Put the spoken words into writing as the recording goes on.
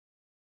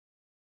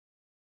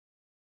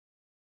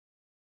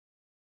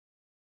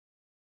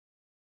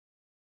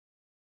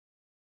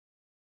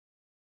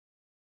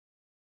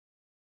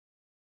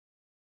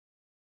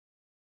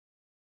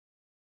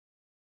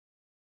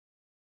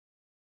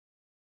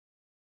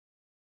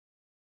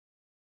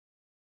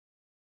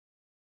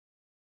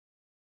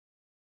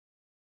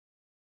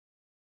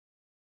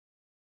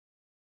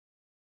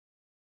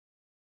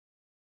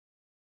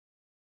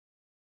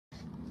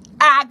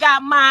I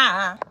got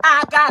mine.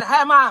 I gotta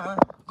have mine.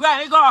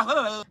 Granny got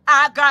her.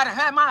 I gotta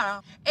have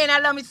mine. And I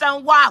love me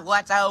some water.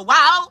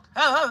 Wow.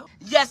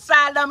 Yes,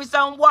 I love me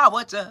some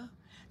water.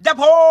 The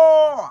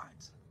port.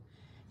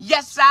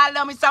 Yes, I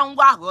love me some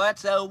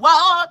water.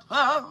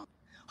 Water.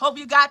 Hope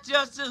you got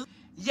yours too.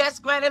 Yes,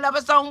 Granny love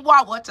me some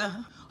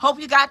water. Hope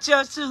you got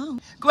yours too.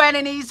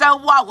 Granny needs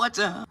some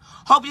water.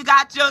 Hope you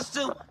got yours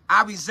too.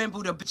 I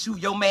resemble the bitch who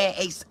your man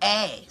ace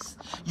ass.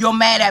 You're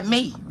mad at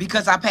me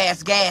because I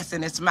passed gas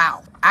in his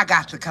mouth. I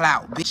got the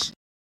clout, bitch.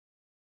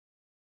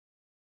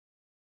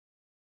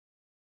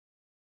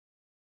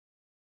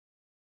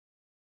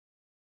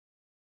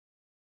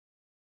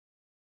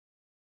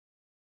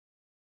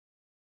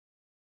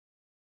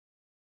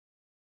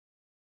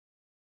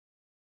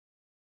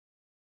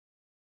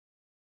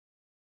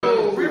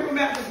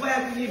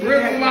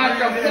 Rip him out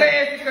the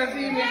plastic because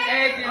he been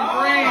acting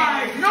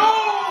brand. No!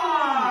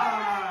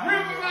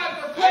 Rip him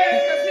out the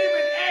plastic because he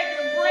been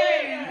acting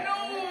brand. No!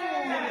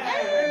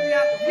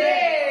 Yeah!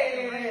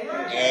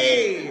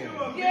 Hey!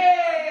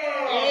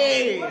 Yeah!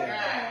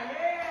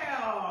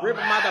 Rip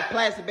him out the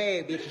plastic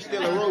bag, bitch. You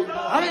still a rope.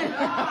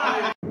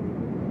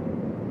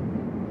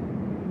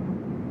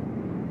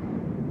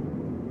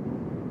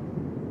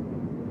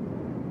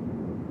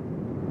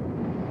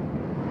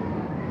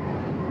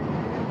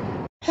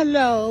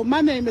 Hello,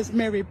 my name is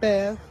Mary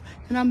Beth,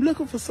 and I'm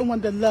looking for someone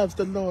that loves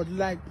the Lord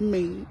like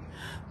me.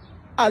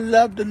 I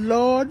love the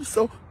Lord,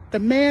 so the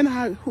man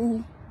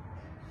who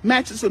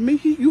matches with me,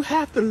 you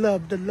have to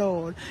love the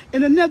Lord.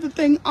 And another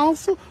thing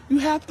also, you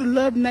have to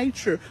love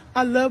nature.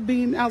 I love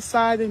being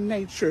outside in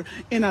nature,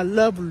 and I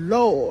love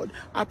Lord.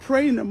 I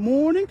pray in the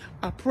morning,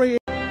 I pray.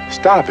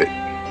 Stop it.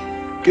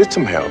 Get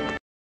some help.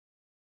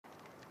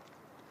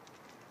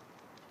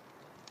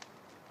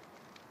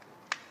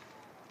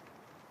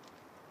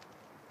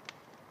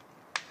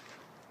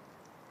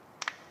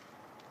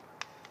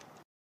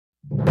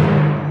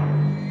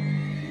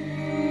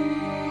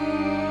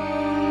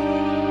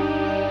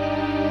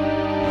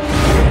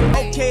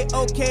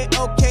 Okay.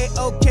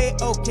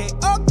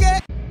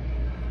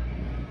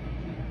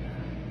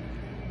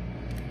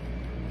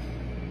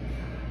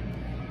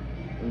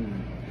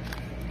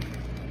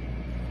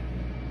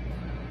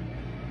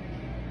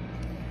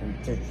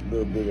 Just a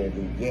little bit of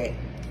the yak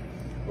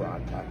before I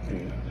talk to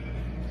you.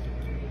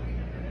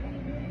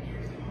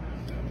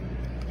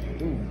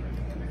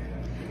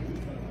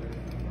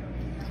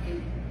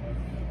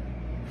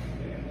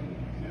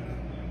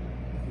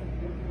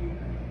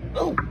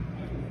 Ooh.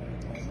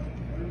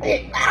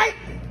 Hey, hey.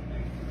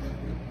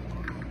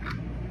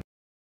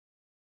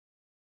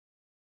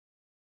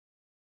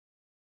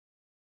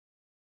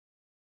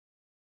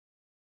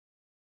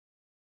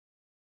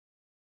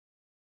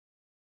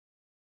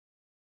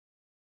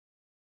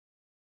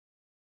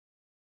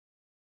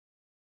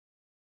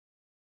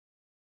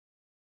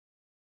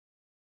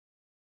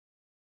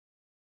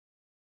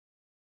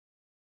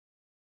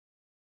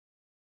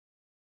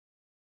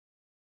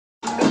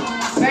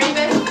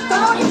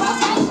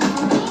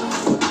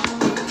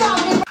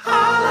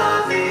 All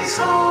of these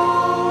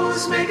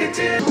hoes make it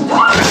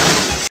difficult.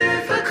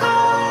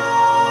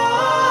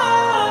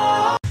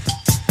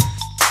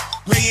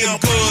 Real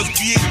girls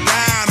get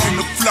down on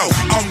the floor,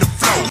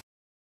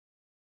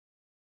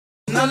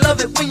 And I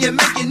love it when you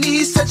make your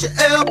knees touch your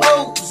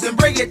elbows and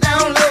bring it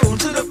down low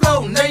to the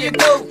floor. There you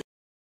go.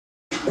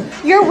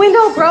 Your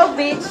window broke,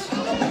 bitch.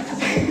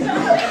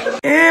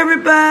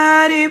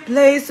 Everybody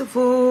plays the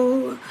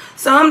fool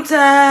sometime,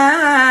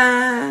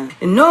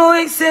 and no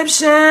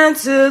exception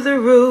to the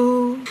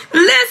rule.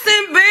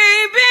 Listen,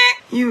 baby,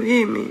 you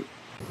hear me?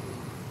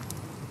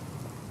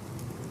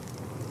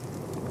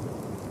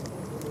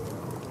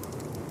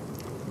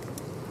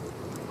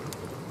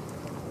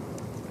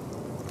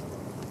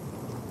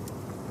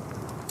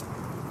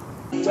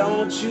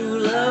 Don't you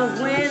love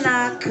when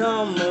I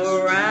come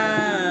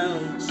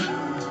around?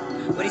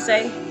 What'd he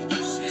say?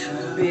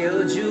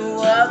 Build you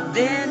up,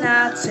 then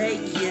I'll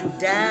take you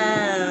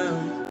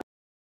down.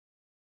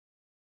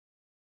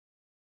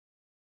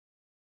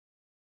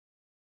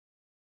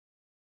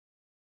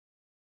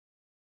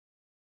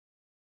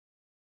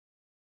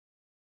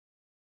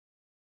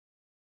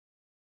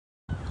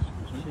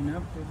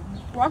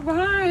 Walk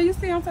behind. You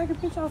see I'm taking a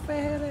picture of fat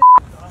head ass.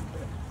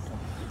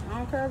 I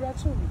don't care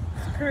about you.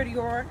 Security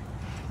guard.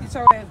 Get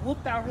your ass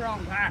whooped out here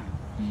on fire.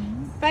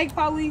 Fake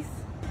police.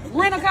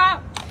 Rent a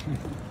cop.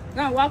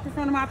 Gonna walk in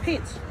front of my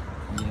pitch.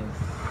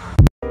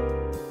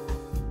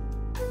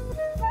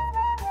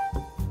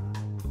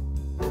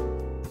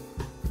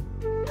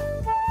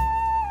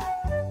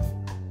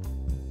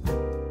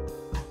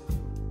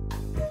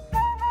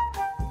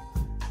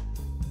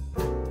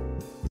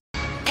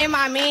 And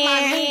my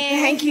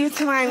man. Thank you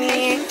to my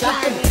man.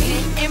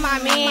 And my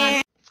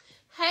man.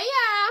 Hey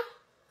y'all.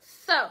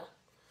 So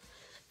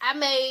I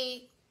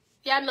made,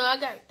 y'all know I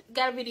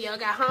got a video. I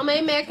got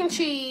homemade mac and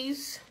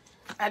cheese.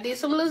 I did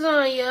some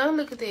lasagna.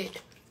 Look at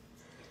that.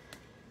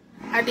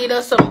 I did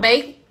some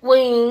baked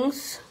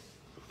wings.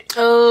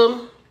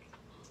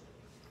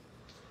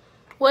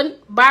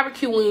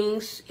 Barbecue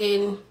wings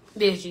and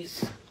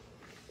veggies.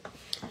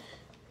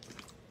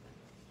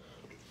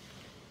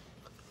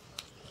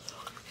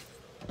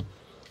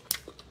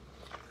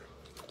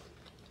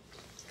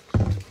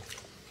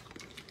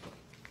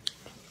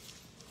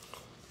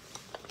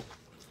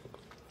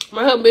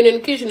 My husband been in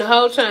the kitchen the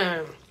whole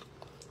time.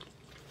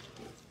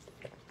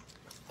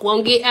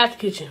 Won't get out the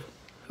kitchen.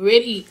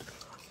 Ready to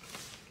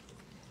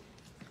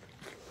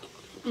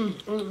eat.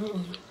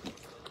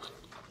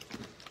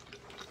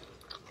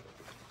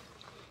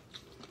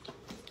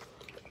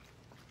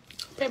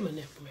 Pay my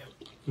neck for me.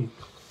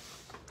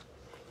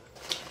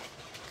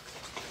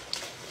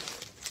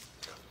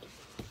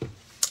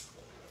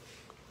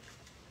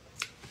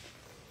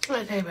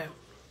 What that, baby?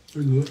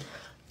 Pretty good.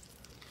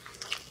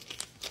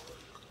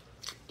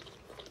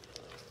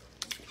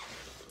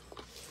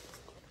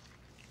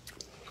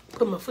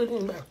 Put my foot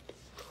in, baby.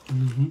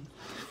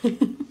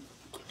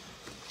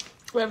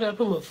 After I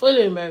put my foot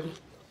in, baby.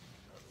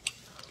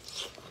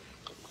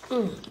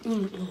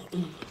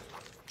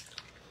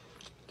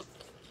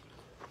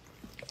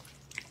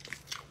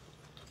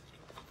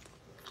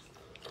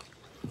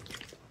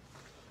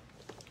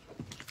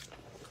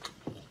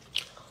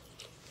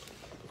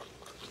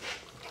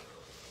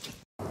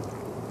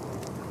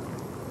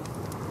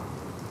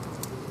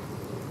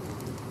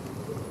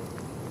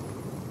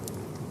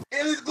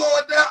 And it's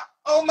going down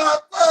on my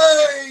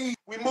face.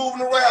 We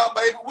moving around,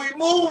 baby. We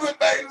moving,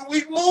 baby.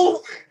 We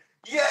moving.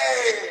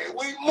 Yeah,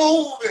 we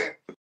moving.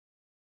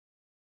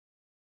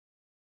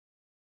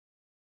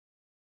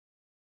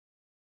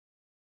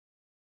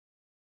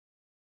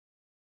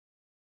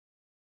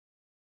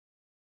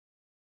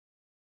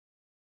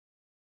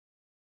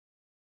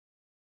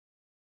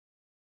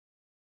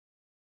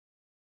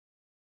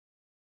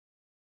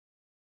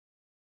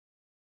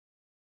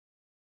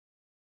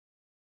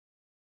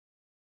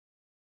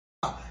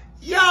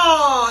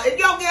 Y'all, if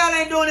your girl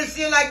ain't doing this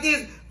shit like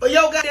this for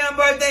your goddamn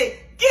birthday,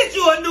 get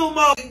you a new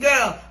motherfucking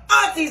girl.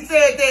 Auntie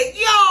said that,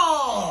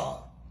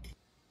 y'all.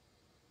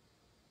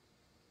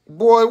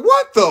 Boy,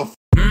 what the f?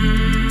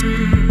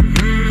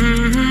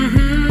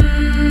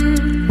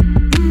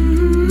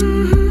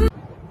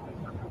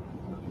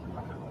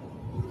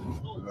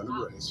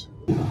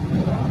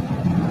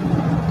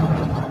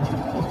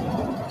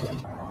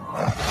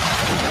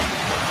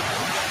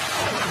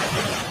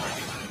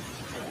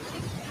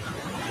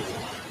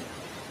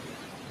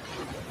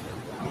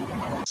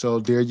 So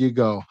there you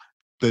go.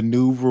 The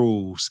new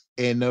rules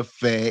in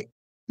effect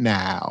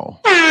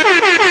now.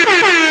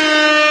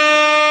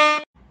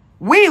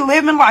 We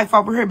living life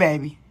over here,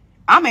 baby.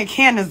 I'm in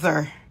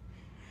Canada.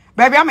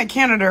 Baby, I'm in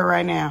Canada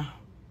right now.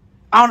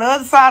 On the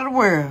other side of the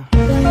world.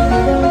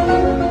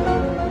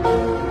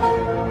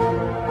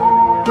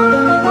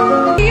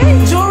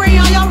 Jewelry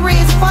on your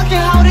wrist, fucking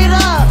hold it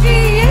up.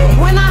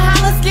 When I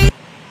holler ski.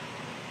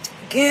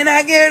 Can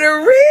I get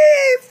a refill?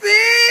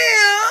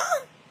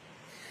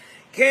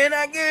 Can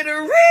I get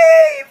a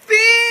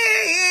refill?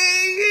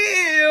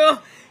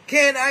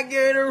 Can I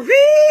get a refill?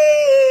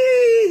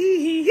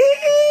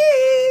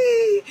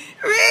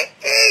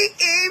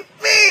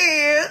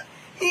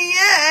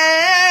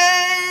 Yeah.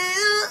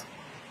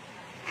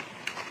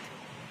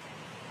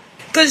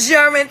 Cause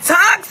you're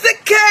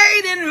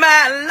intoxicating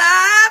my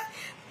life.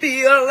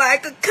 Feel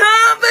like a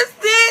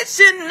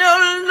conversational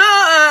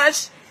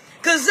lunch.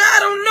 Cause I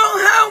don't know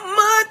how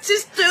much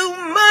is too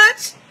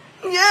much.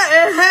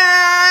 Yeah.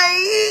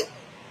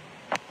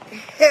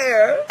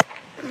 Here.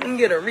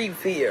 Get a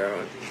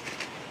refill.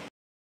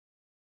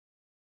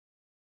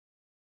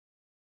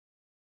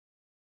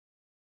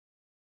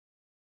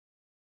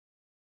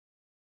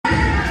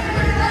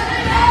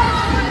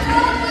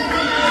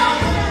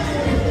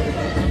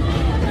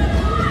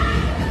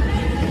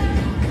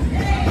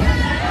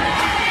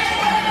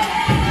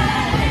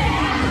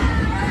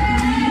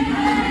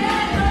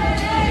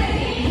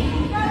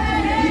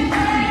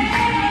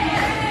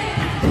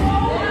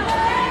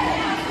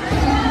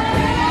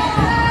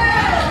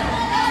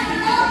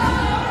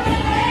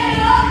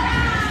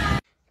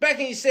 Back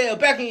in your cell,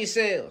 back in your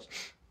cells.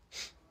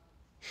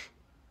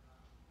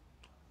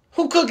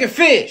 Who cooking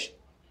fish?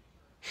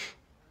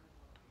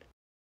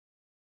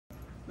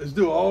 Let's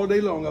do it all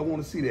day long. I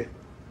want to see that.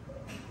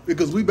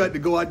 Because we about to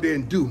go out there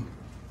and do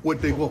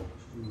what they want.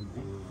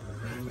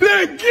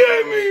 Then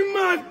give me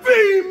my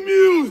theme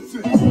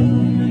music.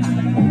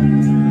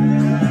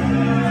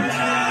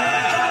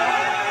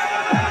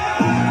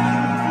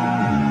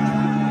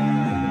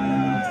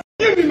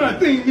 Give me my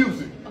theme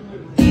music.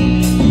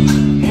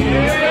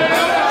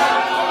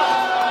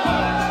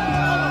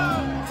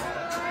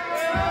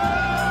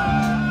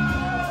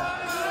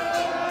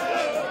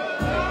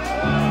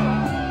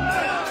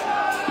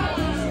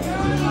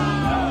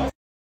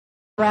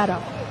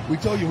 We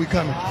told you we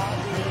coming.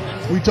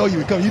 We told you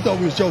we coming. You thought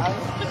we was joking.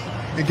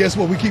 And guess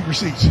what? We keep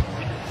receipts.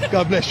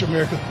 God bless you,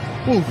 America.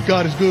 Ooh,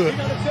 God is good.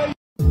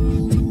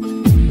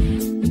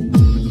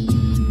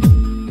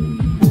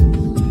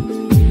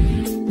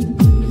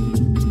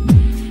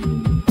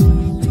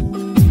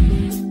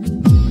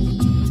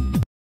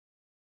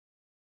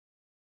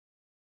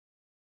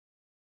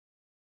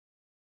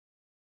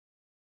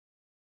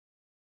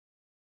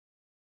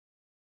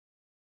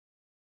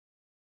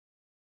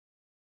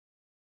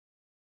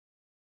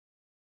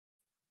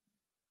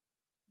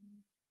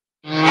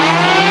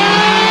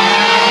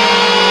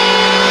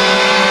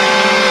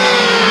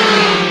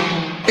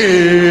 It's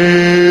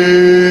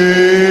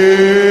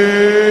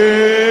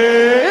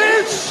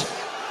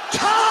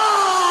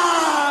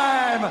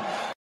time!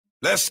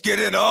 Let's get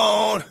it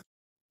on.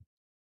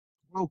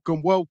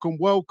 Welcome, welcome,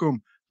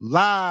 welcome.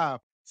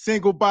 Live,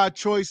 single by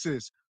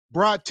choices,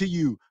 brought to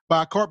you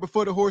by Cart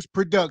Before the Horse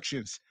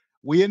Productions.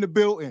 We in the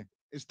building.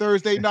 It's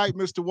Thursday night,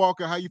 Mr.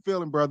 Walker. How you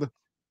feeling, brother?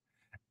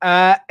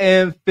 I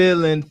am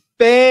feeling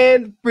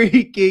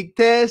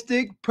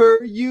fan-freaking-tastic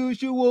per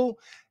usual.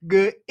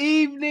 Good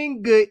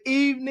evening,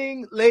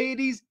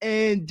 ladies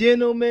and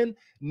gentlemen,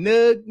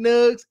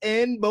 nugs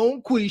and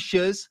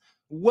bonquishas.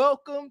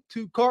 Welcome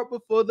to Cart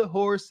Before the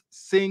Horse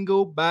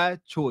Single by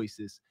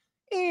Choices,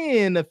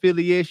 in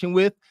affiliation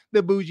with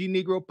the Bougie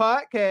Negro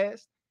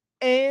Podcast,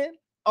 and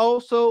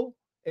also,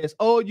 as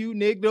all you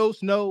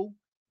niggas know,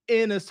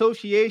 in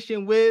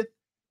association with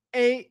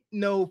Ain't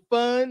No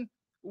Fun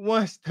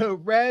Once the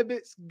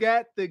Rabbits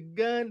Got the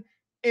Gun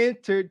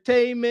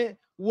Entertainment.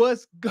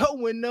 What's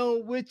going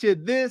on with you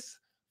this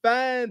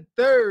fine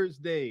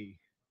Thursday?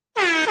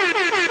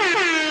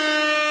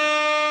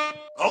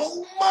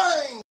 Oh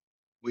my!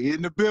 We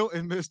in the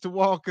building, Mr.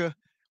 Walker.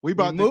 We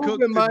about to cook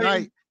tonight.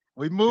 Man.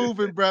 We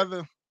moving,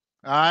 brother.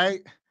 All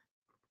right.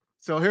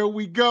 So here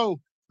we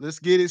go. Let's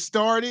get it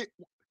started.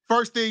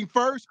 First thing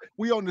first,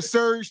 we on the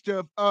surge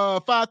to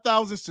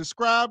 5,000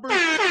 subscribers.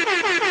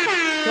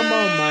 Come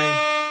on,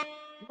 man.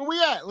 Where we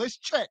at? Let's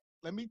check.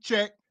 Let me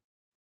check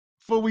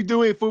before we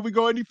go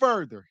any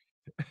further.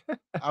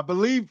 I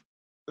believe,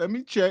 let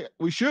me check.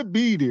 We should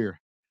be there.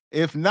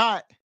 If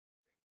not,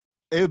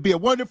 it would be a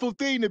wonderful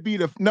thing to be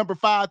the number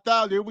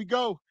 5,000. Here we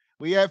go.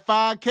 We at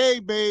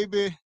 5K,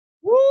 baby.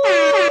 Woo!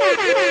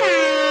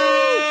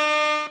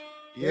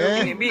 Yeah.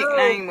 In the big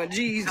name of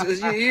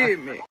Jesus, you hear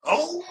me?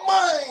 Oh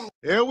my!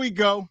 There we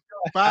go.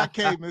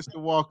 5K,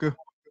 Mr. Walker.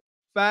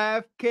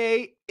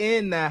 5K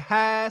in the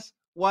house.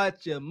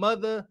 Watch your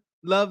mother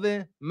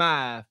loving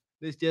mouth.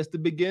 This just the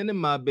beginning,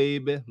 my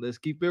baby. Let's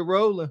keep it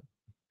rolling.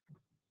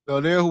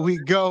 So there we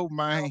go,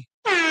 man.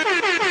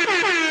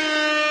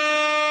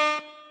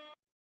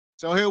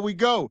 So here we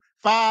go.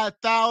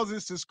 5,000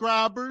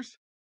 subscribers.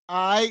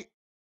 All right.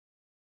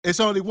 It's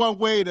only one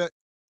way to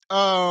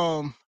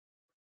I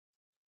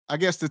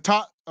guess the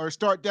top or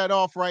start that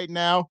off right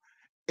now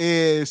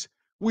is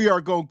we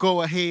are gonna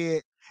go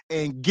ahead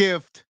and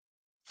gift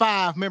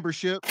 5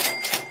 memberships.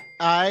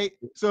 All right.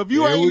 So if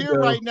you ain't here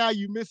right now,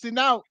 you missing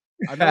out.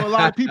 I know a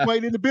lot of people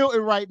ain't in the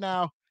building right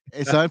now.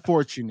 It's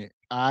unfortunate.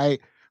 All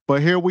right.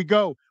 But here we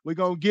go. We're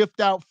gonna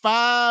gift out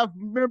 5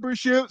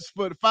 memberships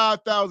for the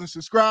 5,000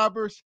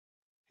 subscribers.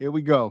 Here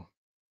we go.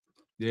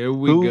 There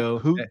we go.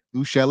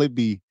 Who shall it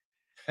be?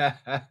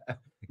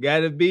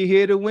 Gotta be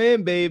here to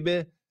win,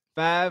 baby.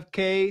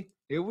 5K.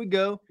 Here we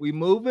go. We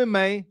moving,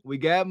 man. We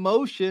got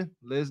motion.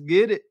 Let's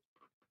get it.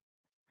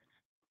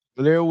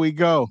 There we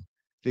go.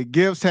 The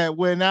gifts had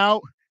went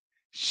out.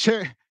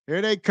 Sure.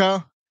 Here they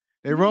come.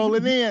 They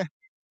rolling in.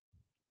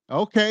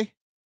 Okay.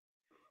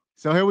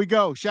 So here we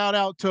go. Shout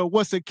out to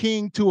What's a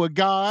King to a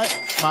God,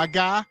 my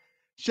guy.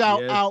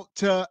 Shout out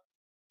to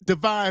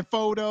Divine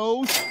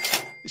Photos.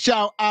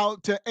 Shout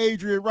out to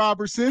Adrian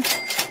Robertson.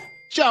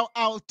 Shout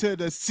out to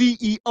the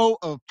CEO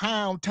of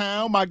Pound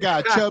Town, my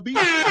guy Chubby.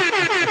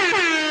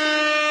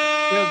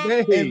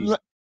 And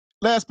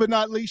last but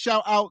not least,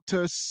 shout out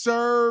to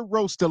Sir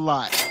Roast a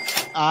Lot.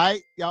 All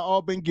right, y'all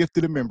all been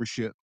gifted a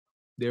membership.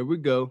 There we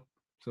go.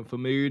 Some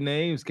familiar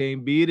names,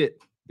 can't beat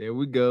it. There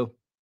we go.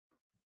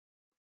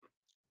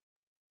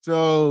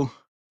 So,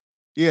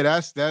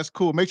 yeah, that's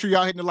cool. Make sure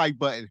y'all hitting the like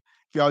button.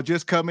 If y'all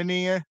just coming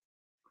in,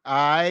 all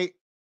right.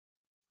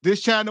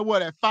 This channel,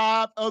 at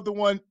 5, other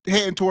one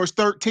heading towards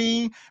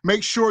 13.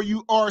 Make sure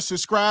you are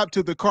subscribed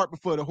to the Cart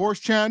Before the Horse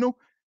channel.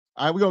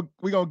 All right,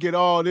 we're gonna get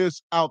all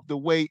this out the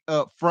way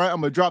up front.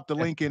 I'm gonna drop the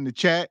link in the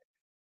chat.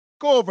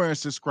 Go over and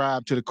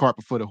subscribe to the Cart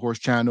Before the Horse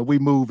channel. We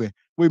moving,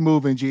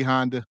 G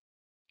Honda.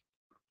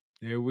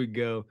 There we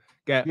go.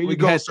 We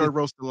got Sir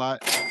Roast a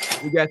Lot.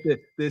 We got the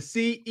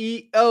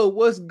CEO.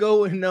 What's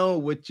going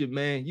on with you,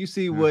 man? You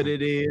see what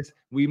it is.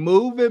 We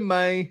moving,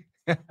 man.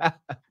 Can't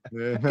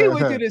wait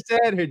to the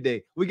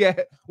Saturday.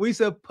 We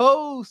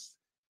supposed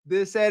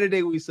this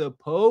Saturday we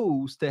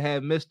supposed to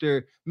have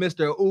Mr.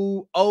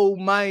 Old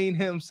Mine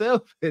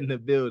himself in the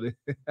building.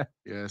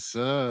 Yes,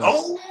 sir.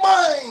 Oh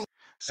my!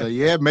 So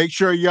yeah, make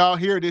sure y'all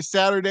here this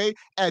Saturday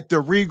at the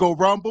Regal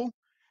Rumble.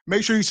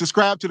 Make sure you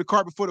subscribe to the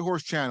Cart Before the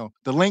Horse channel.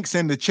 The link's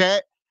in the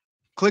chat.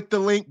 Click the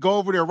link, go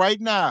over there right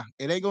now.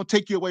 It ain't gonna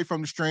take you away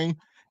from the stream.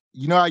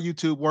 You know how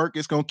YouTube work.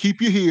 It's gonna keep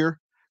you here.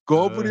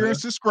 Go over there and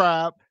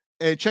subscribe.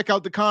 And check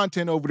out the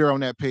content over there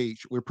on that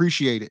page. We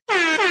appreciate it.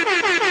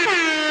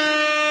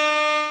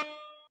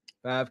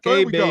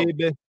 5K, baby.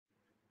 Go.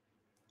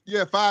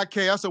 Yeah,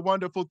 5K. That's a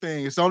wonderful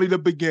thing. It's only the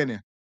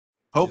beginning.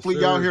 Hopefully,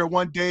 y'all here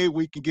one day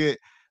we can get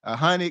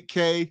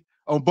 100K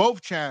on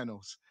both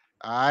channels.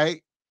 All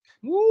right.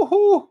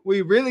 Woohoo!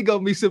 We really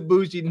gonna be some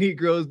bougie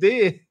Negroes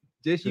there.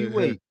 Just you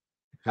wait.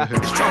 Straight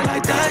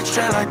like that,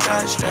 straight like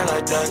that, straight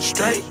like that,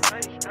 straight.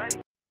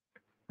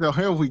 So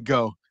here we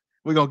go.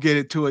 We're gonna get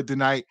into it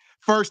tonight.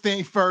 First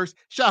thing first,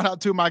 shout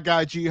out to my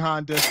guy G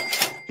Honda.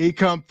 He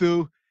come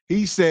through.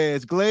 He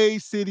says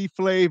Glaze City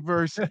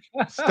Flavors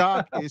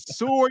stock is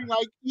soaring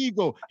like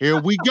eagle. Here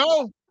we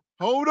go.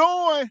 Hold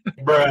on.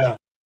 Bruh.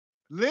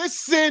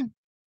 Listen.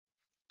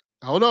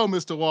 Hold on,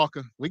 Mr.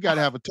 Walker. We got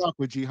to have a talk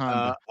with G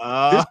Honda.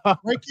 This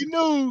breaking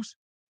news.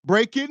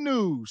 Breaking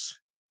news.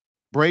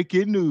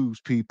 Breaking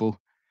news, people.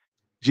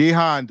 G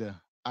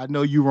Honda, I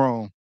know you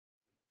wrong.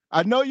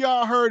 I know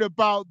y'all heard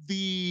about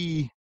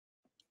the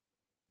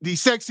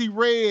Sexy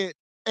Red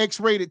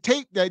X-rated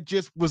tape that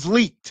just was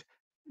leaked.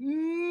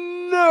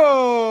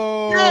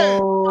 No. Yeah,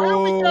 here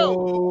we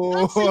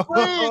go. Sexy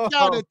Red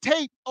got a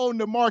tape on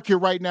the market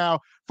right now.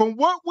 From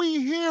what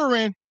we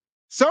hearing,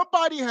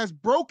 somebody has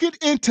broken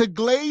into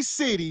Glaze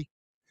City,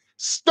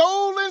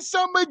 stolen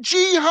some of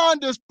G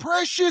Honda's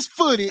precious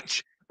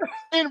footage,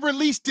 and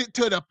released it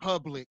to the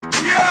public.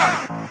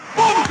 Yeah!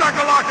 Boom,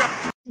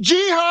 shakalaka! G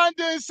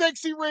Honda and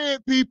Sexy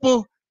Red,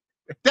 people.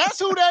 That's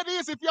who that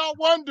is if y'all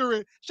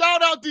wondering.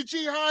 Shout out to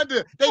G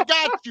Honda. They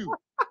got you.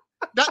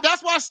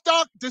 That's why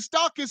the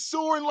stock is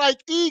soaring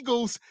like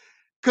eagles,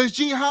 because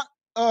G Honda,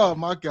 oh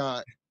my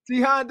God.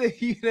 G Honda,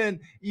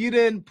 you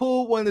didn't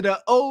pull one of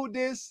the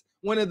oldest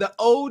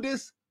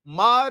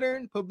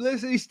modern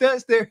publicity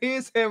stunts there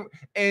is, and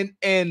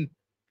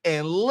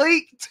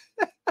leaked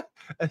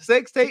a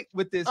sex tape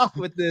with the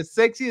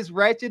sexiest,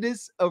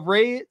 ratchetest of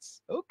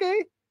reds.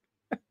 Okay.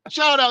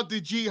 Shout out to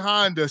G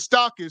Honda.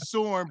 Stock is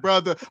soaring,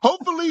 brother.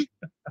 Hopefully,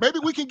 maybe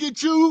we can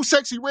get you,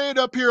 Sexy Red,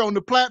 up here on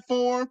the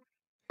platform.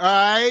 All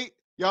right.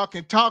 Y'all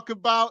can talk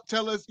about,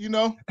 tell us, I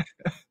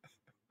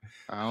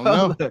don't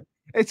know.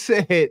 It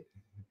said,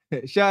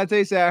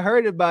 Shantae said, I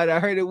heard about it. I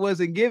heard it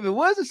wasn't given.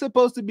 Was it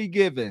supposed to be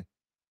given?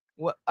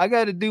 Well, I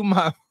got to do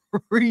my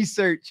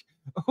research.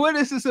 What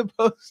is it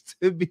supposed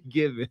to be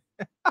given?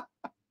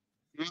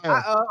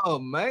 Yeah. Oh,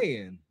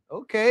 man.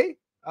 Okay.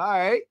 All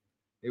right.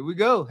 Here we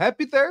go.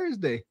 Happy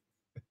Thursday.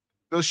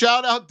 So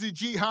shout out to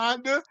G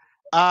Honda.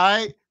 All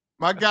right.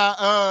 My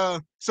guy,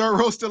 Sir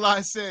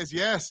Roasterline says,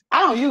 yes.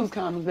 I don't use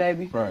condoms,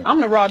 baby. Right. I'm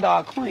the raw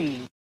dog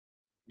queen.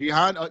 G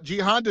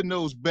Honda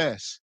knows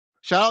best.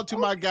 Shout out to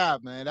my guy,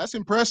 man. That's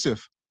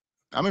impressive.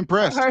 I'm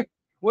impressed. All right.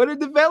 What a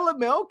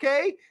development.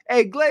 Okay.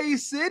 Hey,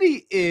 Glaze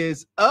City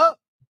is up.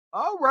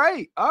 All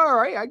right.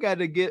 I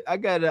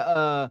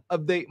gotta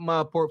update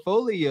my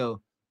portfolio.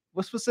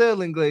 What's for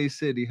sale in Glaze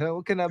City? Huh?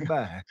 What can I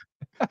buy?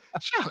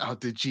 Shout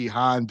out to G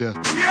Honda.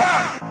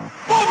 Yeah!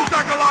 Boom,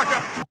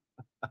 shakalaka!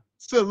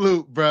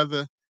 Salute,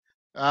 brother.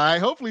 All right.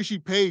 Hopefully she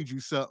paid you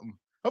something.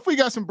 Hopefully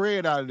you got some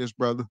bread out of this,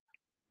 brother.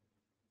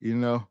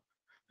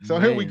 So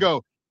here we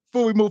go.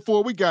 Before we move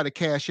forward, we got a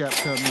Cash App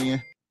coming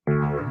in.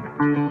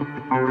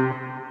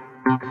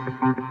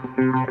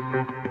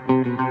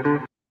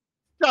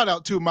 Shout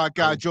out to my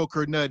guy,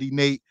 Joker Nutty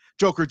Nate.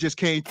 Joker just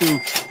came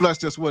through,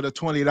 blessed us with a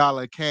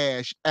 $20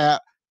 Cash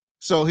App.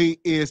 So he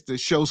is the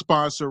show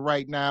sponsor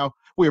right now.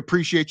 We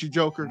appreciate you,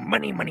 Joker.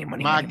 Money.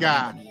 My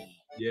guy.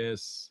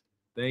 Yes.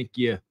 Thank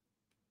you.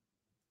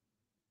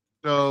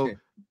 So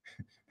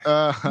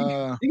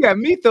you got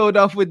me thrown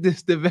off with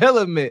this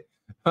development.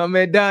 My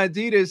man Don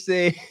Jeter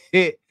said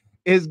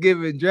it's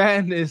giving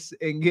dryness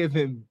and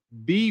giving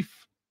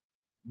beef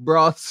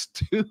broth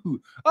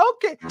stew.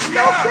 Okay.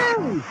 Yeah.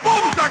 Boom,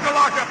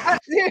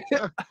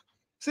 shakalaka!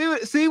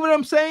 See what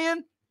I'm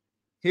saying?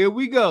 Here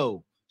we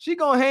go. She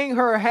gonna hang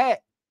her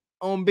hat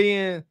on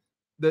being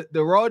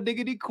the raw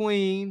diggity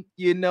queen.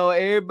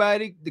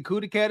 Everybody, the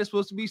cootie cat is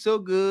supposed to be so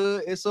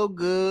good. It's so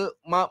good.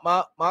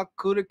 My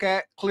cootie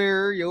cat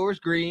clear, yours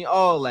green,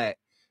 all that.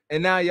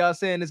 And now y'all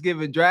saying it's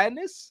giving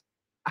dryness?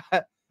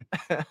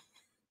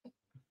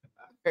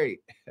 Hey,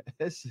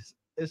 this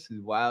is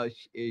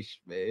wild-ish,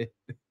 man.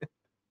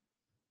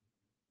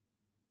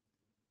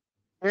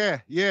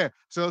 Yeah.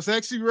 So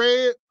Sexy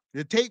Red,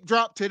 the tape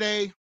dropped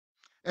today.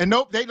 And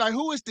nope, they like,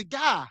 who is the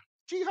guy?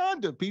 G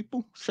Honda,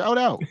 people. Shout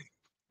out.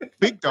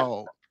 Big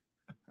dog.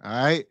 All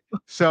right.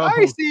 So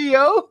hi,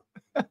 CEO.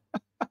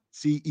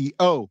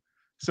 CEO.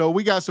 So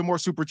we got some more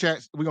super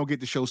chats. We're gonna get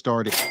the show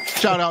started.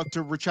 Shout out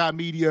to Richard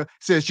Media,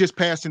 says just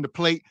passing the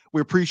plate. We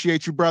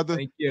appreciate you, brother.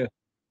 Thank you.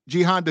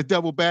 G Honda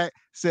double back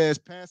says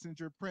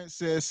passenger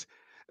princess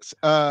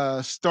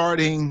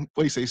starting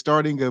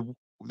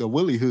the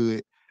Willie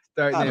Hood.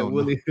 Starting at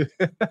Willie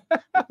Hood.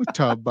 We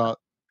talk about.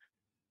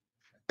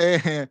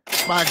 And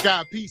my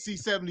guy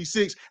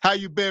PC76, how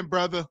you been,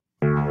 brother?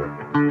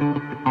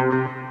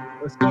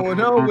 What's going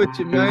on with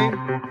you,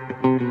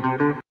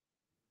 man?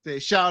 Say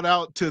shout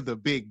out to the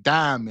big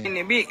diamond. In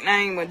the big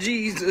name of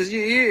Jesus,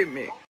 you hear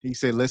me? He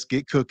said, let's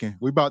get cooking.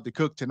 We about to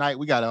cook tonight.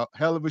 We got a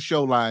hell of a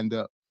show lined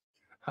up.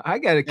 I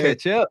gotta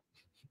catch up.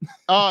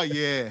 Oh,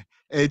 yeah.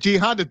 And G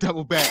Honda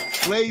double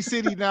back. Glaze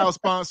City now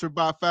sponsored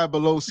by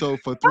Fabuloso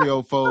for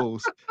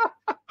 304s.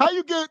 How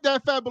you get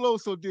that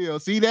Fabuloso deal?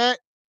 See that?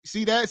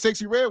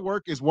 Sexy Red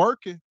work is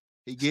working.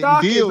 He getting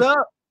Stock deals. is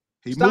up.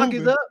 He Stock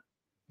moving. is up.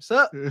 What's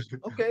up?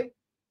 Okay.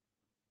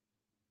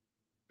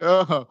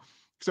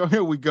 So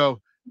here we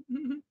go.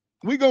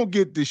 We're gonna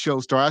get this show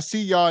started. I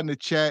see y'all in the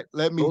chat.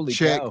 Let me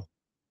check.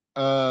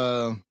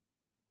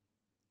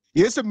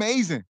 It's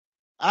amazing.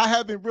 I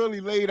haven't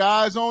really laid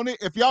eyes on it.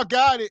 If y'all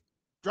got it,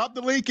 drop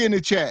the link in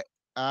the chat.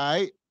 All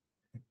right.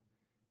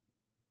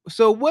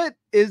 So what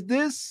is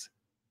this?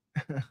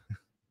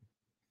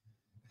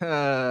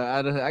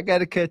 I got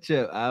to catch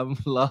up. I'm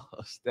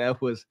lost.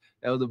 That was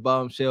a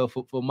bombshell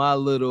for my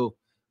little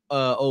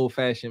old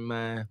fashioned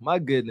mind. My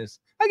goodness.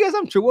 I guess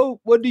I'm true.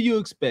 What do you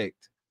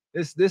expect?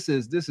 This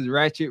is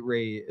Ratchet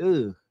Red.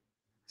 Ugh.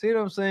 See what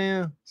I'm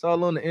saying? It's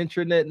all on the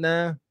internet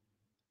now.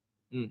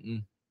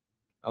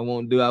 I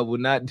will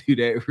not do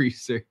that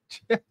research.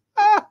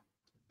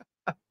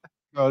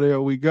 Oh,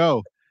 there we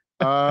go.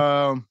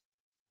 Before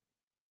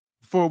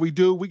we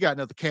do, we got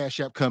another Cash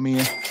App come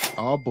in.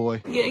 Oh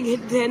boy. Yeah,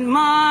 get that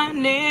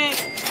money.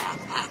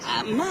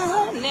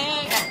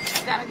 Money.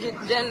 Gotta get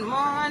that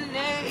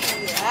money.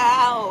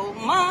 Oh,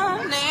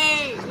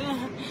 money.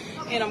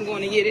 And I'm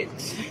going to get it.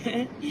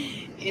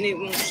 And it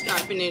won't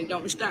stop, and it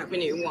don't stop,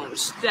 and it won't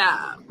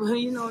stop.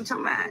 You know what I'm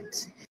talking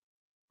about?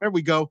 There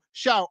we go.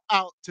 Shout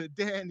out to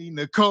Danny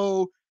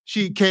Nicole.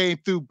 She came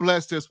through,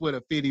 blessed us with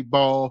a 50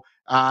 ball.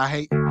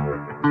 Thank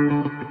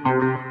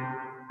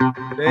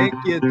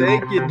you,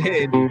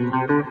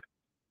 Danny.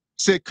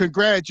 Said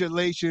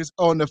congratulations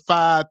on the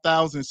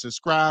 5,000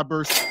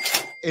 subscribers.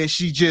 And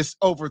she just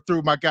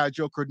overthrew my guy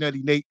Joker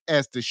Nutty Nate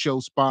as the show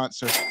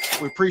sponsor.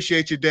 We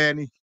appreciate you,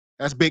 Danny.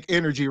 That's big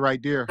energy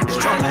right there.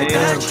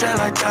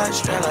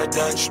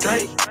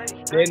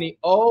 Danny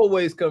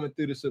always coming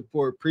through to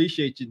support.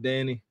 Appreciate you,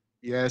 Danny.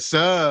 Yes,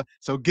 sir.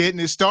 So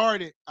getting it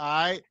started. All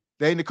right.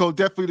 Danny Nicole,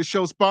 definitely the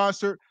show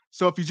sponsor.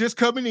 So if you're just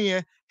coming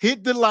in,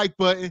 hit the like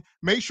button.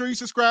 Make sure you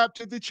subscribe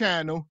to the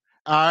channel.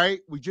 All right.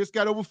 We just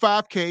got over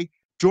 5K.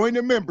 Join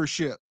the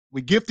membership.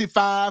 We gifted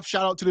 5.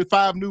 Shout out to the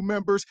 5 new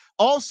members.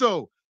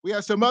 Also, we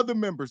have some other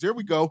members. There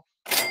we go.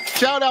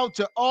 Shout out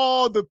to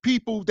all the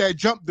people that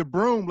jumped the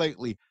broom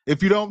lately.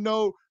 If you don't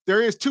know,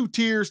 there is 2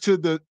 tiers to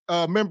the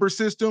member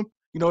system.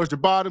 You know, there's the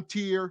bottom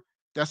tier.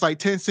 That's like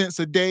 10 cents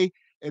a day.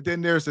 And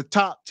then there's the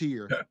top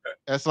tier.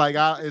 That's like,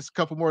 it's a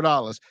couple more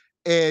dollars.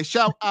 And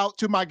shout out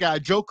to my guy,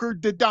 Joker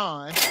the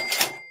Don.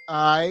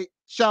 All right.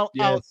 Shout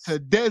out to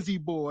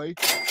Desi Boy.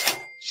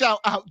 Shout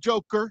out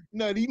Joker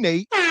Nutty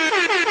Nate. All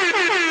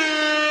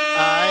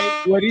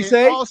right. What'd he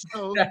say?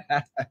 Also,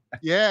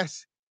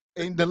 yes.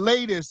 And the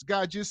latest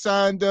guy just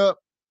signed up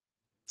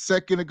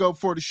second ago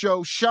for the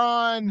show,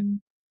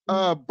 Sean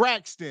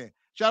Braxton.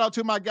 Shout out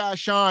to my guy,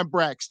 Sean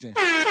Braxton.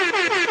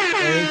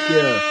 Thank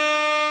you.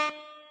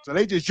 So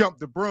they just jumped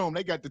the broom.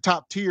 They got the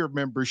top tier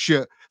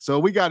membership. So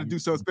we got to do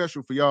something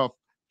special for y'all.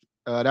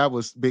 That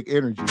was big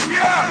energy.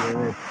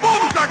 Yeah.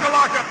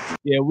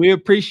 Yeah, we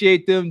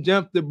appreciate them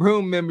jump the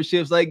broom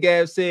memberships. Like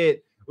Gav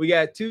said, we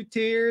got 2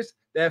 tiers.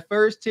 That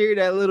first tier,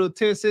 that little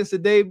 10 cents a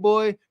day,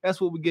 boy, that's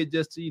what we get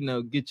just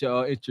to, get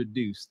y'all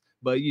introduced.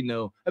 But,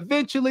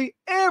 eventually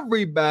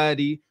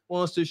everybody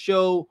wants to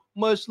show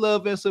much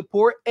love and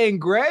support and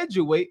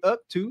graduate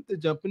up to the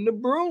Jumping the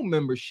Broom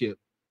membership.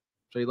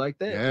 Straight like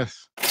that.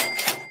 Yes.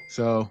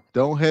 So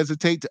don't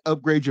hesitate to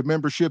upgrade your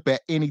membership at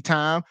any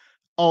time.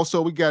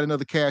 Also, we got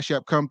another Cash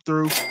App come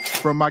through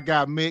from my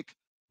guy, Mick.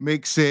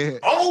 Mick said,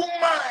 "Oh,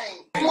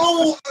 man,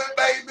 moving,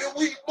 baby,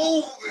 we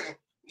moving.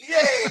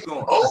 Yeah,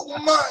 oh,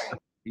 man."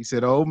 He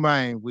said, "Oh,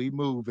 man, we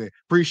moving."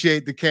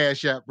 Appreciate the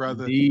Cash App,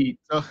 brother. Indeed.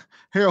 So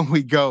here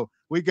we go.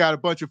 We got a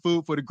bunch of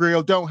food for the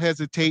grill. Don't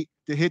hesitate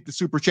to hit the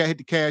super chat, hit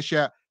the Cash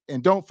App,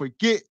 and don't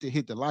forget to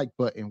hit the like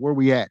button. Where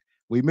we at?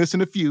 We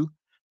missing a few,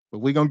 but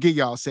we're going to give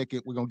y'all a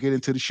second. We're going to get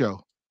into the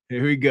show.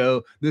 Here we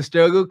go. The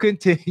struggle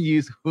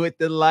continues with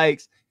the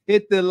likes.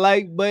 Hit the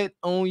like button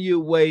on your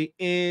way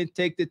in.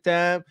 Take the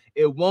time.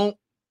 It won't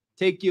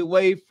take you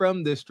away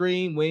from the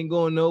stream. We ain't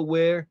going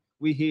nowhere.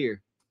 We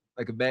here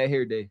like a bad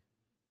hair day.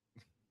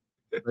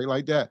 Right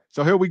like that.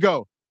 So here we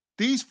go.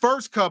 These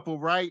first couple,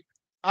 right?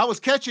 I was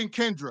catching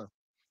Kendra,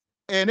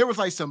 and there was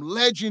like some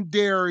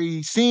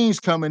legendary scenes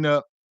coming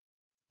up,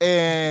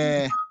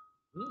 and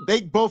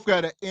they both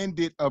got to end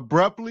it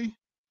abruptly.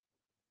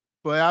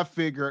 But I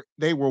figure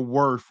they were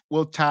worth.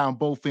 We'll tie them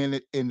both in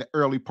it in the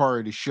early part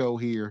of the show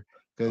here,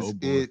 because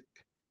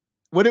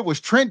what it was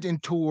trending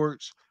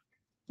towards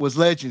was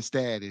legend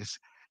status,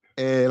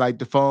 and like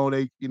the phone,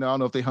 I don't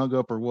know if they hung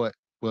up or what,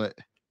 but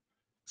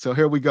so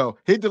here we go.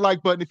 Hit the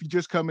like button if you're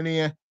just coming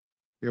in.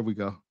 Here we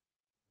go.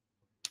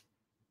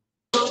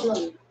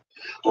 You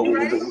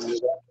ready?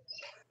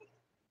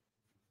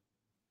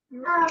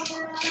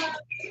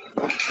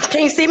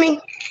 Can you see me?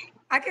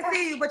 I can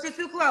see you, but you're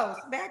too close.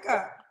 Back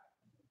up.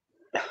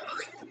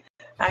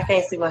 I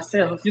can't see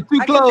myself. You're too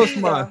close,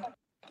 man.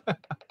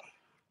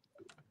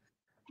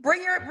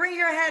 Bring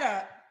your head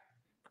up.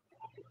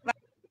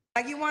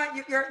 Like you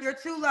want you're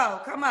too low.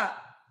 Come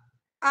up.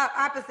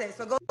 Opposite.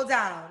 So go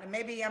down. And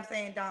maybe I'm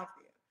saying down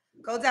for you.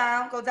 Go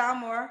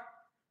down more.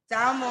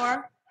 Down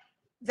more.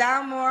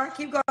 Down more.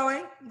 Keep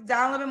going.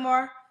 Down a little bit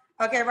more.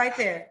 Okay, right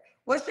there.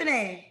 What's your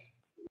name?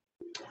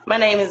 My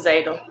name is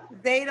Zeta.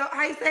 Zeta.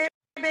 How you say it,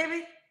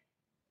 baby?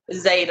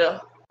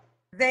 Zeta.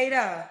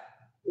 Zeta.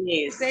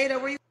 Yes. Zeta,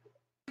 where you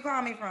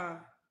call me from?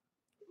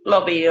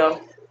 Mobile.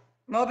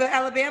 Mobile,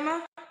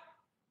 Alabama?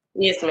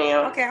 Yes,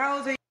 ma'am. Okay, how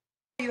old are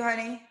you,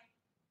 honey?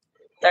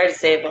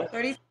 37.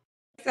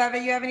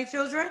 37. You have any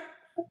children?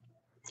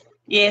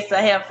 Yes,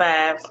 I have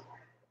 5.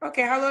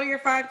 Okay, how old are your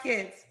 5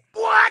 kids?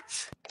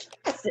 What?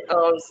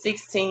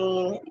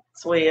 16,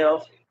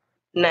 12,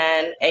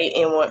 9, 8,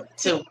 and 1,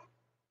 2.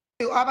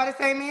 All by the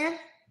same man?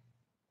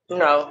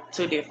 No,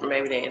 2 different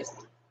baby daddies.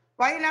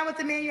 Why you not with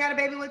the man you had a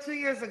baby with 2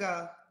 years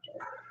ago?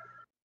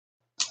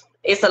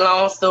 It's a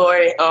long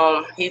story.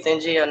 He's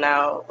in jail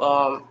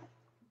now.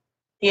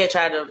 He had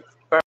tried to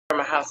burn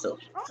my house up.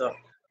 So.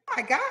 Oh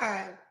my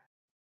God.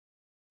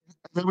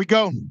 There we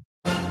go.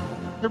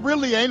 It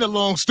really ain't a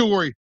long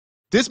story.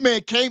 This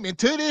man came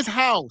into this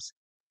house,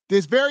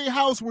 this very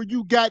house where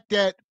you got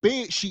that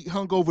bed sheet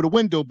hung over the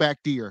window back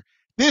there.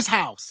 This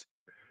house.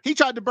 He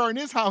tried to burn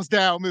this house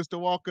down, Mr.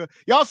 Walker.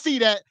 Y'all see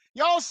that?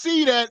 Y'all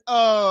see that?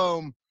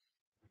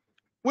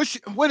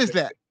 What is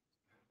that?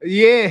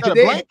 Yeah, Is that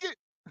a blanket?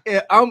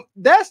 Yeah,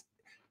 that's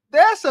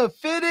a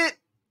fitted.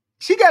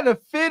 She got a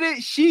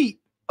fitted sheet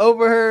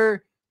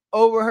over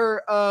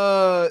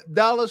her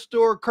dollar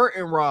store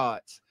curtain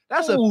rods.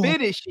 That's a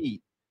fitted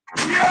sheet.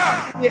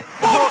 Yeah.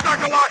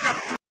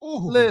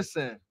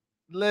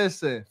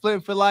 Listen,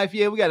 Flint for life.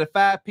 Yeah, we got a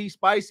 5-piece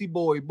spicy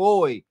boy.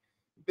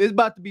 It's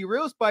about to be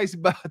real spicy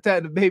by the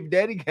time the baby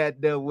daddy got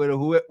done with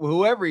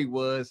whoever he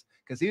was,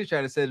 because he was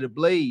trying to set it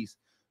ablaze.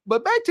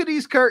 But back to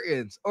these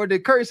curtains or the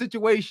curtain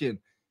situation,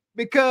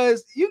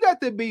 because you got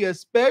to be a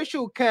very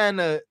special kind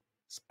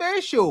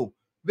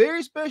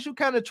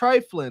of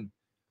trifling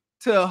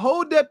to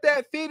hold up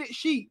that fitted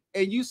sheet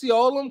and you see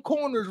all them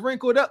corners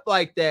wrinkled up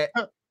like that.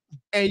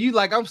 And you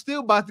like, I'm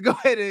still about to go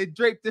ahead and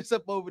drape this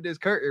up over this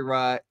curtain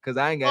rod because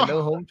I ain't got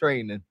no home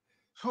training.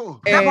 And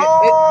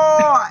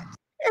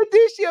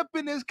then she up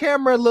in this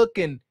camera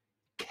looking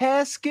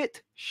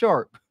casket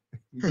sharp.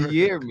 You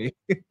hear me?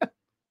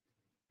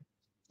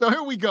 So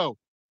here we go.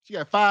 She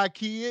got 5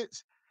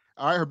 kids.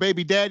 All right, her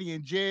baby daddy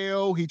in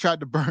jail. He tried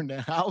to burn the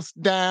house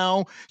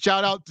down.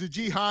 Shout out to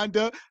G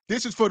Honda.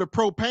 This is for the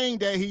propane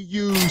that he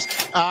used.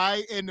 All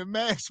right, and the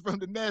mask from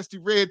the nasty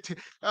red.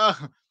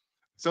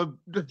 So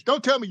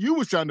don't tell me you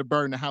was trying to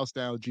burn the house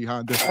down, G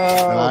Honda.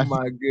 Oh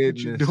my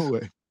goodness. What you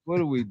doing? What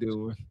are we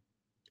doing?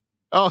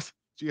 Oh,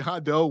 G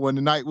Honda won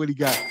the night. What he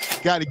got?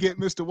 Got to get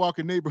Mr.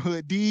 Walker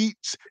neighborhood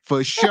deeds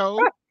for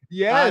show.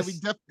 Yes.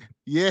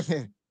 Yeah.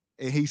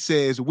 And he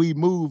says, we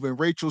move, and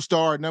Rachel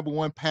Starr,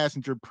 #1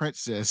 passenger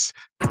princess.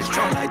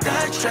 Straight like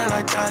that,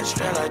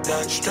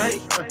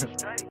 straight.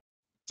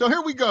 So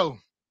here we go.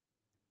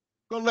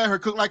 Gonna let her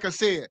cook. Like I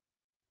said,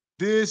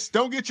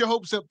 don't get your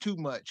hopes up too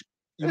much.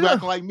 You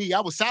acting like me.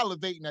 I was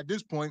salivating at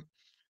this point.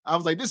 I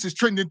was like, this is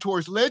trending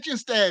towards legend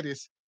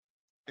status.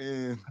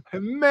 And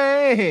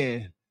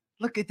man,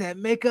 look at that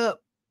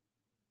makeup.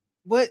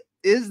 What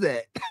is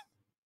that?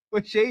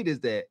 What shade is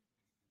that?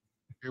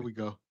 Here we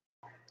go.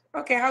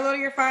 Okay, how old are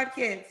your 5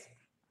 kids?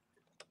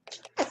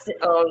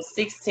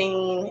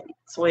 16,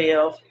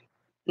 12,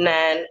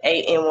 9,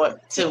 8, and 1,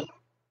 2.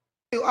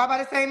 All by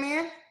the same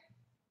man?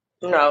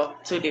 No,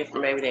 2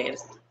 different baby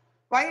daddies.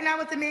 Why you not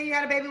with the man you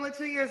had a baby with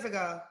 2 years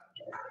ago?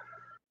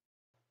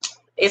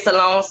 It's a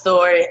long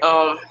story.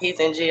 He's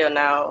in jail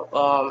now.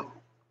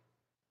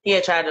 He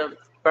had tried to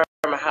burn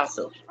my house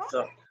up.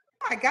 So. Oh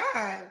my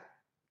God.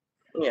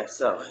 Yeah,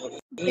 so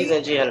he's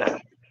in jail now.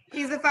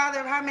 He's the father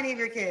of how many of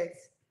your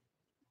kids?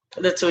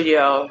 The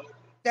 2-year-old.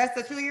 That's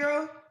the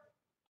 2-year-old?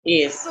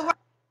 Yes. So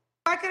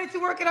why couldn't you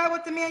work it out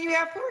with the man you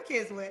have 4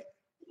 kids with?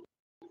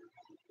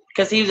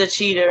 Because he was a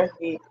cheater.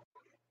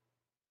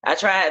 I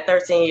tried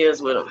 13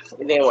 years with him.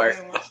 It didn't work.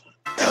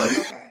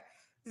 Okay.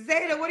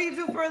 Zeta, what do you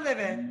do for a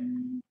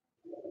living?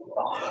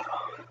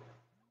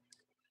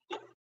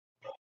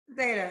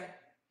 Zeta,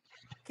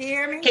 can you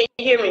hear me? Can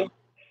you hear me?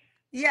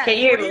 Yeah. Can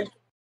you hear me?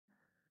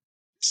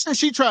 Since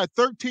she tried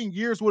 13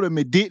 years with him,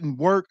 it didn't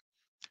work.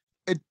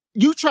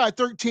 You tried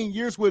 13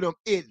 years with him,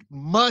 it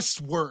must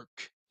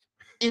work.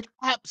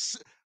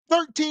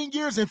 13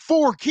 years and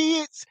 4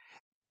 kids,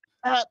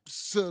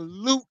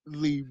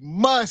 absolutely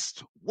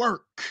must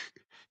work.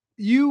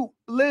 You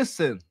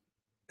listen,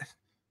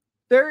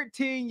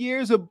 13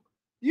 years of,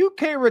 you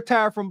can't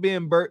retire from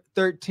being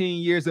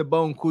 13 years of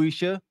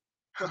Bonquisha.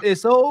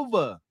 It's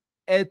over.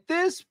 At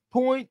this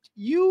point,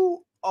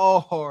 you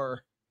are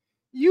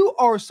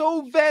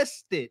so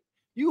vested.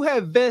 You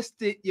have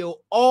vested your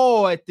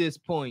all at this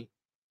point.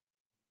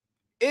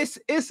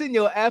 It's in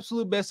your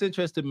absolute best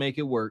interest to make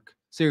it work.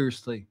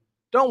 Seriously.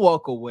 Don't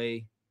walk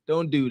away.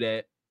 Don't do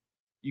that.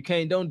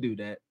 Don't do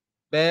that.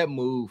 Bad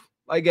move.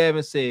 Like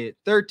Gavin said,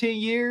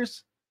 13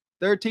 years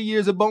of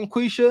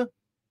Bonquisha.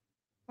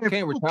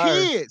 Can't retire.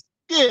 Kids.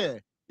 Yeah.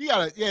 You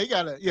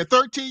gotta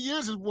 13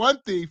 years is one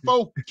thing.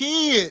 4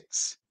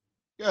 kids.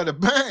 You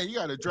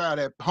gotta drive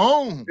that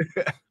home.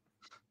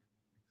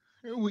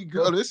 Here we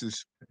go. This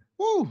is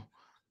woo.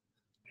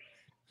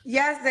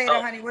 Yes,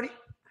 Zeta, honey. What do you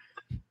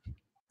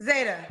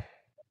Zeta?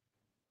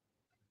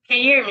 Can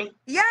you hear me?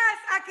 Yes,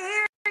 I can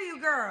hear you,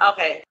 girl.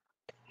 Okay.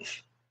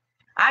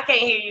 I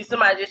can't hear you.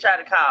 Somebody just tried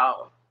to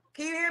call.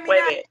 Can you hear me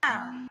Wait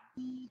now?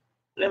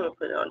 Let me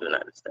put it on Do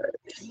Not Disturb.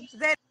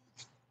 Zeta,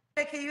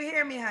 Hey, can you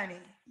hear me, honey?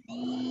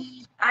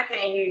 I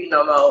can't hear you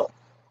no more.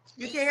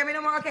 You can't hear me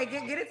no more? Okay,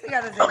 get it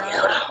together, Zara.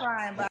 I'm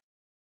crying, but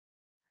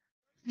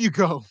You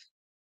go.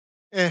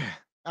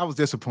 I was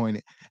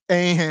disappointed.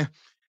 And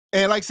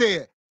like I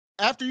said,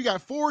 after you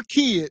got 4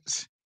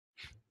 kids,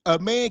 a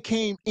man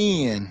came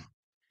in,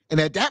 and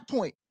at that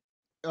point,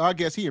 I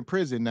guess he in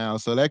prison now,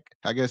 so that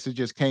I guess it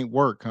just can't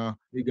work, huh?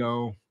 He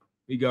gone.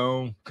 He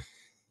gone.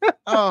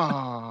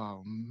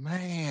 Oh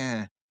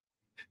man.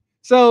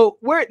 So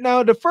where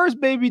now the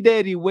first baby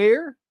daddy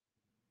where?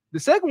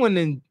 The second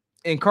one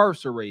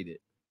incarcerated.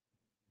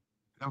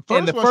 The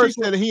first one,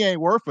 she said he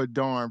ain't worth a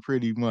darn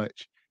pretty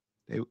much.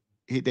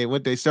 They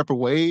went their separate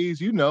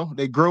ways, you know,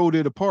 they growed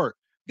it apart.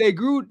 They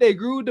grew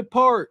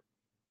apart.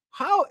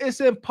 How it's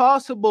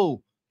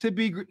impossible to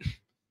be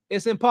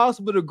it's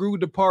impossible to grow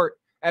apart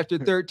after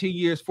 13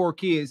 years, 4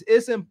 kids.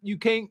 You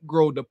can't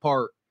grow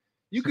apart.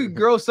 You could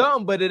grow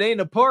something, but it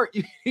ain't apart.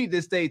 You need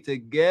to stay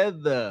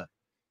together.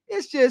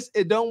 It's just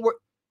it don't work.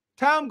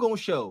 Time gonna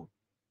show.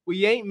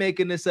 We ain't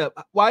making this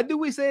up. Why do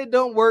we say it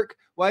don't work?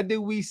 Why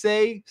do we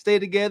say stay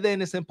together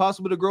and it's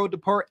impossible to grow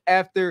apart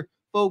after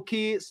 4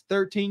 kids,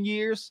 13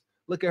 years?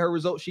 Look at her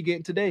results she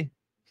getting today.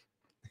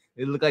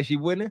 It look like she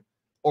winning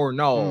or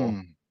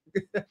no?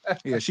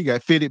 Yeah, she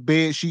got fitted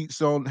bed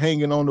sheets on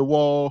hanging on the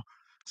wall.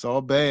 It's all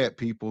bad,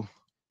 people.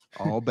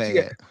 All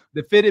bad.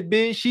 The fitted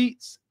bed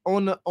sheets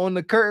on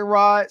the curtain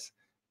rods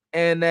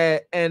and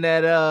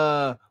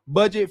that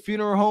budget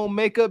funeral home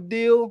makeup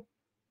deal.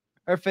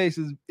 Her face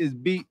is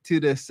beat to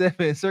the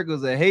 7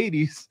 circles of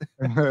Hades.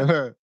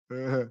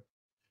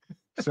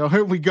 So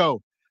here we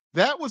go.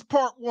 That was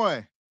part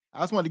 1. I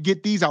just wanted to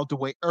get these out the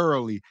way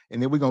early,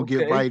 and then we're gonna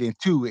get right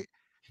into it.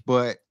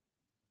 But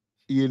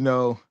you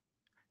know,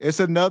 it's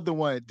another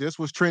one. This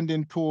was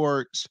trending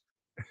towards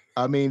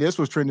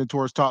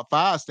top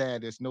 5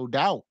 status, no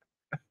doubt.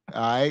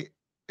 All right.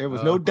 There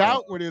was no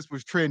doubt where this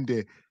was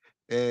trending.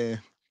 And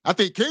I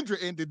think Kendra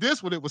ended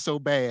this when it was so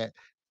bad.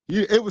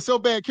 It was so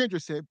bad, Kendra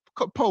said,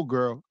 Po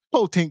girl,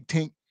 Po tink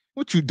tink,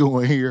 what you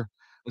doing here?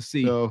 Let's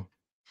see. So,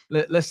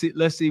 let's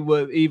see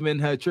what even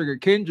had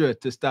triggered Kendra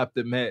to stop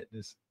the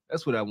madness.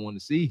 That's what I want to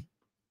see.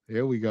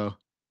 Here we go.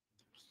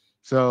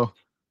 So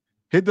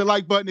hit the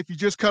like button if you're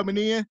just coming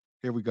in.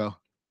 Here we go.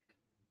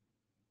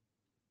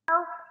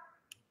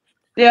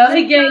 Yeah,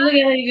 he gave, look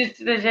at how you just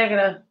check it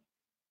out.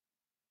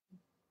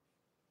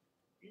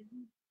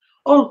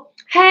 Oh,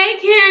 hey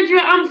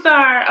Kendra, I'm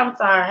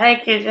sorry.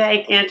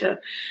 Hey Kendra.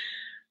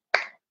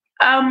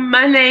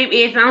 My name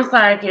is, I'm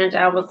sorry, Kendra.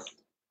 I was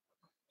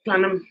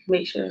trying to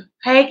make sure.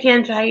 Hey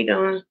Kendra, how you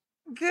doing?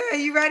 good.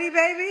 You ready,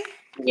 baby?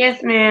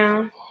 Yes,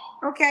 ma'am.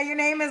 Okay, your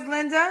name is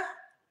Linda?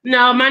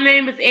 No, my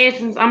name is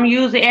Essence. I'm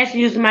actually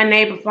using my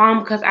neighbor phone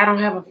because I don't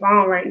have a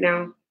phone right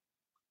now.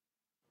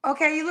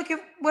 Okay, you looking,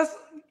 what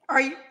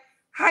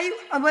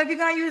if you're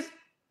gonna use,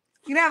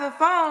 you have a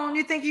phone,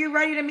 you think you're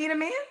ready to meet a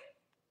man?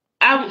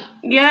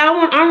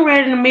 I'm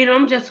ready to meet him.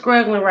 I'm just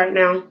struggling right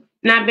now.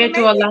 Not been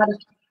through a lot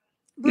of,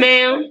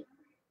 ma'am.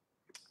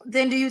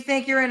 Then do you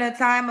think you're in a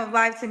time of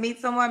life to meet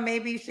someone?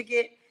 Maybe you should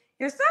get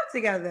yourself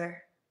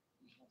together.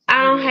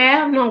 I don't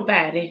have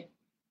nobody.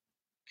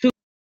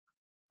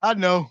 I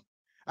know.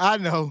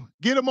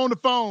 Get him on the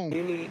phone.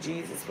 You need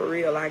Jesus for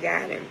real. I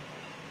got him.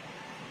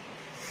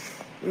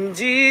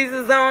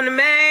 Jesus on the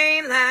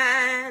main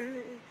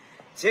line.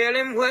 Tell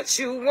him what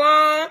you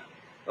want.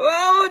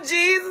 Oh,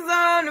 Jesus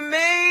on the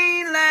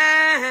main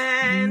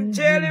line.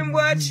 Tell him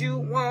what you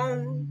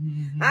want.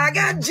 I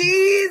got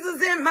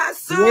Jesus in my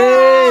soul.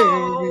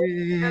 Tell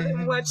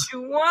him what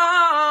you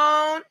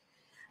want.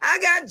 I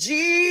got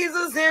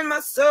Jesus in my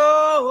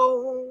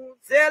soul.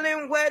 Tell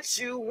him what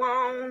you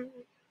want.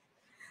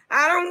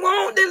 I don't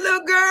want this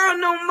little girl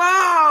no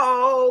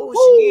more.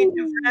 She need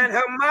to find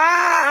her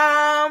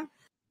mom.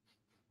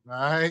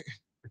 All right.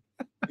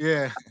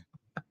 Yeah.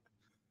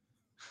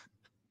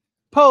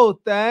 Po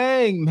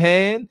thing,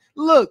 man.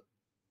 Look,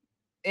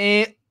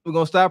 and we're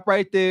gonna stop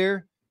right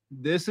there.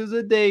 This is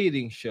a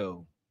dating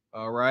show.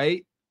 All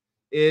right.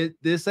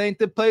 This ain't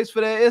the place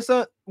for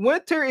that.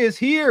 Winter is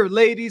here,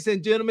 ladies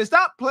and gentlemen.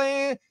 Stop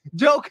playing,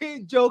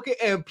 joking,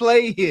 and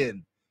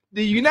playing.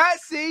 Do you not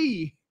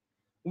see?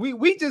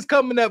 We just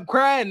coming up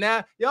crying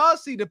now. Y'all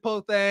see the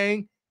Po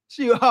thing.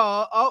 She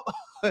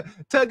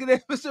tugging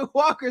at Mr.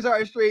 Walker's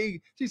heartstring.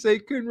 She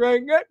said, couldn't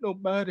ain't got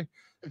nobody.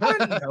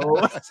 I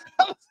know.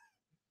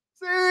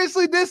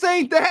 Seriously, this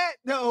ain't that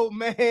though,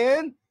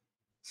 man.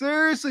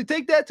 Seriously,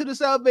 take that to the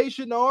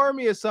Salvation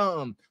Army or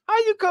something. How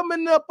you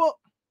coming up?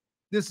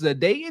 This is a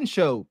dating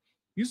show.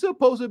 You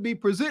supposed to be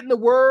presenting the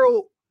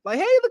world like,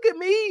 hey, look at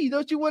me.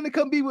 Don't you want to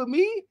come be with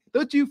me?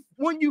 Wouldn't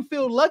you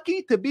feel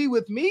lucky to be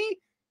with me?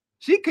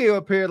 She came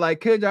up here like,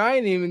 Kendra, I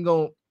ain't even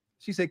going.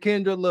 She said,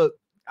 Kendra, look,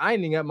 I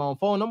ain't even got my own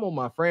phone. I'm on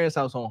my friend's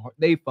house on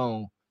their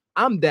phone.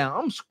 I'm down.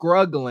 I'm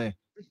struggling.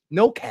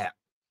 No cap.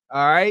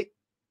 All right.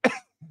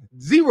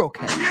 0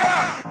 cap.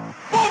 Yeah.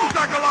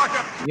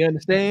 You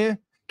understand?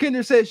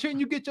 Kendra said, shouldn't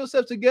you get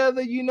yourself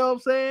together? You know what I'm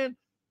saying?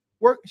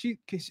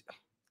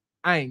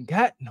 I ain't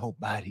got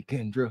nobody,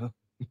 Kendra.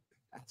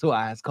 That's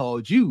why I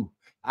called you.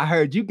 I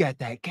heard you got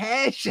that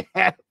Cash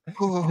App.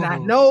 And I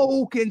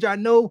know,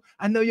 Kendra,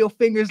 I know your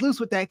fingers loose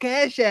with that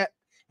Cash App.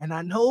 And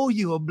I know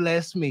you will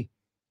bless me.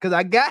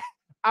 Because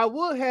I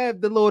will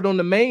have the Lord on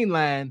the main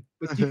line,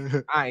 but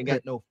I ain't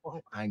got no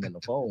phone. I ain't got no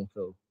phone,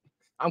 so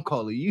I'm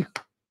calling you.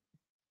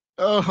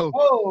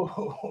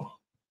 Oh.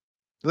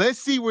 Let's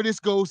see where this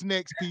goes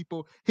next,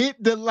 people.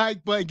 Hit the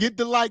like button. Get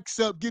the likes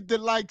up. Get the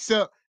likes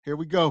up. Here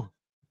we go.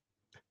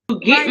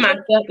 Get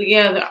myself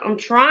together. I'm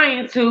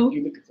trying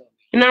to.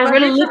 And I'm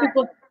really looking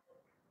for.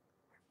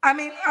 I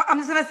mean, I'm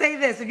just gonna say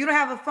this: if you don't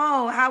have a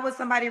phone, how would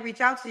somebody reach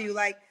out to you?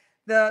 Like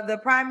the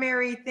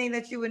primary thing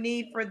that you would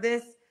need for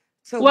this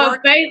to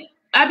work.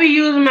 I be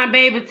using my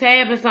baby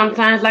tablet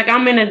sometimes. Like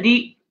I'm in a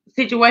deep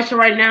situation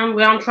right now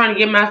where I'm trying to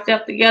get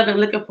myself together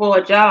and looking for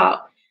a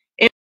job.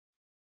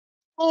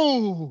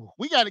 Oh,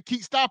 we got to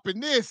keep stopping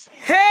this.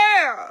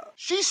 Hell!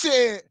 She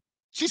said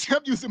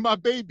I'm using my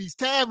baby's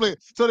tablet.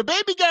 So the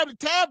baby got a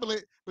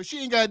tablet, but she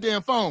ain't got a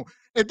damn phone.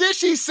 And then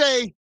she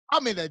say,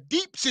 I'm in a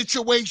deep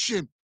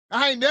situation.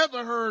 I ain't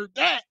never heard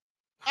that.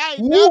 I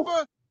ain't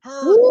never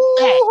heard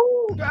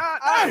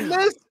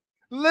that.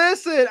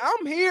 Listen,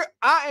 I'm here.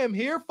 I am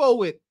here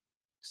for it.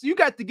 So you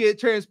got to get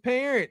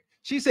transparent.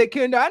 She said,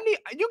 Kendra,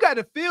 you got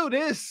to feel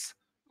this.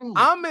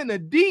 I'm in a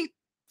deep,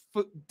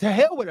 to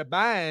hell with a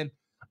bind.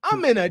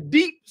 I'm in a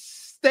deep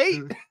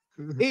state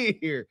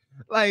here.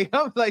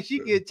 I'm like, she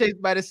get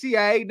chased by the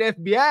CIA and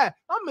FBI.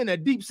 I'm in a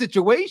deep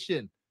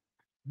situation.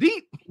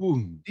 Deep.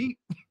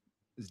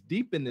 It's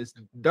deep in this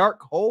dark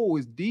hole.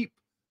 Is deep,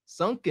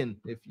 sunken.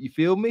 If you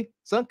feel me,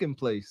 sunken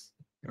place.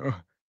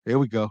 Here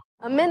we go.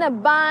 I'm in a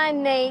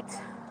bind, Nate.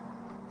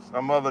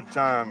 Some other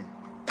time.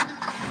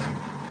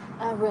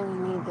 I really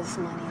need this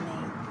money,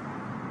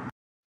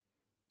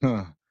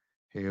 Nate.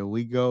 Here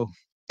we go.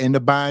 In the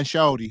bind,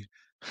 shawty.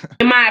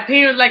 In my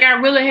appearance, like I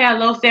really have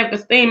low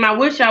self-esteem. I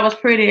wish I was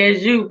pretty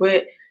as you,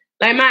 but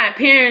like my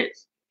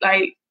appearance,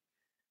 like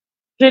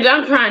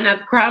I'm trying not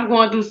to cry. I'm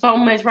going through so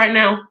much right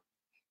now.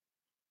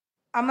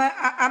 I'm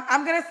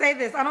gonna say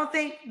this. I don't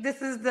think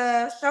this is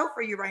the show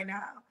for you right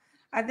now.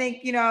 I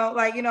think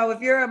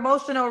if you're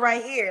emotional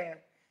right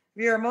here,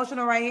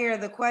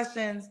 the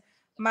questions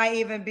might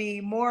even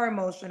be more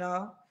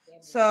emotional.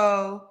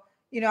 So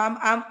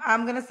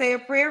I'm gonna say a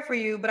prayer for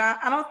you, but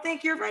I don't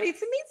think you're ready to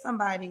meet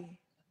somebody.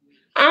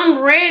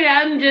 I'm ready.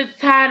 I'm just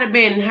tired of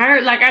being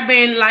hurt. Like I've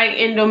been like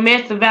in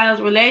domestic violence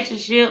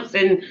relationships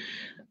and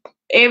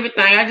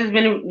everything. I just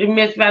been in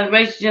domestic violence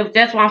relationships.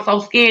 That's why I'm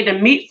so scared to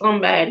meet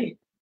somebody.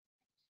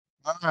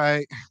 All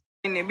right.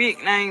 In the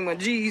big name of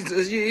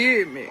Jesus, you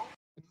hear me?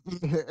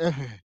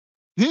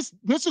 This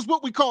is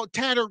what we call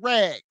tattered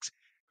rags.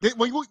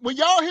 When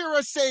y'all hear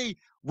us say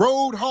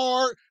rode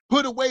hard,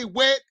 put away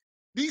wet,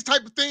 these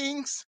type of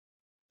things,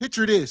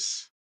 picture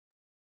this.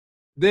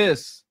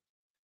 This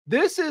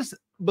is,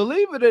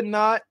 believe it or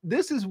not,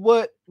 this is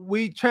what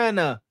we trying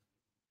to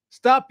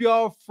stop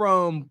y'all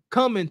from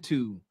coming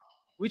to.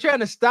 We trying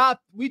to stop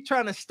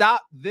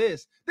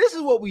this. This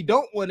is what we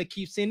don't want to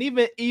keep seeing.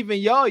 Even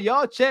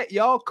y'all check,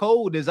 y'all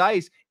cold as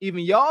ice.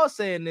 Even y'all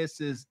saying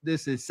this is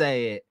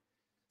sad.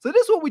 So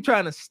this is what we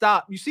trying to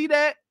stop. You see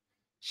that?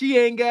 She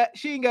ain't got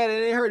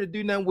it in her to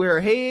do nothing with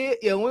her head.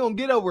 Yeah, we don't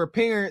get over her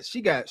parents.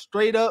 She got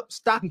straight up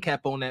stocking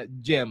cap on that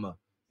jammer.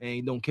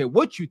 And don't care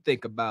what you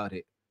think about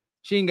it.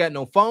 She ain't got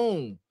no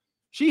phone.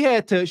 She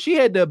had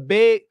to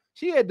beg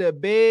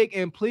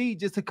and plead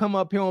just to come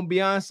up here on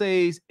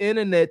Beyonce's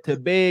internet to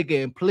beg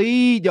and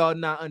plead. Y'all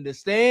not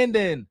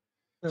understanding.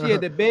 She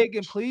had to beg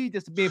and plead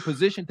just to be in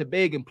position to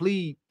beg and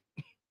plead.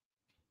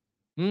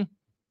 Here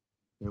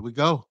we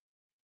go.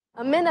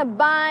 I'm in a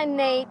bind,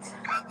 Nate.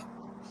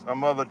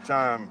 Some other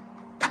time.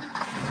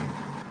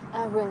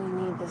 I really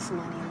need this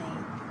money,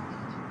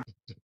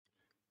 Nate.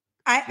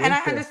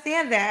 I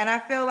understand that. And I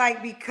feel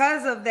like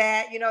because of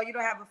that, you don't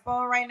have a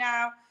phone right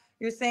now.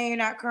 You're saying you're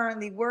not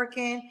currently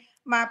working.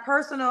 My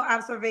personal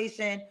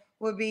observation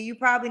would be you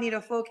probably need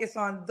to focus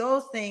on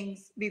those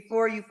things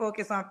before you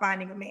focus on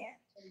finding a man.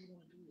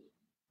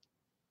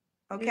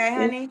 Okay,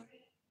 honey?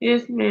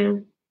 Yes,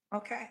 ma'am.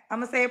 Okay. I'm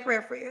going to say a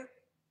prayer for you.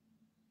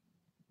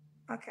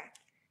 Okay.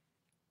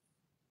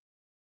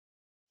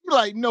 You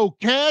like no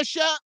Cash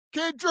App,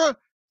 Kendra?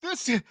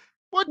 This is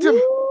what the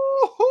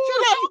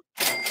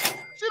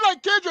she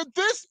like Kendra.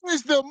 This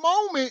is the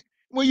moment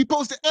when you're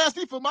supposed to ask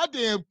me for my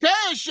damn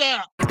Cash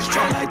App.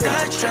 Straight like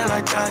that, straight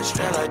like that,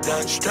 straight like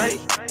that,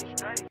 straight.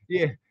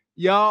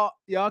 Yeah,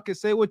 y'all can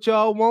say what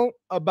y'all want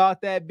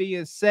about that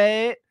being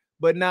sad,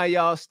 but now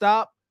y'all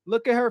stop.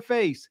 Look at her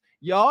face.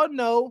 Y'all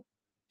know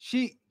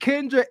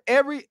Kendra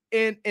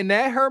in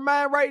that her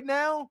mind right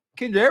now.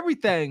 Kendra,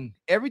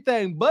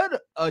 everything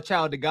but a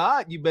child of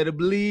God. You better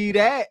believe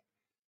that.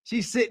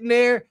 She's sitting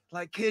there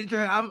like,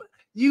 Kendra,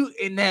 you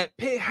in that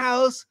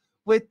penthouse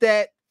with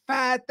that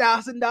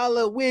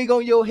 $5,000 wig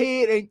on your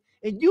head,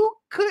 and you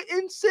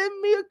couldn't send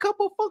me a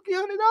couple fucking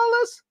 $100.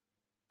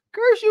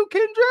 Curse you,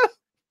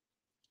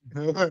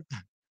 Kendra.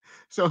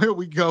 So here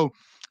we go.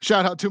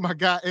 Shout out to my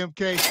guy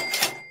MK.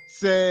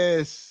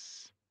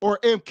 Says, or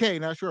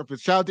MK, not sure if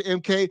it's shout out to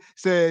MK,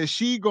 says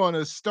she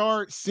gonna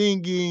start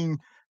singing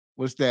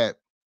what's that?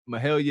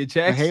 Mahalia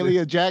Jackson.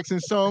 Mahalia Jackson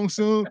song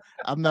soon.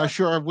 I'm not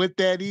sure what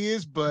that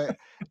is, but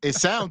it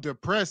sounds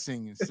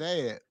depressing and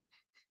sad.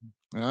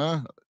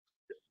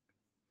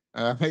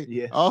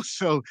 Yes.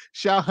 Also,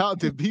 shout out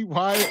to B.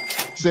 Wyatt,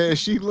 says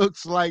she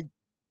looks like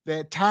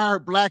that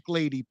tired black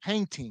lady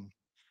painting.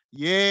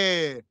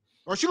 Yeah.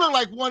 Or she look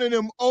like one of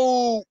them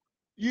old,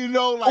 you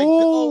know, like the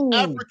old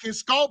African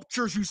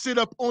sculptures you sit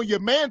up on your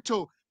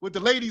mantle with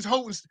the ladies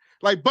holding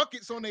like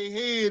buckets on their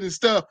head and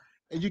stuff.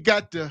 And you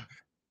got the,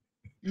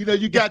 you know,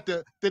 you got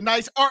the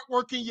nice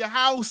artwork in your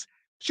house.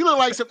 She look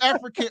like some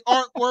African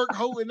artwork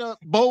holding up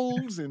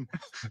bowls and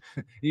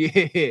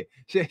yeah,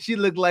 she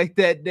looked like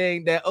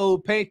that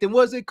old painting.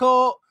 What's it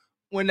called?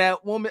 When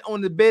that woman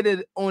on the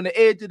bed, on the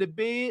edge of the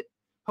bed,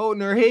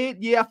 holding her head.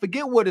 Yeah, I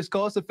forget what it's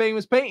called. It's a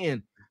famous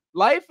painting.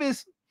 Life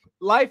is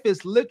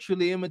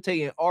literally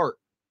imitating art.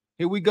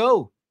 Here we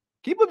go.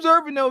 Keep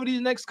observing over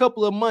these next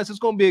couple of months. It's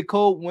gonna be a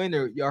cold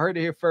winter. Y'all heard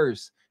it here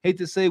first. Hate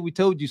to say we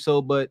told you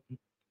so, but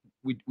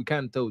we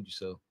kind of told you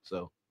so.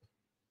 So,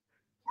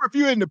 or if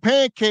you're into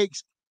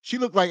pancakes, she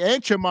looked like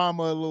Aunt your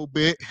mama a little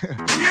bit.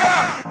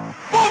 Yeah!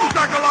 Boom,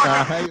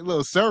 a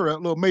little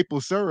syrup, little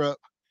maple syrup.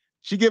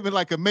 She giving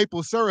like a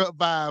maple syrup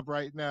vibe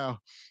right now.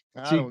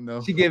 I don't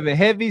know. She giving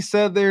heavy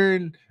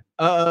Southern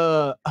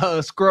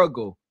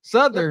scruggle.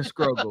 Southern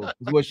scruggle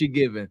is what she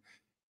giving.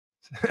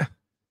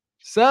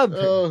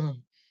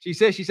 Southern. She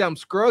said she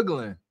sounds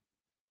struggling.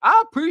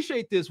 I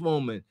appreciate this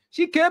woman.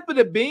 She kept it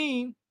a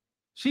bean.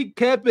 She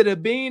kept it a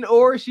bean,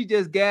 or she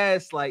just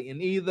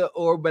gaslighting, either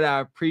or. But I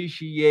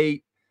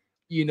appreciate,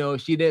 you know,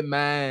 she didn't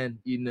mind,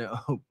 you know,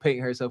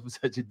 painting herself in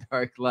such a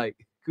dark light.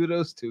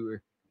 Kudos to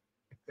her.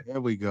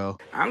 There we go.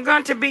 I'm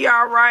going to be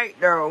all right,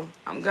 though.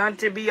 I'm going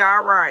to be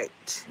all right.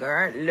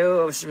 God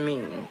loves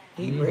me.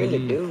 He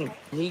really do.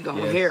 He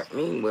gonna help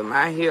me with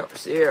my help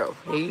self.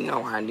 He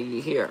know I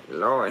need help.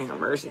 Lord have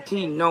mercy.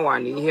 He know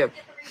I need help.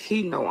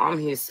 He know I'm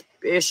his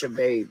special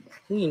baby.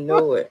 He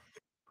know it.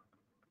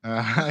 All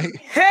right.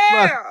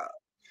 Hell!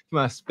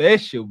 My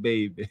special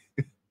baby.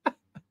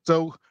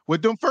 So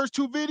with them first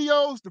two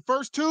videos, the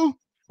first two,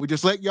 we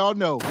just let y'all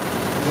know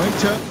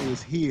winter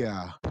is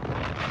here.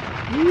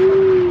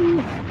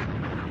 Woo.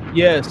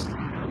 Yes,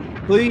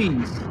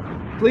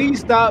 please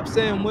stop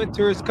saying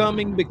winter is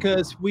coming,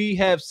 because we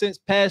have since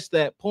passed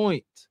that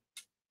point.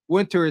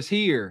 Winter is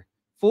here,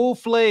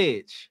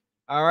 full-fledged.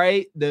 All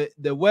right,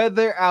 the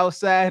weather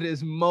outside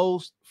is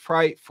most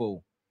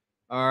frightful.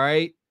 All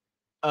right,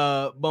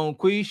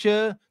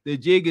 Bonquisha, the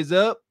jig is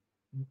up.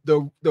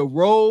 The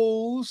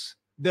rolls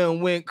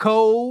done went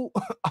cold.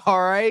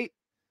 All right,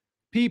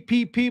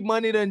 PPP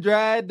money done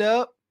dried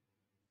up.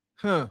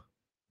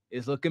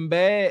 It's looking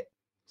bad.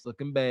 It's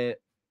looking bad.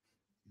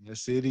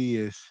 Yes, it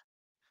is.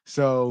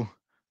 So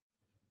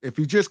if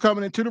you're just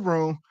coming into the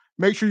room,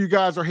 make sure you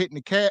guys are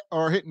hitting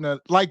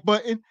the like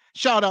button.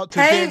 Shout out to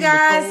Danny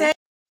Nicole.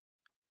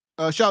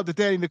 Shout out to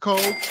Danny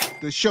Nicole,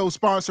 the show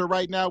sponsor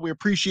right now. We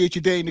appreciate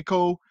you, Danny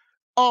Nicole.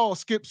 All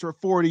skips are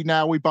 40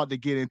 now. We about to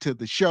get into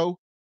the show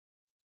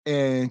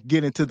and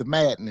get into the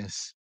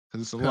madness,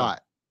 because it's a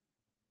lot.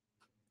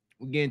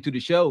 We get into the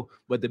show,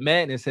 but the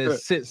madness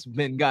has since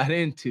been got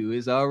into.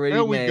 It's already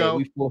there we mad.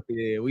 Go.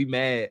 We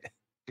mad.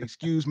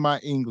 Excuse my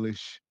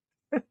English.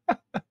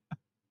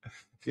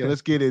 Yeah,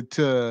 let's get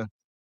into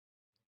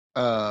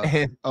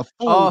a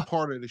full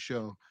part of the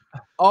show.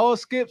 All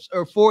skips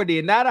are 40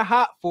 and not a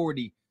hot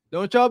 40.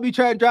 Don't y'all be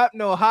trying to drop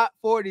no hot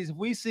 40s. If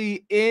we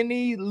see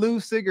any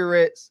loose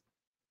cigarettes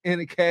in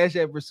the Cash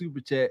App or Super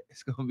Chat,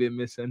 it's gonna be a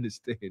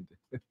misunderstanding.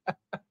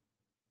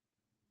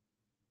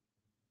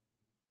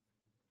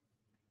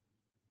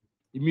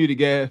 You muted,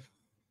 Gav.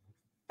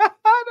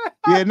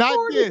 Yeah, not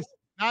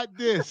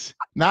this.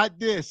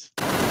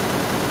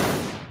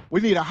 We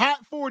need a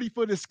hot 40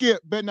 for the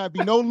skip. Better not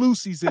be no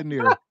loosies in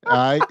there. All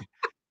right.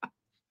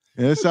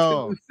 That's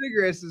all.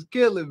 Cigarettes is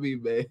killing me,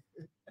 man.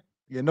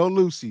 Yeah, no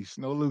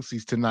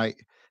loosies tonight.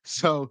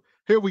 So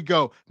here we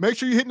go. Make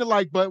sure you're hitting the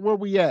like button. Where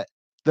we at?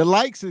 The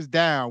likes is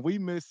down. We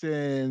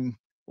missing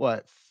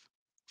what?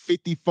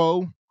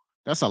 54.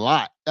 That's a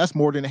lot. That's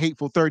more than a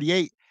hateful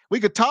 38.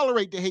 We could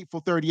tolerate the hateful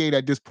 38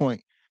 at this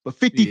point, but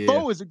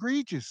 54 is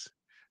egregious.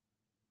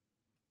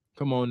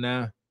 Come on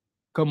now.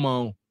 Come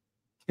on.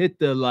 Hit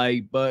the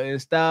like button.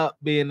 Stop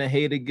being a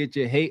hater. Get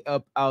your hate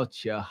up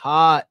out your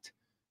heart.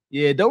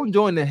 Yeah, don't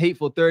join the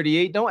hateful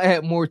 38. Don't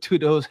add more to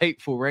those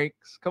hateful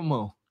ranks. Come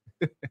on.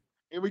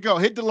 Here we go.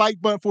 Hit the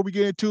like button before we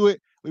get into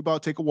it. We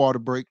about to take a water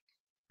break.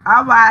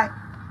 All right.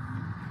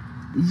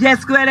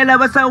 Yes, Granny,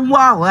 love us some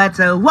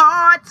water.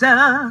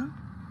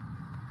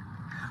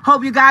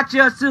 Hope you got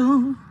your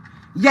soup.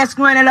 Yes,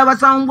 Granny, love us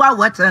some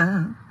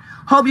water.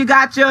 Hope you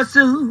got your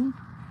soup.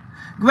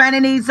 Granny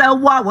needs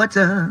some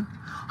water.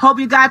 Hope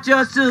you got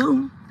your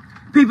soup.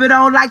 People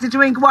don't like to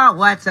drink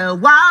water.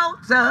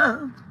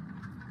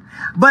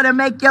 But it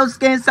make your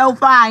skin so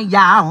fine,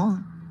 y'all.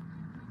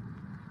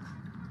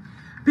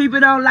 People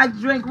don't like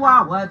to drink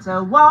water.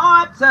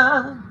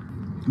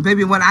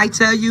 Baby, when I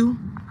tell you,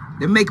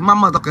 they make my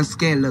motherfucking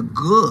skin look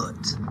good.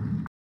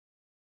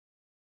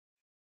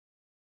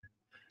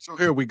 So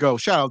here we go.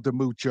 Shout out to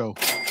Mucho.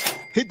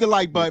 Hit the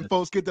like button,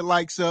 folks. Get the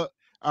likes up.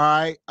 All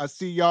right. I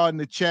see y'all in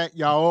the chat.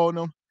 Y'all on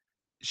them.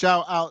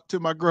 Shout out to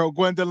my girl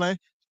Gwendolyn.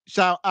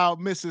 Shout out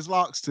Mrs.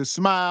 Locks to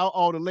Smile.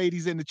 All the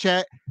ladies in the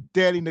chat.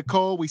 Daddy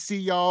Nicole, we see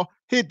y'all.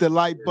 Hit the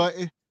like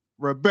button.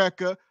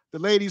 Rebecca, the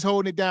ladies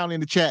holding it down in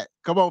the chat.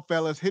 Come on,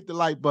 fellas. Hit the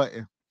like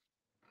button.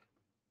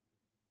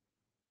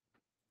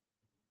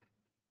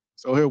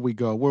 So here we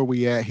go. Where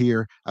we at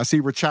here? I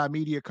see Rachai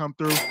Media come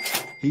through.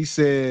 He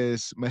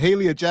says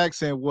Mahalia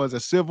Jackson was a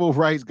civil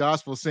rights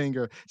gospel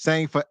singer,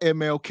 sang for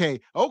MLK.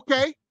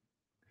 Okay.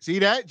 See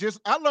that?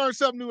 I learn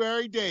something new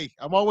every day.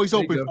 I'm always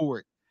open for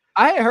it.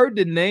 I had heard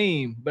the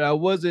name, but I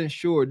wasn't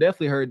sure.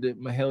 Definitely heard the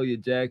Mahalia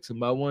Jackson,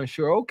 but I wasn't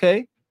sure.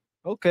 Okay.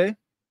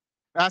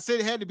 I said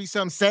it had to be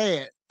something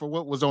sad for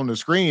what was on the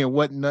screen.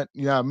 Wasn't nothing,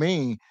 you know what I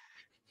mean?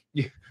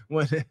 Yeah,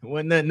 when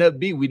nothing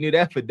upbeat, we knew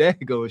that for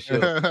Dago show.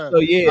 So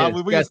yeah,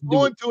 we was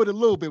going to it a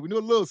little bit. We knew a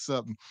little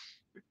something.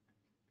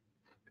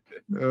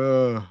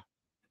 So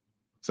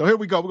here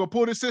we go. We're gonna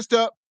pull this sister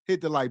up. Hit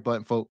the like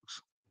button,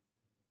 folks.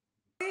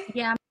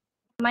 Yeah,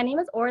 my name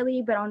is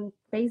Orly, but on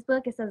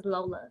Facebook it says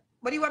Lola.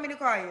 What do you want me to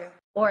call you?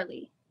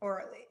 Orly.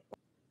 Orly.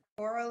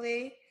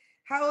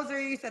 How old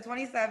are you? You said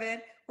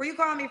 27. Where you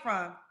calling me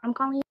from? I'm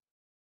calling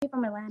you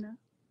from Atlanta.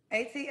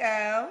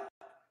 ATL.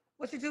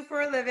 What you do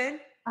for a living?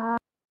 I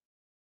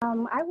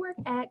work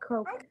at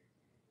Kroger.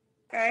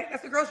 Okay,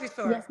 that's a grocery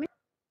store. Yes,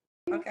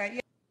 ma'am. Okay, you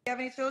have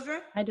any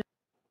children? I do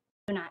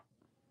not.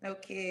 No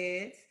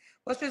kids.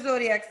 What's your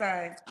zodiac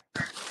sign?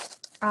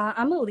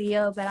 I'm a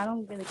Leo, but I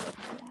don't really go by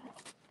that.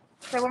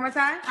 Say one more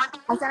time.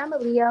 I said I'm a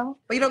Leo.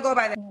 But you don't go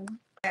by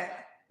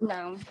that?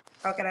 No.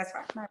 Okay, that's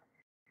fine.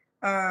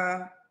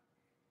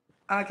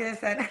 Okay,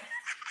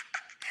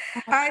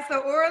 all right,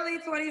 so Orly,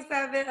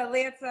 27,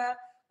 Atlanta,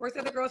 works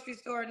at the grocery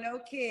store, no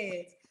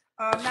kids.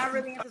 Not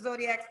really into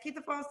zodiacs. Keep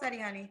the phone steady,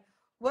 honey.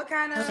 What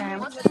kind of man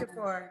you looking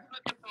for?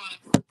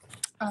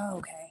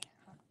 Okay.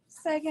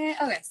 Second.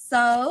 Okay,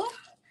 so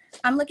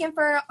I'm looking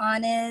for an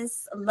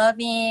honest,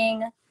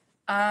 loving,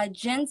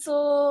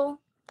 gentle,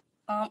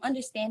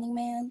 understanding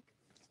man.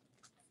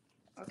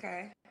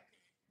 Okay.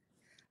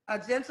 A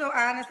gentle,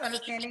 honest,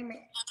 understanding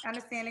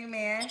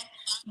man.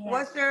 Yeah.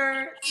 What's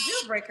your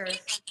deal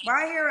breakers?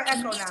 Why I hear an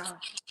echo now?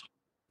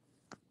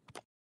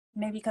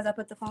 Maybe because I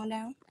put the phone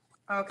down.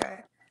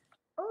 Okay.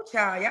 Oh,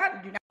 child,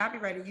 y'all do not be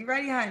ready. You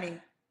ready,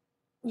 honey?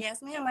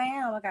 Yes, ma'am, I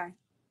am. Okay.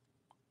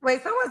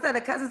 Wait, someone said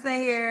the cousins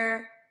in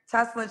here,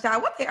 tussling,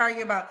 child. What they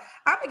argue about?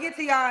 I'm gonna get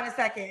to y'all in a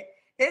second.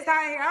 It's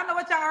hot here. I don't know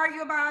what y'all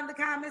argue about in the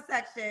comment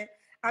section.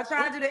 I'm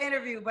trying to do the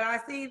interview, but I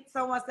see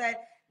someone said,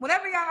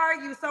 whenever y'all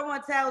argue,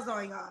 someone tells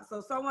on y'all.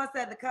 So someone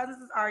said the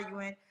cousins is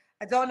arguing.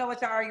 I don't know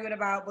what y'all arguing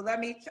about, but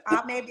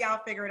maybe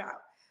I'll figure it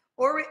out.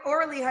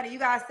 Orly, honey, you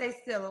gotta stay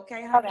still,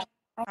 okay, honey? Okay.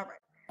 All right.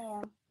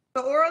 Yeah.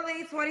 So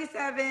Orly,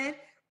 27,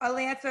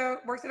 Atlanta,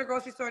 works at a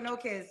grocery store, no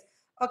kids.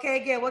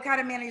 Okay, again, what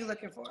kind of man are you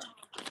looking for?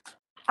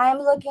 I'm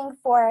looking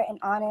for an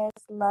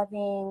honest,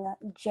 loving,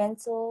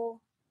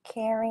 gentle,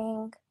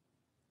 caring,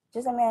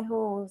 just a man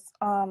who's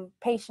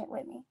patient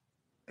with me.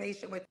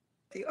 Patient with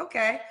you.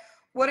 Okay.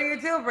 What are your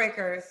deal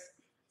breakers?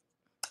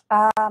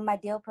 My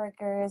deal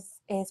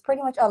breakers is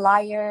pretty much a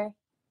liar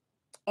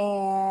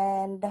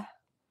and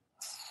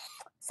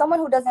someone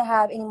who doesn't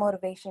have any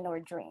motivation or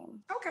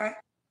dream. Okay.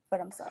 For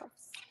themselves.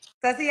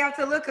 Does he have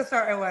to look a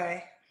certain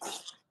way?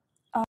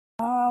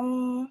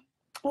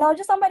 No,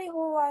 just somebody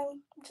who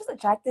I'm just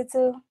attracted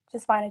to.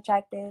 Just find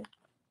attractive.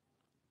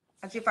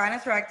 That you find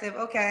attractive,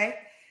 okay.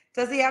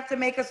 Does he have to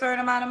make a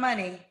certain amount of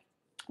money?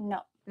 No.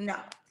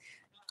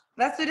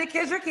 Let's do the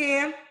Kendra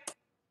Cam. Okay.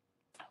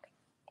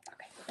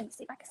 Let me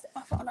see if I can set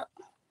my phone up.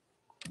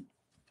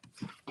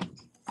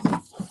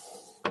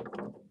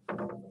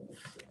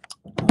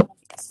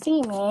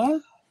 See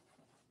me.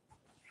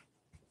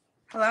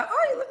 Hello.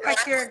 Oh, you look like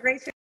you're a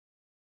great.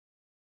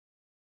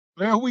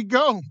 There we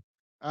go.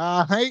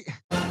 Hey,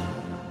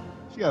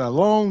 she got a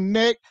long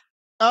neck.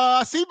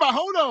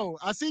 Hold on.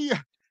 I see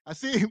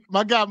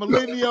my guy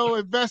Millennial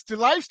Investor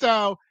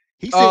Lifestyle.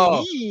 He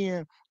said he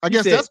in. I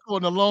guess that's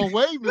going a long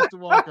way, Mr.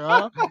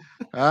 Walker.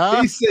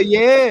 He said,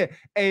 yeah.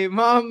 Hey,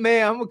 my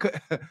man, I'm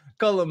gonna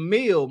call him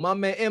Mill. My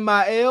man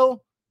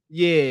MIL.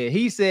 Yeah,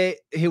 he said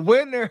he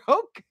winner.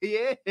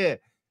 Okay, yeah.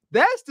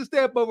 That's the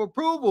step of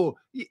approval.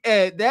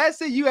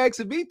 That's it. You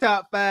actually be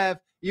top 5.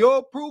 Your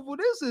approval.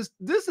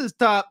 This is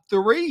top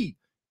 3.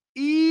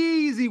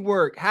 Easy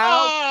work.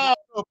 How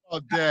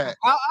about that?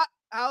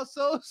 How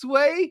so,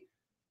 Sway?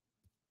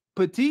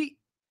 Petite.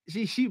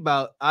 She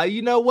about.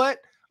 You know what?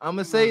 I'm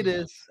gonna say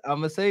this. I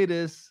don't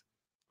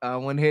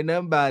want to hear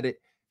nothing about it.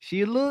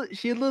 She a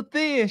little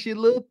thin. She in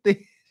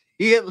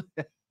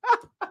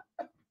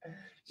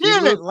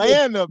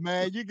Atlanta,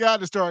 man. You got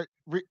to start.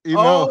 See,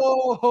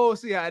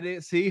 I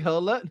didn't see.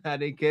 Hold up, I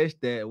didn't catch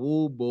that.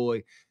 Oh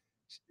boy.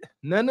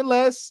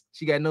 Nonetheless,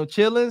 she got no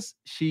chillings.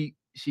 She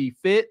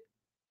fit.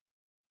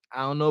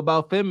 I don't know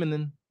about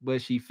feminine,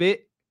 but she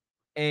fit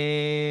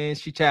and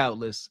she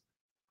childless.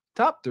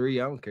 Top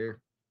 3. I don't care.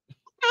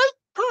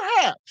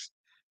 Perhaps.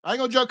 I ain't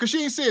gonna joke because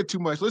she ain't said too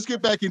much. Let's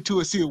get back into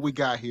it, see what we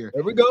got here.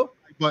 There we go.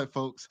 But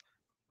folks.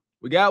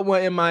 We got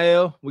one,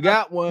 MIL. We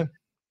got one.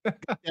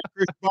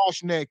 Chris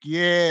Boschneck,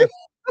 yeah.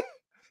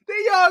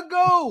 There y'all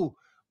go.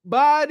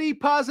 Body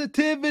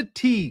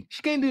positivity.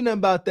 She can't do nothing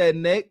about that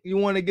neck. You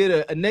want to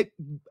get a neck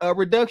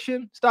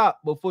reduction?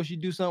 Stop before she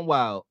do something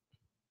wild.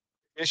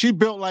 And she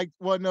built like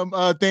one of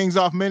them things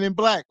off Men in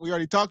Black. We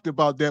already talked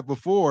about that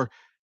before.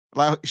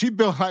 Like she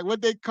built like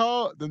what they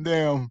call them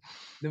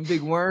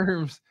big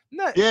worms.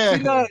 No, yeah.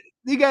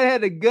 You gotta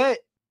have the gut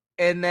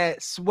and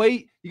that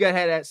sway. You gotta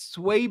have that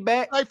sway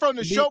back. Like from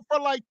the show for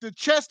like the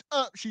chest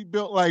up, she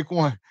built like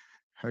one.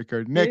 Like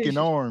her neck and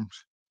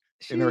arms.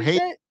 And her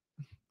head.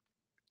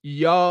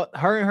 Y'all,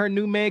 her and her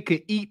new man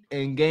could eat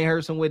and gain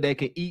her some weight. They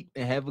can eat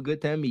and have a good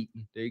time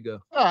eating. There you go.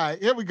 All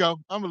right, here we go.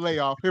 I'm gonna lay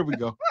off. Here we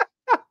go.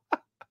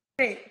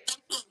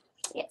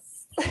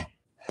 Yes.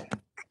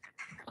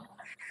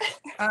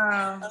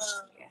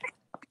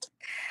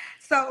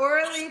 So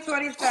early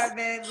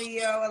 27,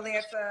 Leo,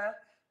 Atlanta,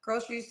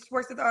 groceries,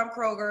 works at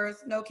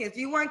Kroger's, no kids.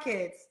 Do you want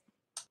kids?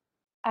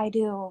 I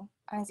do.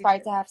 I'm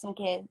inspired to have some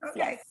kids. Okay.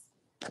 Yes.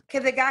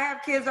 Can the guy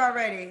have kids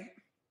already?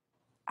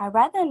 I'd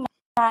rather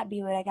not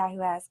be with a guy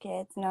who has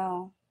kids.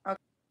 No.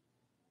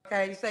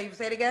 Okay. You say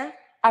it again?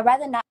 I'd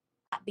rather not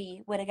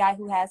be with a guy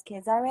who has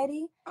kids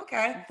already.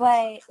 Okay.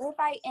 But if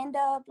I end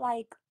up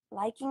like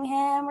liking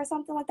him or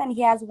something like that, and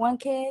he has one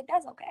kid,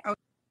 that's okay.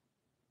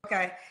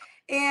 Okay.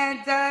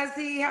 And does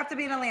he have to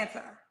be in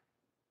Atlanta?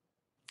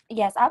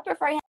 Yes, I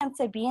prefer him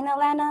to be in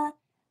Atlanta,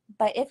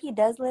 but if he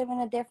does live in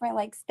a different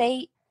like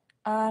state,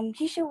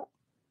 he should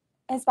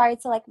inspire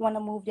to like want to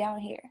move down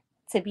here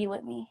to be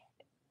with me.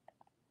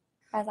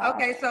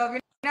 Okay, so if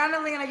you're not in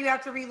Atlanta, you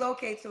have to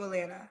relocate to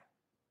Atlanta.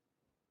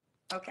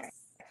 Okay.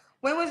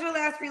 When was your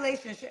last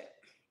relationship?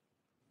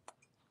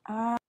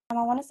 I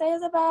want to say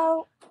it's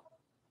about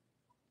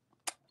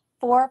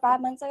 4 or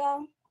 5 months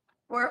ago.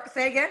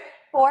 Say again?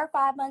 4 or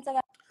 5 months ago.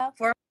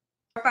 4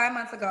 or 5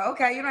 months ago.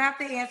 Okay, you don't have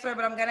to answer,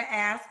 but I'm gonna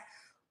ask.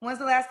 When's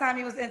the last time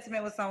you was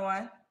intimate with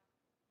someone?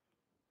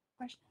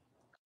 Question.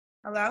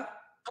 Hello?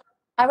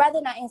 I'd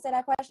rather not answer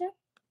that question.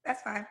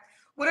 That's fine.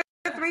 What are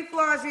the 3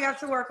 flaws you have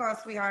to work on,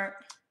 sweetheart?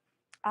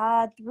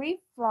 3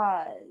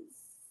 flaws.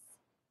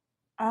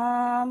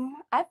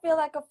 I feel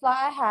like a flaw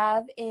I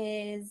have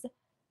is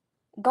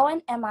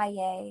going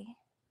MIA,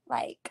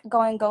 like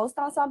going ghost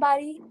on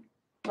somebody.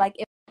 Like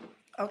if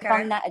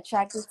I'm not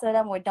attracted to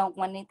them or don't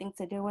want anything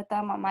to do with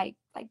them, I might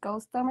like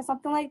ghost them or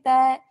something like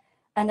that.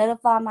 Another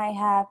flaw I might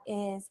have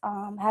is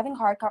having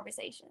hard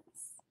conversations.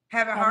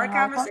 Having hard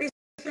conversations?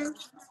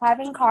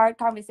 Having hard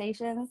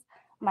conversations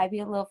might be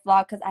a little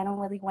flaw because I don't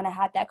really want to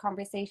have that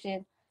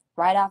conversation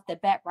right off the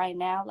bat right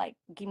now. Like,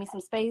 give me some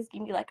space,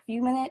 give me like a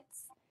few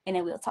minutes, and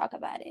then we'll talk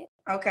about it.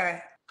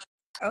 Okay.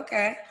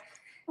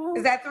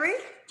 Is that 3?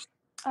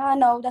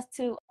 No, that's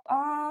 2.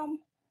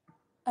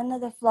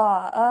 Another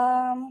flaw.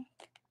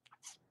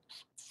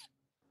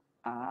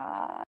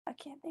 I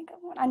can't think of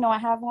one. I know I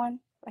have one.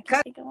 I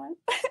can't think of one.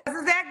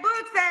 Zach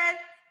Book said,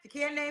 if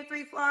you can't name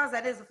 3 flaws,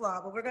 that is a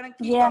flaw, but we're going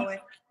to keep going.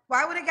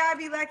 Why would a guy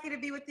be lucky to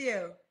be with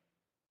you?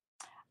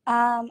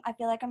 I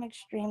feel like I'm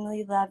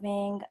extremely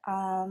loving.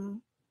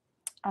 I'm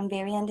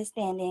very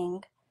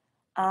understanding.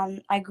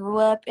 I grew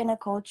up in a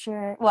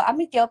culture, well,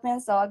 I'm Ethiopian,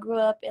 so I grew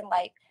up in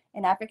like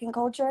an African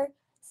culture.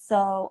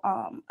 So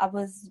I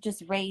was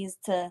just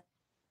raised to,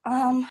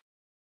 how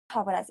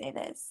would I say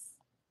this?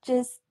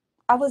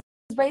 I was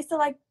raised to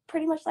like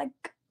pretty much like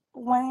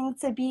wanting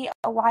to be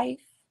a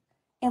wife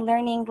and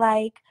learning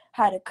like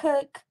how to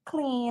cook,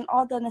 clean,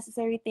 all the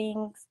necessary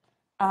things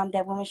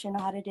that women should know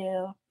how to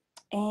do.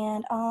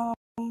 And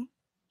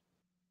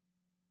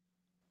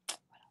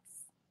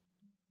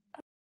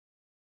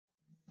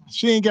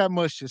she ain't got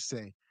much to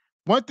say.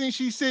 One thing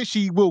she said,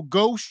 she will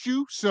ghost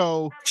you.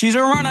 So she's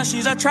a runner,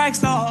 she's a track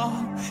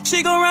star.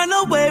 She gon' run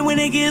away when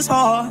it gets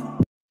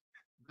hard.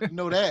 You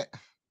know that.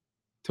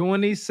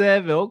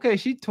 27. Okay,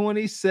 she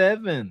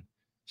 27.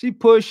 She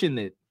pushing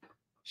it.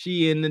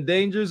 She in the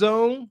danger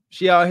zone.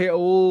 She out here.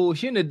 Oh,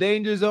 she in the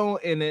danger zone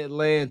in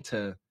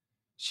Atlanta.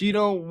 She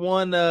don't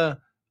want to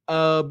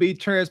be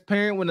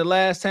transparent when the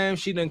last time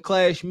she done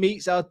clash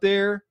meets out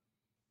there.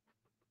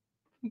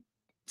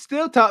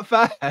 Still top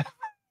 5.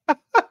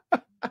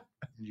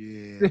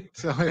 Yeah.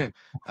 So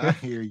I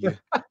hear you.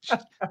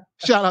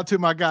 Shout out to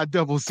my guy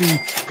Double C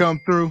come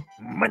through.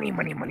 Money.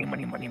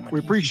 We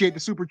appreciate the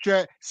super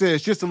chat.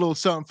 Says just a little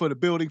something for the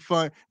building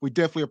fund. We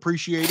definitely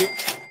appreciate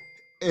it.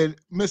 And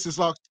Mrs.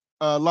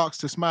 Locks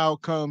to Smile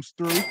comes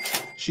through.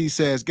 She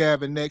says,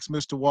 Gavin X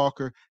Mr.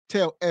 Walker,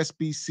 tell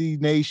SBC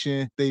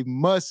Nation they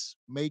must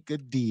make a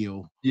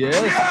deal. Yes.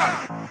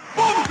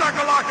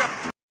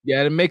 You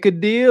gotta make a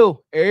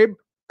deal.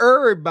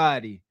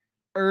 Everybody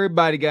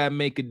gotta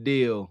make a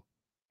deal.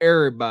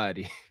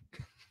 Everybody.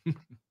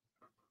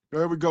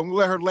 There we go. We'll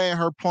let her land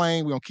her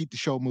plane. We're gonna keep the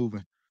show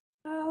moving.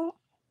 I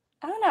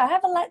don't know. I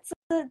have a lot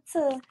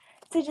to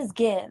just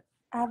give.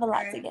 I have a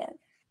lot to give.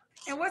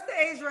 And what's the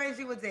age range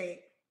you would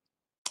date?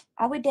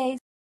 I would date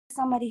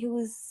somebody who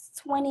was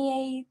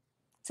 28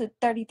 to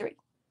 33.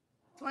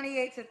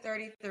 28 to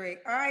 33.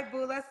 All right,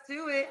 boo, let's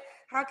do it.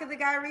 How can the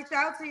guy reach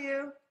out to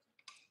you?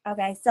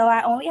 Okay, so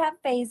I only have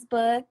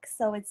Facebook,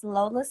 so it's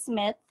Lola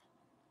Smith.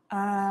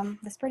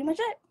 That's pretty much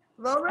it.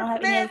 Lola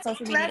Smith,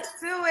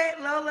 let's do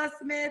it. Lola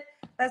Smith,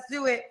 let's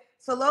do it.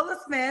 So Lola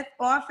Smith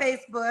on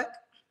Facebook,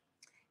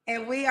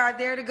 and we are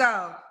there to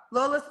go.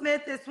 Lola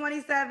Smith is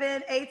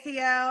 27,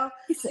 ATL.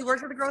 She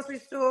works at the grocery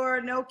store,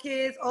 no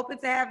kids, open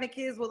to having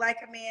kids, would like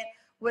a man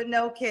with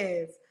no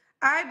kids.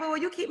 All right, boo,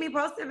 you keep me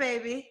posted,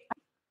 baby.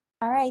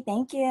 All right,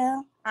 thank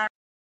you. All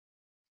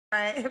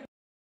right.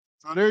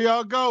 So there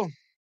y'all go.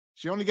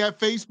 She only got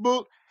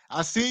Facebook.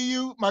 I see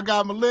you, my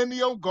guy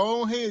Millennial.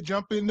 Go ahead,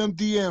 jump in them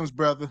DMs,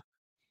 brother.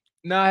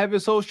 Now having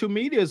social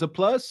media is a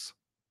plus.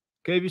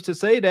 Kay used to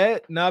say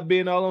that, not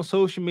being all on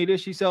social media.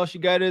 She said all she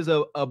got is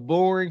a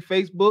boring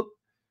Facebook,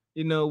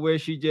 where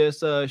she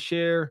just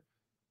share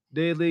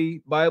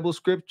daily Bible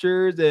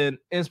scriptures and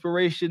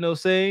inspirational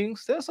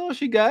sayings. That's all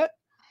she got.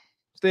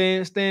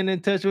 Staying in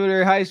touch with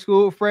her high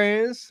school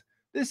friends.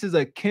 This is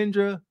a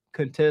Kendra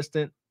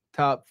contestant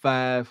top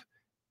 5.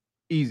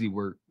 Easy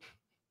work.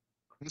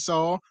 That's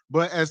all.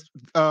 But as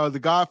the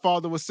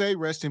Godfather would say,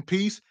 rest in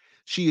peace.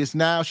 She's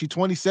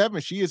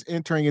 27. She is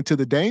entering into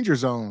the danger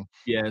zone.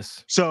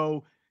 Yes.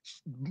 So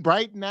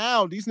right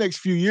now, these next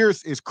few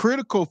years is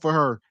critical for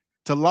her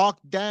to lock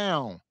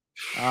down.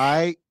 All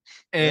right.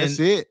 And that's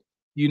it.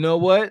 You know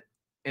what?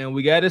 And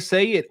we got to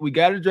say it. We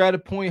got to drive the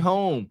point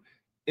home.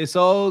 It's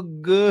all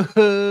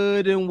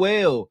good and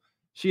well.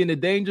 She in the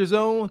danger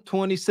zone,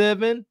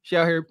 27. She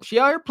out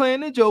here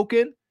playing and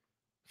joking.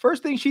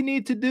 First thing she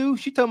need to do,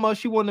 she talking about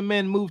she want a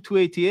man to move to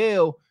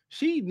ATL.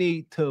 She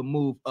need to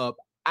move up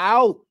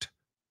out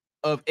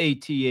of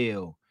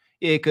ATL.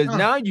 Yeah, because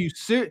now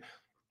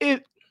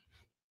if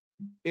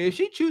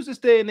she chooses to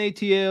stay in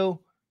ATL,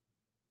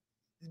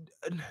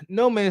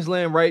 no man's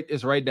land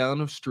is right down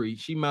the street.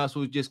 She might as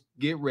well just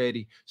get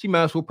ready. She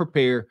might as well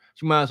prepare.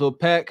 She might as well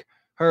pack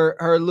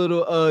her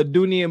little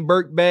Dooney and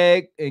Burke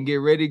bag and get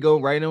ready to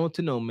go right on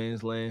to no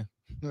man's land.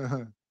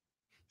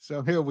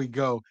 So here we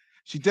go.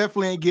 She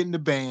definitely ain't getting the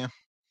ban.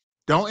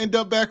 Don't end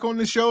up back on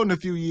the show in a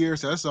few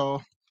years. That's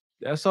all.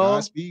 That's all.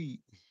 Godspeed.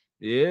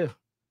 Yeah.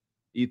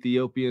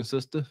 Ethiopian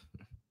sister.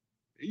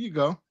 There you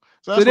go.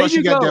 So that's why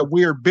she got that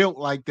weird built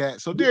like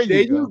that. So there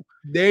you go.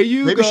 There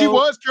you go. Maybe she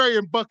was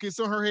carrying buckets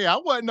on her head. I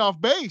wasn't off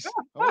base.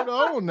 Hold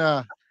on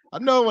now. I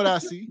know what I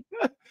see.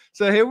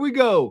 So here we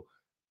go.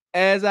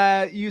 As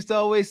I used to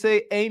always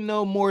say, ain't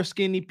no more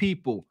skinny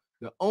people.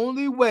 The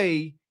only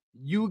way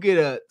you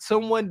get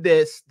someone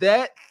that's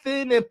that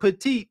thin and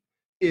petite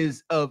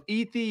is of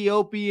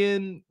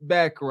Ethiopian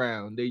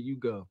background. There you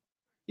go.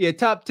 Yeah,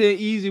 top 10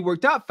 easy work.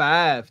 Top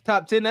 5.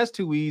 Top 10, that's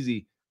too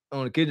easy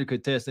on a Kendra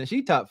contestant.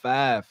 She top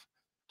 5.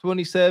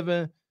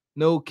 27,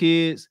 no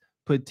kids,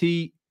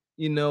 petite,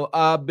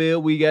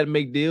 Bill, we got to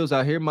make deals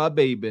out here, my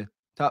baby.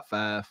 Top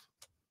 5.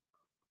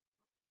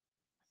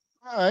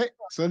 All right.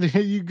 So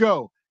there you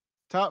go.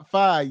 Top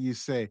 5, you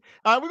say.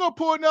 All right, we're going to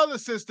pull another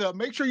sister up.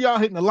 Make sure y'all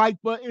hitting the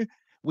like button.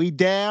 We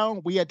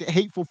down. We at the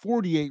hateful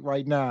 48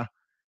 right now.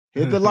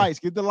 Hit the likes.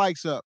 Get the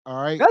likes up.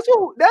 All right.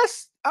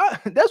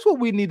 That's what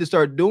we need to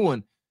start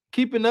doing.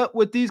 Keeping up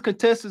with these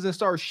contestants and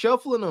start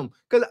shuffling them.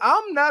 Because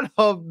I'm not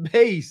off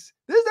base.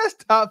 That's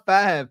top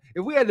 5.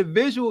 If we had the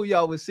visual,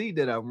 y'all would see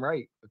that I'm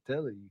right. I'm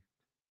telling you.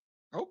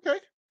 Okay.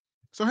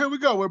 So here we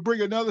go. We'll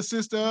bring another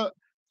sister up.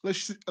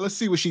 Let's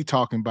see what she's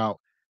talking about.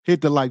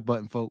 Hit the like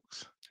button,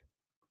 folks.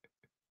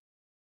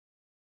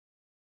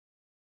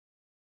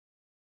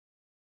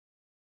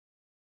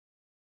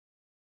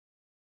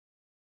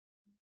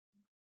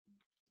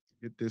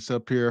 Get this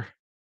up here.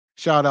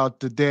 Shout out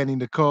to Danny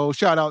Nicole.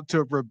 Shout out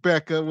to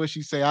Rebecca. What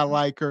she say? I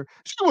like her.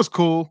 She was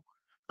cool.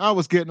 I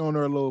was getting on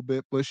her a little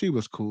bit, but she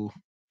was cool.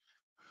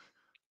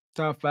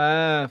 Top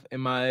 5,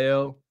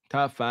 MIL.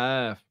 Top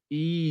 5.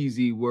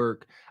 Easy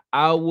work.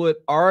 I would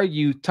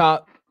argue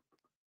top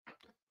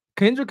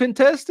Kendra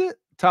contestant.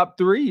 Top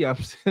 3.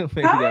 I'm still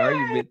making the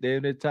argument there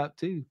in the top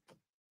 2.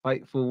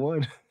 Fight for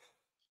one.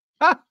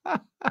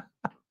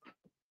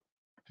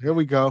 Here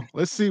we go.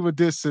 Let's see what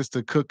this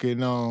sister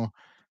cooking on.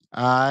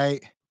 All right.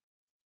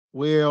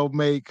 We'll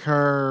make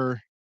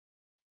her.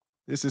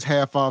 This is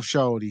half off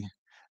Shorty.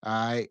 All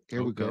right.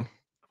 Here we go.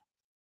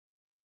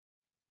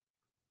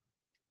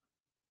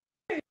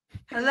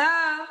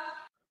 Hello.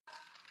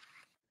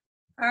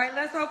 All right,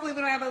 hopefully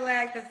we don't have a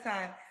lag this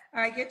time.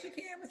 All right, get your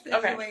camera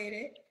situated.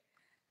 Okay.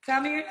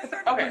 Tell me your name.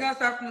 We're going to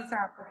start from the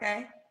top,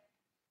 okay?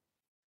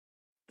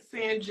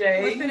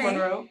 CNJ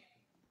Monroe.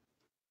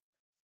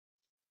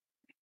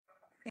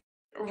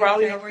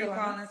 Raleigh, North where are you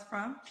calling us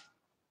from?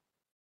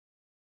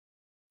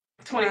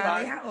 25.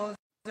 Raleigh, how old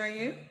are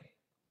you?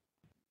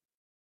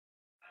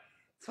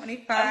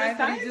 25.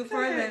 What do you do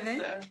for a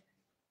living?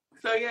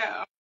 So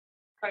yeah.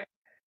 Right.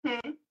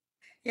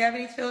 You have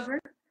any children?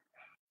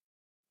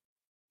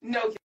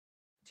 No. Do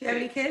you have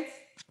any kids?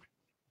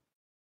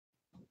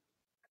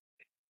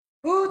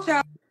 Ooh,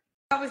 child,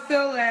 I was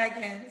still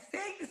lagging.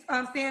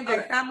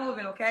 Sanjay, stop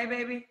moving, okay,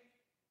 baby?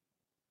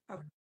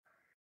 Okay.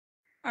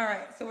 All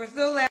right, so we're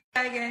still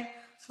lagging.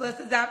 So let's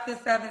adopt the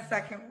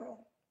 7-second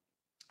rule.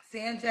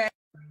 Sanjay,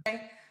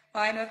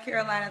 North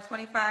Carolina,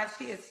 25.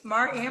 She is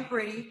smart and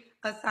pretty,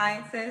 a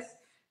scientist,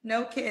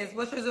 no kids.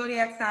 What's your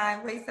zodiac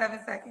sign? Wait 7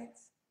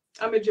 seconds.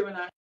 I'm a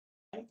Gemini.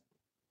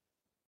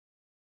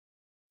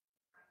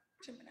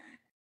 Gemini.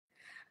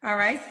 All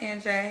right,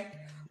 Sanjay.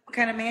 What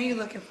kind of man you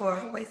looking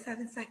for? Wait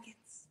 7 seconds.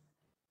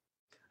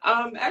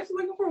 I'm actually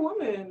looking for a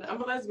woman. I'm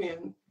a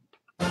lesbian.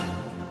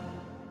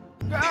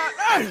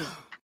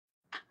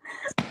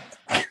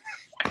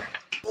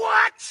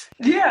 What?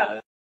 Yeah.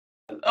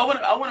 I want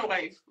a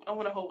wife. I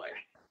want a whole wife.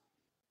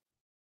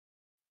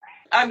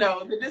 I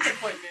know, the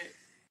disappointment.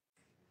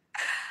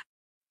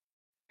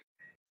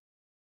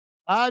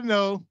 I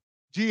know,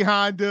 G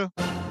Honda.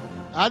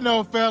 I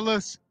know,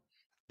 fellas.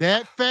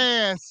 That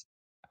fast.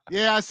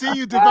 Yeah, I see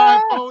you,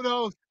 Divine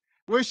Photos.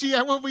 Where's she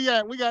at? Where we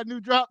at? We got a new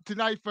drop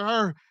tonight for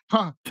her.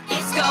 Huh.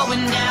 It's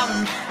going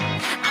down.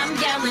 I'm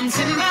yelling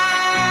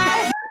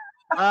tonight.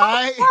 All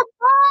right.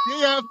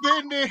 Yeah, I've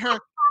been there.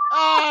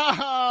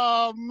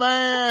 Oh,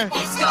 man.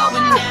 It's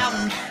going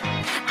down.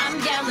 I'm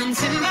yelling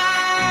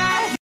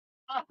tonight.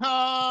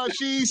 Oh,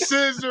 she's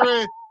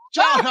scissoring.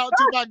 Shout out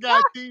to my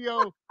guy,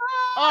 Theo.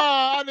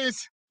 Oh,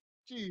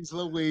 jeez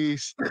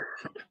Louise.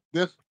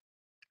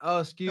 Oh,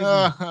 excuse me.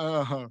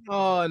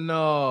 Oh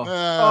no.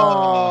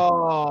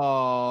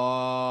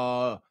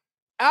 Oh.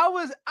 I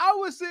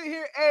was sitting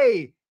here,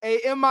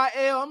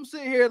 MIL. I'm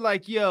sitting here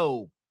like,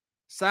 yo,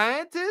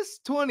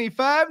 scientist,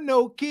 25,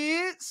 no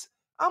kids.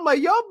 I'm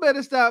like, y'all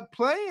better stop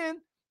playing.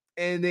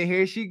 And then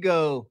here she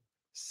go.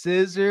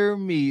 Scissor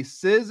me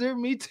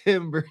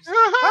timbers.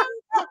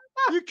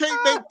 You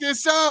can't make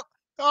this up.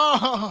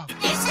 Oh.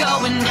 It's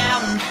going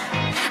down.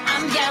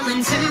 I'm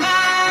yelling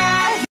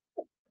tonight.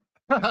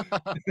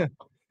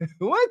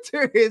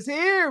 Winter is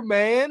here,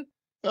 man.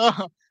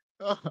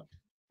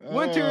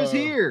 Winter is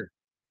here.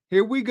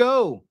 Here we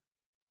go.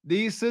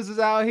 These sisters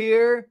out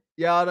here,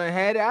 y'all done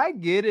had it. I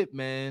get it,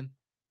 man.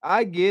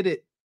 I get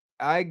it.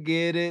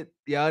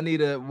 Y'all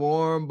need a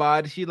warm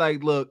body. She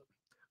like, look,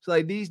 she's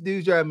like, these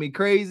dudes drive me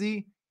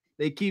crazy.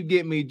 They keep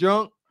getting me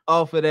drunk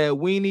off of that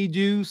weenie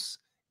juice,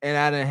 and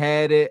I done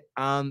had it.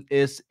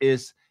 It's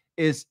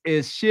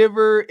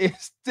shiver.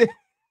 It's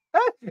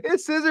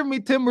scissor me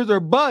timbers or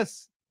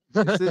bust.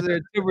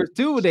 Scissor timbers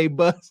too. They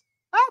bust.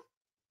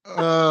 Hey,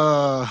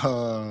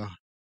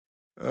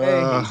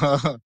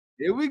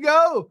 here we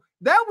go.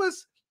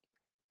 That's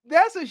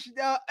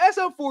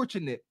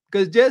unfortunate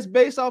because just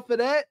based off of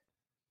that,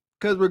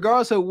 because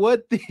regardless of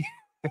what the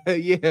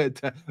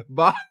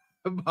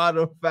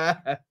bottom 5.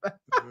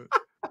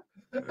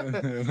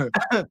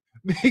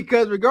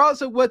 Because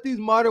regardless of what these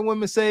modern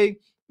women say,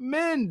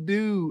 men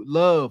do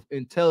love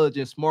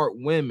intelligent, smart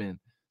women.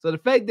 So the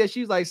fact that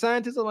she's like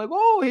scientist, I'm like,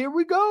 oh, here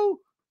we go.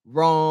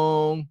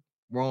 Wrong.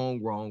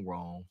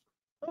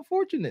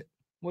 Unfortunate.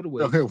 What a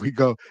way. Oh, here we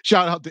go.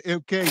 Shout out to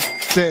MK.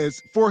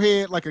 Says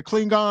forehead like a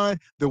Klingon.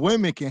 The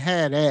women can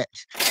have that.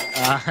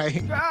 All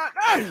right.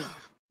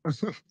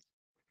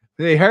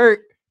 They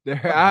hurt.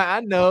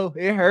 I know.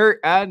 It hurt.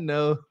 I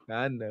know.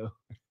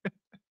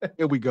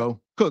 Here we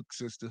go. Cook,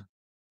 sister.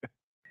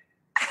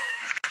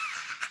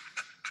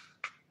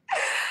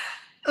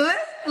 Let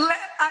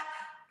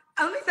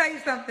me tell you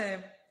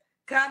something.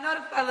 Cause I know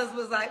the fellas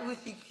was like, was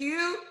she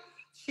cute?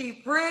 She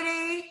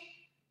pretty?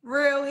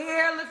 Real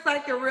hair? Looks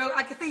like a real.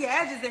 I can see your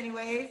edges,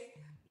 anyways.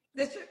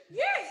 Yes.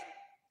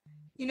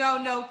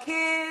 No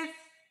kids.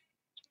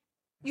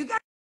 You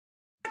got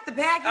the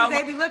package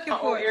they be looking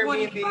for.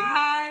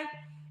 25,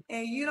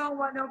 and you don't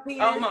want no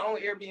penis. I own my own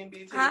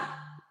Airbnb too. Huh?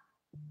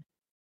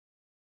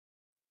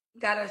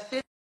 Got her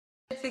shit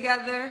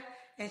together,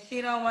 and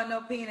she don't want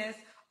no penis.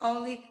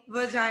 Only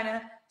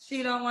vagina.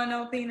 She don't want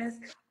no penis.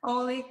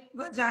 Only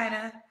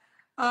vagina.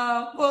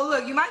 Well,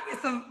 look, you might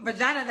get some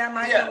vagina that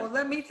might say, well,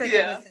 let me take you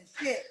with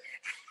some shit.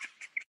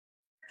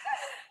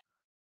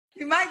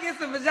 You might get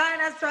some vagina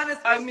that's trying to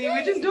switch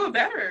we just do it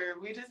better.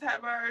 We just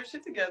have our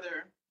shit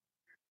together.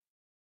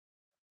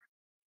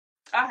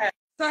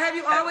 So have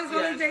you always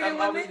only dated women?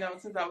 I've always known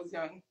since I was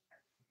young.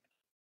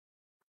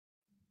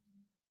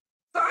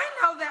 So I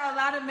know that a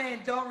lot of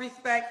men don't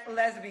respect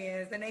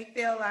lesbians, and they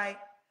feel like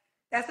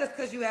that's just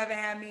because you haven't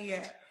had me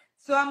yet.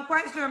 So I'm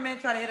quite sure men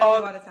try to hit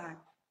on you all the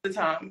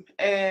time.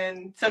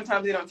 And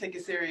sometimes they don't take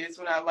it serious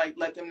when I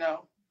let them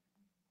know.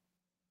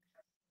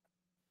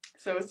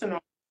 So it's annoying.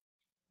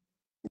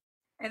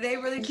 And they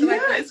really feel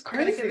like it's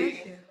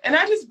crazy. And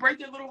I just break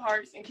their little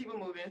hearts and keep them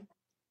moving.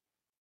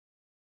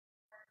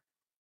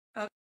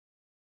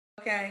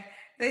 Okay.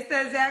 They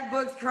said Zach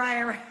Book's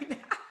crying right now.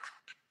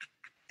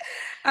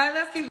 All right,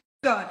 let's keep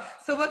going.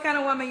 So what kind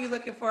of woman are you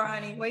looking for,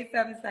 honey? Wait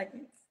 7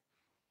 seconds.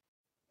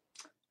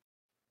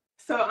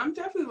 So I'm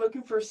definitely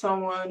looking for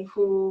someone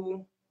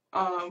who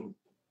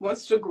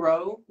wants to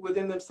grow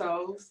within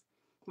themselves,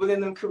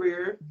 within their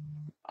career.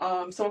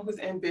 Someone who's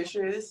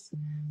ambitious,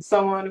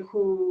 someone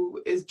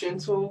who is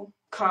gentle,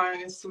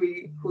 kind, and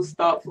sweet, who's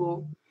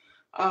thoughtful,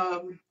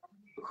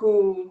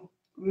 who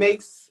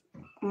makes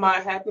my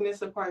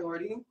happiness a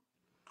priority,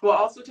 while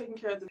also taking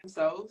care of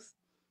themselves.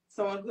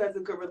 someone who has a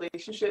good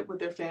relationship with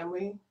their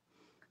family,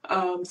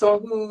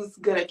 someone who's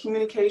good at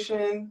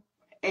communication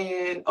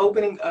and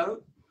opening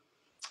up,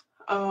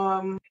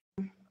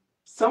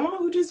 someone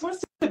who just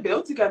wants to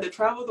build together,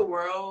 travel the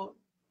world,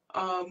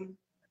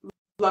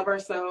 love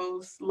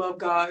ourselves, love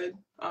God,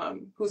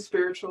 who's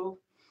spiritual,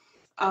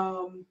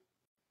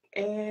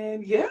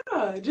 and yeah,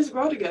 just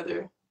grow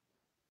together.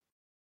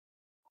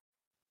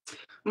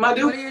 My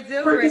deal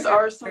breakers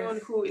are someone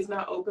who is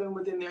not open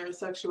within their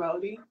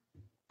sexuality.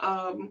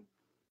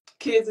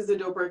 Kids is a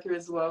deal breaker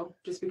as well,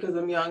 just because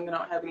I'm young and I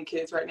don't have any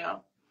kids right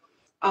now.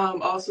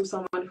 Also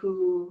someone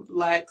who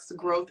lacks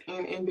growth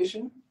and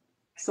ambition.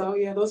 So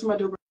yeah, those are my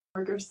deal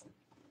breakers.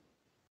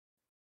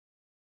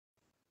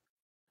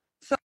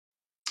 So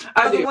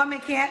the woman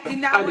can't, you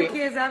not want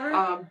kids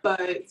ever?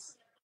 But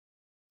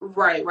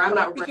right, I'm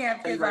not ready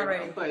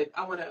right now, but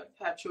I want to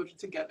have children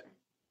together.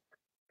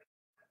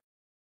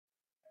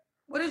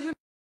 What did you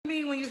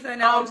mean when you said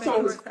now?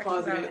 Someone who's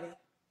closeted.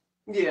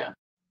 Yeah.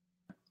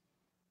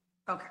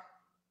 Okay.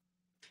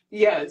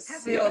 Yes.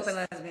 Happy open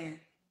lesbian.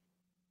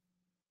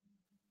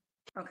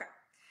 Okay.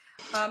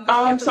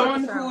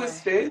 Someone who is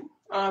fit,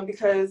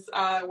 because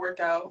I work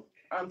out,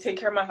 take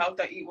care of my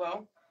health, I eat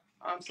well.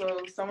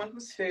 So someone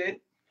who's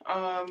fit,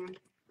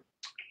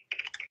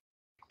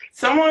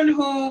 someone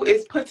who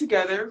is put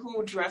together,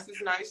 who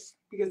dresses nice,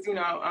 because you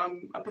know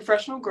I'm a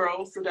professional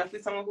girl, so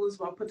definitely someone who is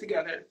well put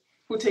together,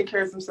 who take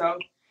care of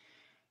themselves,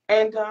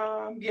 and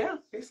yeah,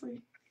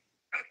 basically.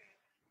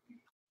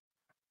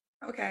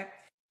 Okay.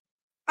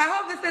 I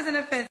hope this isn't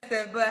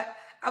offensive, but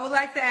I would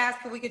like to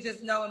ask if we could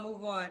just know and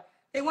move on.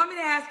 They want me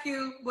to ask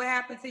you what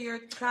happened to your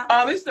top.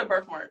 It's the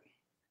birthmark.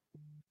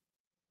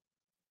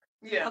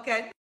 Yeah.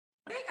 Okay.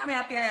 I'm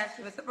happy I asked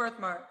you. It's a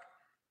birthmark.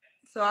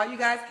 So all you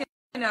guys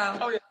can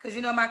know, because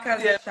you know my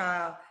cousin's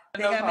child.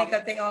 They gotta make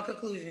up their own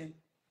conclusion.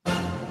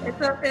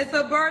 It's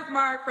a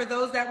birthmark for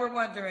those that were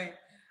wondering.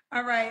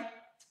 All right.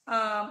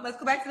 Let's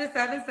go back to the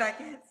 7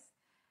 seconds.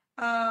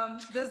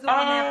 Does the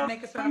woman have to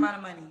make a certain amount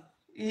of money?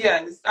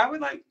 Yes, I would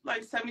like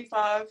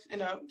 75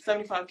 and up,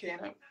 75K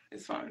and up.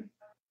 It's fine.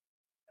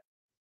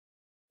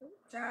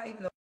 Child,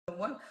 even the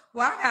one.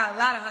 Well, I got a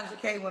lot of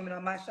 100K women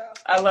on my show.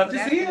 I love to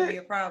see it. That's gonna be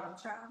a problem,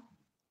 child.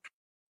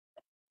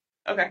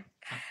 Okay.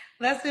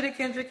 Let's do the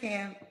Kendra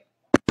Cam.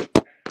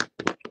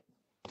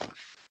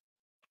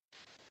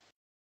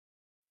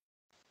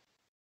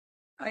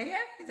 Oh yeah,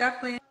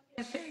 definitely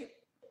in shape.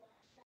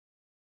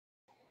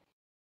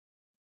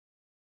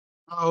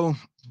 Oh,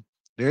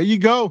 there you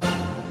go.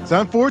 It's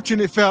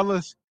unfortunate,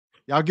 fellas.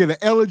 Y'all get an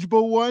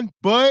eligible one,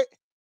 but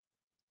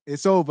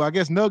it's over. I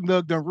guess Nug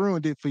Nug done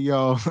ruined it for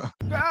y'all.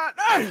 God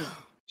damn.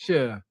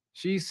 Sure.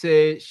 She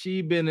said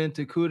she been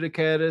into Kuta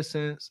Kata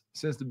since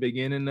the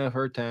beginning of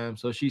her time.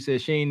 So she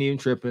said she ain't even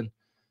tripping.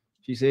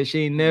 She said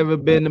she ain't never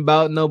been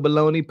about no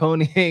baloney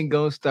pony ain't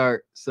gonna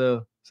start.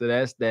 So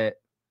that's that.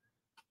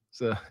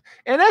 So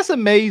and that's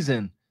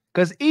amazing.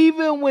 Cause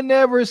even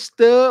whenever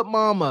Stud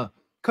Mama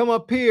come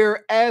up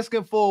here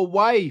asking for a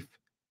wife,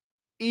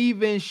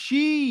 even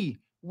she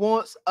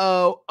wants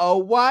a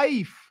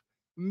wife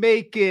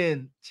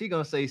making, she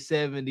gonna say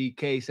 70K,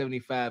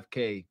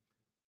 75K.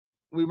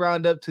 We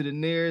round up to the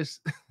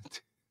nearest,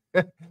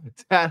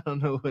 I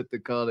don't know what to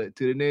call it,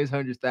 to the nearest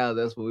 100,000.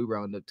 That's what we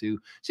round up to.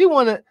 She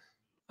wanted,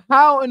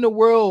 how in the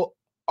world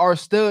are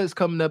studs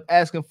coming up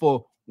asking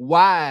for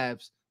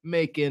wives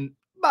making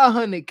about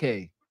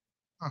 100K?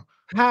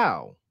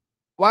 How?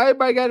 Why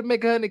everybody got to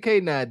make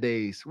 100K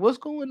nowadays? What's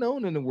going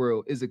on in the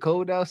world? Is it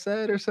cold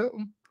outside or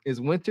something? Is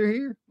winter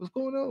here? What's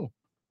going on?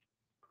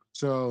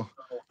 So,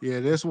 yeah,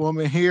 this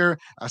woman here,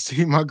 I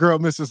see my girl,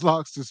 Mrs.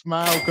 Locks, to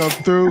smile come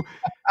through.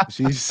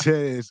 She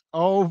says,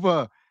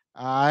 over.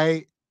 All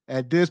right.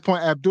 At this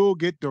point, Abdul,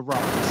 get the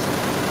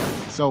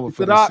rocks. It's over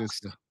for the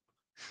sister.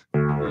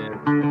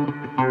 Yeah.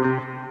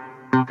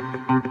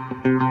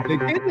 The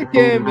Kendra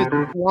Cam is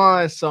the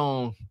swan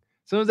song.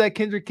 As soon as that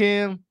Kendra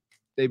Cam,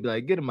 they be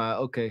like, get him out.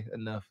 Okay,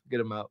 enough. Get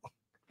him out.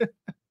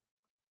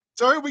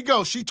 So here we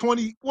go. She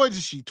 20, what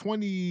is she?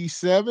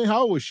 27?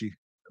 How old was she?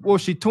 Well,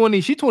 she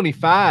 20, she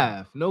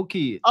 25. No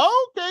kids.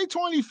 Okay,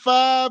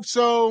 25.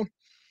 So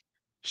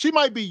she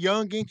might be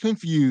young and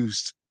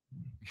confused.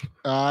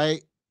 All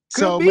right.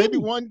 So maybe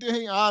one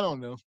day, I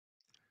don't know.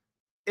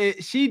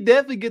 She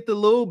definitely get the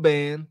little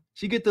band.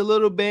 She get the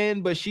little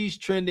band, but she's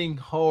trending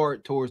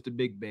hard towards the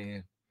big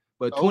band.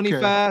 But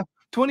 25,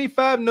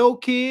 25, no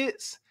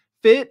kids,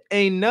 fit,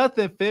 ain't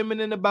nothing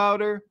feminine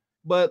about her.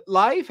 But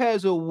life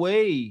has a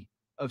way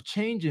of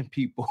changing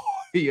people.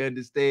 You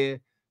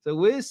understand? So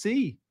we'll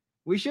see.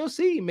 We shall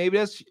see. Maybe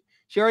that's,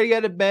 she already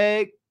got a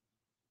bag.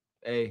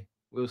 Hey,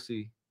 we'll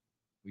see.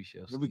 We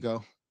shall see. Here we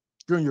go.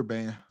 You're in your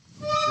band.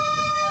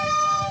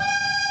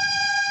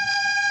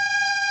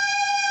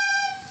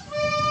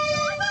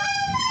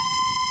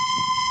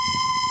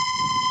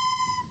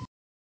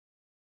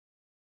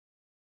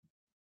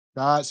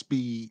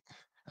 Godspeed.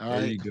 All right.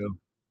 There you go.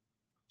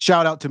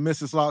 Shout out to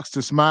Mrs. Locks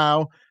to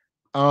smile.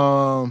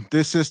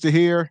 This sister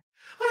here.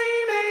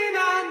 We may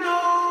not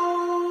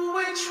know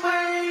which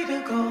way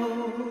to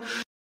go.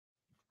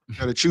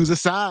 Gotta choose a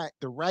side,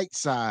 the right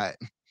side.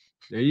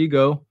 There you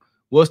go.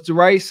 What's the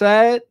right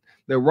side?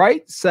 The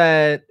right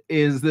side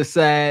is the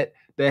side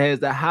that has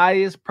the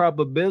highest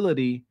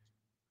probability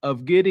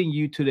of getting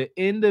you to the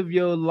end of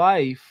your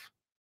life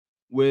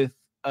with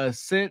a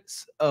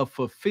sense of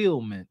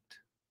fulfillment.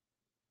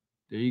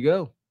 There you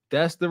go.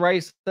 That's the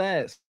right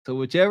side. So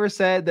whichever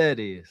side that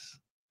is,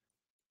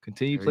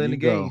 continue There playing the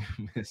you go.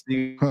 game.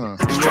 See, Huh.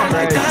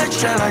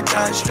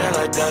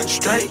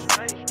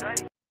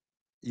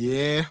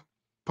 Yeah,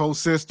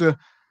 post sister.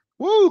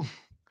 Woo.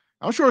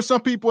 I'm sure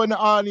some people in the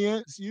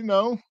audience,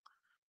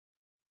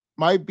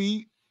 might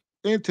be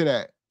into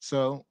that.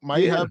 So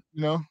might Yeah. have,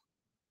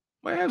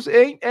 Might have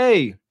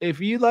hey, if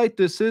you like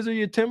to scissor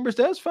your timbers,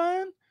 that's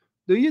fine.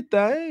 Do your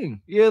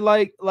thing. Yeah,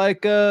 like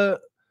Don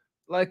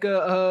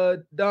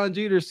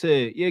Jeter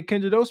said. Yeah,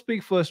 Kendra, don't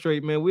speak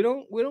frustrate, man. We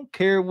don't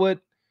care what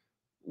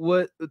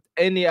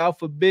any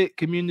alphabet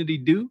community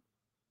do.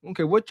 I don't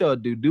care what y'all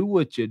do. Do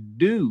what you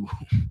do.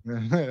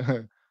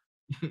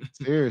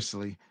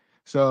 seriously.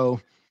 So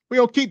we're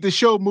gonna keep the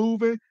show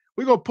moving.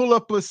 We're gonna pull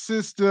up a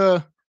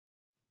sister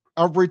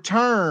a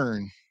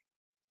return.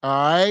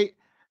 All right.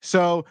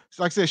 So,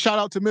 like I said, shout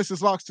out to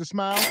Mrs. Locks to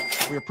Smile.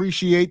 We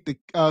appreciate the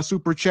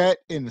super chat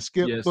and the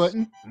skip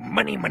button.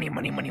 Money, money,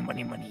 money, money,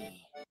 money,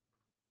 money.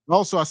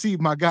 Also, I see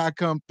my guy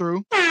come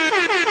through.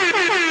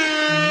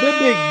 The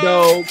big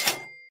dog.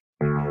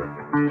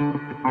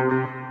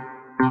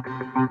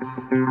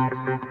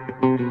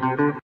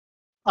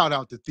 Shout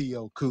out to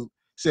Theo Coop.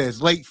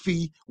 Says late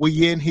fee.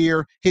 We in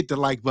here. Hit the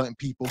like button,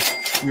 people.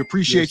 We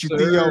appreciate Yes, you,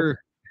 Theo. sir.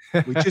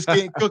 We just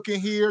getting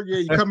cooking here. Yeah,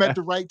 you come at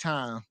the right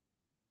time.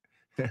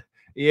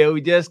 Yeah,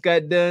 we just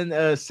got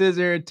done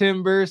scissor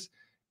timbers,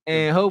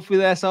 and hopefully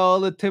that's all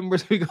the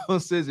timbers we gonna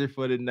scissor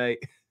for tonight.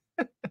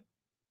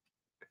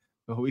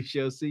 We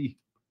shall see.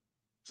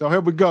 So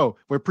here we go.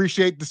 We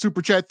appreciate the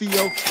super chat,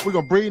 Theo. We're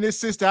gonna bring this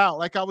sister out.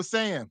 Like I was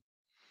saying,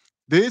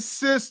 this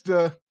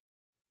sister,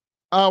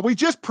 we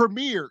just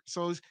premiered.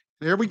 So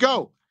there we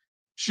go.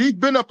 She's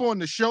been up on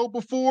the show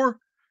before.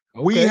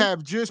 Okay. We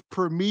have just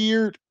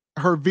premiered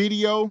her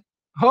video.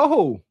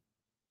 Oh.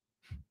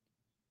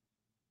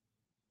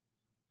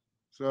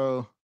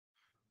 So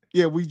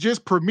yeah, we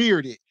just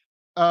premiered it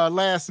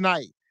last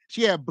night.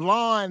 She had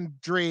blonde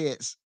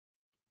dreads.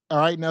 All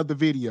right, now the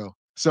video.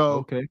 So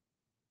okay,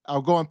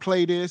 I'll go and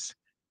play this.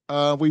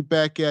 We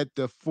back at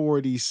the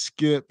 40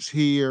 skips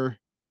here,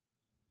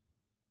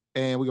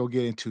 and we're gonna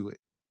get into it.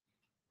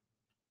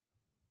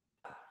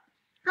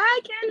 Hi,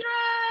 Kendra.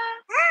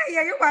 Hey,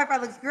 yeah, your Wi-Fi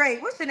looks great.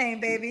 What's your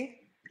name, baby?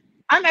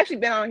 I've actually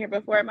been on here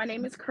before. My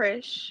name is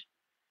Krish.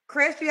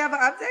 Krish, you have an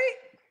update?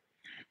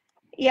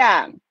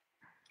 Yeah.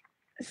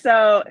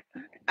 So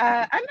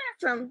I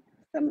met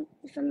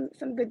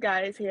some good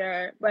guys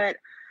here, but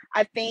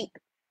I think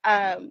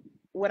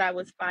what I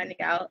was finding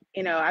out,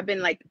 I've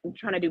been like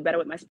trying to do better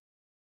with my.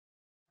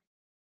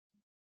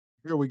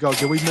 Here we go.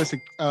 Did we miss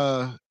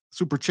a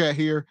super chat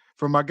here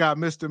from my guy,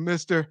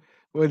 Mr.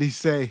 What did he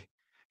say?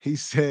 He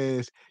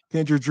says,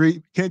 Kendra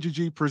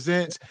G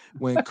presents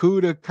when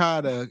Kuda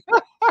Kata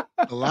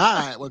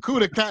collide. When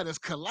Kuda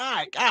Katas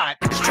collide. God.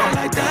 Straight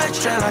like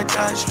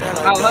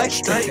that. I like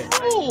that.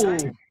 Oh,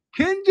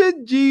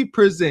 Kendra G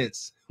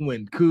presents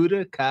when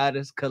Kuda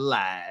Katas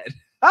collide.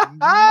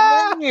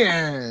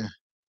 Man.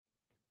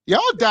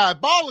 Y'all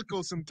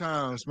diabolical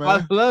sometimes, man.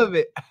 I love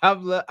it.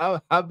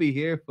 I'll be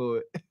here for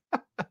it.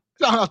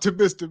 Shout out to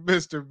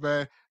Mr.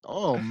 Man.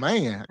 Oh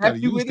man, I gotta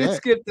use that.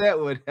 Skip that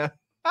one.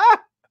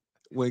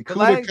 When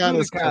Kuda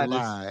Katas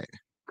collide.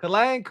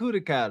 Collide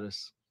Kuda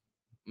Katas.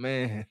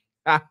 Man.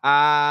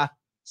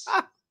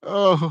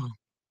 Oh,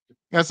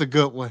 that's a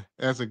good one.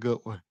 That's a good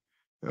one.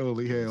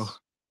 Holy hell.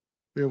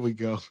 Here we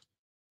go.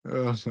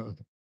 Oh,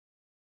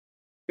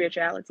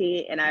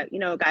 spirituality, and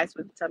guys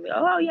would tell me,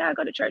 oh yeah, I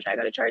go to church,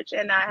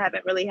 and I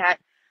haven't really had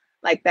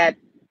like that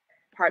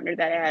partner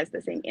that has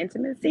the same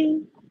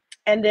intimacy.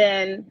 And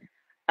then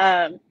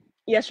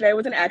yesterday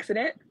was an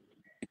accident,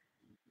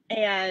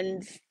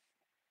 and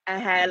I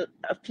had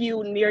a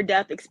few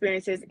near-death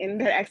experiences in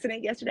that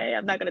accident yesterday.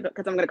 I'm not gonna,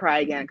 because I'm gonna cry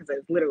again because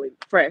it's literally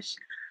fresh.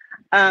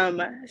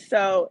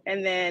 So,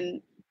 and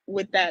then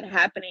with that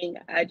happening,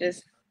 I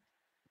just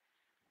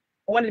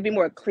wanted to be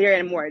more clear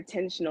and more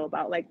intentional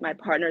about like my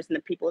partners and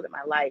the people in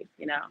my life,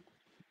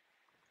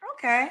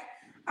 Okay.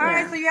 All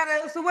right. So you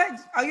had so what?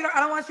 Oh, I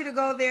don't want you to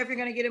go there if you're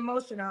going to get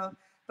emotional,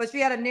 but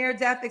you had a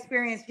near-death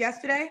experience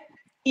yesterday?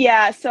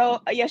 Yeah.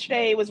 So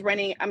yesterday it was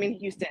raining. I'm in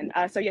Houston.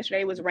 So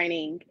yesterday it was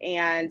raining,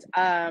 and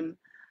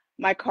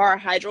my car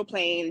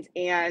hydroplaned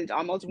and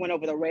almost went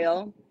over the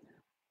rail.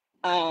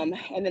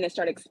 And then it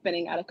started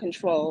spinning out of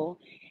control.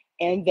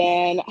 And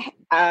then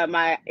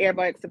my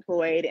airbags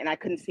deployed and I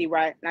couldn't see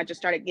right. And I just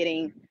started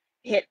getting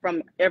hit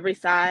from every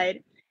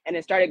side. And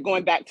it started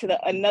going back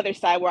to another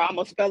side where I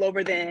almost fell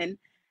over then.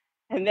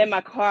 And then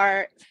my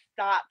car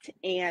stopped.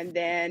 And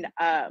then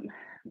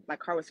my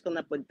car was filling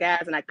up with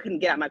gas and I couldn't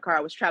get out of my car.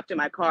 I was trapped in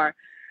my car.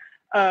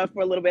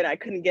 for a little bit. I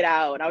couldn't get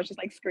out, and I was just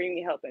like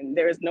screaming help, and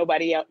there was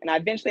nobody else. And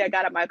eventually I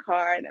got out of my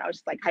car, and I was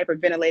just like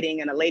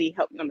hyperventilating, and a lady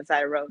helped me on the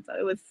side of the road. So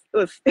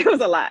it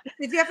was a lot.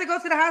 Did you have to go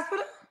to the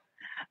hospital?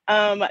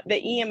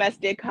 The EMS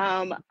did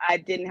come. I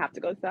didn't have to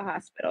go to the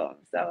hospital,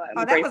 so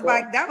I'm grateful.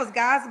 That was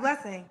God's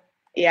blessing.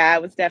 Yeah, I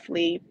was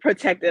definitely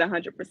protected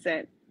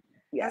 100%.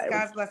 Yeah, that's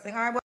God's blessing.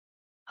 All right.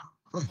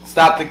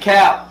 Stop the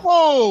cap.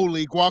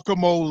 Holy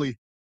guacamole.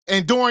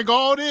 And during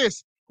all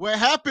this, what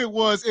happened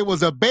was it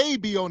was a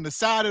baby on the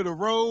side of the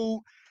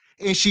road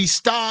and she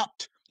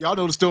stopped. Y'all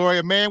know the story.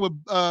 A man with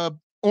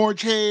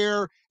orange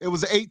hair. It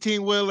was an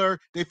 18-wheeler.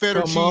 They fed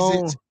her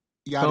Cheez-Its.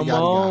 Yada, yada,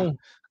 yada.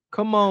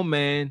 Come on,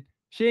 man.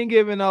 She ain't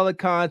giving all the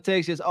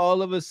context. Just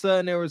all of a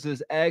sudden there was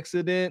this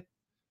accident.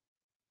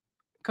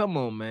 Come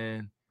on,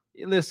 man.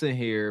 Listen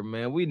here,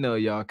 man. We know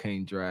y'all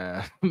can't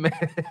drive,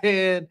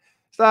 man.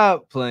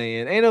 Stop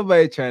playing. Ain't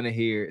nobody trying to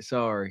hear it.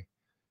 Sorry.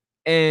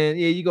 And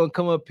yeah, you're gonna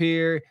come up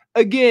here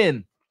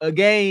again.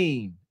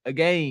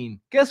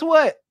 Guess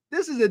what?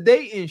 This is a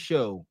dating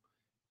show,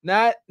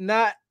 not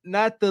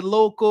the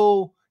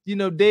local,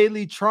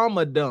 daily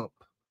trauma dump.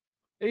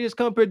 They just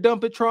come up here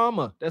dumping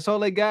trauma. That's all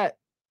they got.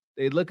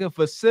 They looking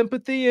for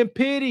sympathy and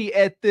pity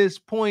at this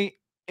point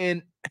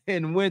in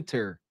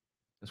winter.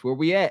 That's where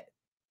we at.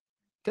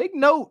 Take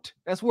note.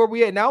 That's where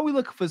we at. Now we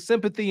looking for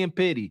sympathy and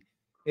pity.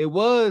 It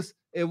was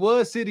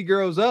City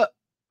Girls up.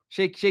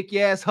 Shake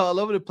your ass all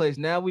over the place.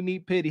 Now we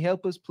need pity.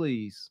 Help us,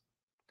 please.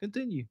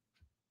 Continue.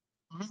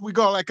 We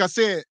go, like I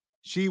said,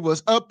 she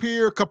was up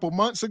here a couple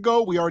months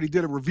ago. We already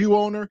did a review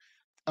on her.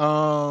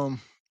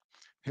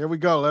 Here we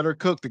go. Let her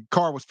cook. The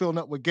car was filling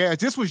up with gas.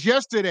 This was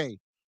yesterday.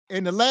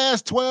 In the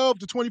last 12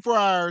 to 24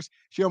 hours,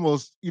 she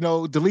almost,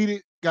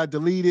 got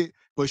deleted,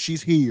 but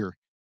she's here.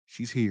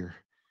 She's here.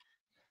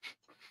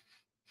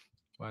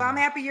 So I'm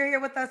happy you're here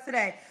with us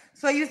today.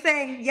 So you're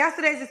saying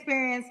yesterday's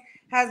experience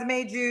has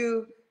made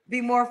you be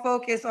more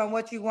focused on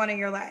what you want in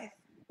your life?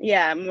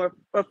 Yeah, I'm more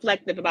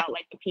reflective about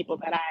like the people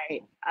that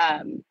I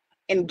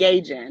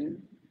engage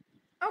in.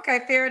 Okay,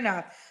 fair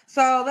enough.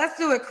 So let's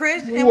do it.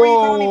 Chris, and where are you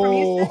calling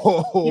me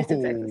from? Houston?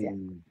 Houston, Texas, yeah.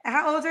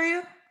 How old are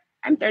you?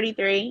 I'm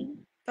 33.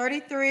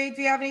 33.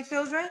 Do you have any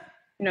children?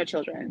 No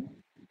children.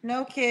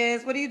 No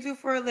kids. What do you do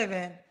for a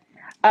living?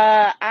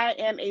 I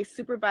am a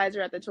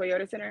supervisor at the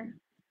Toyota Center.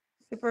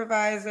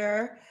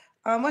 Supervisor.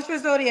 What's your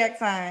zodiac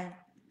sign?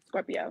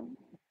 Scorpio.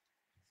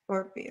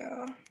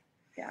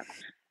 Yeah.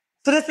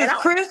 So this is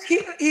Chris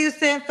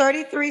Houston,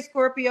 33,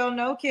 Scorpio,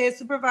 no kids,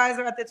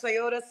 supervisor at the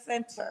Toyota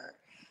Center.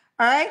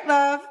 All right,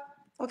 love.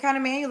 What kind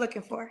of man are you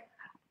looking for?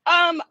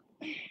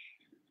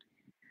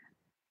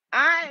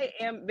 I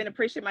am been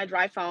appreciating my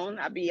dry phone.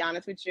 I'll be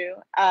honest with you,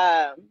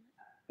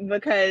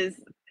 because,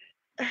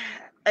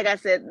 like I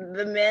said,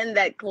 the men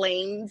that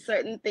claim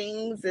certain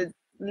things is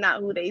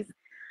not who they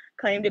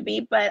claim to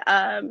be. But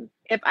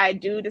if I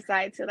do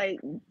decide to like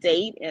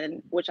date,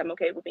 and which I'm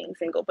okay with being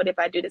single, but if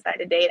I do decide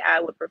to date, I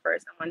would prefer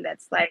someone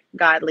that's like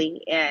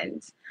godly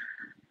and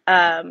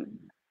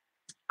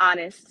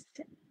honest,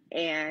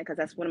 and because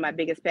that's one of my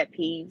biggest pet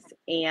peeves,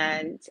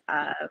 and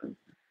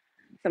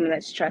someone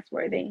that's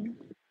trustworthy.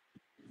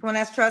 Someone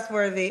that's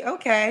trustworthy.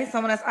 Okay,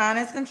 someone that's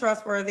honest and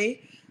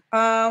trustworthy.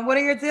 What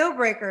are your deal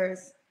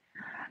breakers?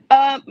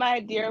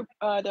 My deal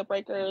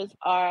breakers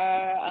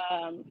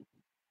are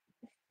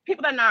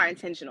people that are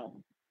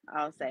intentional,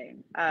 I'll say.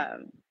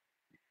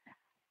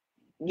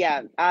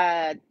 Yeah,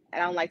 I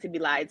don't like to be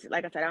lied to.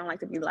 Like I said, I don't like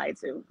to be lied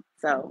to.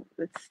 So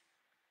it's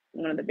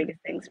one of the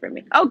biggest things for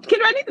me. Oh,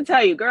 Kendra, I need to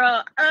tell you,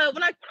 girl,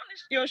 when I put on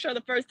your show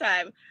the first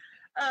time,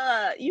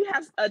 you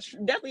have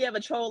definitely have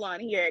a troll on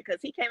here, because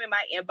he came in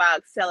my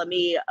inbox telling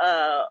me,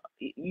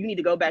 you need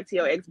to go back to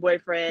your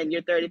ex-boyfriend.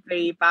 You're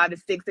 33, 5 to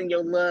 6 in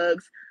your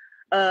looks.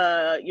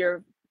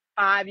 You're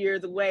 5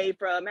 years away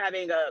from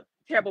having a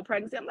terrible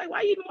pregnancy. I'm like,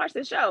 why you even watch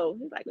the show?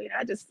 He's like,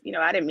 I just,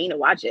 I didn't mean to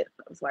watch it.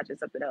 I was watching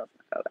something else.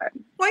 Okay.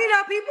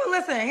 Well, people,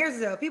 listen, here's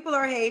the deal. People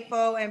are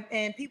hateful,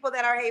 and people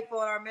that are hateful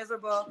and are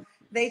miserable,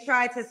 they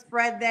try to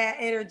spread that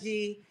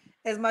energy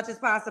as much as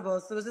possible.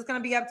 So it's just going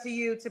to be up to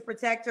you to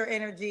protect your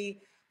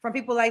energy from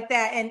people like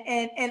that.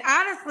 And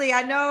honestly,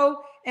 I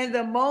know in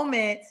the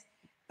moment,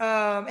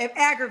 it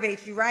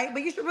aggravates you, right?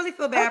 But you should really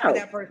feel bad for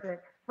that person.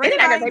 For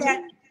anybody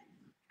that,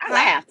 I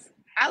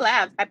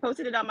laughed. I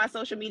posted it on my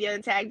social media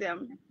and tagged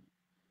him.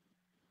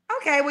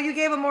 Okay, well, you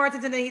gave him more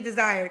attention than he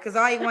desired, because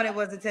all he wanted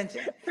was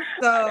attention.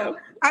 So,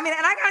 I mean,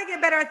 and I got to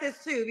get better at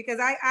this too, because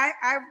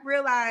I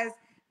realize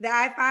that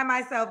I find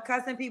myself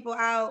cussing people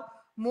out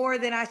more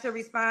than I should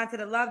respond to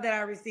the love that I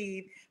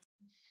receive.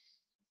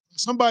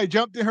 Somebody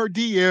jumped in her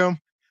DM,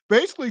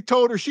 basically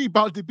told her she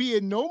about to be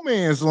in no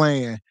man's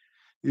land,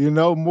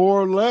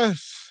 more or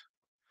less.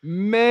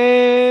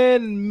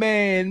 Man.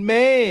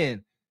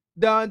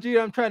 Don G,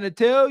 I'm trying to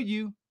tell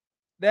you,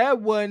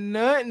 that wasn't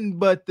nothing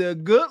but the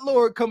good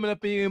Lord coming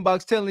up in your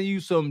inbox telling you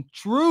some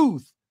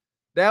truth.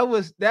 That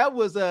was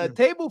a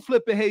table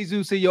flipping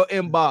Jesus in your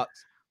inbox.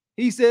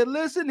 He said,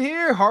 listen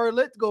here,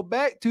 harlot, go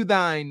back to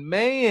thine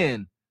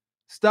man.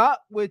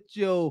 Stop with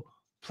your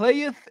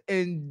playeth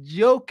and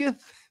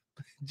joketh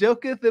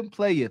and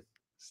playeth.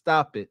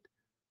 Stop it.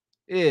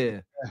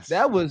 Yeah, Yes.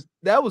 that was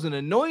an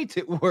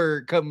anointed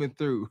word coming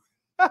through.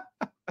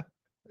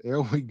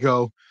 There we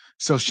go.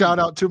 So shout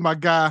out to my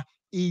guy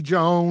E.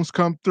 Jones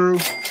come through.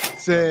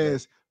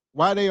 Says,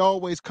 why they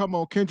always come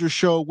on Kendra's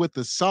show with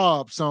the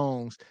sob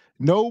songs?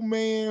 No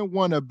man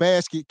won a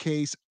basket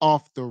case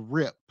off the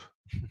rip.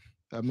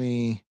 I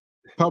mean,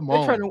 come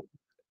on.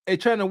 They're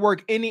trying to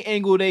work any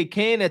angle they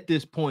can at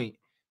this point.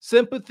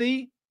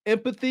 Sympathy,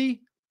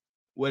 empathy,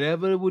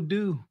 whatever it would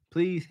do.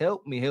 Please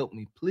help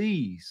me,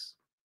 please.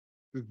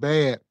 It's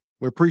bad.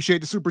 We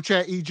appreciate the super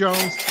chat, E.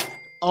 Jones.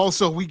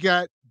 Also, we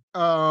got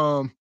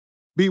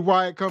B.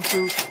 Wyatt come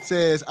through,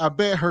 says, I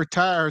bet her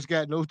tires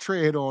got no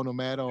tread on them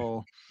at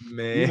all.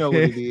 Man. You know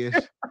what it is.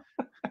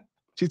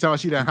 She talking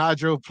she done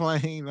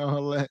hydroplane,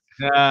 all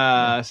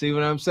that. See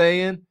what I'm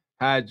saying?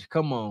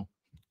 Come on.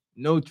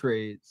 No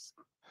trades.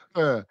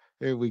 Here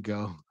we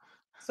go.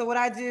 So what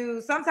I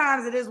do,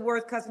 sometimes it is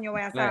worth cussing your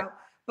ass Right. out,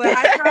 but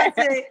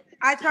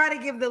I try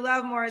to give the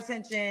love more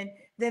attention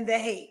than the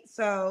hate.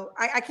 So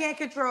I can't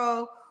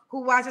control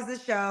who watches the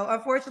show.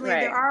 Unfortunately,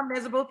 there are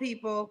miserable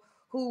people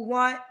who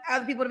want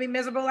other people to be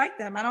miserable like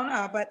them. I don't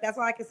know, but that's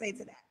all I can say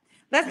to that.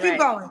 Let's keep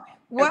going.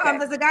 What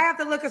does the guy have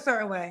to look a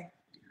certain way?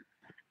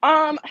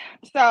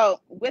 So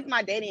with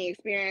my dating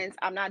experience,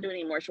 I'm not doing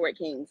any more short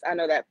kings. I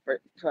know that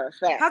for a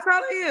fact. How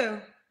tall are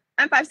you?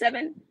 I'm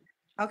 5'7".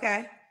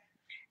 Okay.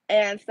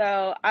 And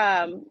so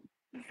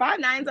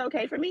 5'9" is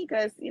okay for me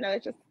because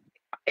it's just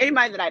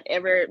anybody that I've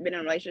ever been in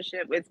a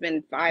relationship, it's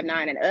been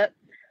 5'9" and up.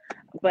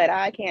 But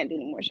I can't do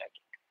any more short kings.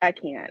 I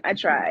can't. I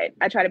tried.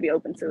 I try to be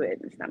open to it.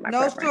 It's not my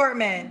preference. Short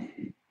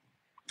men.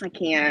 I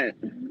can't.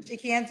 She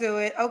can't do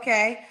it.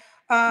 Okay.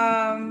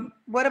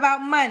 What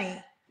about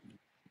money?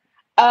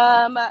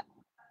 I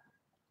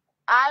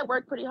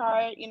work pretty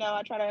hard.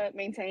 I try to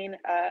maintain.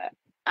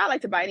 I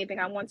like to buy anything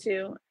I want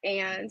to,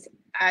 and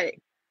I,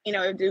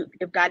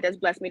 if God does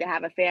bless me to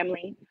have a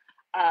family,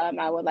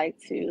 I would like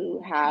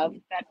to have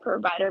that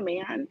provider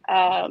man.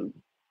 And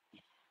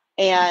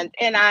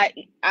I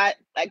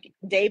like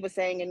Dave was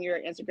saying in your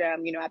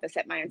Instagram, I have to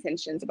set my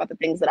intentions about the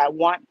things that I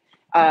want,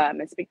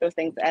 and speak those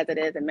things as it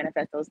is and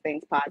manifest those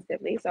things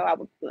positively. So I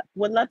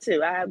would love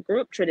to. I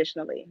grew up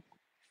traditionally,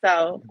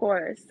 so of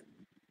course.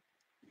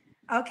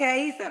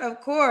 Okay, he said, of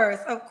course.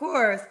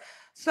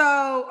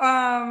 So,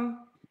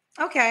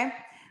 okay,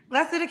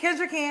 let's do the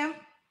Kendra cam.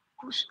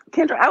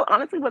 Kendra, I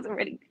honestly wasn't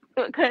ready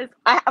because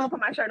I'm gonna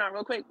put my shirt on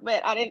real quick,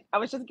 but I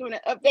was just giving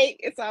an update,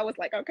 and so I was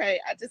like, okay,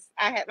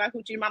 I had my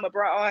Hoochie Mama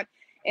bra on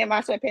and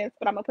my sweatpants,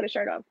 but I'm gonna put a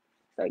shirt on.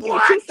 So give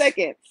me 2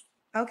 seconds.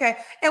 Okay,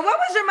 and what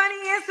was your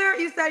money answer?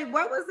 You said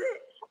what was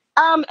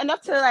it?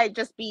 Enough to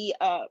just be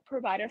a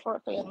provider for a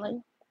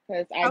family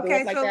because I grew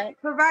up like that.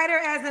 Provider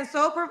as in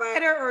sole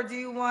provider, or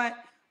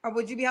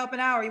would you be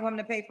helping out, or you want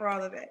me to pay for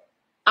all of it?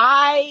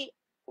 I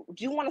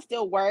do want to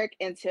still work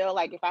until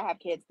if I have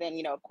kids, then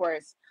of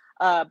course.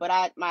 But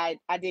I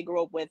did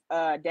grow up with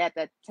a dad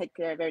that take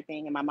care of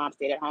everything, and my mom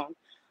stayed at home.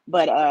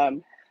 But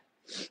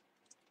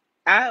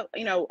I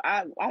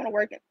want to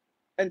work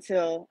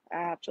until I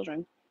have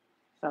children.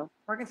 So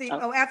work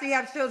until after you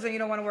have children, you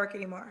don't want to work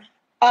anymore.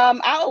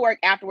 I'll work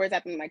afterwards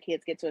after my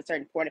kids get to a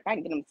certain point. If I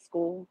can get them to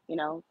school, be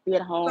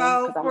at home.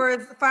 So for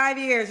 5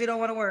 years, you don't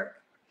want to work.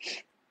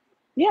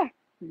 Yeah,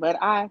 but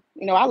I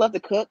love to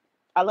cook.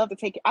 I love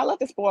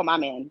to spoil my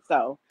man.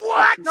 So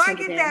what? No, I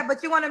get that,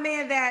 but you want a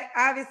man that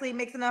obviously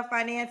makes enough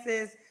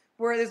finances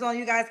where there's only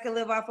you guys can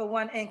live off of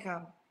one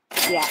income.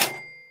 Yeah.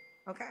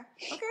 Okay.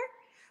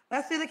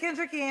 Let's do the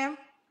Kendra cam.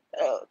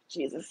 Oh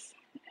Jesus.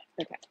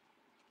 Okay.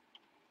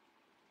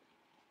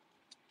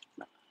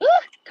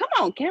 Come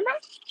on, camera.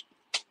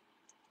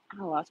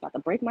 Oh, I was about to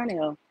break my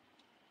nail.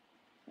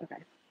 Okay.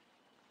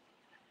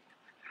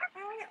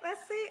 All right, let's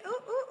see.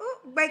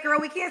 Ooh. Wait, girl,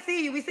 we can't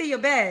see you. We see your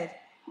bed.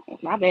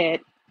 My bad.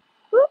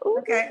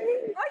 Okay.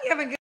 Oh, you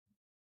having good.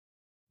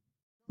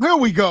 Here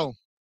we go.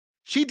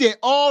 She did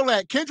all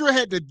that. Kendra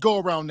had to go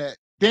around that,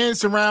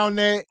 dance around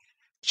that.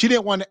 She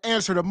didn't want to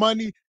answer the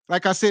money.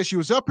 Like I said, she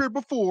was up here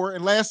before,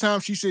 and last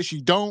time she said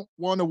she don't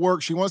want to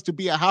work. She wants to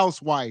be a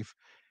housewife.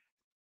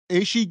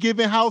 Is she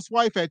giving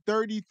housewife at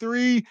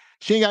 33?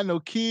 She ain't got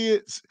no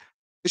kids.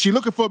 Is she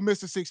looking for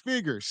Mr. Six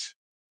Figures?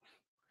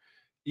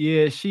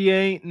 Yeah, she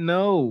ain't.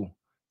 No.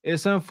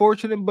 It's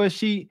unfortunate, but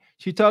she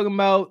talking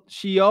about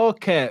she all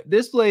cap.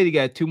 This lady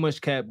got too much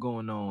cap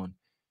going on.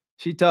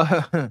 She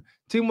talk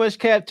too much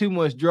cap, too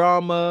much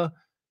drama.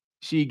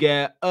 She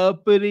got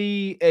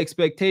uppity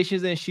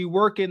expectations, and she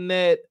working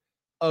at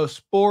a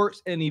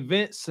sports and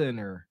event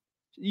center.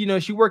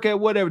 She work at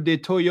whatever, the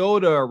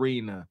Toyota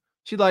arena.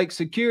 She like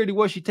security.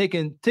 What, she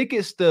taking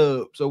ticket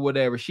stubs or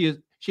whatever. She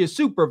a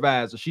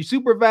supervisor. She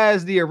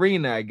supervised the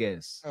arena, I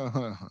guess.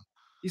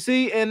 You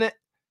see, and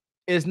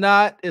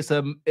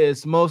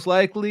it's most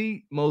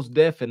likely, most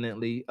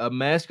definitely a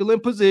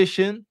masculine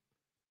position.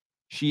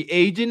 She's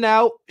aging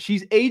out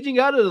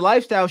of the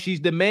lifestyle she's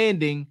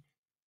demanding.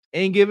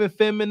 Ain't giving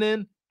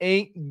feminine,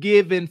 ain't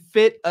giving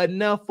fit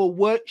enough for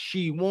what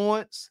she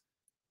wants.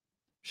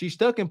 She's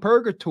stuck in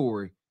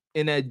purgatory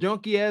in that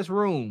junky ass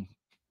room.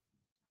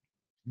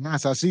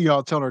 Nice. I see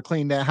y'all telling her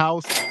clean that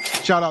house.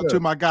 Shout out to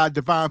my guy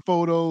Divine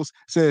Photos.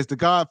 Says the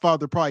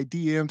Godfather probably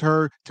DM'd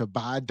her to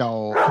buy a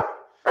dog.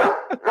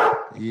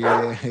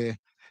 Yeah.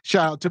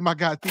 Shout out to my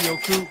guy Theo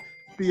Coop.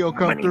 Theo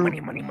come through.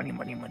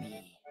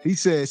 Money. He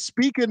says,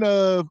 speaking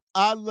of,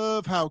 I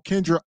love how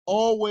Kendra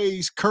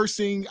always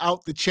cursing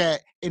out the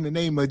chat in the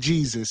name of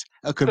Jesus,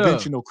 a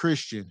conventional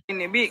Christian. In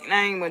the big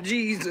name of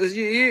Jesus,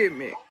 you hear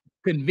me?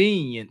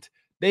 Convenient.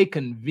 They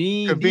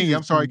convenient. Convenient.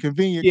 I'm sorry,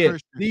 convenient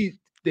Christian.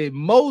 The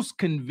most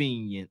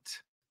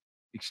convenient.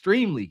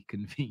 Extremely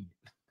convenient.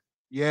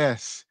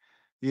 Yes.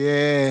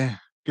 Yeah.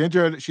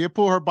 Kendra, she'll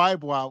pull her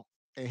Bible out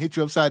and hit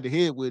you upside the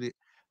head with it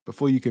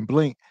before you can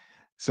blink.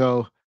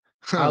 So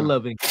I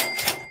love it.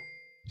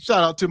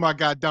 Shout out to my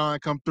guy Don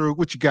come through.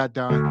 What you got,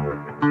 Don?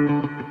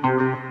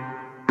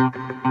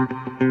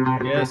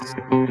 Yes.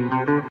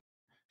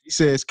 He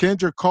says,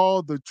 Kendra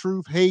called the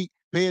truth hate.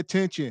 Pay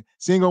attention.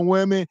 Single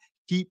women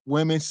keep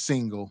women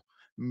single.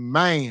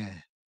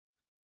 Man.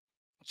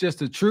 Just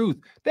the truth.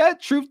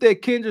 That truth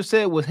that Kendra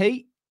said was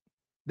hate.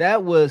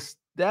 That was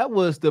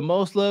the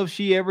most love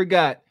she ever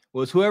got.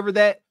 Was whoever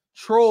that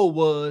troll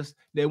was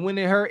that went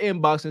in her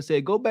inbox and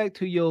said, go back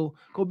to your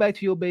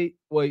baby.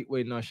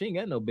 Wait, no, she ain't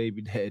got no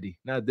baby daddy.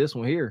 Not this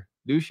one here.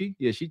 Do she?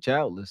 Yeah, she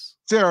childless.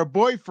 Sarah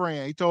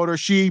boyfriend. He told her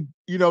she,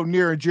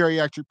 near a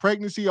geriatric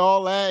pregnancy,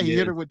 all that. He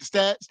hit her with the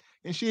stats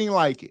and she ain't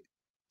like it.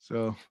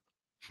 So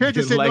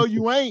Kendra said, no,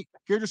 you ain't.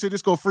 Kendra said,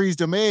 just go freeze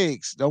them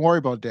eggs. Don't worry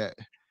about that.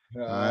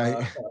 All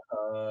right.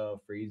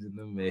 Freezing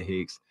them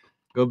eggs.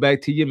 Go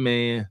back to your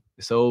man.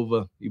 It's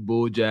over. You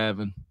bull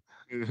jiving.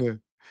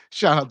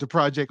 Shout out to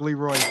Project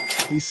Leroy.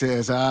 He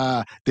says,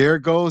 there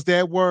goes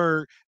that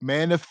word,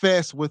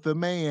 manifest with a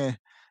man.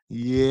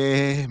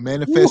 Yeah,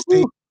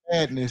 manifesting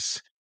madness.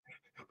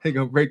 They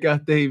gonna break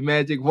out their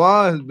magic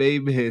wands,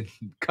 baby, and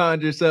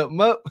conjure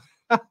something up.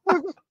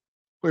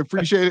 We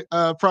appreciate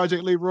it,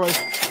 Project Leroy.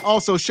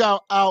 Also,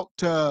 shout out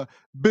to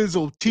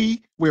Bizzle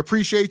T. We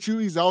appreciate you.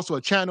 He's also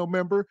a channel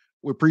member.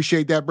 We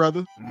appreciate that,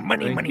 brother.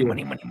 Money.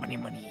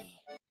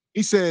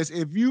 He says,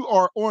 if you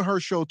are on her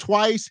show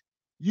twice,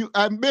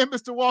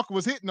 Mr. Walker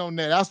was hitting on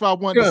that. That's what I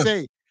wanted to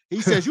say.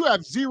 He says, you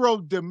have zero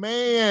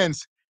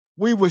demands.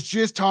 We was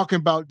just talking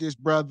about this,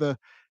 brother.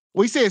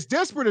 Well, he says,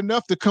 desperate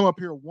enough to come up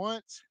here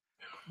once,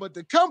 but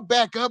to come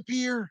back up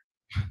here,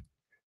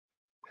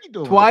 what you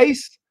doing?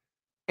 Twice,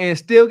 and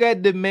still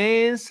got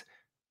demands,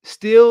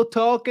 still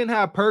talking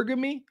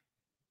hypergamy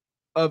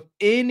of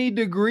any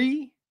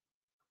degree.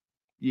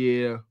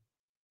 Yeah.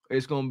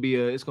 It's gonna be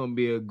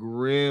a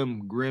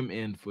grim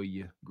end for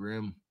you.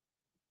 Grim.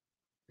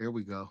 Here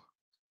we go.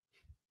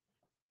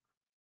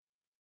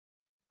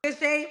 Good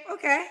shape.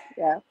 Okay.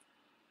 Yeah.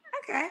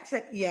 Okay.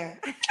 So, yeah.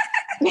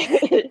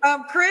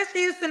 Chris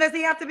Houston, does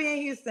he have to be in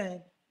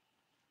Houston?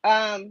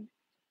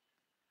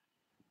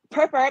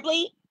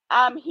 Preferably,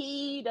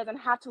 he doesn't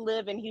have to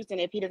live in Houston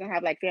if he doesn't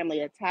have like family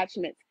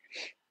attachments,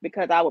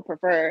 because I would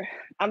prefer,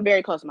 I'm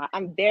very close to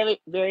I'm very,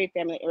 very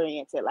family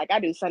oriented. Like I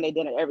do Sunday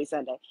dinner every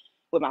Sunday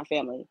with my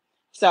family.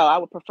 So I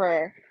would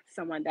prefer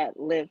someone that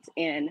lived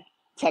in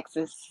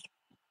Texas.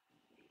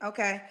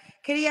 Okay.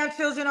 Can he have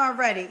children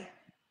already?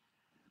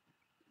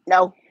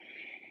 No.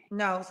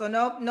 No. So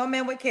no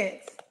men with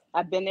kids.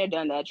 I've been there,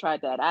 done that,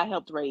 tried that. I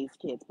helped raise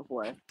kids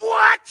before.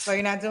 What? So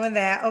you're not doing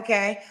that.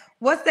 Okay.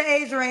 What's the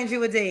age range you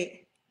would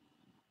date?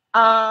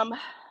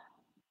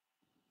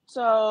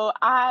 So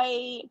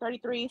I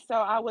 33, so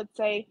I would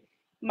say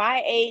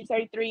my age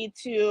 33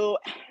 to,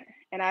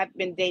 and I've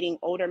been dating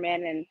older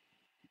men, and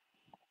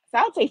so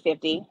I would say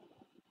 50.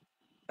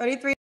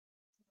 33.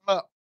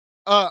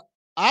 I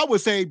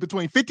would say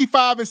between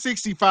 55 and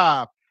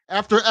 65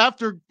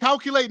 after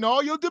calculating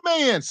all your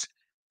demands.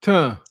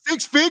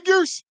 6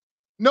 figures,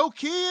 no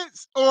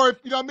kids, or if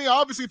you know what I mean,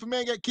 obviously if a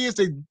man got kids,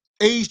 they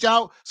aged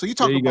out. So you're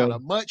talking about a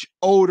much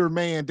older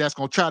man that's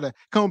gonna try to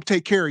come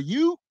take care of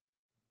you.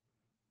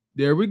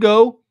 There we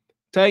go.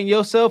 Tighten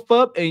yourself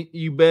up, and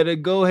you better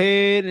go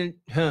ahead and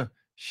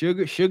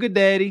sugar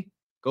daddy.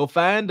 Go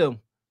find him.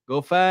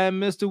 Go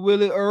find Mr.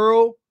 Willie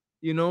Earl.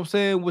 You know what I'm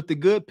saying, with the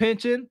good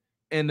pension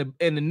and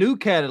the new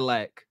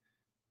Cadillac.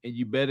 And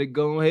you better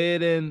go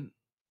ahead and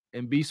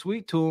be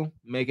sweet to him.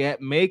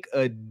 Make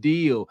a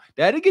deal.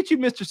 That'll get you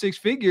Mr. Six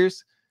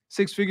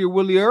Figure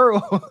Willie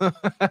Earl.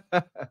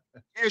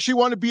 Yeah, she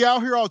want to be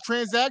out here all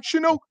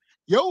transactional.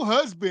 Your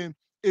husband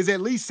is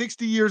at least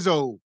 60 years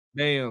old.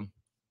 Damn.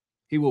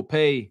 He will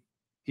pay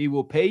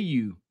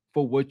you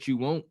for what you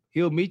want.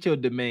 He'll meet your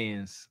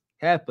demands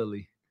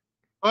happily.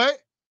 But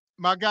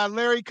my guy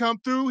Larry come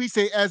through. He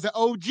say, as an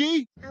OG.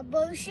 A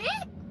bullshit.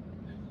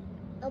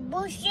 A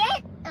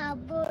bullshit. A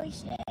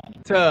bullshit.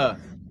 A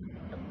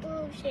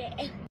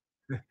bullshit.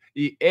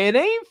 It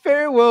ain't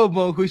fair, well,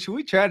 Monkush.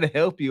 We trying to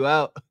help you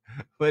out.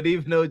 But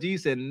even OG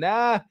said,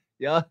 nah,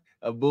 y'all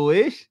a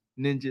bullish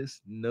ninjas.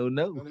 No.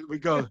 There we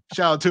go.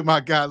 Shout out to my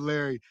guy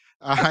Larry.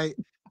 All right.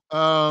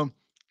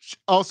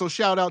 Also,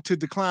 shout out to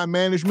Decline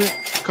Management.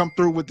 Come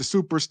through with the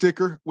super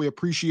sticker. We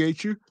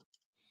appreciate you.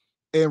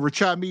 And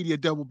Rachai Media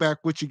double back.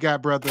 What you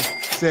got, brother?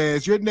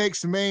 Says your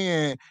next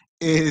man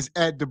is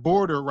at the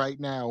border right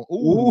now.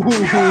 Ooh.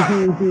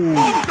 Yeah.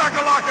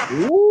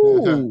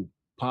 Ooh.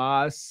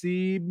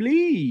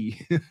 Possibly.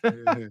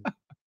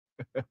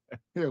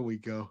 Here we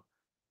go.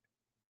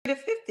 To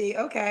 50.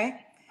 Okay.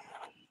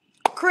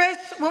 Chris,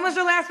 when was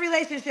your last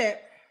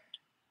relationship?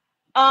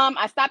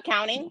 I stopped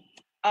counting.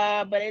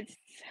 But it's.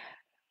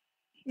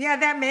 You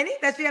had that many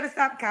that you had to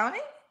stop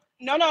counting?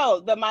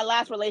 No. My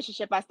last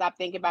relationship, I stopped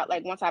thinking about,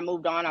 like, once I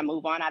moved on, I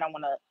move on. I don't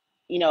want to,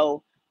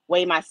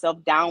 weigh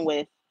myself down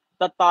with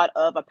the thought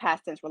of a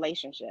past tense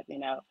relationship,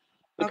 because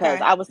Okay.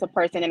 I was the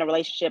person in a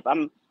relationship.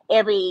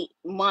 Every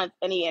month,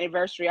 any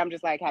anniversary, I'm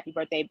just like, happy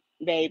birthday,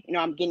 babe.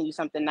 I'm getting you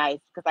something nice.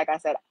 Because like I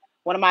said,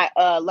 one of my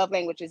love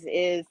languages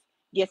is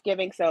gift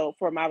giving. So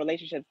for my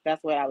relationships,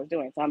 that's what I was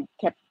doing. So I'm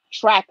kept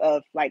track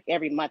of, like,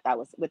 every month I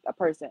was with a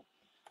person.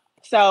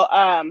 So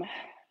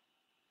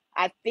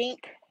I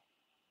think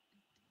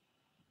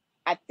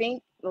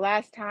the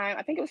last time,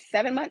 I think it was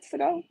 7 months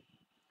ago.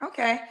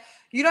 Okay.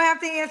 You don't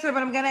have to answer,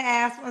 but I'm going to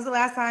ask, when was the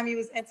last time you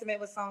was intimate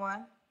with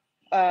someone?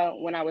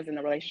 When I was in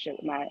a relationship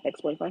with my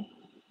ex-boyfriend.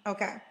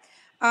 Okay.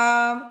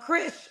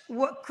 Chris,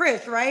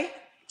 right?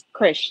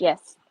 Chris,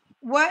 yes.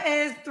 What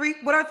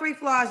are 3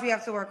 flaws you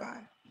have to work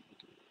on?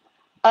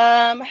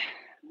 I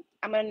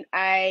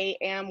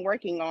am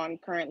working on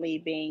currently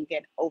being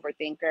an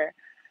overthinker.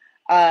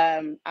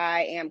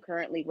 I am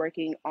currently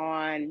working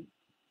on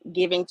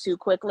giving too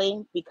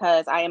quickly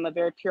because I am a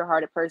very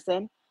pure-hearted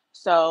person.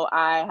 So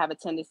I have a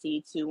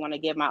tendency to want to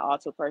give my all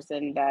to a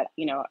person that,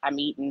 I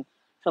meet and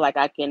feel like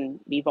I can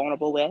be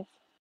vulnerable with.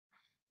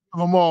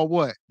 I'm all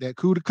what? That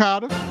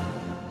cootie-cotta?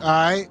 All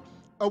right.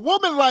 A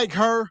woman like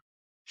her,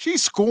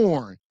 she's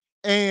scorned.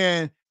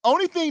 And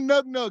only thing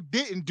Nug Nug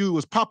didn't do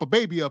was pop a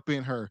baby up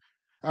in her.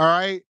 All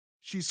right.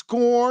 She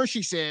scorned.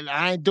 She said,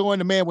 I ain't doing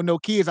the man with no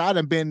kids. I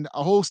done been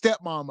a whole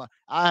stepmama.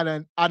 I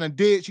done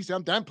did. She said,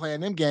 I'm done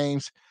playing them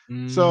games.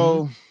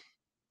 So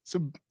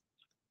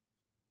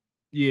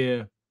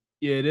yeah.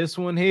 This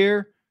one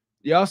here.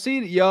 Y'all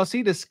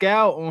see the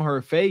scowl on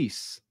her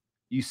face.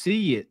 You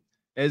see it.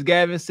 As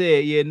Gavin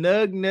said, yeah,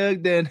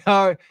 Nug then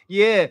hard.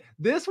 Yeah,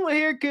 this one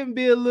here can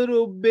be a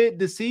little bit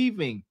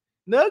deceiving.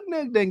 Nug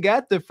then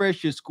got the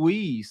freshest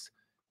squeeze.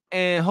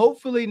 And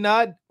hopefully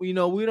not, we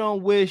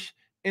don't wish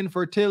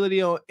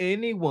infertility on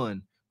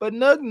anyone. But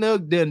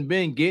Nug done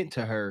been getting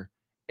to her.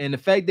 And the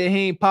fact that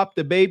he ain't popped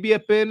the baby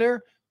up in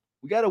her,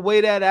 we gotta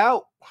weigh that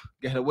out.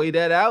 Gotta weigh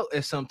that out.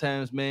 And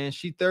sometimes, man,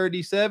 she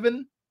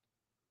 37,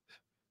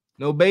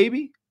 no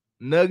baby,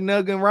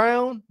 nugging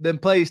around, then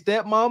play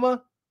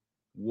stepmama.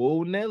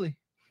 Whoa, Nelly.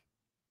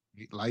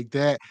 like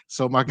that.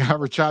 So my guy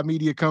Rachad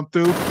Media come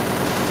through.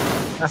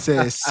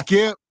 Says,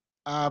 Skip,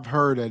 I've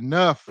heard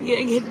enough.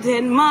 Yeah, get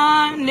that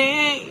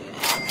money.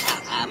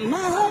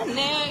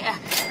 Money.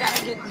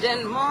 Gotta get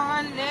that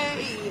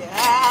money.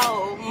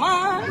 Oh,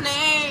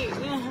 money.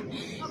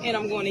 And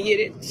I'm going to get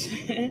it.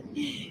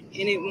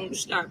 And it won't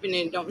stop, and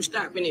it don't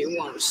stop, and it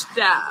won't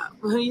stop.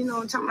 You know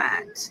what I'm talking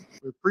about?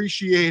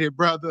 Appreciate it,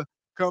 brother.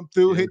 Come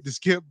through, hit the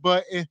skip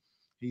button.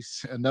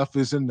 Enough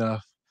is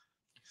enough.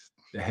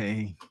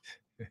 Dang.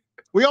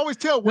 We always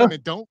tell women,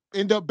 don't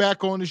end up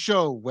back on the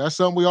show. Well, that's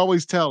something we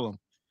always tell them.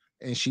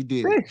 And she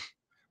did it.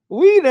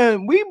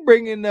 We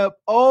bringing up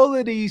all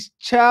of these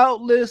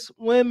childless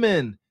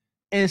women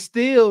and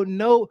still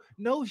no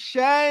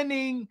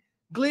shining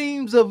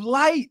gleams of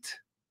light.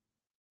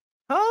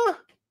 Huh?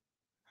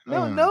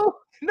 No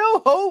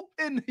hope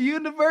in the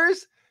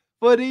universe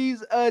for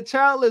these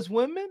childless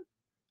women.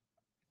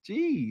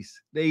 Jeez,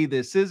 they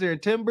either scissor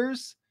and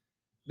timbers.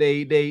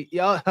 They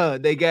got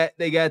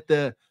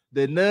the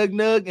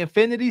nug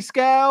infinity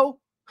scowl.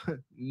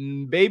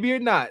 Baby or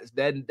not,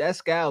 that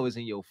scowl is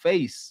in your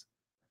face.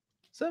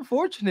 It's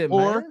unfortunate,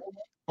 man.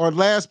 Or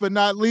last but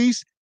not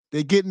least,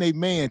 they're getting a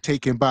man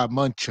taken by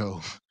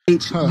Muncho.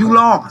 You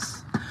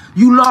lost.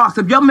 You lost.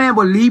 If your man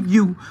will leave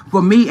you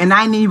for me and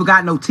I ain't even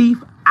got no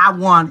teeth, I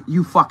won.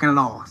 You fucking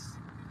lost.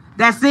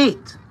 That's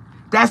it.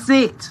 That's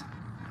it.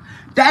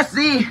 That's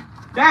it.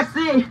 That's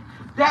it.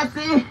 That's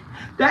it.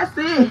 That's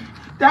it.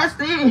 That's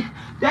it.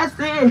 That's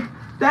it.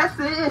 That's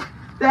it.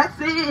 That's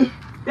it.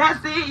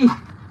 That's it.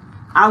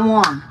 I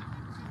won.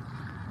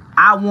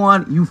 I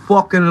won. You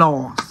fucking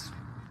lost.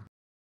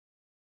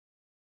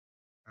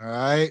 All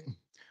right.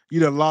 You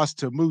done lost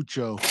to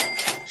Mucho.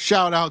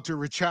 Shout out to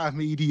Rachad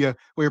Media.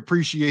 We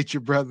appreciate you,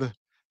 brother.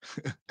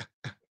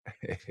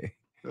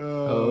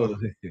 Oh.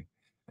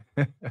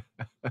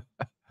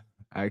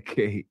 I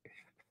can't.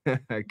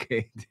 I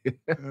can't.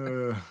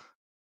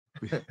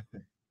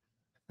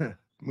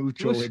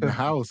 Mucho in the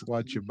house.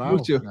 Watch your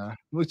mouth.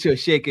 Mucho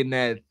shaking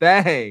that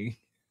thing.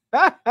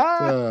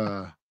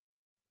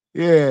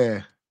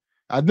 Yeah.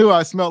 I knew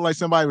I smelled like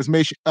somebody was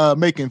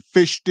making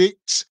fish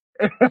sticks.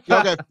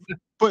 Y'all got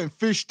putting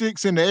fish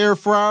sticks in the air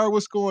fryer.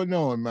 What's going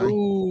on, man?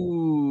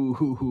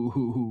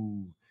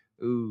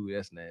 Ooh,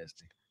 that's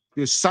nasty.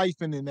 Just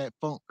siphoning that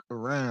funk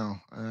around.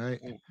 All right.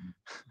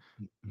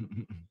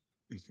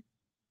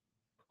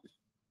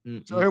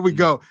 So here we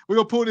go. We're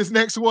gonna pull this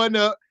next one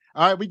up.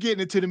 All right, we're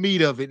getting into the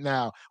meat of it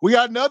now. We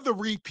got another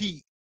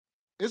repeat.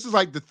 This is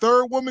like the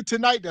third woman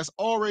tonight that's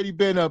already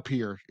been up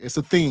here. It's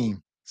a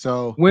theme.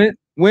 So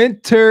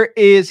winter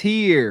is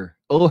here.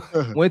 Oh,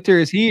 winter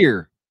is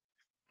here.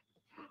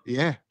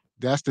 Yeah,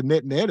 that's the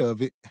net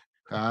of it.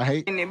 I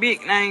hate. In the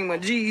big name of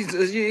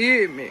Jesus, you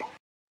hear me?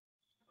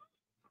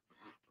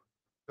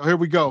 So here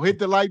we go. Hit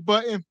the like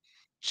button.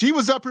 She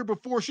was up here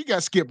before. She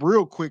got skipped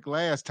real quick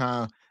last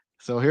time.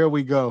 So here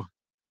we go.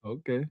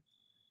 Okay.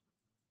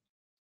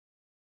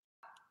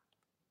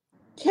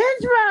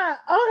 Kendra,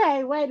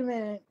 okay, wait a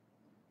minute.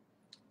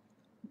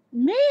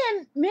 Me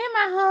and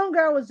my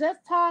homegirl was just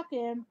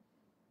talking,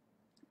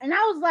 and I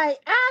was like,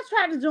 I'll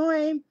try to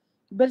join,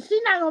 but she's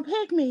not gonna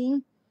pick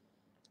me.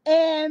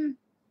 And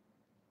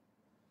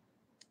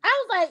I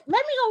was like,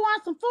 let me go warm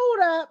some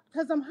food up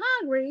because I'm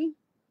hungry.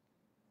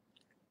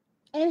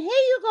 And here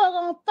you go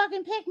gonna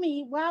fucking pick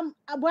me while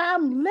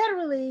I'm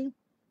literally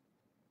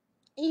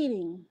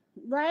eating,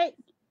 right?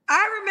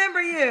 I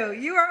remember you.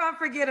 You are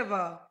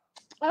unforgettable.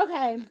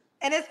 Okay.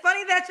 And it's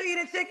funny that you're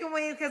eating chicken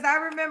wings because I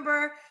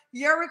remember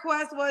your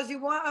request was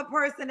you want a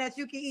person that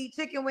you can eat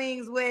chicken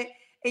wings with,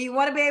 and you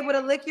want to be able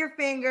to lick your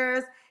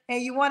fingers,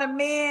 and you want a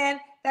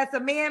man that's a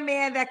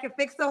man that can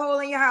fix the hole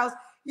in your house.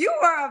 You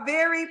are a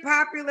very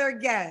popular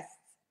guest.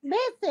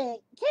 Listen,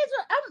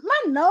 Kendra,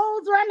 my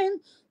nose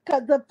running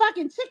because the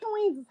fucking chicken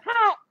wings is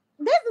hot.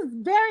 This is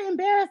very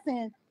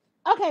embarrassing.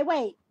 Okay,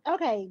 wait.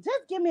 Okay,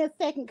 just give me a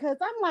second because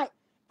I'm like,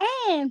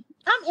 and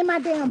I'm in my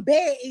damn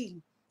bed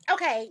eating.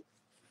 Okay.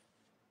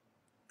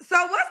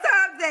 So what's the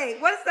update?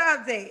 What's the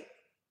update?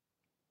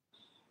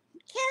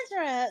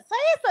 Kendra, so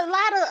it's a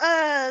lot of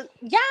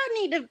y'all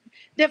need to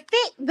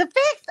fix the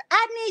fix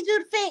I need you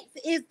to fix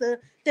is the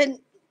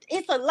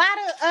it's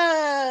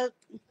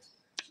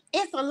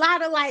a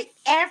lot of like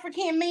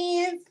African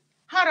men.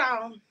 Hold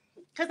on.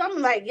 Cause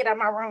I'm like get out of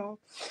my room.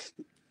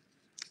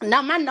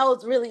 Now my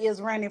nose really is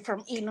running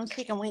from eating them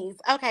chicken wings.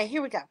 Okay,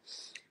 here we go.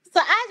 So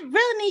I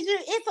really need you.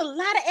 It's a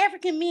lot of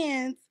African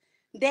men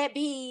that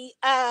be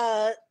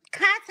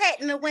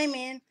contacting the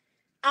women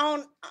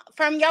on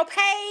from your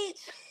page.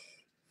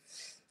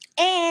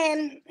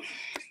 And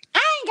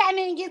I ain't got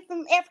nothing against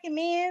some African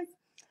men,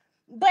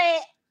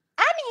 but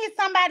I need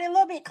somebody a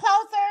little bit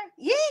closer.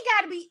 You ain't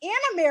got to be in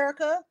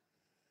America,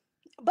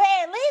 but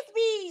at least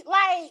be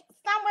like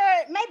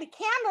somewhere, maybe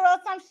Canada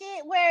or some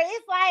shit, where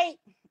it's like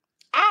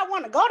I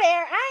want to go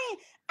there.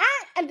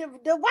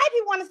 The white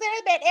people want to say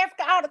they back to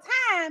Africa all the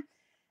time.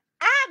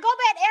 I go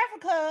back to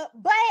Africa,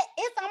 but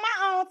it's on my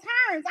own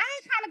terms. I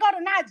ain't trying to go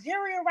to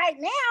Nigeria right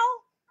now.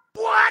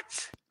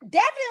 What?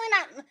 Definitely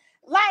not.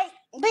 Like,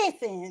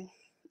 listen.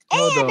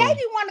 Hold And on. they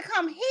want to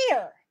come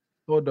here.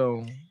 Hold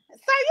on. So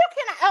you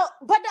can,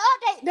 but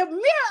the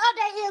mirror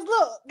update is,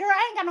 look, girl, I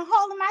ain't got no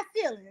hole in my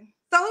ceiling.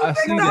 So who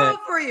fixed the hole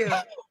for you?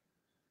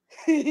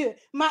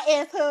 My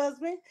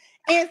ex-husband.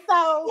 And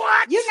so,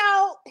 you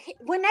know,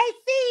 when they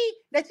see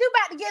that you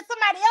about to get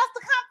somebody else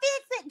to come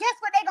fix it, guess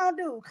what they gonna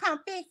do? Come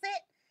fix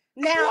it.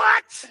 Now,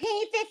 he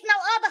ain't fixed no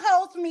other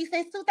holes for me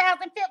since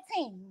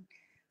 2015.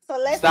 So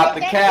let's Stop get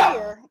the that cap.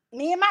 clear.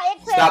 Me and my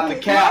ex-husband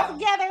is not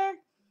together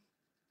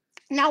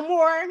no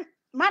more.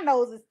 My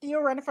nose is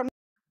still running from.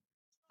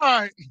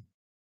 All right.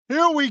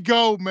 Here we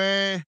go,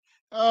 man.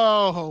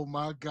 Oh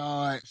my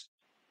God.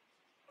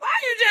 Why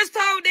you just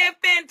told that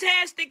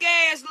fantastic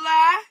ass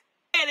lie?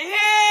 And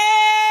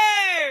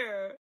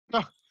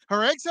here.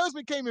 Her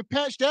ex-husband came and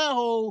patched that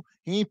hole.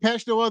 He ain't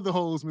patched no other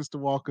holes, Mr.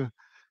 Walker.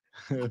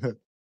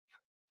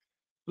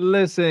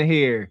 Listen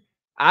here.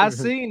 I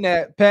seen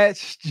that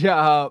patch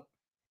job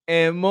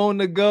and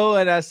Mona go,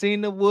 and I seen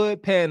the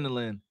wood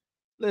paneling.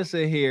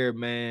 Listen here,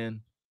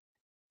 man.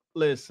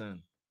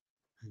 Listen.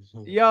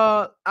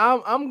 Y'all,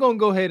 I'm gonna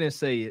go ahead and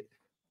say it.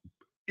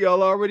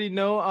 Y'all already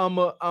know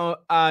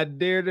I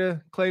dare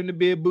to claim to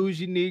be a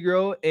bougie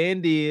Negro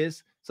and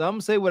is. So I'm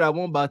gonna say what I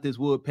want about this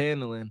wood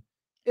paneling.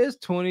 It's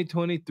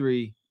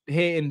 2023,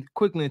 heading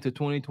quickly into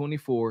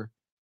 2024.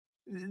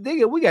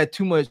 We got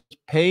too much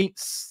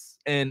paints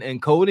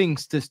and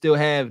coatings to still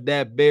have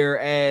that bare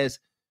ass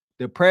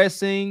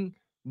depressing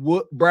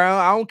wood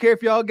brown. I don't care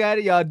if y'all got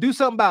it. Y'all do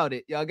something about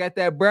it. Y'all got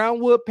that brown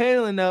wood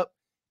paneling up,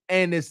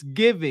 and it's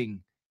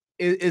giving.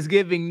 It's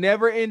giving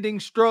never-ending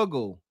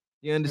struggle.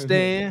 You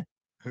understand?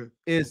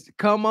 It's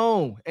come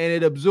on, and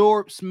it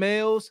absorbs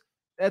smells.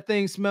 That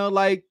thing smell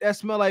like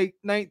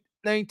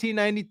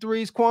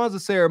 1993's Kwanzaa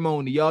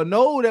ceremony. Y'all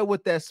know that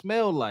what that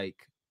smell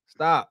like.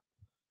 Stop.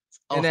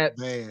 And that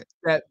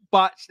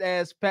botched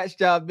ass patch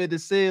job in the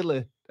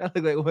ceiling. That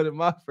looked like one of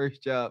my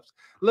first jobs.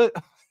 Look,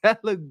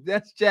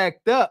 that's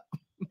jacked up.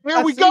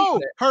 Here we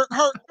go. Her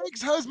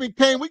ex-husband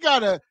came. We're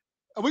gonna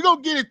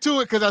get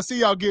into it because I see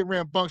y'all getting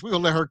rambunctious. We're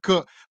gonna let her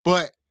cook.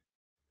 But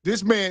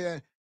this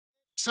man,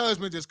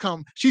 husband just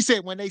come. She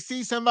said when they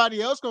see somebody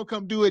else gonna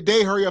come do it,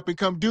 they hurry up and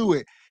come do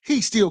it.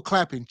 He's still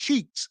clapping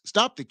cheeks.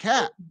 Stop the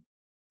cap.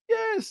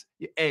 Yes,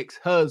 your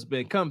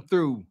ex-husband come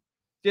through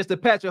just to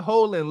patch a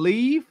hole and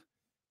leave.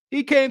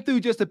 He came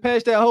through just to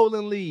patch that hole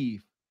and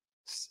leave.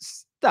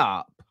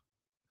 Stop.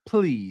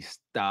 Please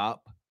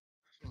stop.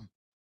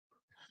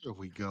 Here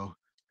we go.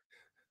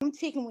 them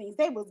chicken wings.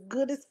 They was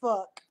good as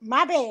fuck.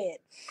 My bad.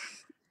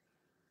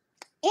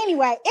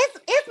 Anyway,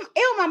 it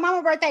was my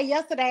mama's birthday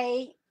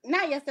yesterday.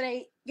 Not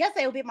yesterday.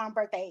 Yesterday would be my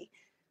birthday.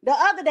 The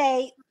other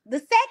day, the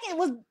second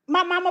was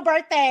my mama's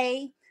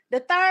birthday. The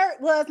third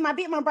was my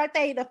big mama's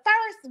birthday. The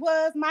first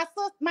was my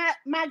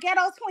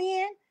ghetto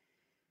twin.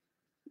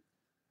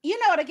 You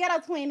know what a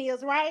ghetto twin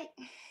is, right?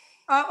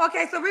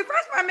 Okay, so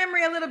refresh my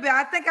memory a little bit.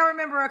 I think I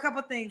remember a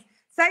couple things.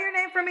 Say your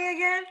name for me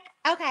again.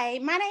 Okay,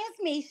 my name is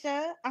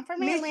Misha. I'm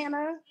from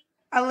Atlanta.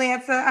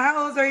 Atlanta.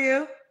 How old are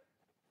you?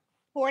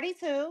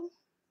 42.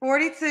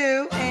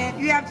 42. And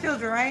you have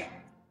children, right?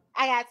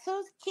 I got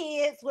 2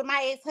 kids with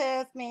my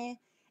ex-husband.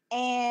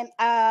 And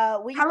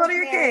how old are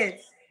your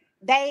kids?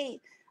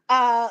 They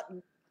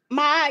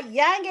my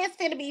youngest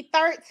finna be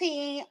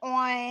 13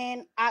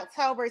 on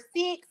October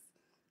 6th,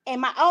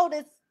 and my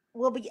oldest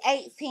will be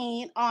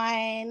 18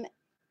 on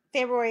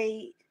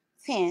February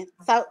 10th.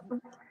 So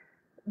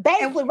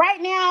basically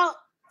right now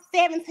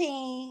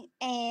 17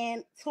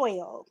 and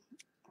 12.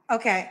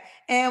 Okay.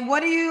 And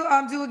what do you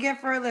do again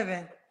for a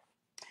living?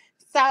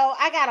 So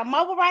I got a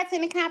mobile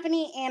bartending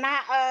company, and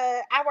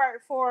I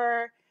work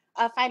for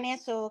a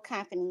financial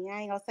company.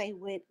 I ain't gonna say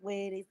what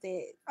is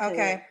it.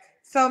 Okay.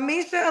 So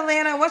Misha,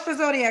 Atlanta, what's your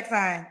zodiac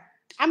sign?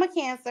 I'm a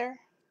Cancer.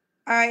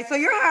 All right. So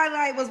your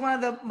highlight was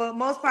one of the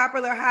most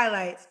popular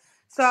highlights.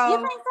 So you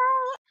think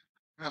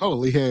so?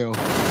 Holy hell.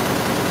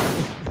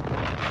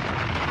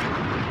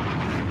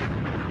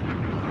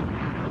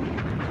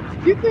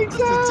 You think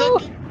so?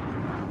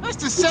 That's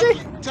the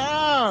second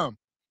time.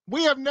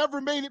 We have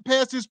never made it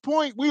past this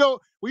point. We know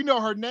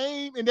her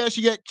name and that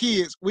she got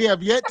kids. We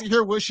have yet to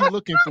hear what she's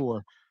looking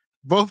for.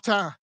 Both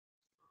times.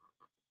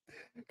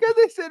 Because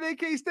they said they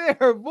can't stand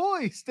her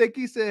voice. They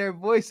keep saying her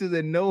voice is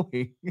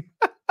annoying.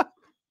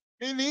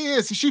 It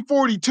is. She's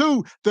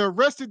 42. The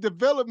Arrested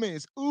Development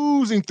is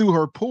oozing through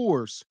her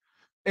pores.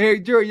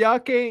 Eric Jordan, y'all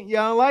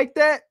don't like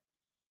that?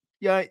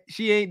 Y'all,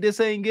 this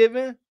ain't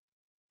giving.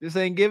 This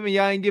ain't giving.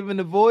 Y'all ain't giving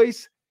the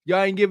voice.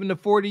 Y'all ain't giving the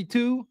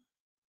 42.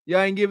 Y'all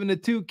ain't giving the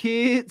 2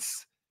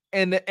 kids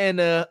and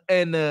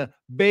the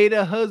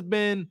beta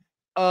husband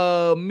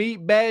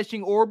meat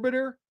bashing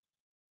orbiter.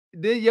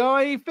 Y'all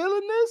ain't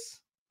feeling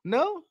this?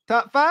 No?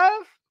 Top 5,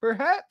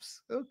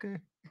 perhaps? Okay.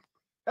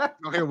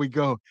 Oh, here we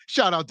go.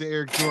 Shout out to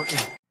Eric Jordan.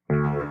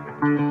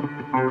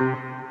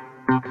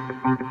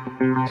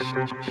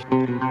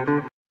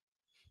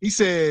 He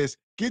says,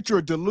 get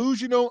your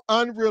delusional,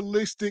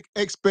 unrealistic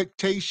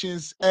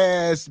expectations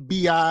as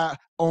B.I.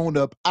 on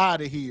up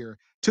out of here.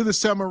 To the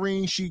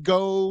submarine she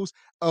goes,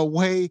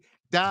 away,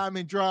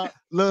 diamond drop,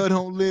 love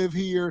don't live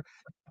here.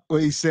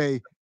 What he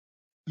say?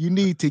 You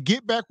need to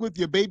get back with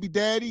your baby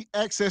daddy,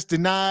 access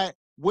denied,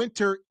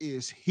 winter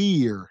is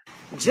here.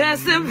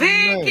 Just a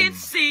vacant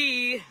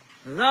sea.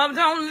 Love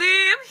don't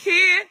live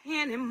here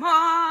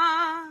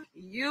anymore.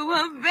 You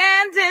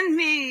abandoned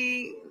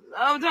me.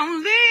 Love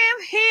don't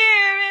live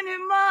here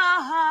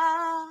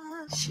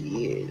anymore.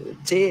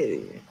 Shit,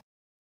 Teddy.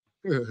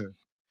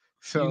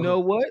 So, you know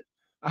what?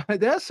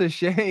 That's a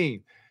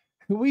shame.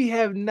 We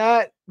have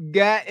not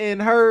gotten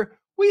her.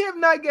 We have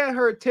not got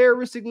her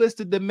terroristic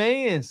list of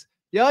demands.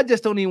 Y'all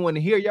just don't even want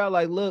to hear. Y'all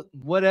like, look,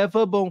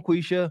 whatever,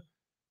 Bonquisha.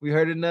 We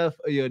heard enough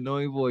of your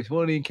annoying voice. We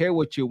don't even care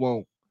what you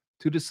want.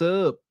 To the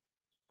sub.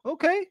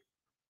 Okay.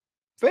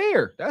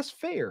 Fair. That's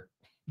fair.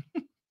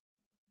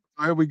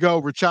 Here we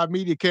go. Rachad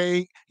Media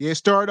King. Yeah,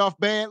 started off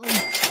badly,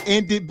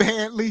 ended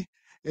badly.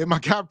 And my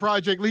guy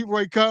Project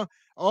Leroy come.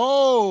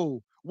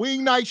 Oh,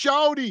 Wing Night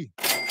Shawty.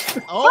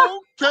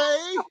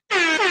 Okay.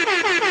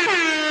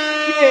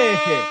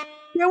 Yeah.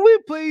 Can we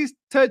please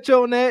touch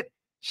on that?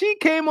 She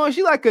came on.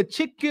 She like a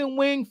chicken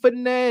wing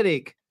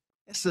fanatic.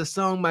 It's a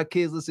song my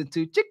kids listen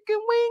to. Chicken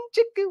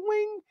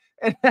wing.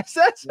 And that's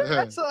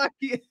all I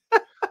get.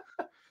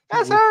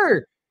 That's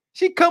her.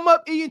 She come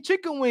up eating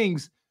chicken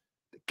wings.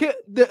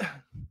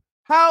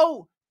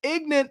 How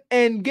ignorant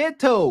and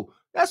ghetto.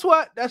 That's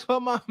what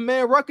my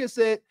man Ruckus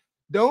said.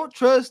 Don't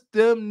trust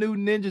them new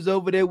ninjas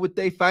over there with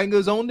their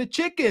fingers on the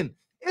chicken.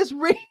 It's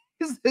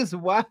reasons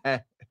why.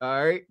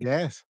 All right.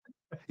 Yes.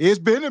 It's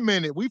been a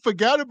minute. We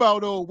forgot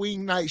about old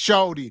Wing Night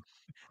Shawty.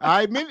 All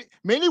right.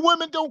 Many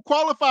women don't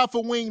qualify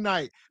for Wing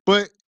Night,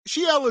 but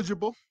she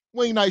eligible.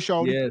 Wing Night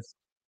Shawty. Yes.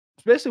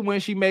 Especially when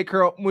she make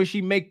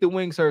the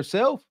wings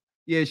herself.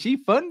 Yeah, she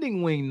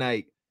funding Wing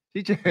Night.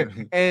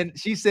 And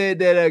she said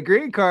that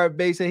Green Card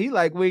Bay said he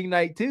like Wing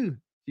Night too.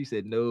 She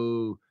said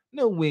no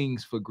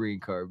wings for Green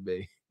Card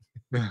Bay.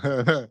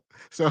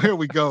 So here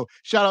we go.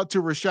 Shout out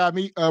to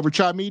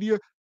Rachad Media.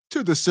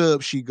 To the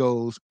sub she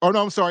goes. Oh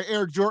no, I'm sorry,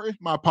 Eric Jordan.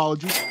 My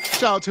apologies.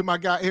 Shout out to my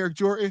guy Eric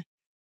Jordan.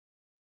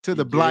 To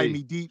the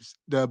Blimey Deeps,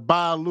 the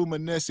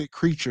bioluminescent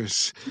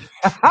creatures.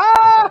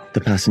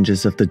 The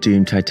passengers of the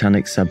doomed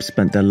Titanic sub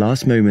spent their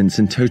last moments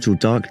in total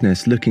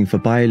darkness looking for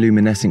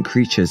bioluminescent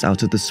creatures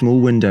out of the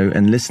small window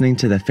and listening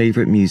to their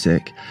favorite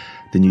music.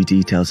 The new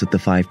details of the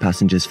 5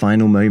 passengers'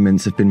 final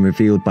moments have been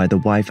revealed by the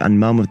wife and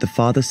mum of the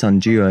father-son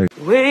duo.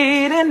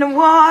 Wade in the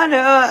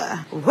water,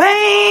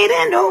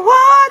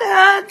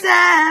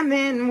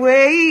 diamond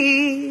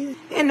wade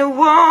in the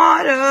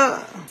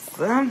water.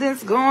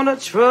 Something's gonna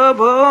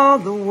trouble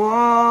the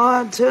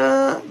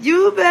water.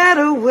 You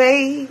better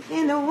wait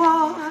in the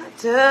water.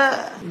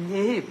 Yeah,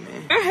 man.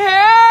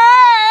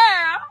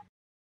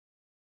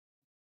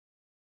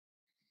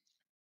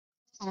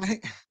 All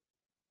right.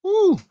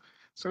 Woo.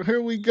 So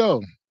here we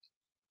go.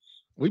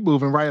 We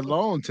moving right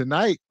along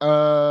tonight.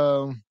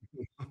 That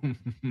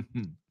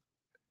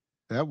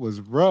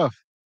was rough.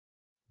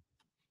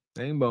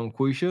 Dang bone,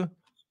 Quisha.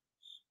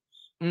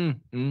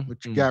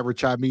 What you got,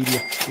 Rich Media?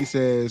 He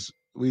says,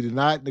 we do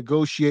not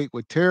negotiate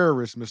with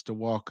terrorists, Mr.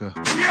 Walker.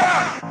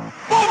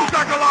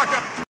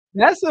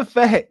 That's a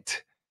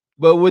fact.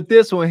 But with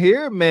this one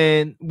here,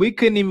 man, we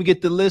couldn't even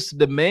get the list of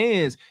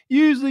demands.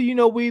 Usually, you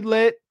know, we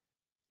let,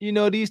 you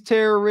know, these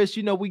terrorists,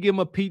 you know, we give them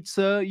a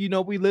pizza, you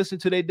know, we listen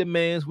to their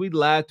demands. We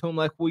lie to them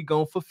like we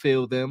gonna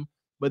fulfill them.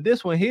 But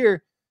this one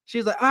here,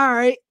 she's like, all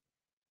right,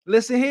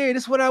 listen here,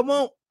 this is what I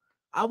want.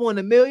 I want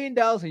 $1 million,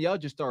 and y'all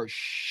just start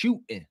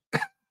shooting.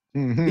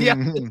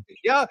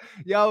 y'all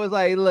was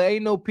like, look,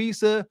 ain't no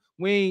pizza.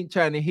 We ain't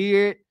trying to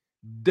hear it.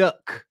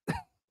 Duck.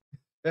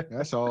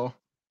 That's all.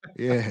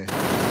 Yeah.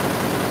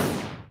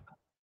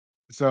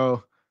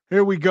 So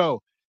here we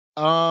go.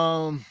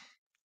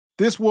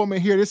 This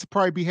woman here, this will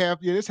probably be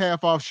this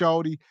half off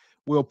shorty.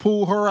 We'll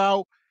pull her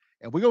out,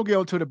 and we're gonna get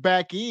onto the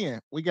back end.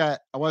 We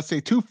got, I want to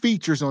say, 2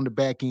 features on the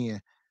back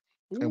end,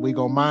 and we're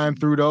gonna mine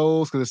through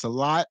those because it's a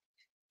lot.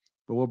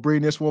 But we'll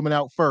bring this woman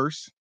out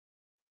first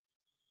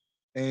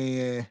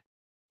and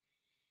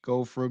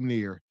go from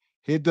there.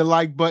 Hit the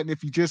like button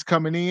if you're just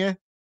coming in.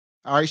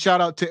 All right,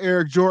 shout out to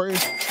Eric Jordan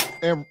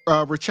and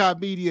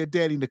Rashad Media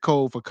Daddy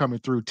Nicole for coming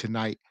through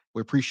tonight.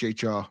 We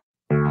appreciate y'all.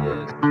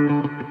 Yes.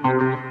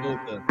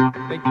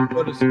 Thank you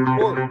for the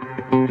support.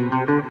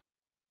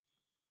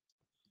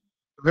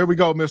 There we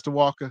go, Mr.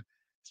 Walker.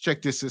 Let's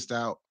check this sister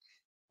out.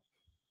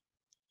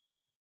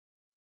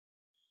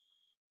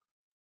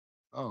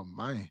 Oh,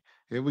 man.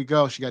 Here we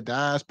go. She got the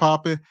eyes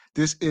popping.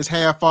 This is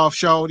half off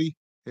shorty.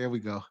 Here we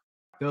go.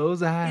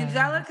 Those eyes.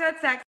 Angelica,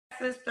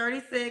 Texas,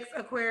 36,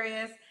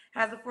 Aquarius,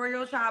 has a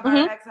 4-year-old child by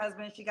her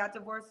ex-husband. She got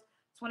divorced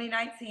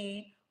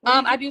 2019.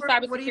 I do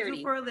cybersecurity. What do you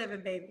do for a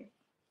living, baby?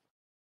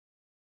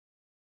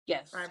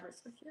 Yes.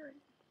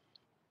 Cybersecurity.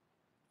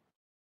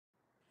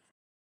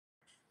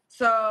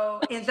 So,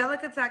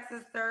 Angelica,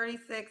 Texas,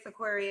 36,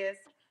 Aquarius,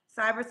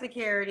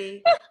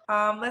 cybersecurity.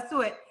 Let's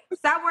do it.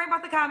 Stop worrying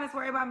about the comments.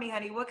 Worry about me,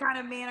 honey. What kind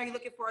of man are you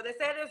looking for? They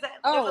say there's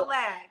a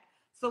lag.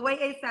 So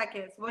wait 8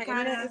 seconds. What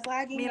kind of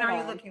man are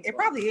you looking for? It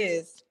probably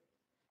is.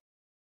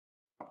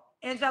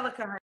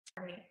 Angelica,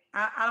 honey.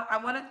 I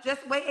want to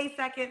just wait 8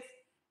 seconds.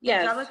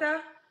 Yes.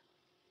 Angelica?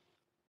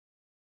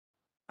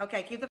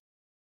 Okay, keep the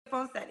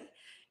phone steady.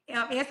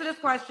 Answer this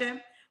question.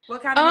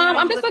 What kind of man are you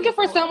I'm just looking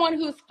for for? someone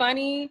who's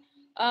funny,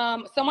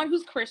 someone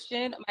who's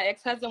Christian. My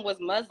ex-husband was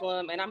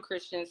Muslim and I'm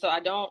Christian, so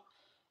I don't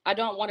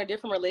want a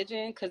different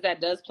religion because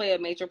that does play a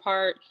major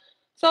part.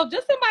 So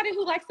just somebody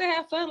who likes to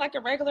have fun, like a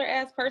regular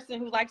ass person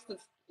who likes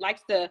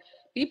to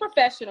be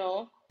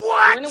professional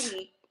during the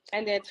week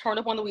and then turn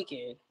up on the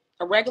weekend.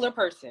 A regular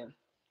person,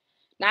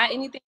 not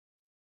anything.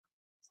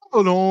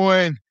 Hold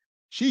on.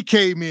 She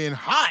came in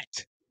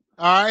hot.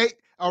 All right.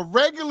 A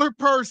regular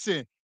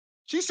person.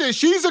 She said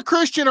she's a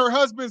Christian. Her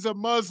husband's a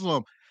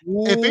Muslim.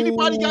 Ooh. If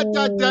anybody got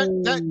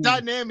that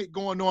dynamic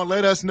going on,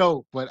 let us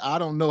know. But I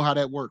don't know how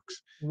that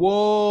works.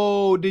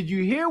 Whoa. Did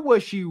you hear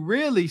what she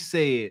really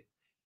said?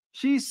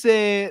 She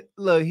said,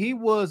 look, he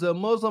was a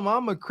Muslim.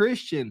 I'm a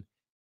Christian.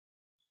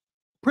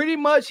 Pretty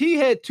much he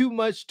had too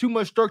much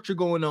structure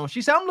going on.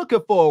 She said, I'm looking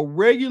for a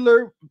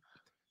regular,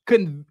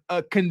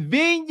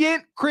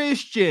 convenient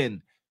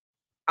Christian.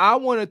 I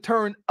want to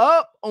turn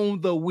up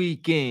on the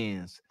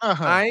weekends.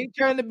 I ain't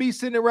trying to be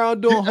sitting around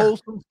doing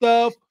wholesome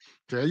stuff.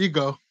 There you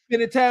go.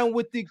 Spending time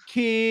with the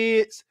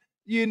kids,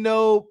 you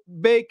know,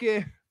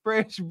 baking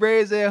fresh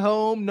breads at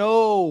home.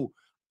 No,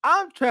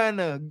 I'm trying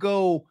to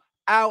go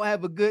out,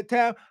 have a good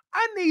time.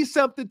 I need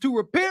something to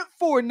repent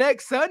for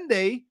next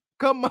Sunday.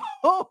 Come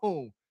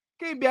on.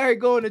 Can't be out here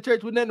going to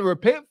church with nothing to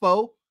repent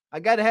for.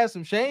 I got to have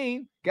some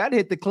shame. Got to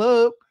hit the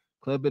club.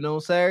 Clubbing on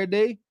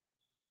Saturday.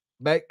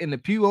 Back in the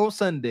pew on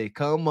Sunday.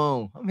 Come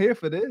on. I'm here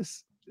for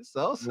this. It's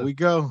awesome. Here we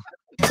go.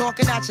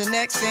 Talking out your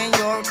neck saying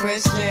you're a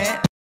Christian.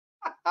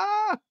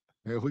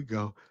 There we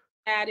go.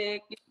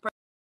 Addict.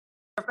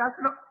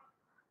 Professional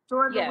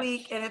during the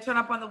week and then turn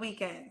up on the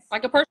weekends.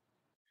 Like a person.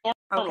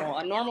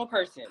 A normal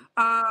person.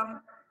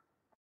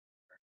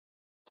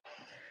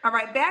 All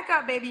right, back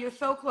up, baby. You're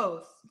so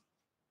close.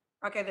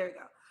 Okay, there you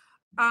go.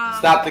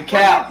 Stop the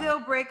cap. Deal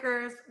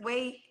breakers.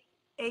 Wait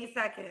 8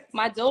 seconds.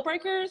 My deal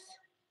breakers?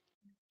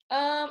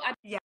 I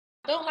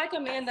don't like a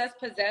man that's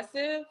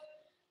possessive.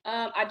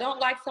 I don't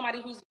like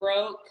somebody who's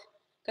broke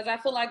because I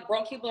feel like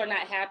broke people are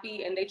not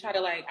happy and they try to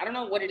I don't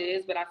know what it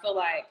is, but I feel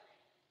like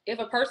if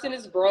a person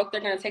is broke,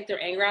 they're going to take their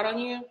anger out on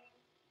you.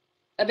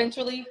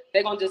 Eventually,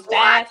 they're going to just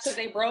fast because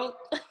they broke.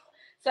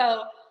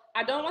 So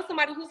I don't want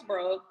somebody who's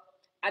broke.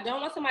 I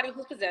don't want somebody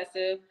who's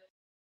possessive.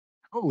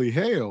 Holy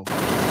hell.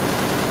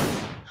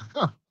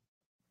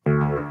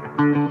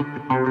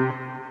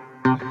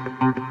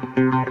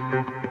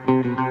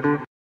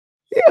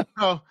 Yeah.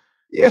 Oh,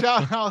 Yeah.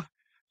 shout out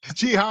to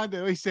G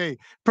Honda. We say,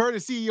 per the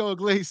CEO of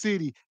Glaze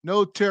City,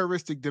 no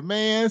terroristic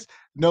demands,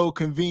 no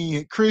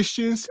convenient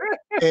Christians,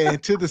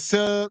 and to the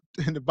sub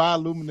and the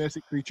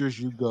bioluminescent creatures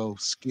you go.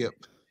 Skip.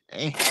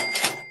 Eh.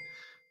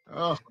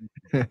 Oh.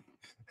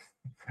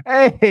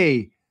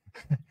 Hey,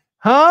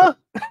 huh?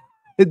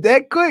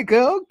 That quick?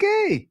 Huh?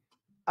 Okay.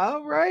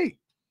 All right.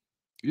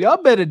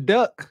 Y'all better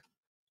duck.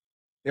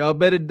 Y'all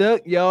better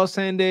duck. Y'all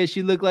saying that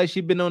she looked like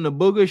she been on the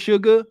booger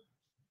sugar.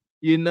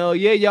 You know,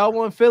 yeah, y'all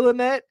weren't feeling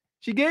that.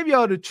 She gave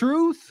y'all the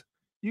truth.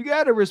 You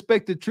gotta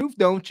respect the truth,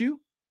 don't you?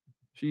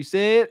 She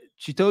said,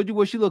 she told you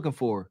what she looking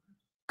for.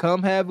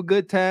 Come have a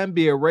good time,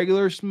 be a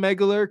regular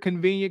smuggler,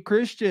 convenient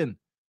Christian.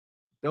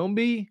 Don't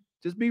be,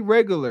 just be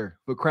regular,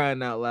 for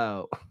crying out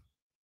loud.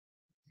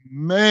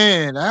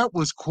 Man, that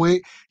was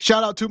quick.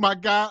 Shout out to my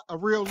guy, a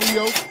real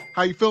Leo.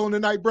 How you feeling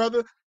tonight,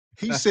 brother?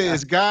 He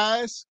says,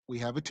 guys, we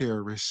have a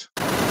terrorist.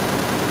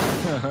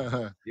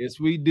 Yes,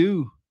 we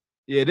do.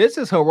 Yeah, this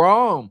is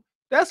haram.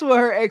 That's what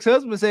her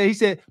ex-husband said. He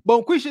said,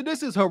 Bonquisha,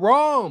 this is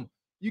haram.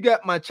 You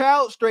got my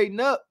child straightened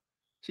up.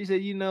 She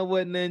said, you know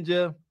what,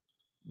 Ninja?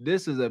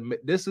 This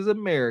is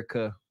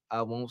America.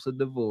 I want a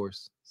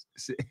divorce.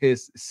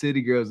 His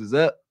City Girls is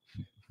up.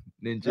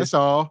 Ninja. That's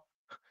all.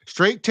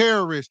 Straight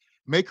terrorist.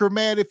 Make her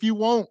mad if you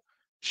want.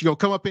 She gonna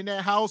come up in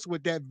that house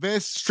with that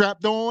vest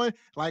strapped on,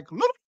 like,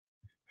 look.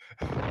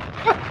 All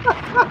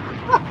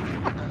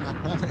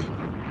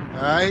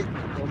right.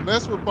 Don't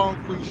mess with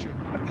Bonquisha.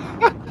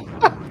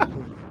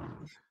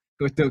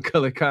 With no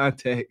color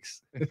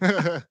contacts.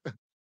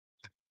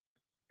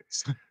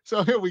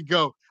 So here we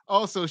go.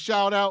 Also,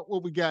 shout out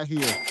what we got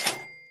here.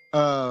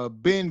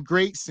 Been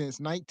great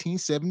since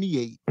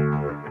 1978.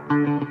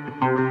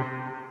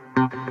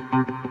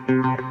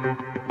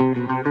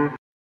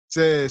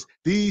 Says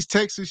these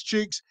Texas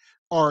chicks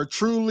are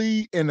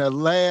truly in the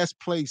last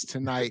place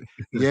tonight.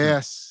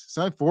 Yes, it's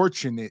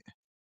unfortunate.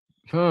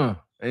 Huh.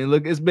 And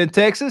look, it's been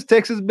Texas.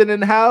 Texas been in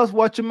the house.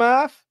 Watch your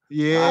mouth.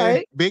 Yeah,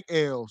 right. Big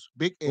L's.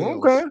 Big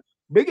L's. Okay.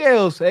 Big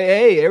L's.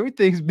 Hey,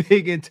 everything's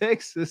big in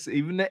Texas,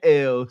 even the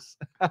L's.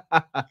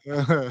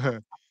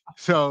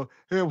 So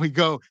here we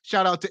go.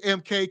 Shout out to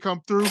MK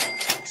come through.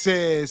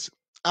 Says,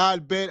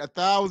 I'd bet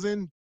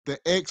 1,000 the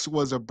ex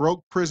was a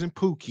broke prison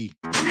pookie.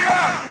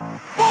 Yeah!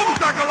 Boom,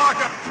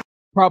 shakalaka!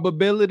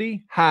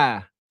 Probability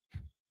high.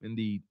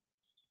 Indeed.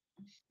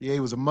 Yeah,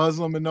 he was a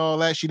Muslim and all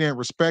that. She didn't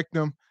respect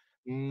him.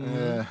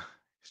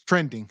 It's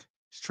trending.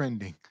 It's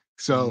trending.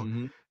 So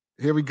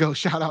here we go.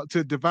 Shout out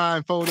to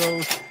Divine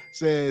Photos.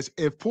 Says,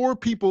 if poor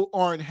people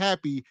aren't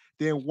happy,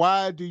 then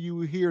why do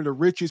you hear the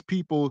richest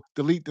people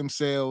delete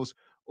themselves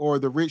or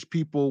the rich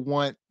people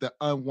want the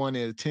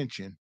unwanted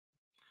attention?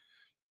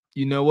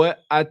 You know what?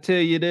 I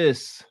tell you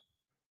this.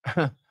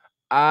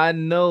 I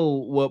know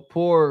what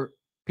poor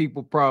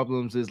people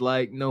problems is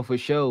like. No, for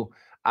sure.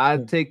 I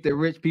take the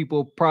rich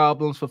people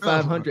problems for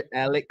 500,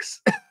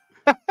 Alex.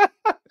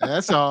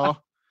 That's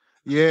all.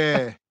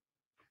 Yeah.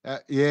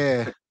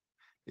 Yeah.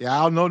 Yeah,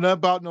 I don't know nothing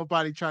about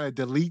nobody trying to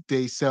delete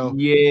themselves.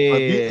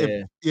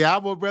 Yeah. I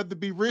would rather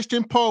be rich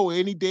than poor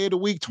any day of the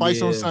week,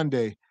 twice on Yeah.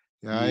 Sunday.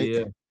 All right.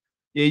 Yeah.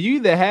 Yeah, you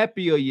either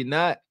happy or you're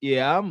not.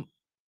 Yeah, I'm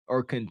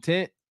or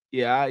content.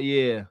 Yeah,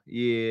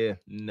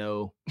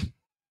 no.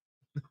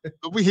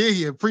 But we hear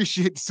you.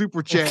 Appreciate the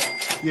super chat.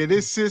 Yeah,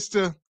 this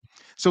sister.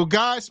 So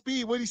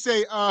Godspeed, what'd he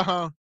say?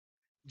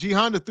 G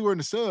Honda threw her in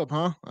the sub,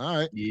 huh? All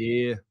right.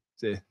 Yeah.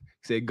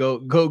 Say go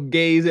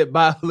gaze at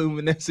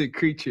bioluminescent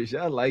creatures.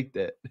 I like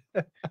that.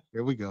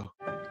 Here we go.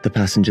 The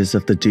passengers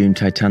of the doomed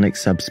Titanic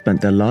sub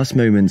spent their last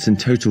moments in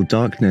total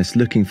darkness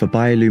looking for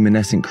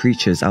bioluminescent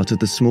creatures out of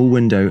the small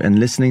window and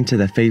listening to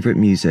their favorite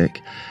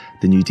music.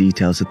 The new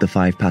details of the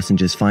 5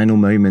 passengers' final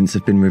moments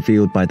have been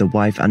revealed by the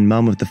wife and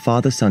mum of the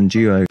father-son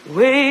duo.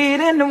 Wade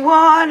in the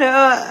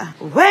water,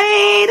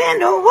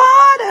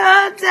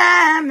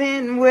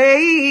 diamond,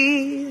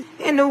 wade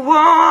in the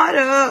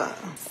water.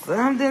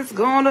 Something's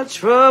gonna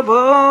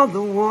trouble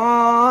the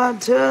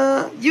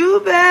water. You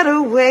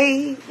better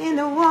wade in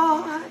the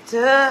water.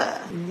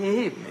 Yeah,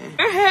 man.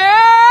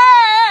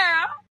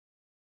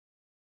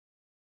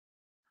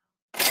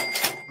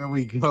 There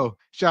we go.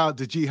 Shout out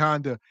to G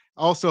Honda.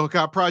 Also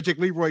got Project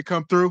Leroy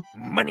come through.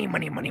 Money.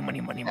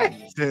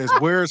 Says,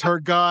 where's her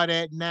God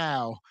at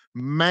now?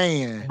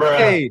 Man.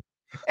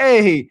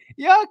 Hey,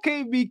 y'all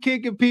can't be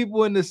kicking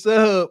people in the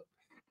sub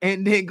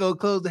and then go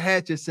close the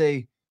hatch and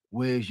say,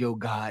 where's your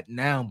God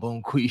now,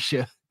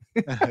 Bonquisha?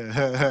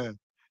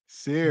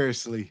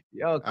 Seriously.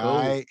 Y'all cool. All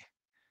right.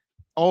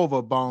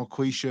 Over,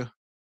 Bonquisha.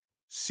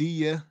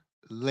 See ya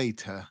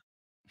later.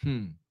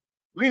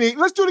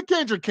 Let's do the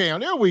Kendra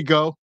cam. There we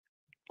go.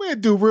 We'll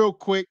do real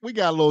quick. We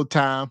got a little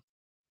time.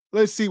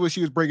 Let's see what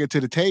she was bringing to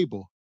the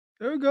table.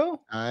 There we go.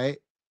 All right.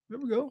 There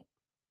we go.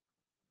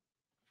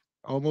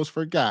 Almost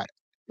forgot.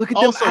 Look at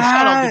also, them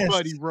shout out eyes. to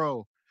Buddy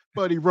Rowe.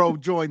 Buddy Rowe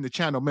joined the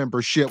channel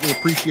membership. We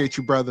appreciate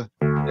you, brother.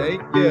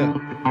 Thank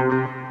you.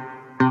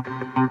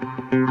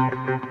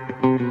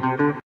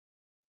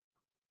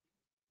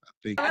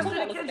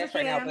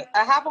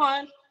 I have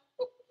one.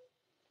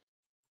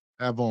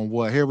 Have on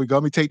what? Here we go.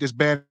 Let me take this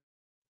band.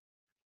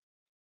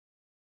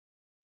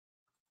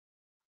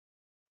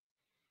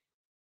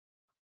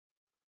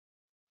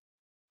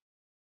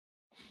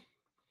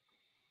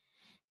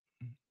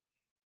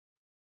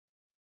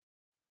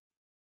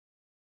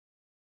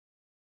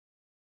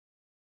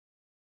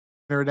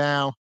 Her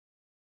down.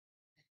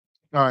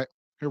 All right,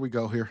 here we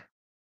go here.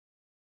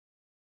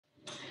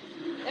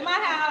 In my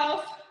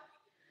house.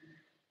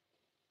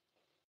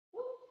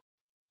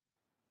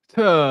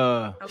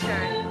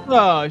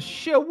 Oh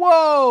shit!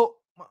 Whoa,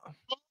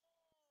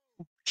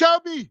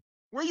 Chubby,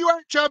 where you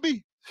at,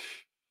 Chubby?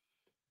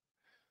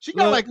 She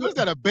got Look, like, what's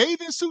that? A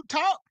bathing suit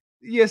top?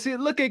 Yeah, see,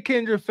 look at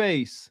Kendra's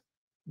face.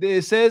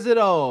 It says it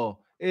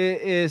all.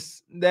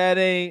 It's that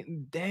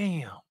ain't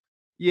damn.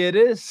 Yeah,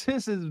 this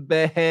is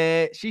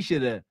bad. She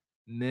should have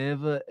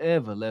never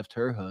ever left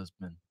her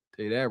husband.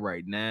 Tell you that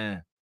right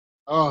now.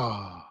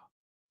 Oh,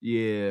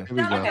 yeah. Here we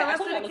go. Okay, let's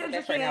do the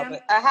Kendra right now,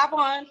 but I have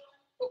one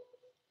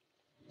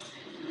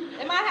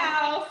in my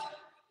house.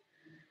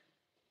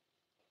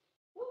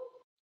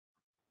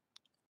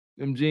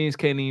 Them jeans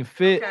can't even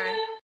fit.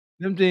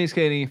 Them jeans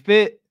can't even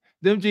fit.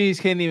 Them jeans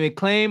can't even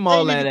claim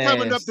all Ain't that even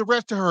coming up ass. the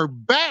rest of her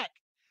back.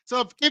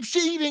 So if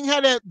she didn't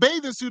have that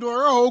bathing suit on,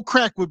 her whole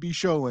crack would be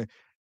showing.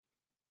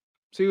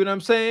 See what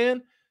I'm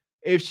saying?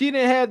 If she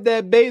didn't have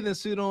that bathing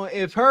suit on,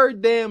 if her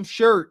damn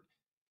shirt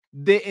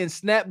didn't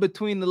snap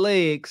between the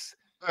legs,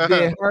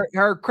 then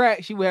her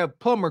crack, she would have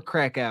plumber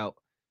crack out.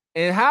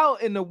 And how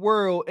in the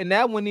world, and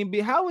that wouldn't even be,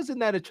 how is it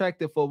not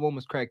attractive for a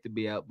woman's crack to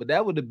be out? But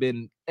that would have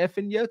been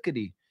effing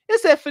yuckety.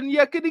 It's effing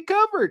yuckety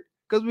covered.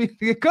 Because we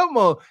come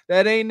on,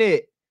 that ain't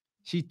it.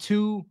 She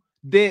too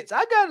dense.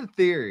 I got a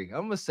theory.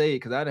 I'm gonna say it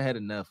because I done had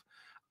enough.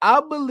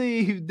 I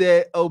believe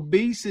that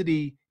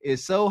obesity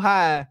is so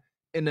high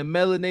in the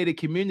melanated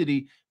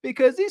community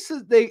because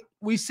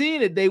we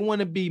seen it, they want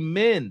to be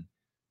men.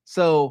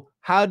 So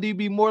how do you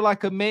be more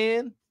like a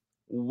man?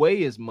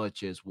 Weigh as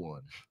much as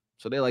one.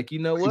 So they're like, you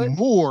know what?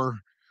 More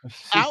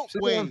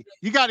outweigh.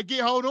 You got to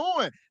hold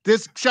on.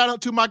 This shout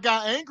out to my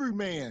guy, Angry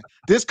Man.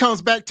 This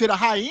comes back to the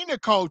hyena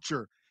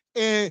culture.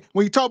 And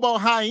when you talk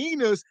about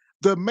hyenas,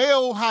 the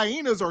male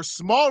hyenas are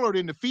smaller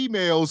than the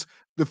females.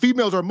 The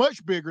females are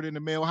much bigger than the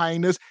male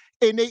hyenas,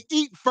 and they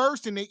eat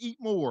first and they eat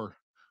more.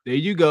 There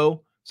you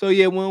go. So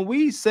yeah, when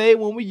we use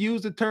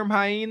the term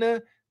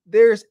hyena,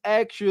 there's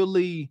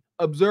actually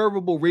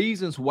observable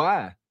reasons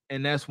why,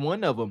 and that's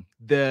one of them.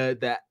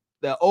 The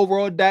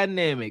overall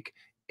dynamic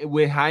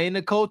with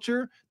hyena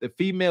culture, the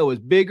female is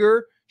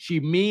bigger. She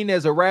mean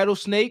as a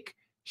rattlesnake.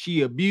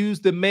 She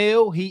abused the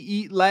male. He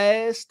eat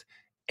last,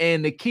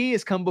 and the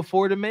kids come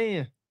before the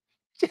man.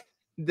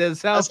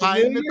 Does that sound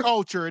familiar? Hyena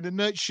culture in a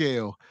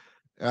nutshell.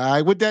 All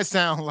right, what that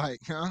sound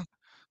like, huh?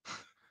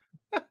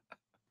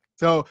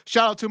 So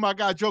shout out to my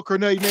guy Joker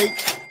Nate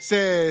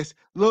says,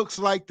 looks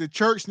like the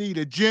church need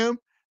a gym.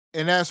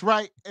 And that's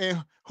right.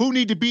 And who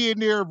need to be in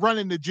there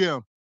running the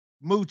gym?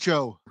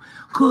 Mucho.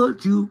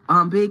 Could you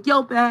unbig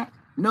your back?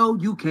 No,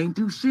 you can't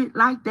do shit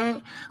like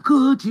that.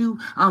 Could you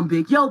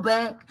unbig your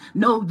back?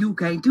 No, you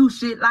can't do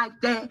shit like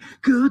that.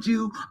 Could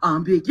you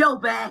unbig your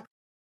back?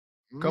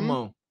 Come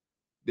on.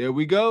 There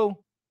we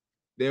go.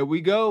 There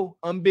we go.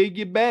 Unbig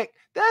your back.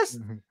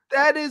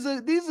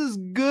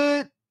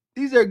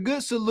 These are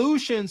good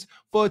solutions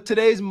for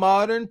today's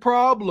modern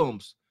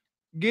problems.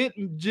 Get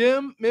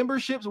gym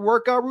memberships,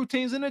 workout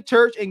routines in the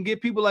church, and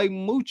get people like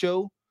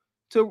Mucho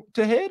to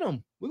head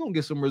them. We're gonna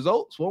get some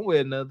results one way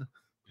or another.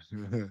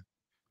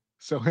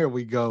 So here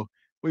we go.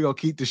 We're gonna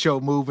keep the show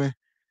moving.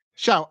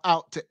 Shout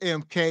out to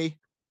MK.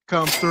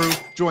 Come through,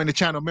 join the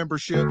channel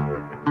membership.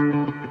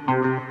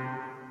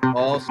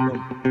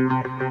 Awesome.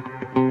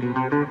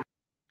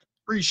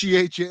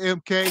 Appreciate you,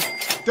 MK.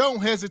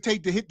 Don't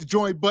hesitate to hit the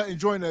join button,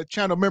 join the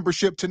channel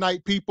membership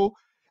tonight, people.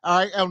 All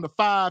right, on the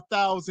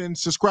 5,000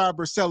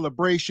 subscriber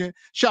celebration.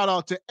 Shout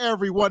out to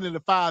every one of the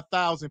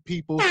 5,000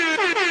 people.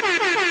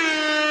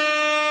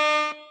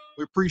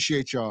 We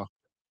appreciate y'all.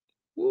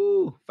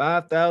 Woo,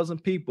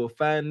 5,000 people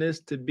find this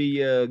to be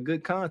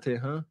good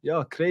content, huh?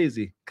 Y'all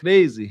crazy.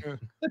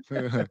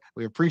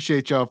 We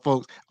appreciate y'all,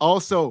 folks.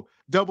 Also,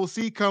 Double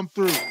C come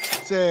through,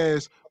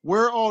 says,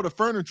 where all the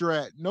furniture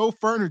at? No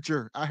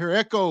furniture. I hear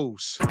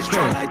echoes.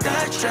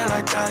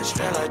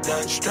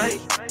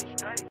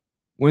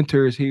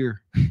 Winter is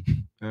here.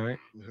 All right.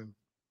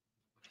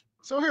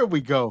 So here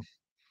we go.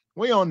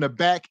 We on the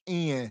back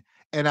end,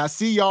 and I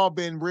see y'all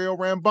been real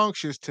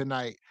rambunctious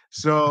tonight.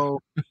 So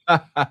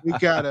we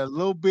got a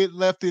little bit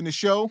left in the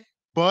show,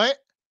 but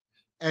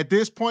at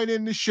this point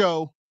in the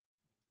show,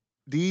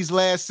 these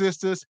last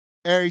sisters,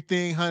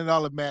 everything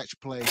 $100 match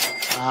play.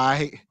 All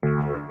right.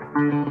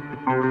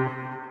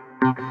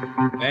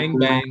 Bang,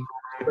 bang.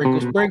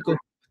 Sprinkle, sprinkle.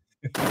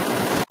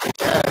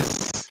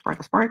 Yes.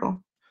 Sprinkle,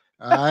 sprinkle.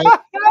 All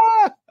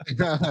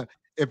right.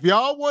 If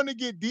y'all want to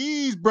get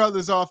these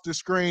brothers off the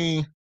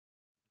screen,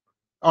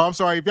 if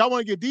y'all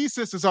want to get these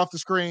sisters off the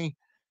screen,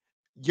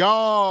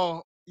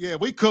 y'all, yeah,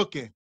 we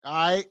cooking. All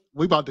right.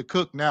 We about to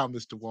cook now,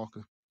 Mr.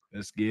 Walker.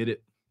 Let's get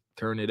it.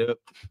 Turn it up.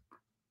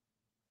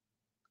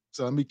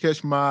 So let me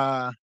catch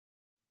my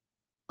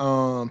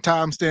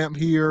timestamp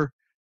here,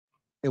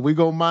 and we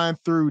go mine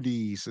through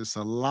these. It's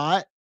a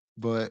lot,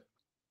 but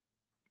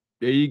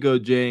there you go,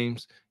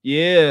 James.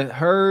 Yeah,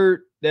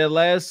 her that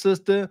last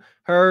sister,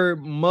 her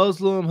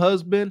Muslim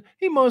husband,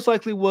 he most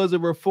likely was a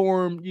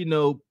reformed,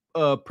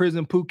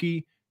 prison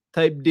pookie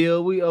type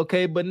deal.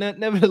 But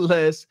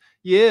nevertheless,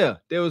 yeah,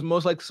 there was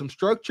most likely some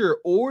structure,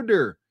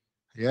 order.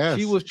 yes,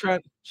 She was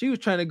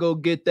trying to go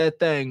get that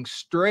thing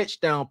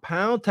stretched down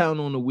Pound Town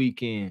on the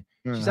weekend.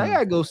 She's like, I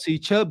gotta go see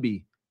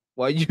Chubby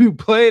while you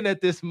playing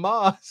at this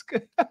mosque.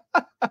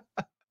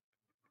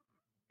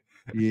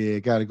 Yeah,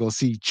 gotta go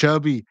see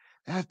Chubby.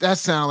 That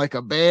sounds like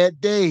a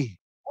bad day.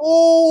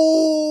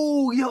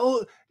 Oh,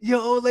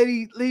 your old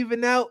lady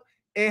leaving out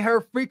in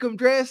her freakum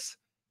dress,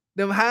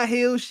 them high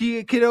heels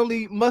she could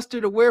only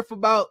muster to wear for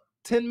about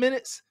 10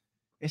 minutes.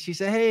 And she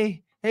said,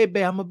 Hey, babe,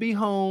 I'm gonna be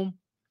home.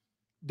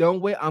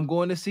 Don't wait. I'm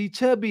going to see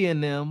Chubby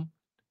and them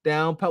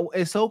down.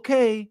 It's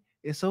okay.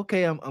 It's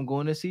okay. I'm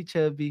going to see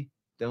Chubby.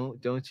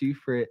 Don't you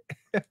fret.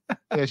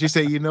 Yeah, she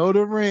said,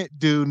 the rent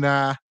due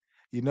now.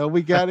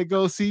 We gotta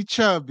go see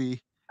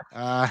Chubby.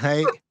 All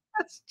right.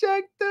 That's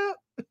jacked up.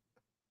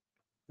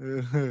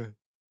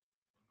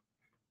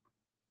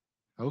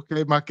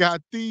 Okay, my guy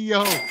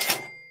Theo.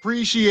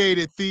 Appreciate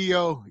it,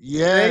 Theo.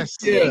 Yes.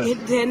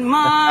 Get that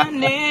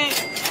money.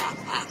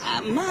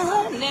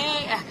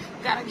 Money.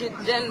 Gotta get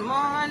that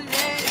money.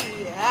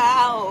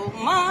 Oh,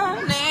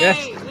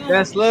 money.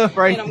 That's love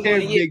right there,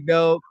 big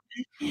dog.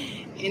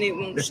 And it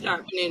won't stop,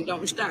 and it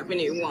don't stop, and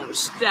it won't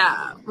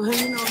stop. You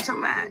know what I'm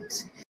talking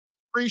about?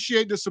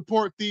 Appreciate the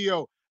support,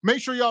 Theo.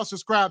 Make sure y'all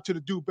subscribe to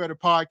the Do Better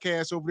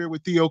podcast over there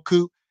with Theo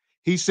Coop.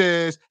 He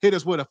says, hit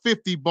us with a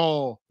 50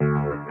 ball.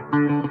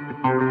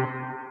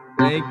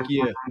 Thank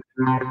you.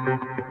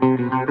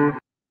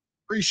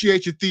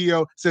 Appreciate you,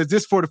 Theo. Says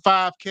this for the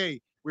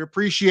 5K. We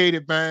appreciate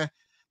it, man.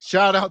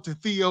 Shout out to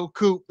Theo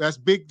Coop. That's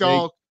big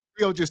dog.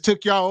 Theo just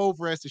took y'all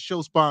over as the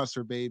show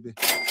sponsor, baby.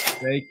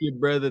 Thank you,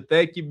 brother.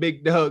 Thank you,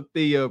 big dog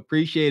Theo.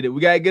 Appreciate it.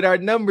 We gotta get our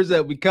numbers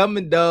up. We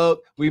coming, dog.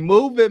 We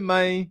moving,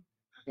 man.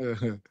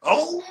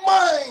 Oh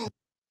man.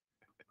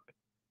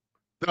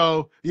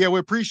 So yeah, we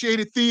appreciate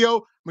it, Theo.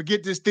 I'm gonna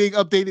get this thing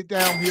updated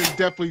down here.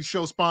 Definitely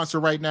show sponsor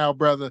right now,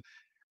 brother.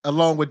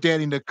 Along with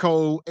Danny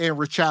Nicole and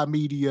Richard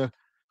Media.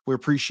 We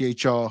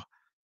appreciate y'all.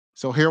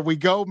 So here we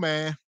go,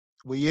 man.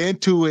 We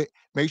into it.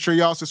 Make sure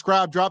y'all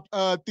subscribe. Drop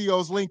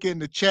Theo's link in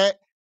the chat.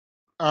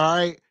 All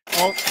right.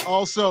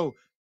 Also,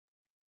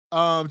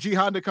 G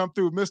Honda come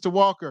through. Mr.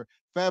 Walker,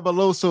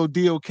 Fabuloso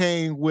deal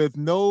came with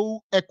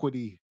no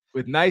equity.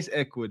 With nice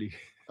equity.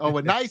 Oh,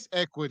 with nice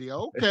equity.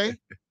 Okay.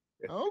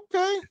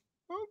 Okay.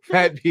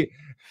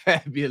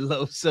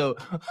 Fabuloso.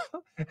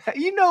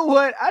 You know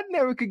what? I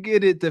never could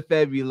get into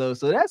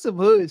Fabuloso. That's some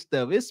hood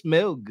stuff. It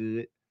smelled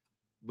good,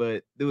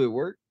 but do it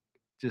work?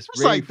 Just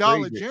it's like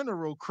Dollar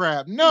General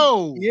crap.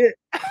 No. Yeah.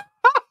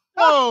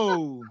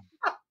 No.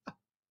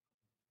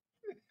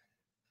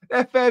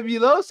 That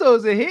Fabuloso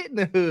is a hit in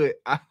the hood.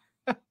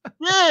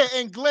 Yeah,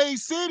 and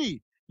Glaze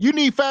City. You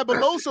need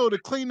Fabuloso to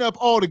clean up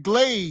all the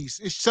glaze.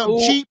 It's something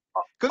cheap.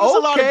 Because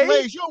there's a lot of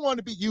glaze. You don't want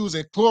to be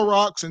using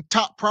Clorox and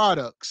top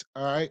products.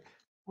 All right.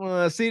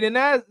 Well, see,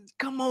 then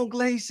come on,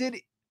 Glaze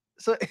City.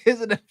 So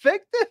is it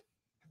effective?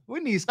 We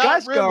need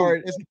Scotch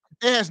Guard. It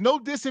has no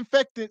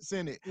disinfectants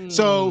in it.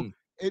 So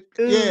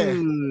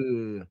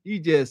you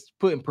just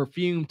putting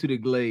perfume to the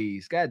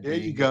glaze. God there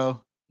you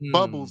go.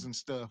 Bubbles and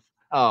stuff.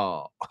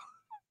 Oh.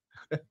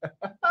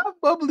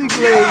 Bubbly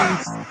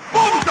glaze.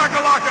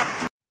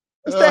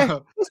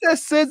 What's that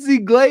sudsy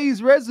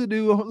glaze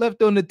residue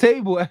left on the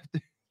table after?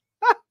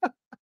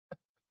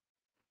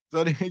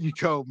 So there you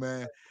go,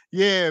 man.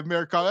 Yeah,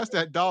 Miracle. That's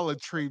that Dollar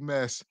Tree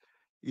mess.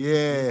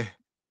 Yeah.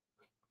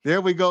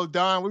 There we go,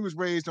 Don. We was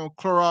raised on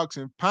Clorox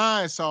and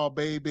Pine Sol,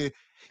 baby.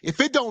 If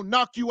it don't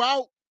knock you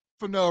out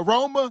from the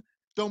aroma,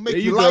 don't make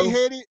you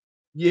lightheaded.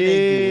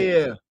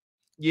 Yeah.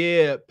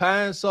 Yeah.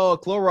 Pine Sol,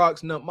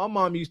 Clorox. No, my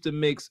mom used to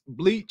mix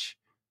bleach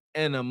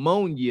and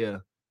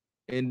ammonia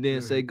and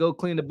then say, go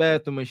clean the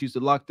bathroom, and she used to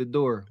lock the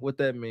door. What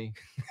that mean?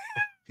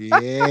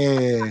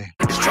 Yeah.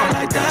 Straight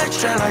like that,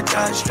 straight like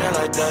that, straight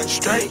like that,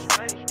 straight.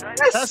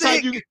 That's how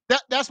you.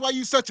 That's why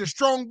you such a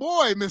strong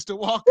boy, Mr.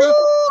 Walker.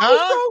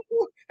 Huh?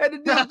 Had to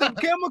deal with the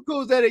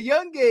chemicals at a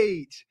young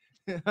age,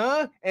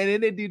 huh? And it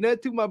didn't do nothing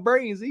to my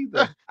brains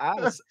either.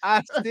 I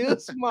still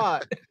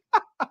smart.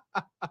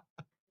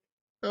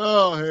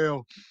 Oh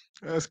hell,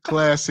 that's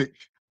classic.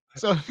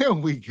 So here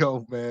we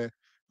go, man.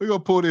 We're gonna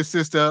pull this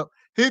sister up.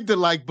 Hit the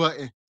like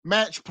button.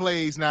 Match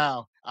plays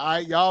now. All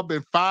right, y'all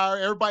been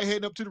fired. Everybody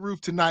heading up to the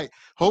roof tonight.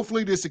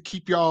 Hopefully this will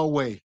keep y'all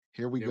away.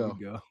 Here we go.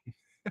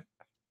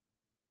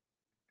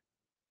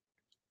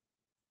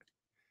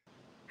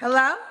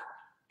 Hello?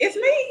 It's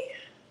me.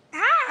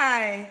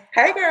 Hi.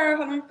 Hey, girl.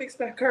 Let me fix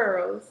my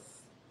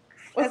curls.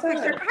 What's up?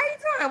 How you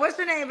doing? What's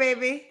your name,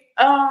 baby?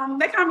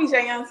 They call me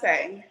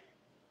Jayonce.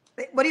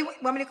 What do you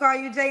want me to call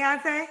you,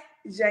 Jayonce?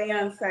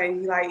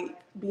 Jayonce, like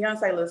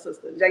Beyonce little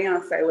sister.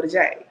 Jayonce with a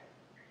J.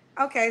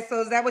 Okay,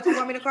 so is that what you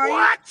want me to call you?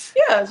 What?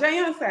 Yeah,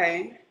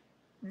 Jayonce.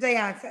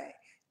 Jayonce.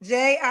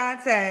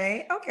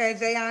 Jayante. Okay,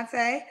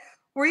 Jayante.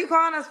 Where you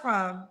calling us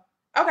from?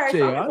 Okay,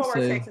 so I'm in Fort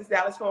Worth, Texas,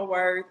 Dallas, Fort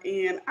Worth,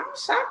 and I'm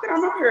shocked that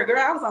I'm out here, girl.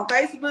 I was on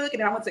Facebook, and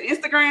then I went to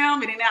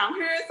Instagram, and then now I'm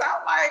here, so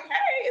I'm like,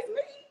 hey,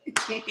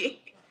 it's me.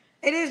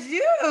 It is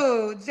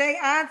you,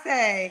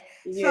 Jayante.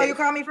 Yes. So you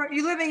call me from,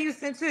 you live in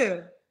Houston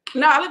too?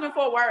 No, I live in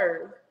Fort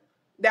Worth.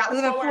 Dallas,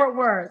 You live in Fort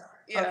Worth.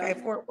 Yeah. Okay,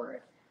 Fort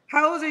Worth.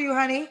 How old are you,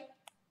 honey?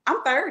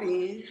 I'm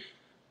 30.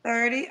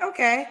 30,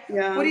 okay.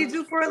 Yeah. What do you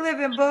do for a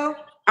living, boo?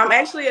 I'm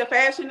actually a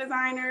fashion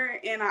designer,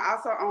 and I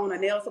also own a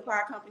nail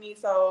supply company,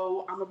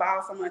 so I'm a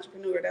boss, I'm an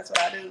entrepreneur. That's what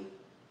I do.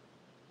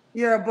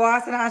 You're a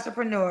boss and an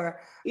entrepreneur.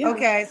 Yeah.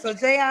 Okay, so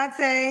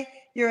Jayante,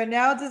 you're a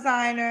nail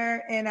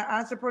designer and an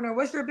entrepreneur.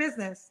 What's your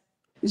business?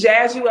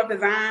 Jazz You Up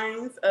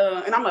Designs,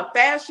 and I'm a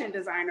fashion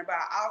designer, but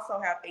I also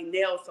have a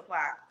nail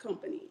supply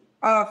company.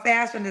 Oh,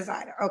 fashion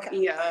designer. Okay.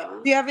 Yeah.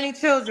 Do you have any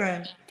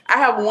children? I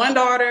have one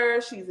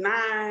daughter. She's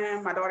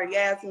 9. My daughter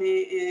Yasmin,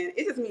 and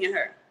it's just me and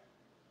her.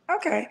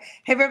 Okay.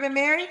 Have you ever been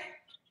married?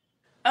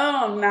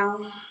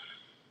 No.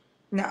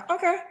 No.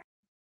 Okay.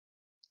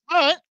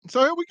 All right.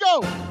 So here we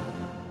go.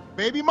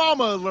 Baby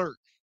mama alert.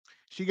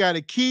 She got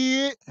a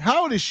kid.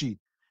 How old is she?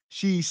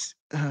 She's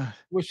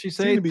what'd she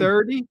say?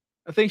 30?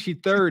 I think she's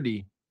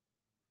 30.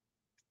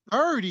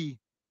 30?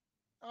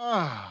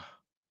 Call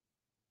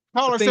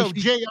herself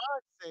Jayance.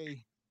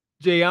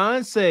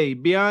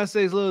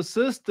 Beyonce's little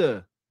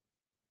sister.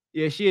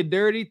 Yeah, she a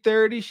dirty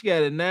 30. She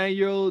got a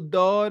 9-year-old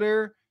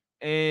daughter.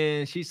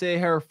 And she said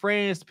her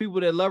friends,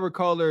 people that love her,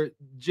 call her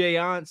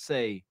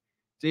Jayance.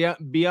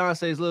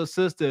 Beyonce's little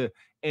sister.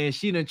 And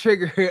she done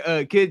trigger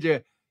her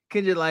Kendra.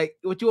 Kendra like,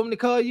 what you want me to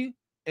call you?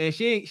 And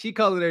she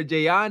calling her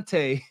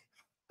Jayante.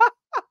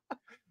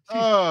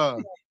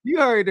 You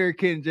heard her,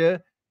 Kendra.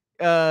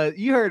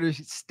 You heard her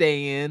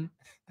Stan.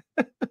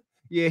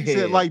 Yeah. He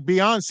said like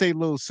Beyonce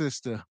little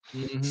sister.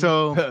 Mm-hmm.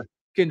 So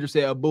Kendra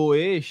said a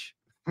boyish.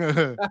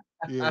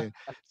 Yeah.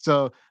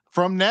 So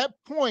from that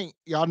point,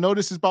 y'all know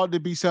this is about to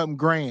be something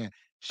grand.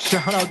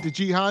 Shout out to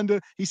G Honda.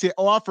 He said,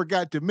 oh, I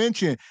forgot to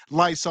mention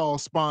Lysol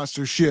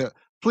sponsorship.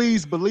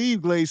 Please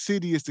believe Glaze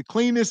City is the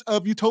cleanest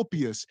of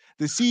utopias.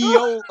 The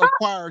CEO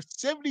acquired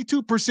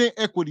 72%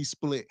 equity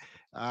split.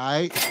 All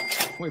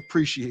right. We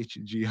appreciate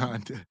you, G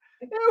Honda.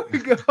 There we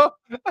go.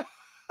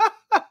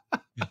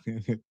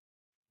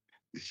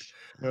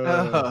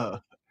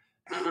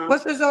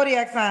 What's your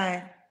zodiac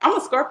sign? I'm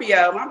a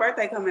Scorpio. My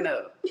birthday coming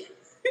up.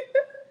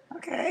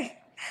 Okay.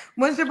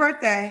 When's your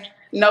birthday?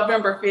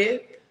 November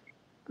 5th.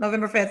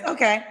 November 5th.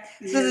 Okay.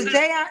 So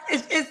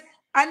is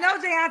I know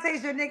Jayante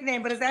is your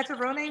nickname, but is that your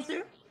real name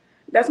too?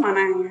 That's my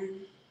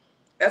name.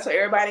 That's what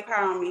everybody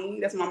call me.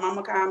 That's what my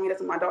mama call me.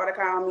 That's what my daughter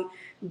call me.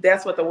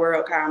 That's what the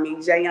world call me.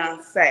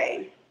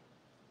 Jayance.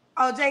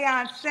 Oh,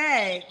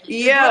 Jayance.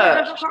 Yeah.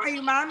 Does your call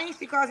you mommy?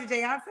 She calls you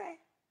Jayance?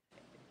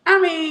 I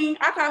mean,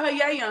 I call her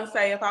Yayance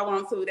if I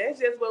want to. That's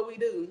just what we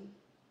do.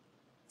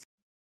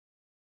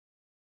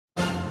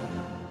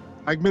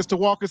 Like Mr.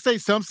 Walker say,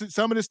 some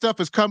of this stuff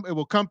it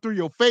will come through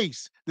your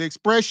face. The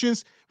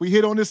expressions, we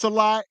hit on this a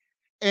lot.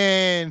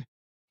 And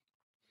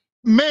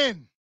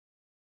men,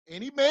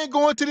 any man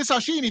going to this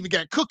house, she ain't even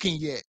got cooking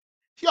yet.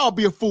 Y'all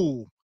be a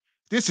fool.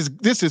 This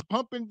is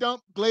Pump and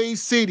Dump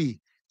Glaze City.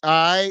 All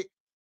right.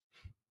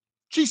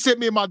 She sent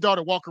me and my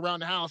daughter walk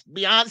around the house.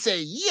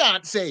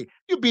 Beyonce.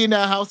 You be in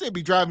that house, they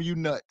be driving you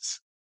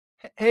nuts.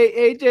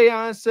 Hey,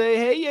 Jayance.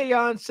 Hey,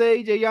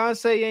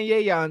 Jayance and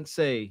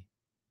Jayance.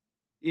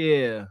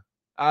 Yeah.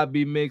 I'll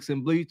be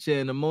mixing bleach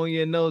and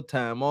ammonia in no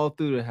time, all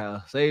through the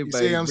house.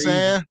 Everybody, you see what I'm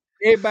saying?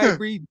 Everybody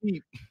breathe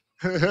deep.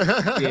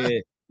 Yeah.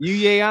 You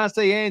Jayance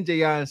and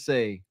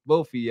Jayance.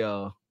 Both of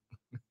y'all.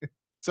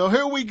 So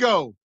here we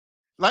go.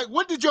 Like,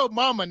 what did your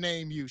mama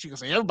name you? She gonna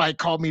say, everybody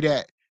call me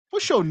that.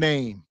 What's your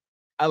name?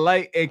 I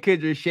like, and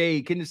Kendra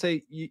Shade. Kendra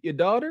say, your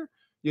daughter?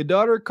 Your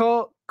daughter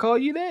call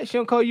you that? She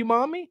don't call you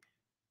mommy?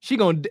 She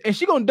gonna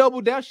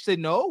double down. She said,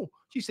 no.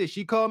 She said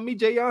she called me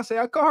Jayance.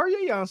 I call her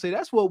Jayance.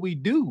 That's what we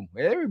do.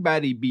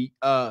 Everybody be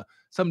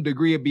some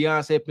degree of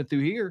Beyonce up and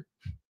through here.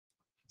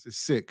 It's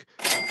sick.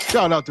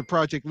 Shout out to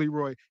Project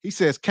Leroy. He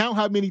says, count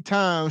how many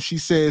times she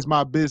says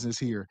my business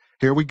here.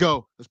 Here we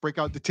go. Let's break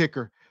out the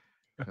ticker.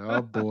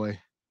 Oh boy.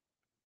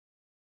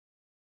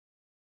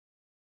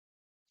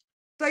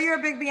 So you're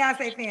a big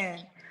Beyonce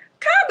fan?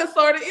 Kind of,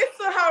 sort of. It's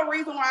the whole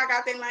reason why I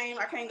got that name.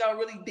 I can't go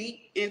really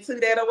deep into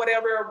that or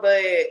whatever,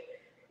 but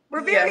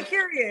we're very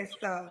curious,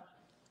 though.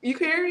 You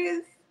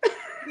curious?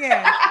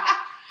 Yeah. Okay,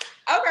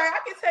 I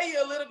can tell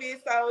you a little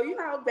bit.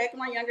 So, back in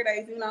my younger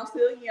days, I'm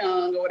still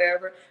young or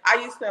whatever. I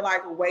used to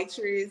like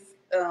waitress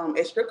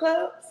at strip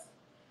clubs.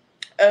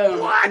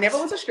 I never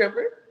was a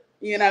stripper.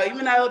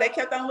 Even though they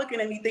kept on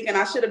looking at me thinking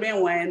I should have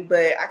been one,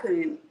 but I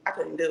couldn't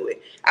do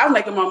it. I was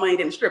making more money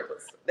than the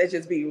strippers. Let's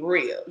just be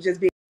real.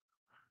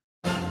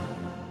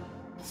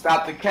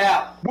 Stop the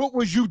cap. What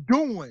was you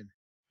doing?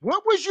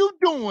 What was you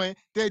doing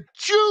that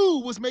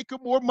you was making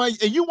more money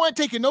and you weren't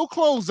taking no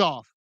clothes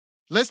off?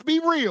 Let's be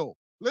real.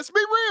 Let's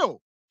be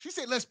real. She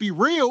said, let's be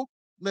real.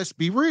 Let's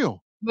be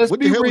real. What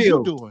the hell was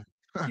you doing?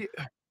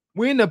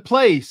 We're in a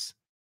place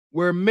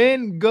where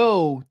men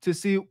go to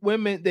see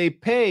women, they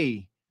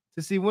pay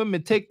to see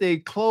women take their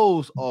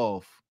clothes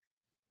off.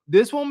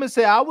 This woman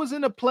said, I was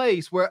in a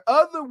place where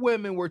other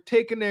women were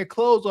taking their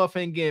clothes off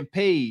and getting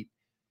paid.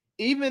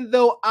 Even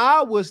though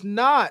I was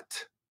not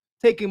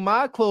taking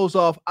my clothes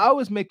off, I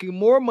was making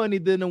more money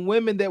than the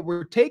women that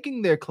were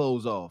taking their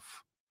clothes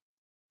off.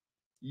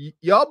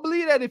 Y'all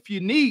believe that if you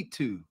need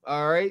to,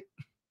 all right?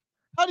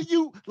 How do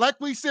you, like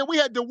we said, we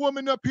had the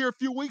woman up here a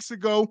few weeks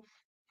ago,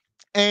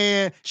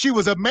 and she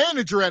was a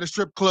manager at a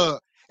strip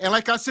club. And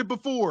like I said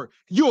before,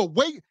 you're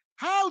wait.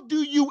 How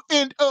do you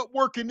end up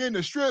working in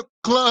a strip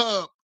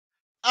club?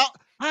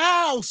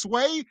 How,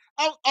 Sway?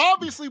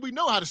 Obviously, we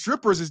know how the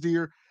strippers is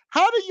there.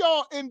 How do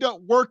y'all end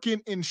up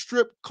working in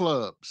strip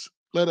clubs?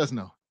 Let us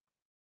know.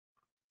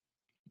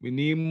 We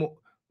need more.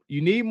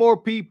 You need more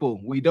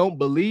people. We don't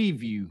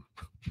believe you.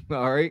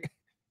 All right.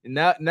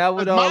 Now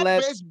with all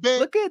that, bet,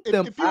 look at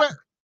them.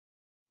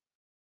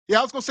 Yeah,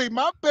 I was gonna say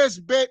my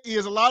best bet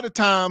is a lot of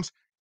times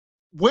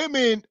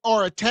women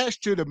are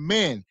attached to the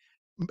men,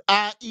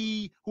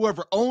 i.e.,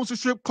 whoever owns the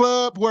strip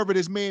club, whoever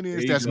this man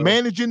is that's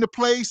managing the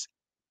place.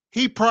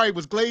 He probably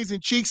was glazing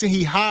cheeks and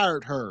he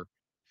hired her.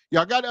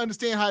 Y'all got to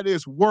understand how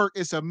this works.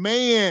 It's a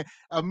man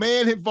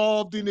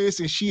involved in this,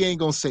 and she ain't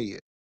gonna say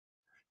it.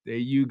 There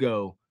you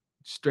go.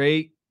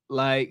 Straight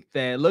like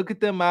that. Look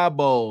at them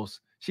eyeballs.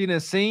 She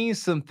done seen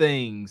some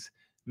things,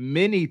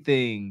 many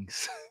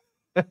things.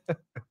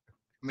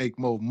 Make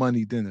more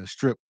money than a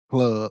strip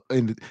club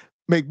and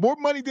make more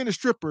money than the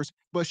strippers,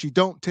 but she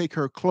don't take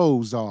her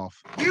clothes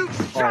off. You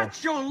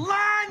shut your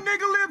lying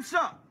nigga lips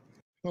up.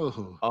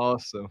 Oh.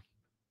 Awesome.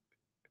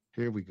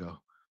 Here we go.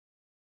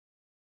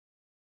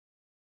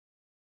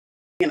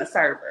 In a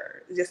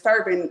server, just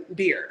serving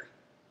beer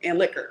and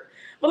liquor.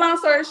 But long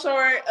story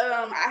short,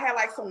 I had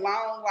like some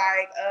long,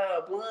 like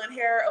blonde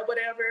hair or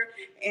whatever,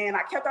 and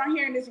I kept on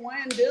hearing this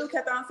one dude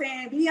kept on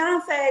saying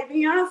Beyonce, Beyonce.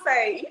 You know, I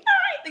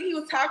didn't think he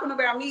was talking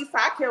about me, so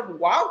I kept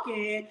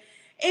walking,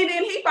 and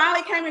then he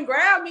finally came and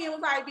grabbed me and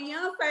was like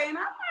Beyonce, and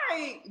I'm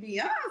like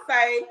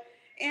Beyonce,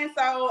 and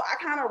so I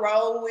kind of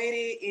rolled with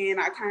it, and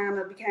I kind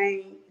of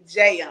became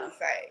Jayonce,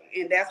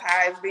 and that's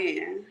how it's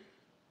been.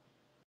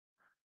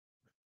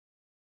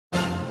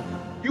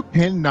 You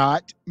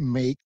cannot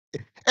make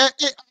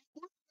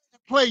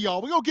play,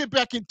 y'all. We're gonna get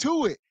back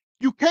into it.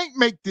 You can't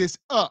make this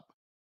up.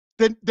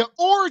 The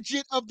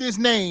origin of this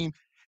name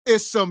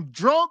is some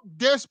drunk,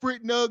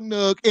 desperate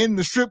nug in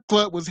the strip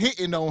club was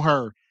hitting on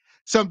her.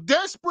 Some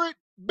desperate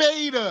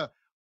beta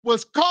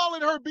was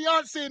calling her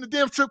Beyonce in the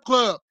damn strip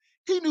club.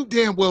 He knew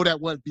damn well that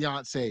wasn't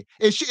Beyonce.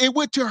 It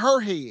went to her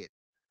head.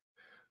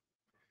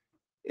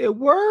 It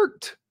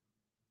worked.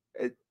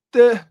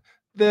 The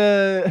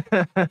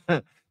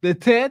the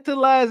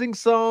tantalizing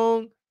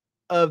song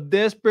of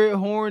desperate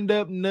horned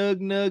up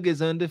nug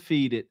is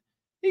undefeated.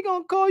 He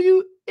gonna call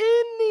you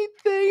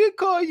anything. He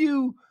call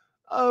you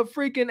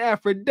freaking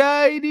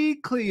Aphrodite,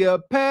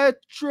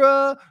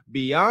 Cleopatra,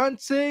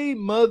 Beyonce,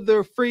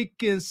 mother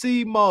freaking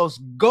sea moss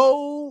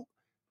gold.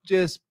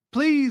 Just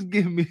please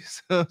give me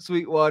some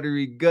sweet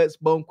watery guts,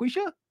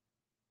 Bonquisha.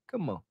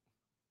 Come on.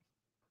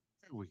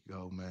 There we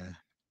go, man.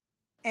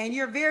 And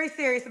you're very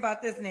serious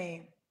about this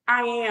name.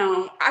 I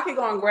am. I could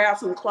go and grab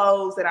some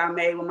clothes that I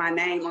made with my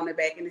name on the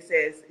back and it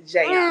says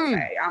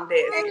Jayonce. I'm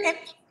dead.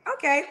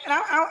 Okay, and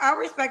I'll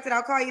respect it.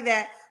 I'll call you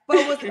that.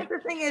 But what's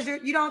interesting is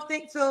you don't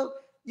think so.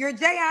 You're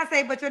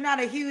Jayonce, but you're not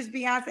a huge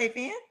Beyonce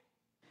fan.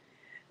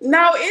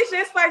 No, it's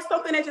just like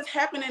something that just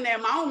happened in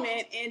that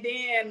moment, and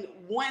then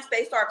once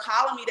they start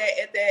calling me that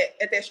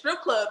at that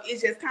strip club,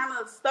 it just kind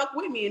of stuck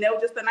with me, and that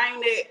was just the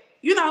name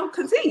that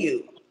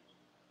continued.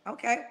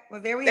 Okay,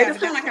 well there we have it.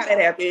 That's kind of like how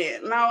that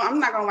happened. No,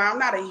 I'm not gonna lie, I'm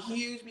not a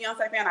huge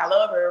Beyonce fan. I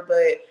love her,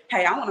 but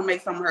hey, I want to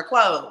make some of her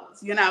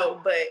clothes,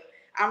 But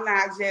I'm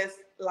not just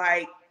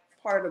like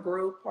part of the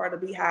group, part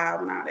of the Beehive,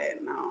 and all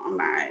that. No, I'm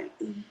not.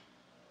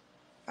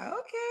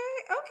 Okay.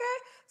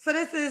 So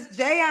this is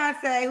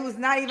Jayonce, who's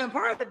not even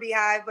part of the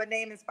Beehive, but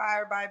name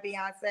inspired by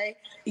Beyonce.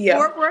 Yeah.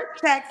 Fort Worth,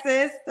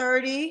 Texas,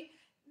 30.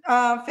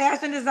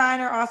 Fashion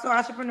designer, also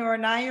entrepreneur,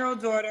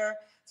 9-year-old daughter,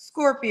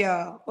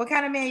 Scorpio. What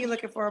kind of man you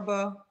looking for,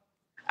 boo?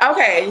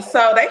 Okay,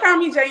 so they call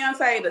me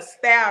Jayonce the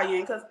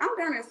Stallion because I'm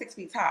down there 6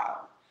 feet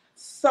tall.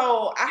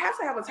 So I have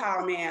to have a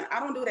tall man.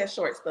 I don't do that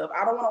short stuff.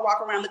 I don't want to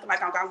walk around looking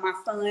like I got my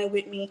son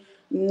with me.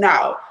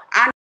 No.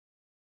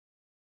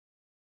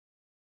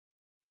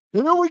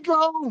 Here we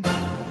go.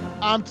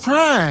 I'm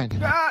trying.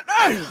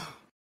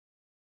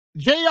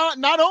 Jayon,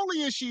 not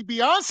only is she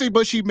Beyonce,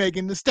 but she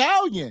Megan Thee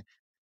Stallion.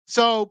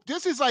 So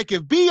this is like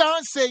if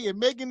Beyonce and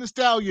Megan Thee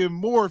Stallion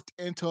morphed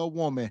into a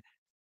woman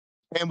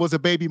and was a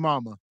baby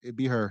mama, it'd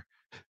be her.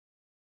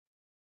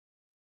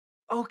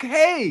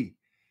 Okay,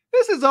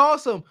 this is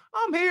awesome.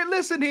 I'm here.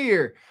 Listen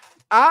here.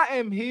 I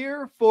am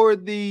here for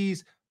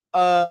these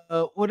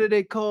what are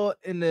they called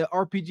in the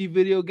RPG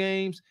video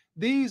games?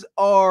 These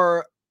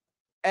are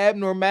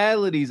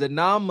abnormalities,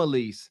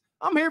 anomalies.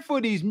 I'm here for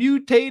these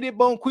mutated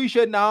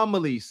Bonquisha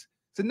anomalies.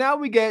 So now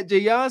we got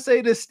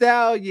Jayonce the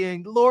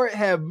Stallion. Lord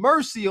have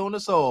mercy on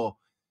us all.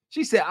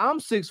 She said, I'm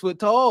 6 foot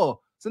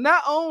tall. So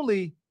not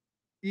only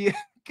Yeah,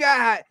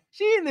 God,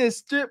 she in this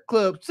strip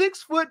club,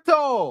 6 foot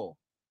tall.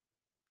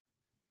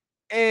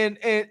 And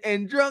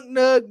drunk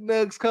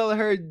Nugs calling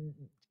her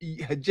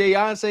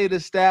Jayonce the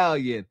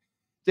Stallion.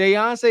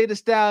 Jayonce the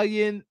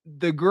Stallion,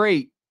 the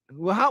Great.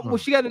 Well,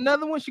 she got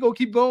another one? She gonna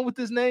keep going with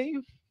this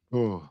name?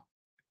 Oh.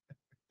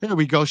 Here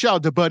we go. Shout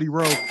out to Buddy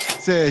Rowe.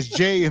 Says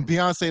Jay and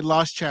Beyonce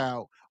lost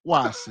child.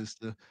 Why,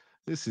 sister?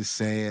 This is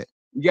sad.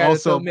 You gotta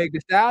Also, throw Meg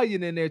the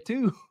Stallion in there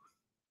too.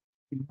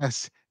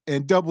 Yes.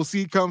 And Double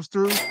C comes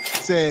through.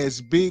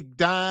 Says Big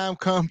Dime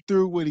come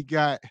through. What he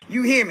got?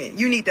 You hear me?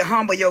 You need to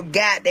humble your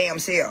goddamn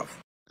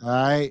self. All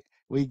right.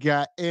 We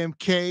got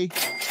MK.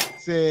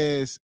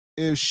 Says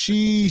if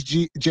she's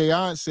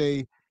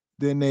Jayonce,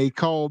 then they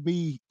call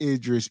me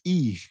Idris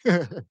E.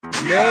 Man.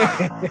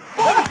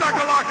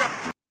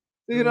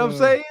 See what I'm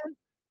saying?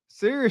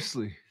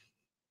 Seriously.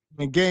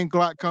 And Game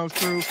Glock comes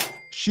through.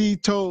 She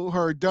told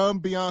her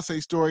dumb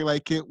Beyonce story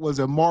like it was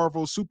a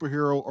Marvel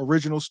superhero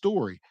original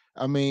story.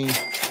 I mean,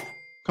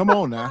 come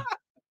on now.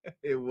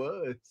 It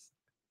was.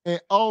 And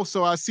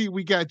also, I see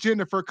we got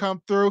Jennifer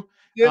come through.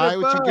 Jennifer. All right,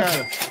 what you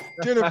got?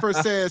 Jennifer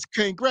says,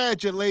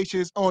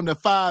 congratulations on the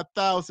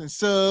 5,000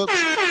 subs.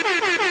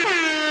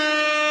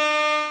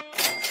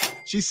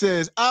 She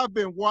says, I've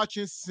been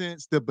watching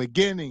since the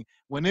beginning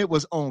when it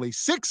was only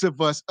 6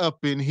 of us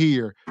up in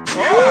here.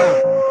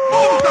 Okay,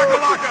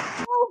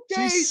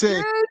 she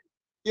said,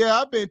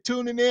 yeah, I've been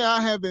tuning in. I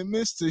haven't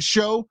missed the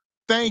show.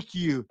 Thank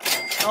you.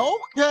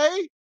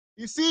 Okay.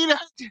 You see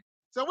that?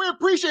 So we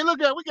appreciate,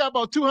 look at, we got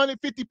about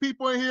 250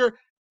 people in here.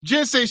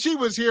 Jen said she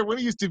was here when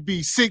it used to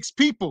be 6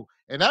 people.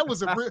 And that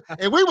was a real,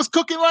 and we was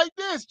cooking like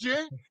this,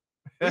 Jen.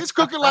 It's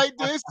cooking like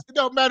this. It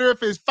don't matter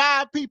if it's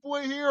 5 people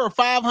in here or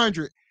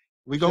 500.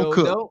 We gonna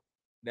cook. Don't.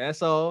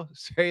 That's all.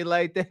 Straight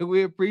like that.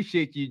 We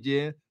appreciate you,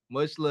 Jen.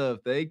 Much love.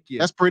 Thank you.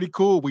 That's pretty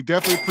cool. We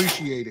definitely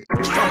appreciate it.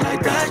 Straight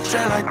like that,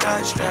 straight like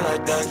that, straight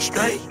like that,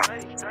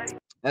 straight.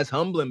 That's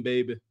humbling,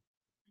 baby.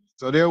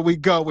 So there we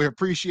go. We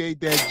appreciate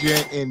that,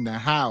 Jen, in the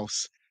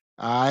house.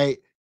 All right.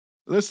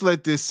 Let's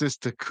let this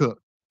sister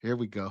cook. Here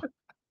we go.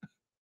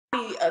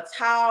 A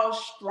tall,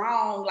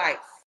 strong, like,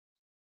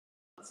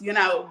 you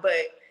know, but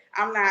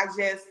I'm not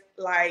just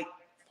like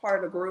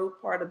part of the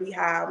group, part of the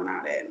Beehive and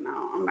all that.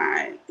 No, I'm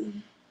not.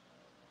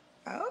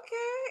 Okay.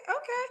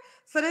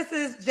 So this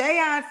is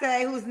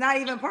Jayonce, who's not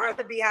even part of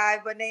the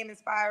Beehive, but name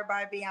inspired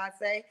by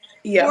Beyonce.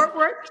 Yeah. Fort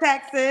Worth,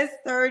 Texas,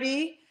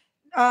 30.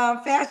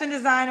 Fashion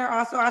designer,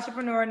 also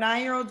entrepreneur,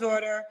 9-year-old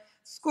daughter,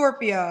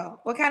 Scorpio.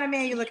 What kind of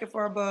man you looking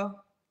for, boo?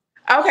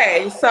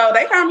 Okay, so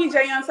they call me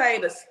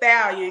Jayonce the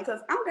Stallion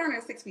because I'm down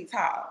there 6 feet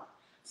tall.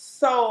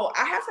 So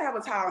I have to have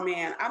a tall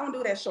man. I don't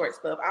do that short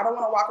stuff. I don't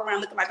want to walk around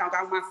looking like I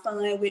got my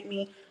son with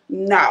me.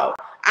 No,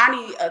 I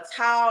need a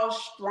tall,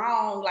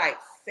 strong, like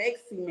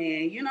sexy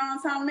man. You know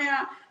what I'm talking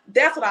about?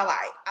 That's what I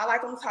like. I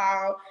like them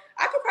tall.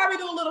 I could probably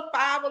do a little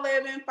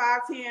 5'11",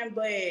 5'10",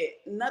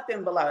 but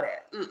nothing below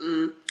that.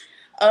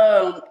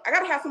 I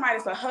gotta have somebody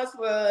that's a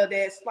hustler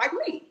that's like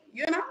me.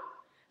 You know,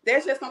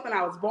 that's just something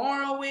I was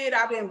born with.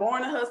 I've been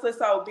born a hustler,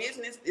 so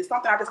business is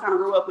something I just kind of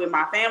grew up with.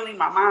 My family,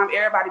 my mom,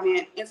 everybody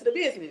being into the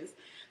business.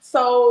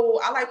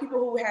 So I like people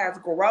who has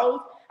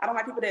growth. I don't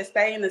like people that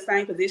stay in the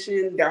same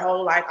position their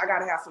whole life. I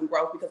gotta have some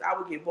growth because I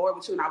would get bored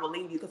with you and I will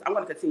leave you because I'm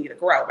gonna continue to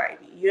grow,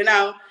 baby. You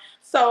know?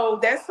 So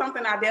that's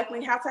something I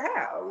definitely have to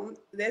have.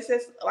 That's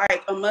just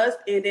like a must.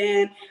 And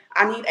then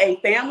I need a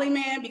family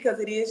man because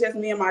it is just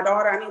me and my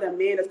daughter. I need a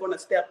man that's gonna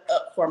step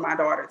up for my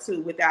daughter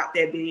too without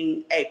there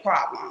being a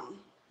problem.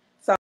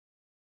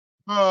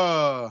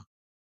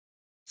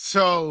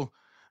 So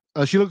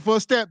she looking for a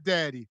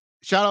stepdaddy.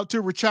 Shout out to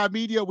Richard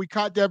Media. We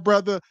caught that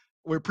brother.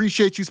 We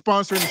appreciate you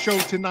sponsoring the show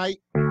tonight.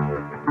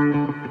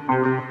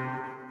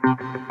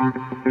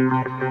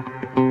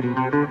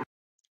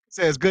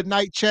 Says good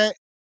night, chat.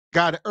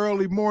 Got an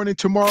early morning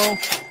tomorrow.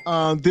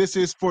 This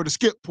is for the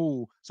skip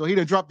pool. So he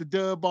done dropped the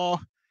dub ball,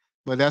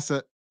 but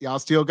y'all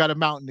still got a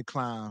mountain to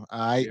climb. All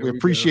right. We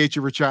appreciate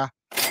you, Richard.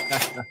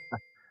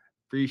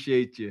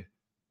 Appreciate you.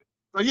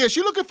 So yeah,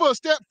 she looking for a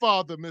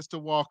stepfather,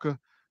 Mr. Walker.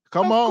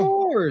 Come on. Of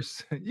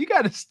course. You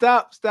got to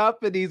stop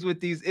stopping these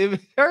with these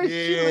images.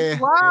 Yeah,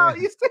 wow. yeah.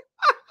 You see?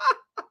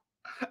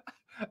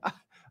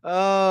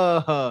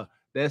 Oh,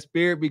 that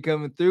spirit be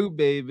coming through,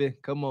 baby.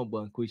 Come on,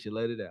 Bunquisha,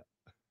 let it out.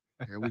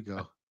 Here we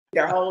go.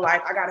 Their whole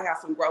life, I gotta have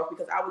some growth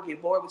because I would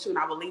get bored with you and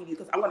I will leave you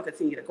because I'm gonna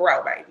continue to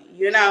grow, baby.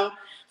 You know?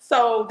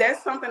 So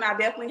that's something I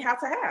definitely have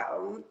to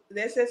have.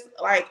 That's just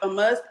like a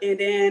must. And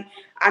then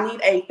I need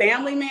a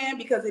family man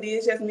because it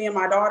is just me and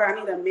my daughter. I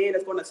need a man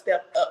that's gonna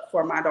step up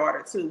for my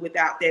daughter too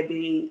without there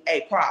being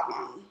a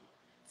problem.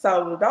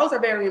 So those are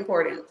very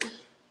important.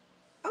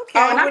 Okay.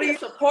 Oh, and I need a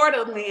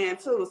supportive man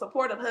too,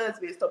 supportive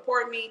husband,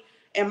 support me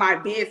in my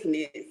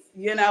business.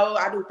 You know,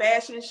 I do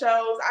fashion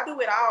shows. I do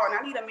it all. And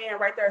I need a man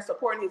right there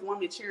supporting his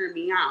woman, cheering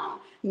me on.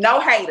 No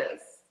haters.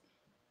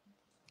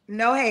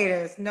 No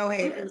haters. No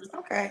haters.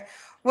 Okay.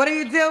 What are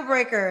your deal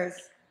breakers?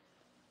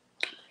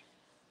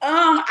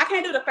 I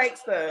can't do the fake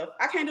stuff.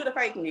 I can't do the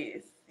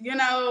fakeness. You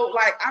know,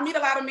 like I meet a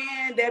lot of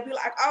men that be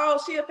like, oh,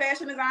 she a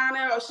fashion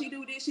designer, or she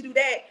do this, she do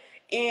that.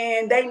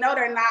 And they know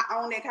they're not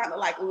on that kind of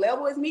like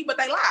level as me, but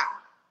they lie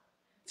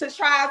to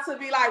try to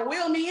be like,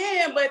 wheel me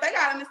in. But they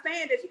got to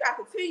understand that you got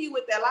to continue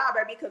with that lie,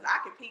 baby, because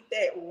I can peep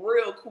that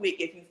real quick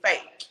if you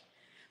fake.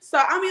 So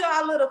I mean,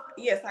 a little,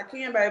 yes, I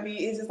can,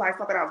 baby. It's just like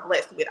something I was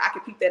blessed with. I can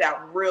peep that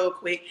out real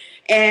quick.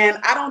 And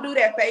I don't do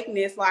that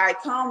fakeness.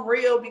 Like, come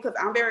real, because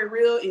I'm very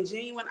real and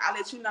genuine. I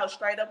let you know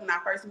straight up when I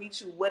first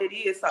meet you what it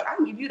is. So I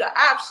can give you the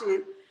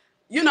option,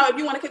 you know, if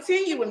you want to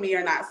continue with me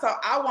or not. So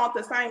I want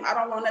the same. I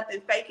don't want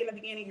nothing fake in the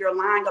beginning. You're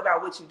lying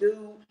about what you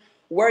do,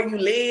 where you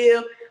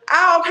live.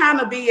 All kind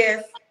of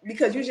BS,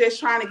 because you're just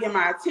trying to get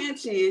my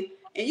attention.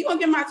 And you're going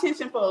to get my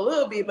attention for a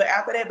little bit. But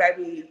after that,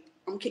 baby,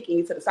 I'm kicking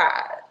you to the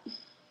side.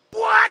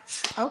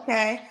 What?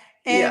 Okay.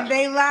 And Yeah.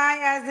 they lie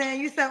as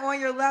in, you said on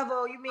your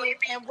level, you mean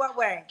in what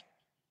way?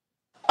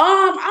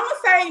 I'm gonna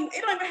say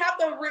it don't even have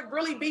to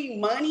really be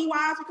money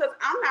wise, because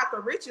I'm not the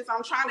richest.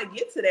 I'm trying to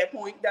get to that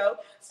point though.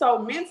 So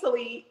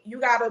mentally, you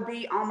gotta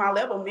be on my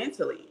level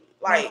mentally.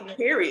 Like,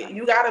 period.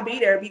 You gotta be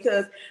there,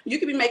 because you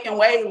could be making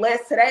way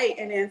less today,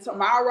 and then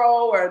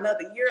tomorrow or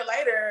another year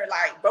later,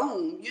 like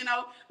boom, you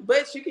know.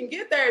 But you can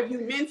get there if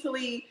you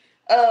mentally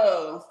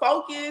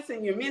focus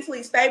and you're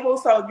mentally stable.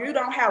 So if you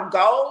don't have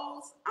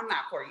goals, I'm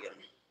not for you.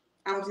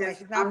 I'm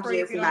just not.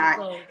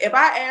 If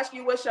I ask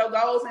you what's your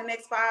goals in the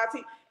next 5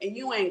 10 and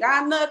you ain't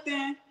got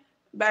nothing,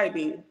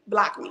 baby,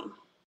 block me.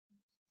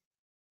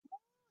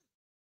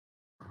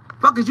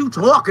 Fuck is you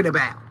talking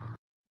about?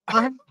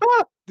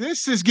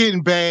 This is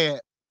getting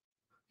bad.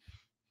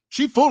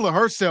 She full of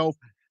herself.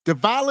 The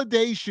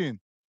validation.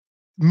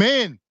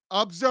 Men,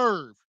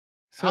 observe.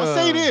 I'll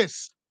say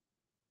this.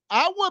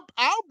 I'll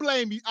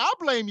blame you. I'll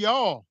blame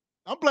y'all.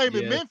 I'm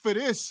blaming men for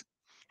this.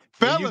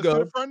 Fellas, to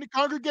the front of the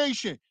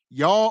congregation,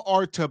 y'all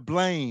are to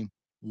blame.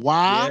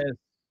 Why?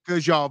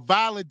 Because y'all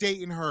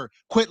validating her.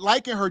 Quit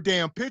liking her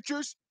damn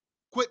pictures.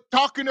 Quit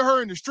talking to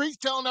her in the streets,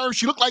 telling her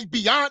she looked like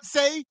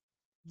Beyonce.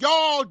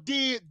 Y'all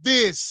did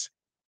this.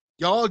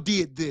 Y'all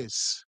did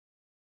this.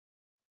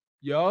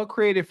 Y'all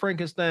created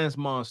Frankenstein's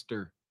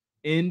monster.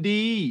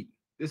 Indeed.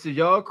 This is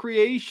y'all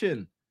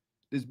creation.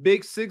 This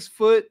big 6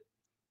 foot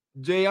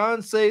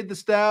Beyonce the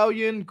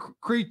Stallion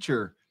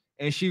creature.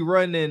 And she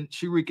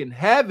wreaking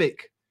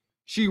havoc.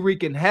 She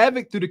wreaking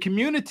havoc through the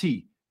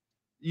community.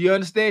 You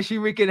understand? She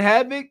wreaking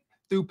havoc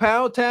through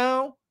Pound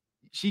Town.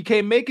 She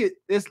can't make it.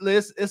 It's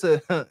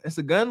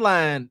a gun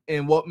line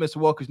in Mr.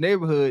 Walker's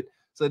neighborhood.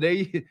 So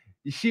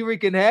she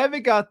wreaking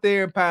havoc out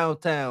there in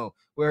Pound Town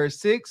with her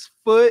 6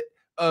 foot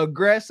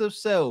aggressive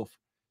self.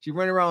 She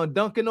running around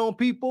dunking on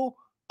people,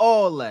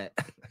 all that.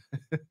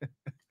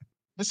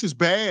 This is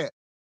bad.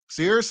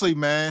 Seriously,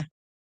 man.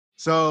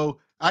 So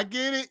I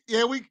get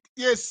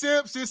it.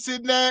 Simps is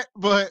sitting that,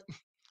 but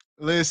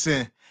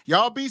listen,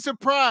 y'all be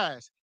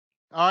surprised.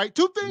 All right.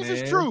 2 things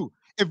is true.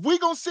 If we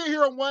gonna sit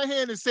here on one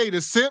hand and say the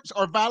simps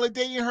are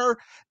validating her,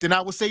 then I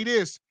would say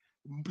this.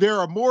 There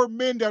are more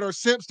men that are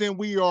simps than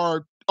we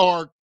are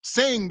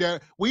saying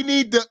that. We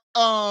need to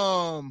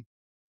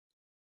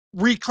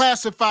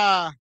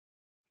reclassify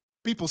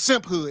people's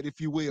simphood,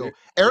 if you will.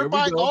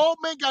 Everybody, all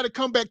men got to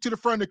come back to the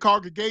front of the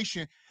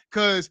congregation,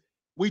 because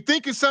we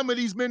thinking some of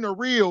these men are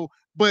real,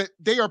 but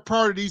they are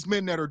part of these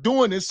men that are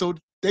doing this, so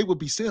they would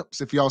be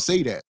simps if y'all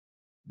say that.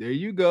 There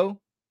you go.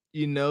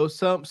 You know,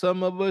 some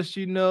of us,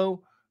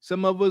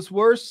 some of us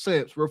were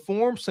simps.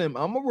 Reform simp.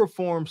 I'm a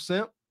reform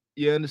simp.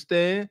 You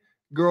understand?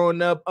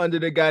 Growing up under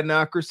the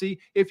gynocracy.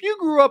 If you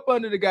grew up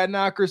under the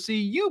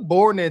gynocracy, you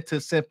born into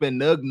simp and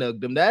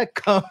nugdom.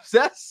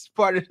 That's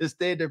part of the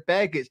standard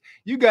package.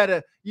 You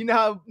gotta, you know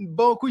how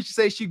Bone Quisha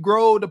say she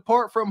growed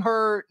apart from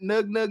her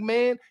nug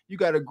man? You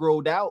gotta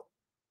grow out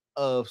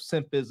of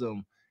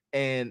simpism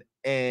and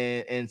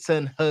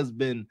son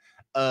husband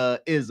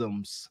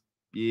isms.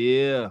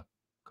 Yeah.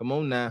 Come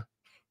on now.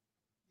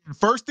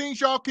 First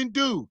things y'all can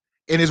do,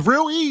 and it's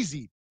real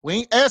easy. We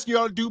ain't asking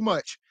y'all to do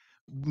much.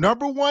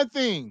 Number one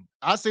thing,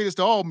 I say this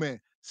to all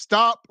men: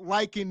 stop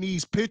liking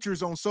these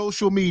pictures on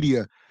social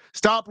media.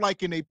 Stop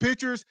liking their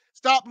pictures.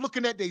 Stop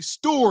looking at their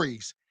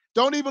stories.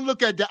 Don't even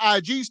look at the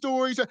IG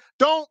stories.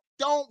 Don't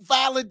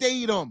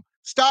validate them.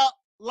 Stop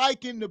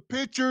liking the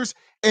pictures,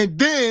 and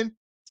then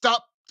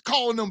stop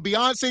calling them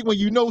Beyonce when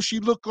you know she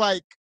look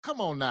like.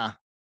 Come on now.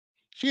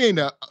 She ain't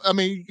an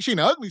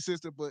ugly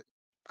sister, but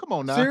come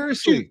on now.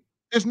 Seriously.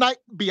 It's not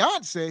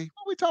Beyonce.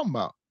 What are we talking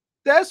about?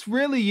 That's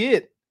really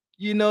it.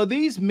 You know,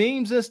 these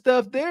memes and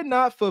stuff, they're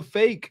not for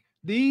fake.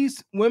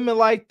 These women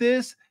like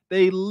this,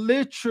 they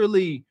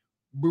literally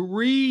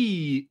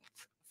breathe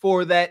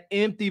for that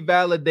empty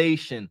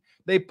validation.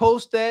 They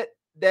post that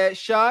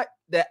shot,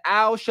 that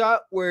owl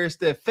shot, where it's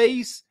their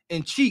face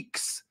and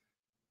cheeks,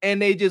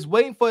 and they just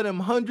waiting for them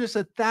hundreds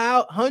to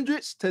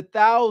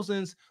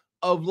thousands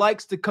of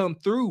likes to come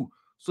through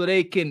so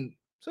they can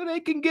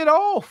get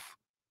off.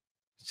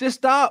 Just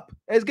stop.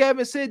 As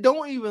Gavin said,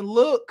 don't even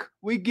look.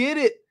 We get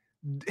it.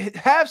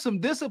 Have some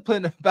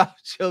discipline about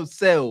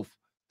yourself.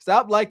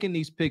 Stop liking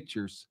these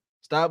pictures.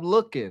 Stop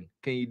looking.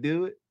 Can you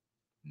do it?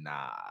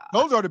 Nah.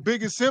 Those are the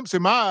biggest simps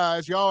in my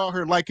eyes. Y'all out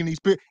here liking these.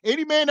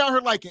 Any man out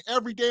here liking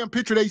every damn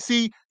picture they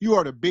see, you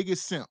are the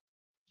biggest simp.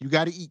 You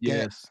got to eat that.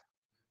 Yes.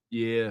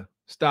 Yeah.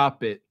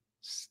 Stop it.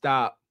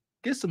 Stop.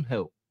 Get some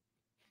help.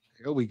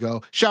 Here we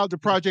go. Shout out to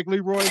Project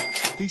Leroy.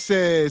 He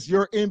says,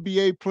 your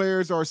NBA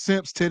players are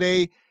simps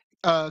today.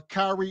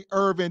 Kyrie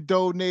Irving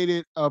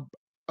donated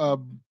a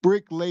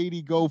Brick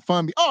Lady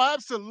GoFundMe. Oh,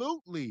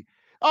 absolutely.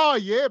 Oh,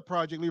 yeah,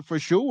 Project Leroy, for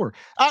sure.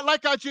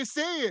 Like I just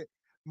said,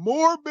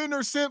 more men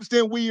are simps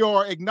than we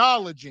are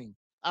acknowledging.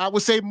 I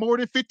would say more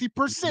than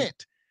 50%.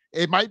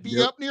 It might be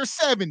up near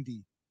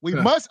 70. We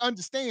must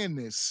understand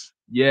this.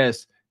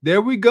 Yes.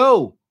 There we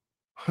go.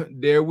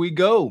 There we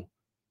go.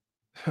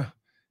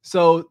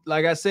 So,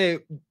 like I said,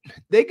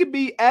 they could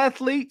be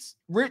athletes,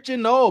 rich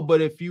and all, but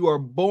if you are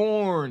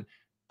born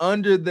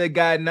under the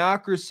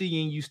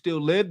gynocracy and you still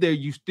live there,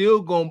 you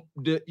still gonna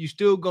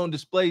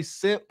display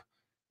simp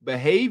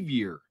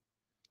behavior.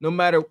 No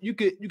matter you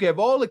could have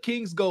all the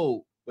king's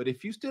gold, but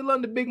if you still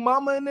under Big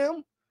Mama and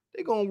them,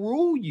 they're gonna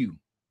rule you.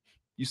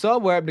 You saw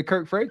what happened to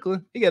Kirk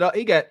Franklin. He got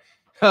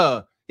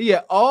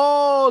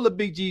all the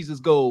Big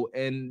Jesus gold,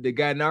 and the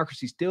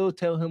gynocracy still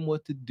tell him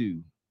what to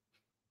do.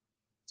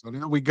 So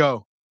there we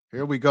go.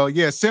 Here we go.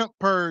 Yeah, simp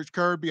purge,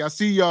 Kirby. I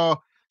see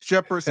y'all.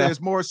 Shepard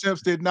says more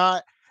simps did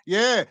not.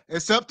 Yeah,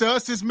 it's up to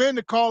us as men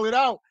to call it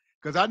out.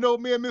 Because I know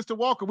me and Mr.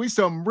 Walker, we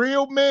some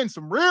real men,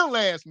 some real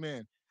ass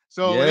men.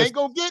 So it ain't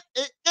gonna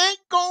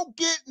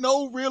get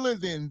no realer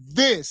than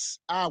this.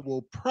 I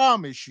will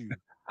promise you.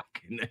 I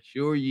can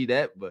assure you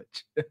that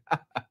much.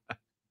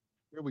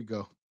 Here we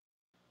go.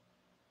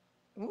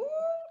 Ooh.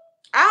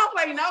 I don't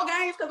play no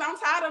games because I'm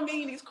tired of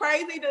meeting these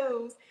crazy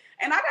dudes.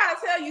 And I gotta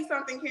tell you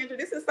something, Kendra.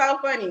 This is so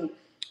funny.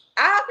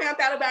 I found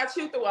out about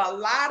you through a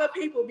lot of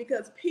people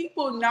because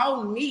people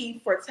know me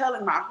for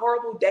telling my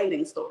horrible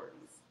dating stories.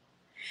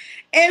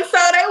 And so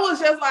they was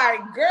just like,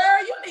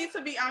 girl, you need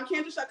to be on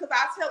Kendra's show because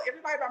I tell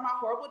everybody about my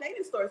horrible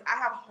dating stories. I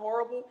have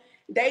horrible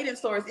dating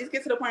stories. It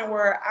gets to the point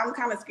where I'm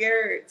kind of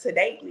scared to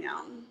date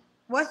now.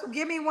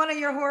 Give me one of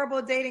your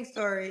horrible dating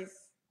stories.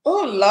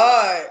 Oh,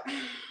 Lord.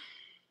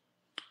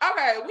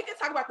 Okay, we can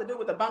talk about the dude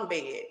with the bunk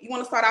bed. You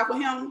want to start off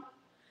with him?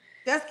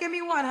 Just give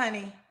me one,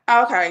 honey.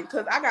 Okay,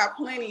 because I got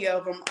plenty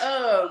of them.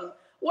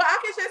 Well, I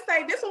can just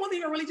say this one wasn't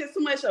even really just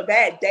too much a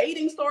bad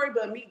dating story,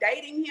 but me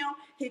dating him,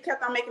 he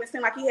kept on making it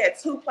seem like he had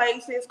two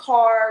places,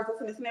 cars,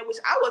 this and that, which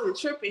I wasn't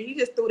tripping. He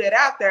just threw that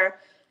out there.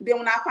 Then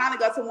when I finally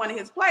got to one of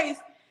his place,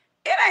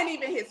 it ain't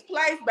even his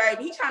place,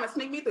 baby. He trying to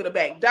sneak me through the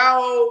back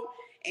door.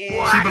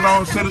 And she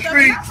belongs to the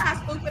streets. I'm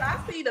not stupid. I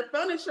see the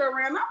furniture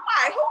around. I'm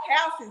like, whose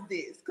house is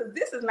this? Because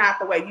this is not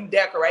the way you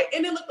decorate.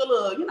 And it looked a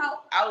little,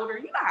 older.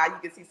 You know how you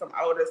can see some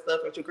older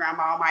stuff that your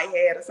grandma might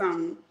have or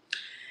something.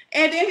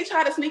 And then he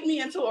tried to sneak me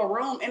into a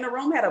room, and the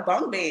room had a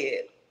bunk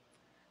bed.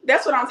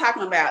 That's what I'm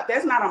talking about.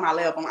 That's not on my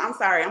level. I'm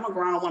sorry. I'm a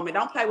grown woman.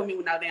 Don't play with me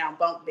with no damn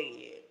bunk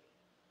bed.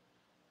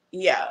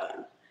 Yeah.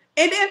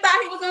 And then thought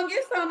he was going to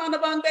get something on the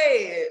bunk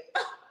bed.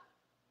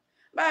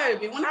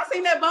 Baby, when I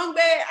seen that bunk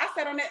bed, I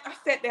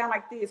sat down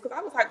like this because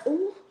I was like,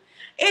 ooh.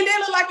 And then it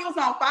looked like it was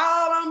gonna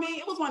fall on me.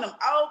 It was one of them,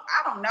 I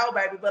don't know,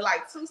 baby. But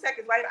like 2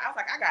 seconds later, I was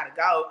like, I gotta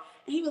go.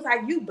 And he was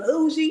like, you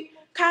bougie.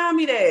 Call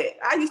me that.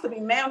 I used to be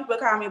mad when people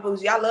call me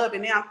bougie. I love it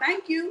now.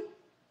 Thank you.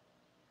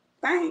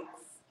 Thanks.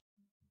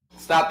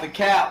 Stop the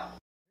cap.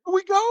 Here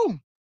we go.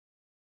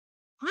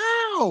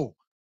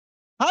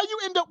 How you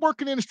end up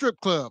working in a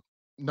strip club?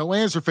 No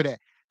answer for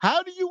that.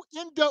 How do you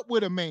end up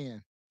with a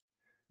man?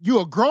 You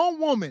a grown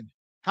woman.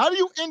 How do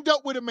you end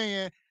up with a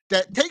man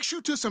that takes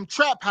you to some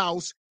trap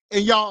house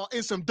and y'all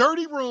in some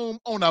dirty room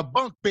on a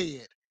bunk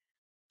bed?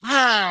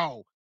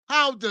 How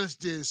does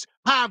this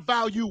high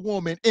value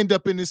woman end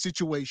up in this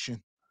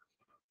situation?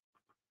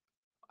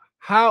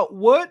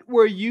 What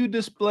were you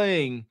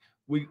displaying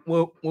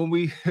when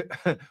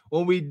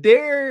we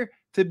dare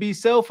to be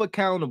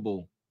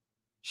self-accountable?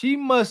 She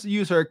must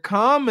use her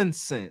common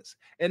sense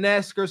and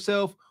ask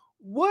herself,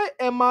 what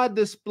am I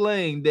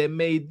displaying that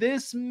made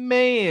this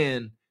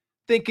man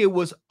think it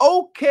was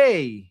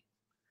okay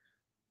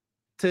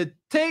to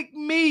take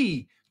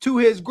me to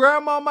his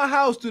grandmama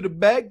house through the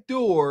back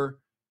door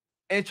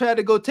and try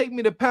to go take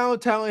me to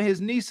Pound Town in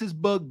his niece's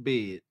bug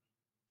bed?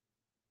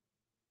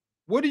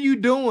 What are you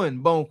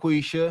doing,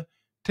 Bonquisha,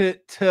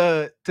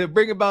 to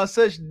bring about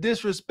such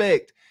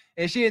disrespect?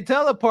 And she didn't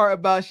tell the part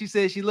about, she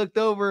said she looked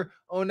over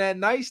on that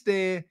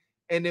nightstand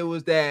and it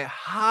was that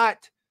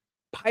hot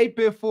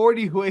piping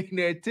 40 waiting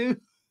there too.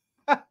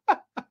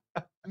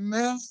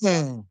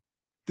 Man,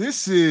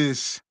 this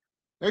is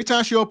every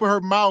time she opened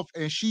her mouth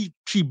and she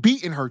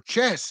beating her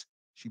chest.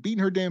 She beating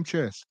her damn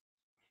chest.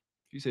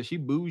 She said she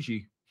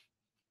bougie.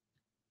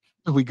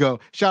 Here we go.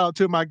 Shout out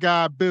to my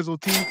guy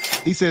Bizzle T.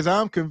 He says,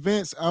 I'm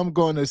convinced I'm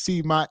going to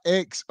see my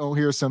ex on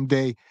here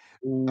someday.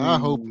 Ooh. I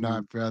hope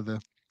not, brother,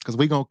 because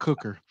we're going to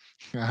cook her.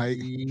 All right?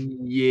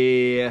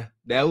 Yeah,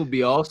 that would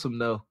be awesome,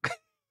 though.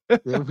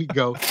 There we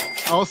go.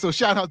 Also,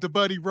 shout out to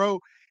Buddy Rowe.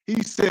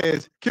 He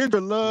says,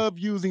 Kendra love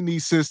using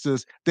these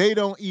sisters. They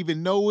don't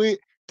even know it.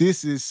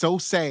 This is so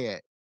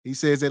sad. He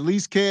says, at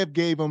least Kev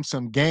gave them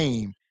some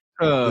game.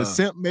 The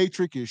simp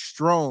matrix is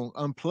strong.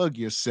 Unplug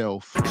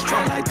yourself.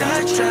 Straight like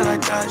that, straight like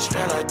that,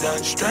 straight like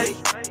that, straight.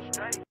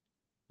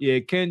 Yeah,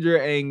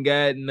 Kendra ain't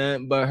got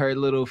nothing but her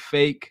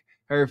fake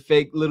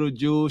little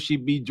jewel she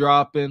be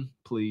dropping.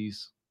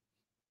 Please.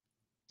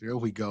 There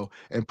we go.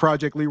 And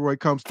Project Leroy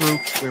comes through.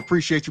 We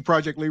appreciate you,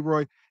 Project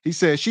Leroy. He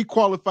says she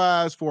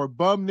qualifies for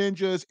bum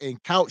ninjas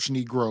and couch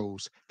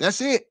Negroes.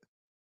 That's it.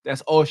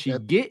 That's all she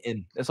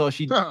getting. That's all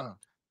she.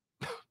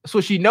 That's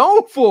what she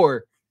known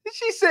for.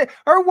 She said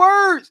her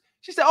words.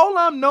 She said, all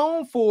I'm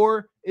known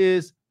for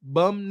is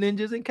bum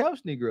ninjas and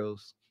couch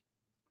Negroes.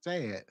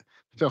 Sad.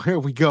 So here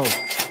we go.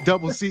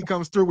 Double C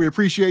comes through. We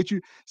appreciate you.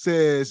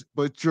 Says,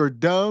 but you're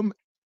dumb.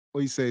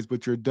 What he says,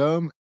 but you're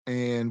dumb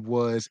and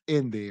was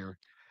in there.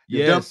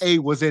 Your dumb A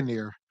was in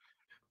there.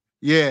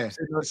 Yeah.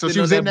 So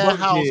she was in that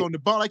house on the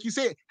bunk, like you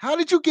said. How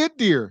did you get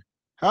there?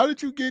 How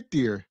did you get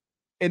there?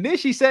 And then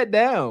she sat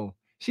down.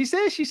 She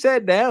said she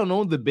sat down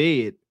on the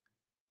bed.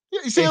 Yeah,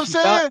 you see what I'm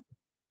saying?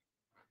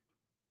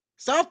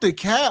 Stop the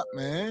cap,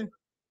 man.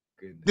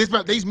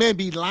 These men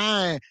be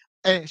lying.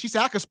 And she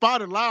said, I could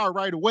spot a liar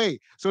right away.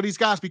 So these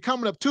guys be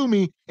coming up to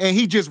me and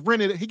he just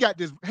rented it. He got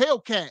this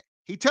Hellcat.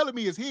 He telling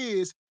me it's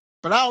his,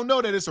 but I don't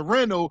know that it's a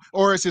rental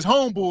or it's his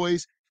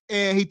homeboys.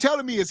 And he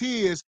telling me it's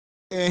his.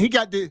 And he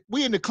got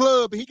we in the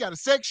club and he got a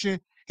section.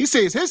 He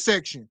says his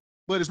section,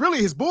 but it's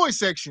really his boy's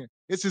section.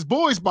 It's his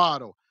boy's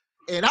bottle.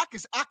 And I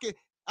can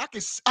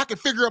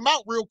figure him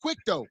out real quick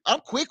though. I'm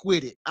quick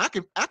with it. I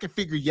can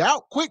figure you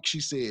out quick, she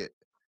said.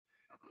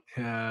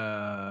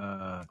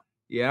 Yeah,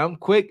 I'm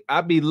quick.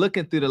 I be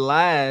looking through the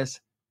lies.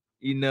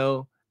 You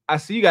know, I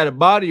see you got a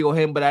body on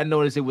him, but I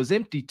noticed it was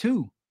empty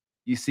too.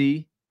 You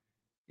see?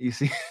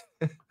 This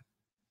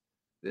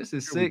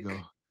is sick. We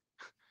go.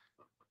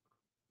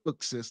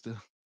 Look, sister.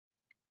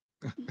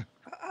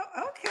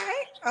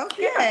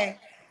 Okay.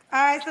 All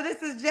right, so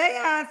this is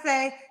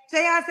Jayonce.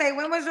 Jayonce,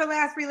 when was your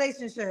last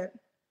relationship?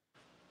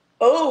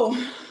 Oh,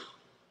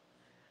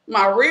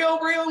 my real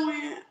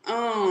one.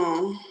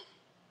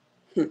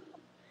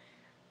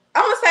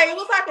 I'm gonna say it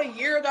was like a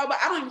year ago, but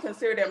I don't even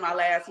consider that my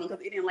last one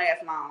because it didn't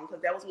last long.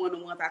 Because that was one of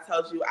the ones I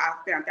told you I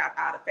found out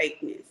all the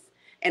fakeness,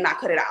 and I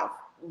cut it off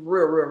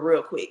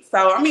real quick.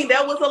 So I mean,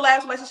 that was the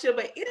last relationship,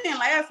 but it didn't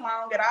last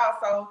long at all.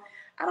 So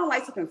I don't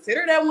like to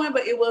consider that one,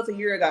 but it was a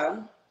year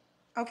ago.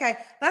 Okay,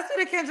 let's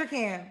do the Kendra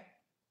Can. Okay,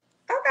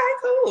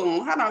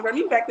 cool. Hold on, let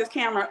me back this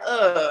camera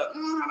up.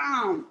 Hold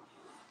on.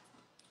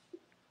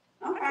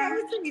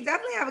 Okay, you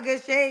definitely have a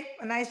good shape,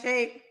 a nice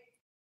shape.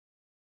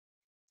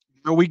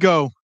 Here we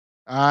go.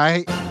 All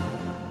right.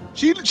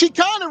 She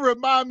kind of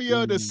remind me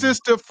of the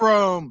sister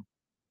from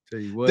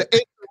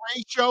the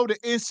Show, the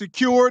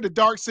Insecure, the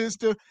dark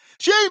sister.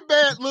 She ain't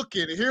bad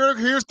looking.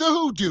 Here's the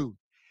hoodoo.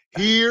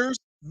 Here's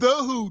the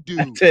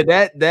hoodoo. So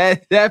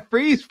that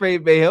freeze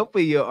frame may help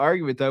in your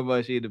argument talking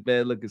about she ain't a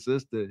bad looking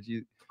sister.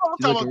 I'm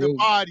talking about the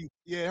body.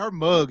 Yeah, her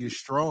mug is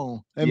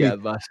strong. Her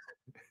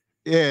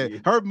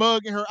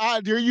mug and her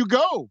eye. There you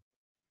go.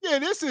 Yeah,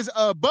 this is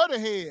a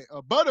butterhead,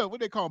 what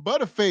they call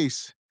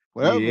butterface.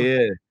 Whatever.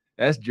 Yeah,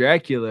 that's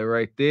Dracula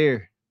right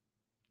there.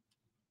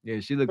 Yeah,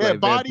 she looked like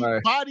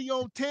vampire. Body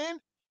on 10,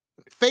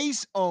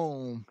 face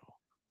on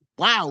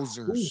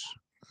wowzers.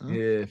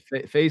 Yeah,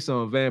 face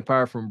on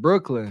vampire from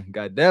Brooklyn.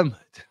 God damn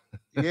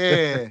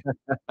it.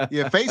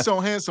 Yeah, face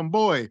on handsome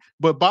boy,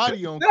 but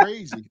body on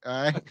crazy.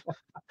 All right.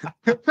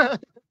 Yeah,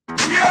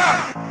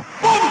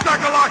 boom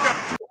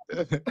shakalaka.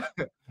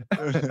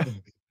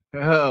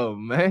 Oh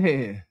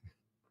man.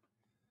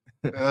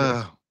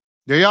 There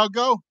y'all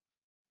go.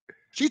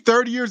 She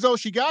 30 years old.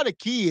 She got a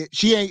kid.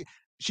 She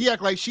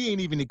act like she ain't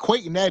even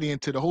equating that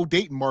into the whole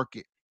dating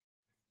market.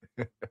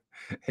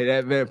 Hey,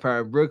 that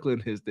vampire in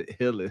Brooklyn is the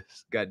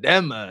illest. God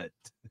damn it.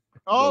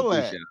 All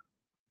that.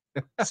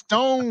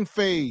 Stone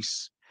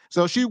face.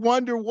 So she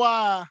wonder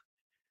why.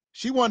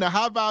 She want a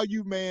high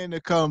value man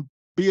to come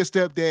be a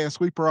stepdad and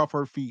sweep her off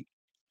her feet.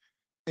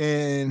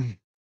 And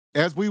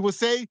as we would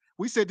say,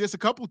 we said this a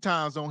couple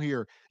times on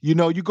here. You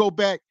know, you go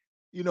back,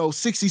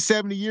 60,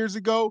 70 years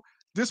ago,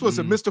 this was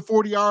a Mr.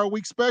 40-hour a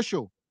week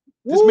special.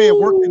 This man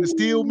worked in the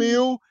steel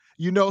mill.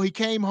 He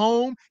came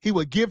home, he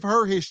would give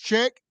her his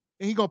check,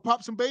 and he gonna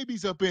pop some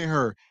babies up in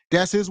her.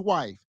 That's his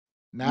wife.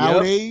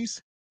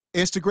 Nowadays,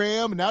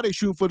 Instagram, and now they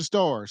shoot for the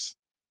stars.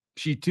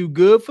 She too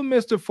good for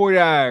Mr. 40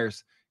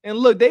 Hours. And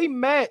look, they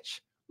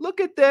match.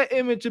 Look at that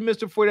image of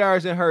Mr. 40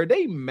 Hours and her.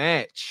 They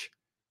match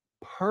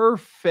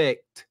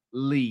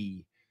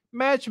perfectly.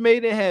 Match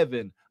made in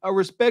heaven. A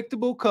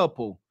respectable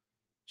couple.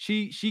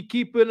 She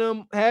keeping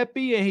them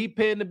happy and he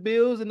paying the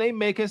bills and they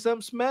making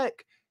something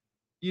smack.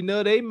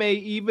 They may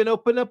even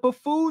open up a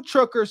food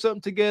truck or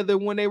something together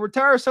when they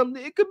retire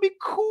something. It could be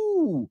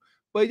cool.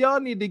 But y'all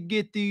need to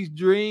get these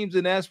dreams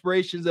and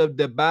aspirations of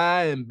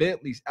Dubai and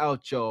Bentleys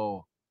out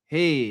y'all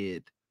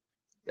head.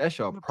 That's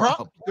your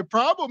problem. The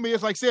problem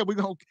is, like I said, we're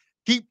going to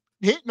keep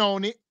hitting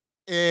on it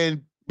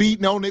and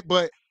beating on it.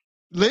 But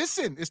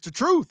listen, it's the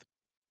truth.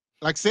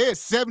 Like I said,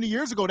 70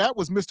 years ago, that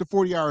was Mr.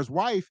 40 Hour's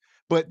wife.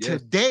 But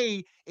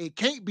today, it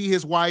can't be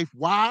his wife.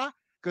 Why?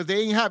 Because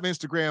they ain't have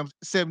Instagram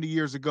 70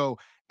 years ago.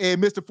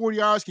 and Mr.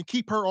 40 Hours can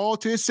keep her all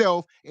to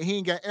himself, and he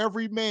ain't got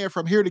every man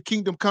from here to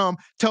Kingdom Come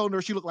telling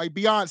her she look like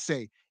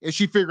Beyonce. And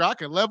she figured I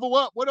can level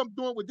up what I'm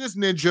doing with this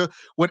ninja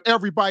with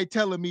everybody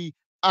telling me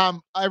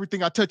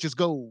everything I touch is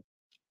gold.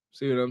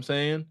 See what I'm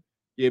saying?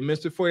 Yeah,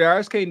 Mr. 40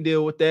 Hours can't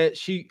deal with that.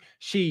 She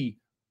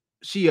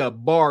a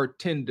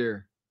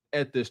bartender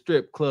at the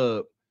strip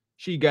club.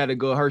 She got to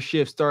go. Her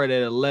shift started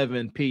at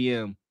 11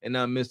 p.m. And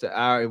now Mr.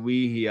 Hour,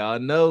 we all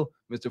know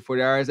Mr.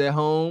 40 Hours at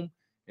home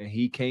and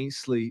he can't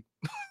sleep.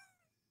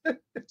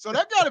 So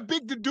that got a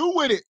big to do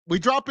with it. We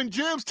dropping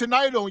gems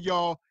tonight on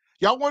y'all.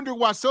 Y'all wonder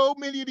why so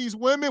many of these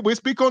women, we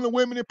speak on the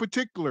women in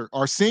particular,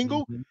 are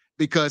single?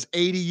 Because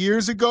 80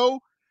 years ago,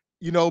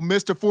 you know,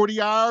 Mr. 40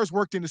 Hours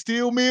worked in the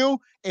steel mill,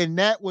 and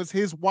that was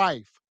his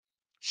wife.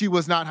 She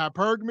was not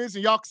hypergamous,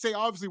 and y'all can say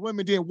obviously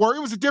women didn't work.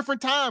 It was a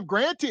different time,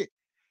 granted.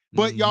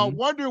 But y'all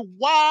wonder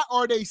why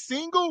are they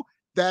single?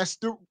 That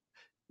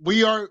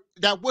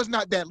was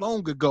not that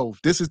long ago.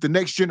 This is the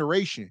next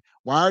generation.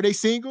 Why are they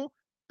single?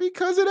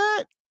 Because of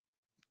that.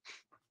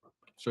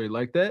 So you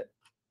like that?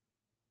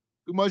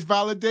 Too much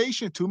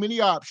validation, too many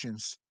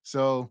options.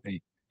 So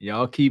hey,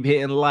 y'all keep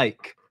hitting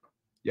like.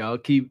 Y'all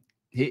keep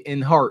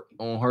hitting heart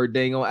on her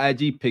dang on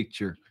IG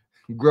picture.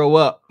 Grow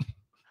up.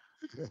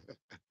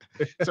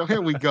 So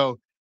here we go.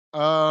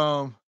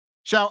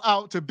 Shout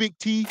out to Big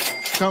T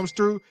comes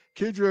through.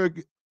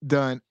 Kendra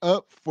done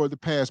up for the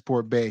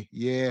passport bay.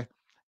 Yeah,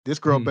 this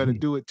girl better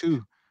do it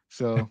too.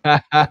 So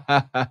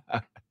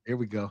here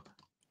we go.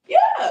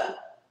 Yeah.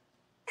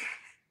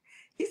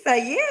 He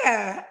said,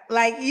 yeah.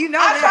 Like, you know,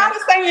 I try to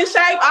stay in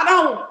shape. I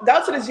don't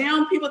go to the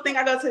gym. People think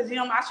I go to the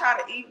gym. I try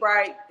to eat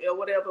right or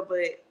whatever,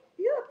 but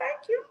yeah,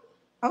 thank you.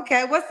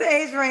 Okay, what's the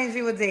age range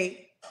you would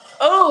date?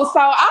 Oh, so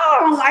I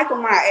don't like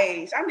my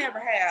age. I never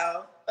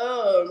have.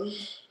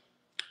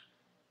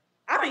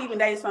 I don't even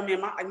date some men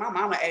my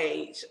mama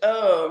age.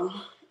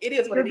 It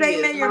is what You're it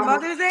dating is. at your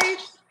mother's age?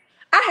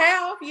 I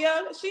have,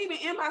 yeah. She even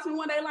inboxed me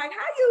one day, like,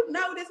 how you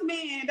know this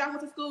man that I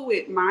went to school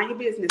with? Mind your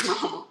business,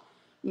 mama.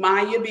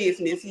 Mind your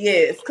business,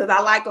 yes. Because I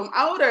like them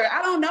older.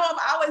 I don't know if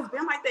I always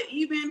been like that.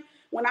 Even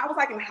when I was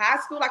like in high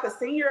school, like a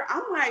senior,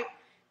 I'm like,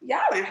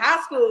 y'all in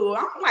high school.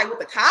 I'm like with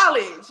the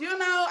college, you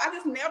know? I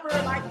just never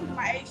liked people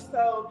my age.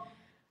 So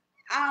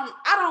I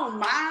don't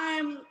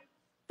mind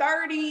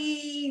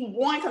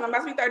 31, because I'm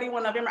about to be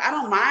 31 November. I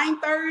don't mind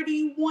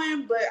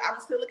 31, but I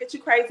would still look at you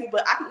crazy,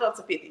 but I can go up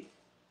to 50.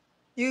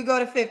 You go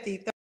to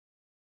 50.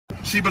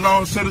 She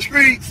belongs to the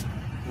streets.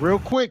 Real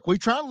quick, we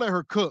trying to let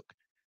her cook,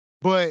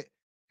 but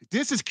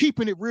this is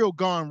keeping it real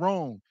gone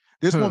wrong.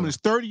 This woman is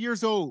 30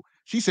 years old.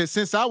 She said,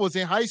 since I was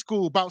in high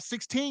school, about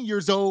 16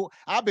 years old,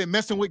 I've been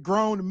messing with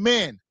grown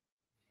men.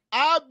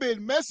 I've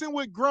been messing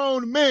with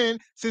grown men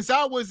since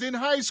I was in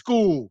high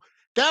school.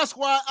 That's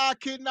why I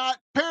could not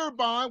pair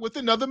bond with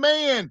another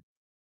man.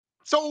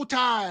 Soul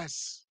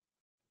ties.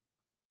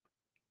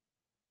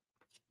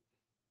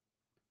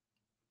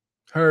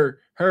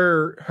 Her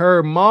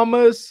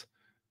mama's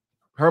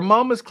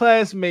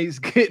classmates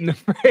getting the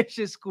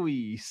freshest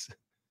squeeze.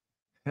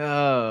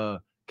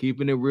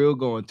 Keeping it real,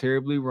 going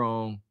terribly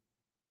wrong.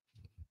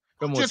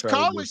 Come on, just Charlie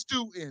college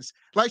students.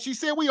 Like she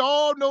said, we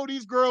all know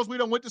these girls. We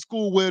done went to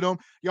school with them.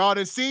 Y'all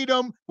done see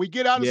them. We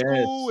get out of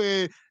school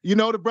and, you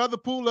know, the brother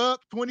pull up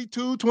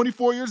 22,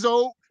 24 years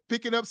old,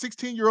 picking up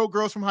 16-year-old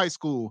girls from high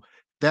school.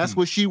 That's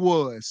what she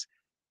was.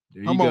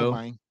 There Come you on, go.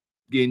 man.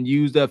 Getting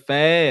used up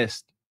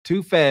fast.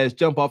 Too fast.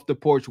 Jump off the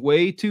porch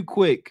way too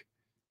quick.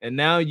 And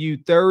now you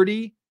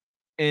 30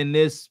 and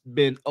this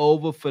been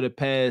over for the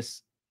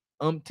past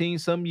umpteen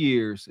some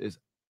years. It's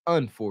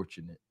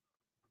unfortunate.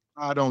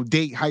 I don't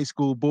date high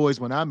school boys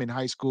when I'm in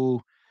high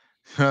school.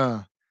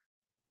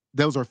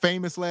 Those are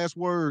famous last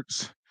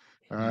words.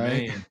 All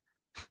right. Man.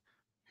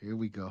 Here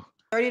we go.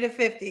 30 to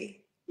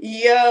 50.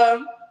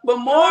 Yeah, but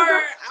more,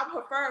 I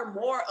prefer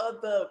more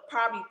of the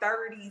probably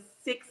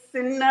 36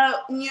 and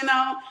up, you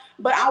know,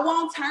 but I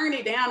won't turn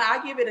it down.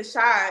 I'll give it a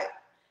shot.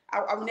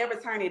 I'll never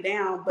turn it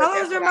down, but how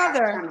old's your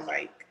mother? Kind of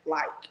like.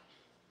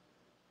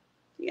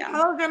 Yeah.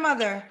 How old's your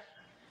mother?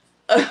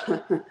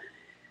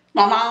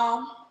 My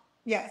mom?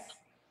 Yes.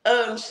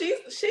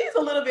 She's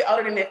a little bit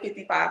older than that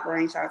 55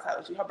 range I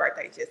told you. Her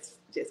birthday just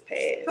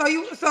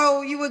passed.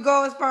 So you would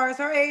go as far as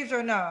her age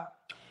or no?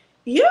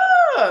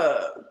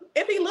 Yeah.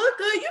 If he look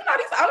good, you know,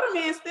 these older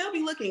men still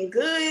be looking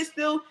good,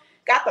 still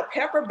got the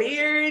pepper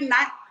beard. Hey,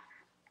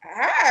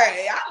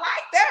 I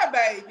like that,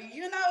 baby.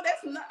 You know, I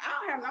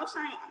don't have no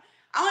shame.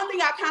 Only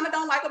thing I kind of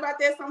don't like about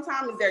that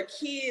sometimes is their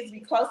kids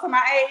be close to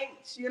my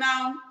age, you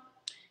know?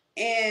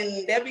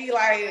 And they'll be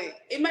like,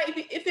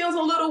 it feels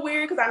a little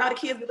weird because I know the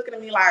kids be looking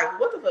at me like,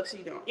 what the fuck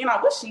she doing? You know,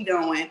 what's she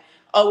doing?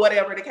 Or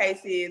whatever the case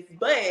is.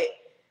 But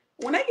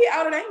when they get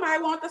older, they might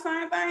want the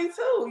same thing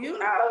too, you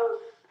know?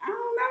 I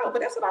don't know,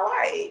 but that's what I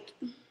like.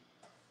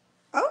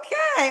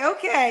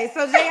 Okay.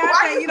 So Jay, I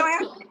say you don't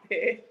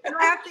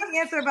have to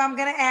answer, but I'm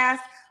gonna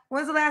ask,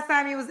 when's the last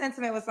time you was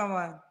intimate with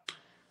someone?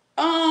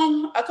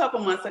 A couple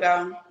months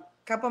ago.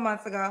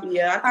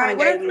 Yeah, I kind of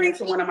gave in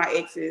to one of my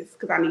exes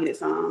because I needed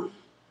some.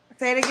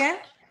 Say it again.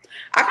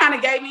 I kind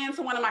of gave in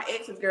to one of my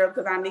exes, girl,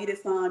 because I needed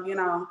some, you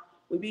know,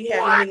 we be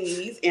having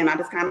needs, and I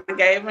just kind of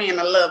gave in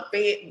a little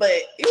bit, but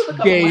it was a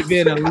couple months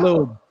Gave in a ago.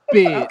 little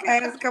bit. Okay,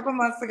 it was a couple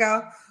months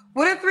ago.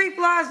 What are 3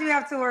 flaws you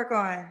have to work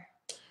on?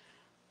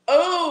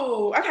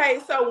 Oh, okay.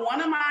 So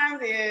one of mine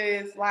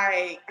is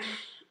like,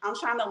 I'm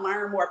trying to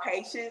learn more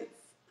patience.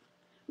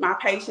 My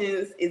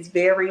patience is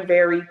very,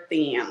 very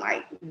thin,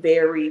 like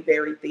very,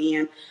 very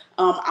thin.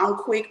 I'm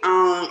quick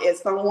on if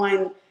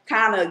someone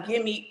kind of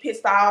get me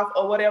pissed off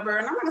or whatever,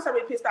 and I'm not gonna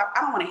say pissed off.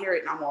 I don't want to hear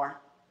it no more.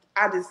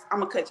 I'm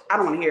gonna cut. I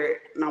don't want to hear it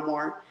no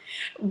more.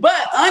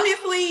 But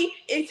honestly,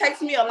 it takes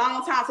me a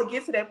long time to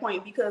get to that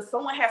point because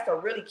someone has to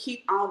really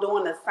keep on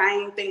doing the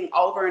same thing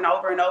over and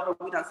over and over.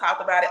 We done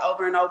talked about it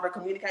over and over,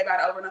 communicate about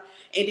it over and over,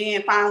 and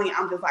then finally,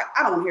 I'm just like,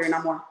 I don't want to hear it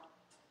no more.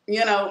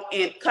 You know,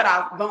 and cut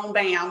off, boom,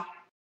 bam.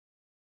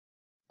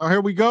 Oh,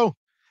 here we go.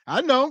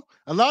 I know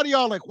a lot of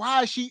y'all like,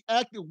 why is she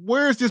acting?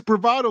 Where's this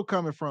bravado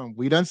coming from?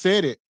 We done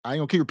said it. I ain't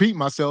gonna keep repeating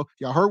myself.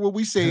 Y'all heard what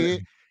we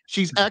said.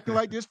 She's acting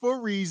like this for a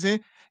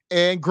reason.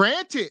 And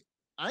granted,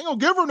 I ain't gonna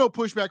give her no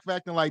pushback for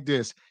acting like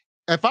this.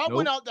 If I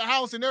went out the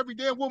house and every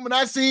damn woman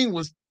I seen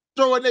was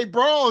throwing their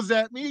bras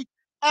at me,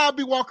 I'd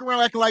be walking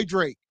around acting like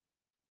Drake.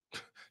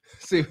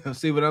 See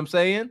what I'm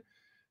saying?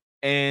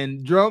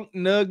 And drunk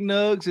Nug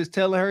Nugs is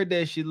telling her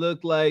that she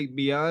looked like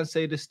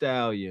Beyonce the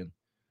Stallion.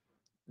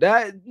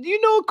 That,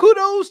 you know,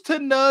 kudos to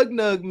Nug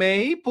Nug,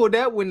 man. He pulled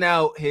that one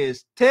out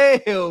his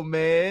tail,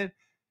 man.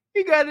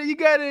 You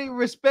gotta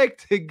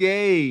respect the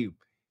game.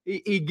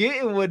 He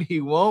getting what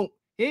he want.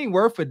 He ain't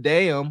worth a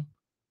damn,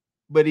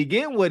 but he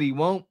getting what he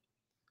want.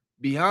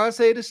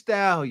 Beyonce the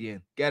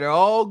Stallion got her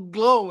all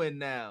glowing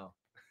now,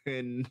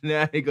 and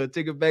now they gonna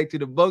take her back to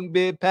the bunk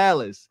bed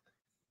palace.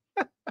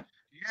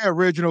 Yeah,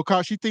 original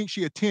car. She thinks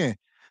she a 10.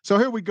 So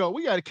here we go.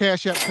 We got a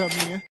cash app coming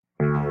in.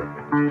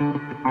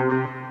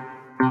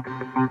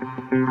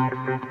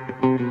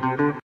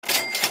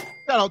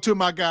 Shout out to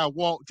my guy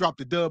Walt, dropped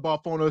the dub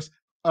off on us.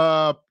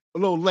 A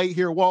little late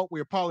here, Walt.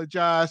 We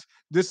apologize.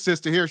 This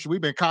sister here,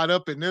 we've been caught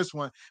up in this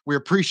one. We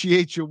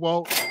appreciate you,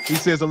 Walt. He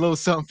says a little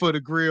something for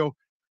the grill.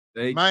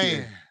 Thank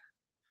Man.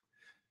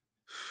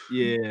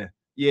 you.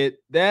 Yeah,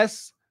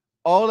 that's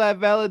all that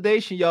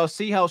validation. Y'all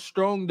see how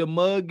strong the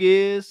mug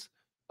is?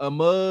 A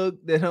mug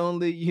that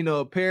only, you know,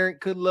 a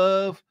parent could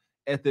love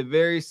at the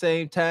very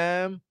same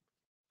time.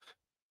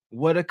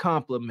 What a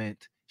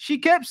compliment. She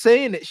kept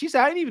saying it. She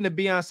said, I ain't even a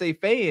Beyonce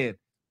fan,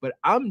 but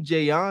I'm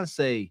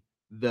Jayonce,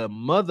 the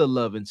mother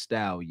loving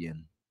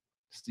stallion.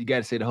 You got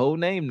to say the whole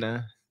name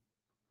now.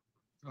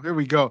 Oh, here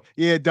we go.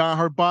 Yeah, Don,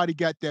 her body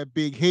got that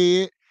big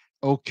head.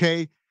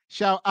 Okay.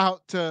 Shout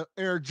out to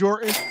Eric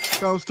Jordan.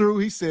 Comes through.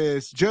 He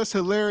says, just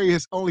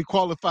hilarious, only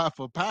qualified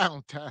for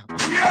Pound Town.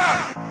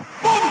 Yeah!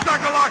 Boom,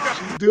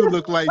 shakalaka! She do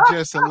look like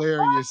just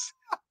hilarious.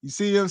 You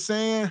see what I'm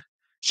saying?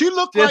 She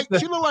looked like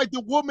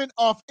the woman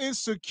off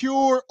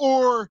Insecure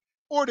or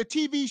the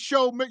TV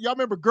show. Y'all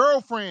remember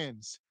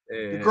Girlfriends?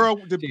 Yeah, the girl,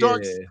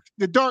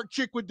 the dark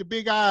chick with the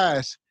big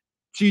eyes.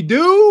 She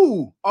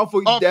do off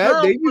that.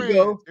 There you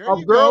go. There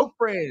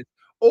Girlfriends.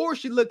 Or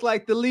she looked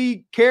like the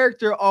lead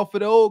character off of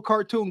the old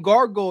cartoon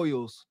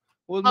Gargoyles.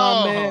 Was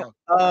my man?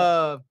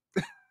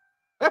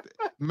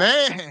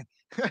 Man.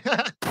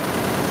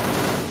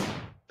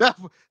 That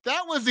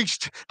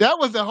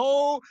was the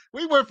whole.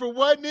 We went from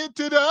one end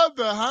to the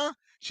other, huh?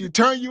 She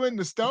turned you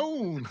into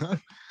stone. Huh?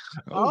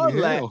 All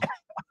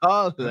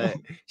that.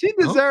 She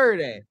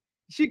deserved that.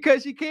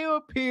 Cause she came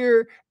up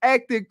here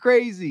acting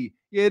crazy.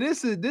 Yeah,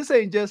 this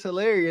ain't just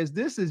hilarious.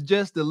 This is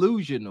just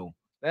delusional.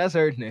 That's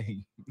her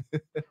name.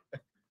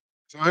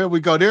 So here we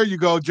go. There you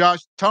go,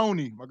 Josh.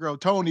 Tony, my girl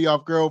Tony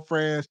off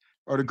Girlfriends,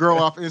 or the girl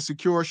off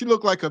Insecure. She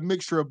looked like a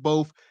mixture of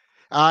both.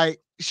 All right.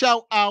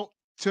 Shout out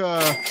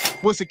to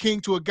What's a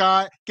King to a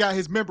God, got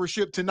his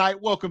membership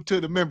tonight. Welcome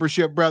to the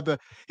membership, brother.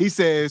 He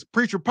says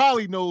Preacher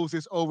Polly knows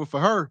it's over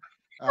for her.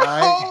 All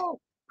right. Oh,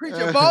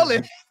 Preacher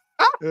Polly.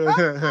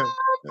 Preacher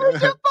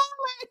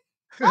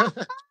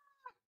Polly.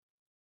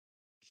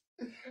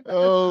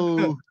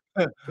 Oh,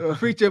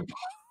 Preacher.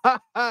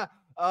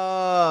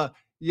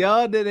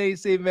 Y'all that ain't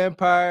see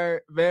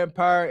Vampire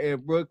in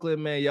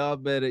Brooklyn, man. Y'all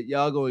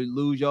gonna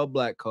lose your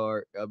black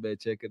card. Y'all better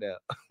check it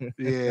out.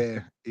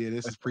 yeah.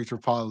 This is Preacher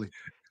Polly.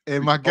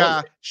 And my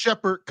guy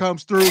Shepard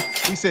comes through.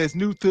 He says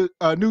new to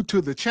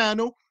the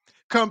channel.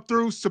 Come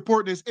through,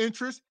 supporting his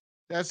interest.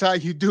 That's how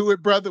you do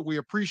it, brother. We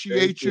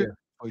appreciate you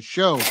for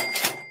sure.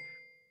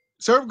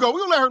 So here we go.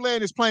 We'll let her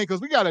land this plane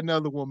because we got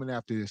another woman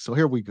after this. So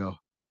here we go.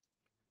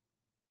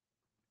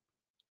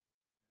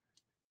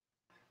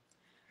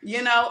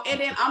 You know, and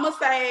then I'm gonna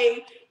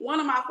say one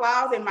of my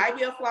flaws, it might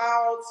be a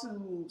flaw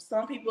to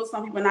some people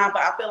not,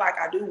 but I feel like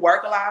I do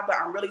work a lot, but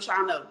I'm really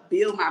trying to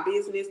build my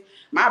business.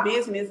 My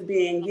business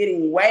been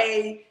getting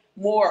way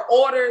more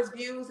orders,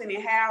 views than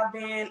it have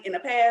been in the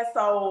past.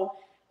 So,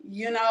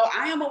 you know,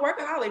 I am a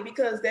workaholic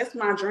because that's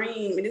my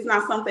dream. And it's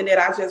not something that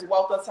I just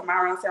woke up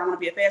tomorrow and said I want to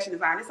be a fashion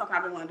designer. It's something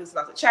I've been wanting to do since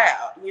I was a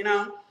child, you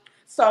know?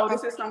 So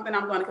this is something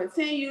I'm going to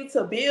continue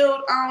to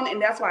build on,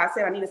 and that's why I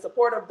said I need a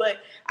supporter, but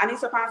I need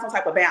to find some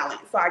type of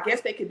balance. So I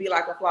guess they could be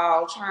like a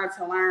flaw, trying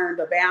to learn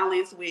the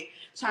balance with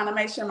trying to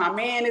make sure my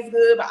man is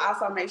good, but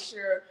also make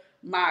sure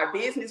my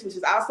business, which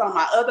is also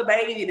my other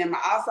baby, and then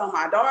also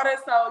my daughter.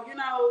 So, you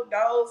know,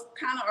 those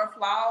kind of are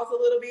flaws a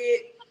little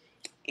bit.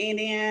 And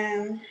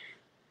then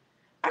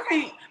I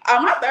can't,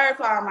 my third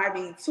flaw might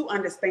be too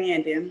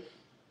understanding.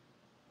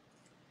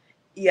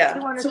 Yeah,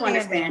 too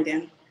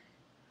understanding.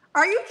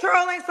 Are you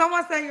trolling?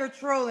 Someone said you're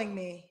trolling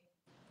me.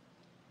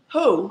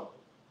 Who?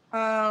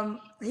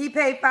 He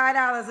paid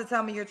 $5 to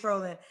tell me you're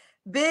trolling.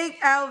 Big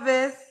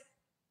Elvis.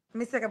 Let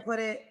me see if I can put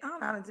it. I don't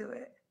know how to do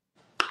it.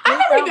 I've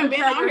never even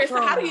been on here,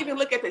 so how do you even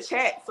look at the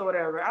chats or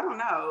whatever? I don't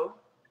know.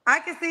 I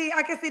can see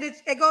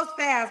it goes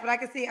fast, but I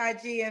can see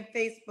IG and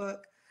Facebook.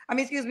 I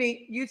mean, excuse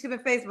me, YouTube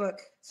and Facebook.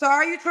 So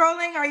are you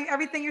trolling? Are you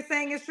everything you're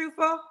saying is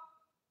truthful?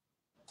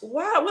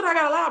 What I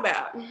gotta lie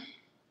about?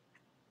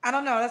 I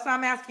don't know. That's why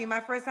I'm asking you. My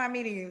first time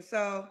meeting you.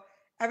 So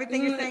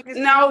everything you're saying is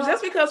no, truthful?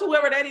 just because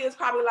whoever that is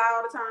probably lie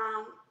all the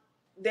time.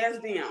 That's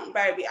them,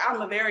 baby. I'm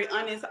a very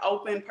honest,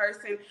 open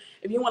person.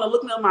 If you want to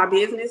look me up my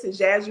business, it's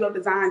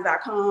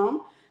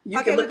jazzyoupdesigns.com.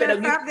 You can look we're it gonna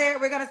up. stop there.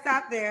 We're gonna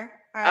stop there.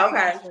 All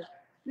right, Okay.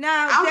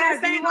 Now, I'm Jazz,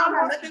 just saying, do you want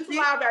more? nothing to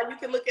lie about. You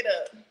can look it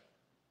up.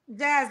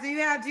 Jazz, do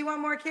you want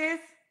more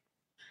kids?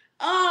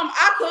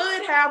 I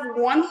could have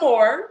one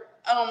more.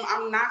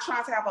 I'm not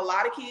trying to have a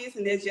lot of kids,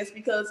 and it's just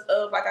because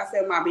of, like I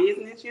said, my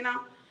business, you know.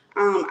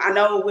 I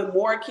know with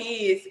more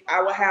kids,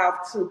 I will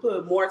have to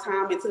put more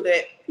time into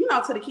that, you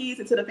know, to the kids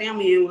and to the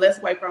family, and less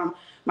away from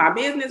my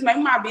business.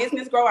 Maybe my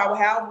business grow, I will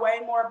have way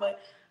more, but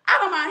I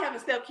don't mind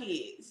having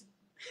stepkids.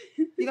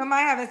 You don't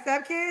mind having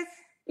stepkids?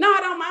 No,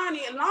 I don't mind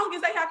it, as long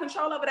as they have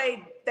control over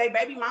they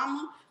baby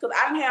mama. Because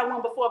I didn't have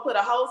one before, put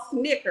a whole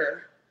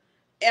Snicker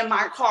in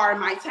my car, in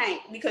my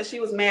tank, because she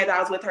was mad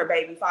I was with her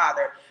baby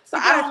father. So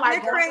I don't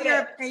like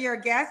Snicker in your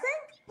gas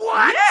tank?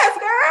 What? Yes,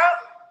 girl.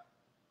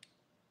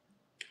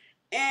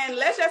 And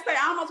let's just say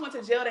I almost went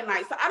to jail that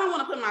night, so I don't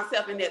want to put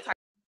myself in that type.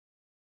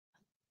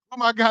 Oh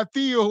my God,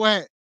 Theo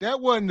at that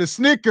wasn't the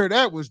Snicker,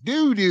 that was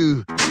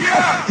doo-doo.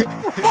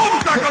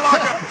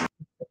 Yeah!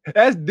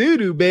 That's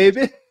doo-doo,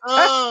 baby.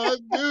 Oh,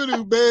 that's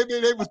doo-doo, baby.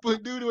 They was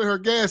putting doo-doo in her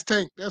gas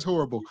tank. That's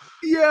horrible.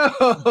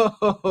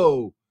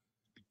 Yo.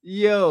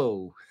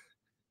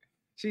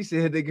 She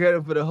said the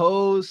girl for the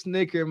whole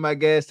Snicker in my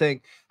gas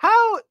tank.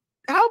 How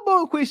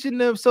Bonquisha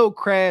and them so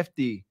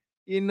crafty,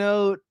 you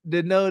know,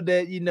 to know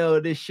that, you know,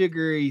 this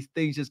sugary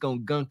thing's just gonna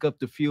gunk up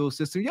the fuel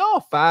system. Y'all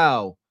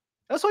foul.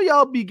 That's why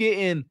y'all be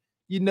getting,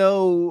 you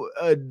know,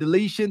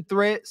 deletion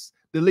threats,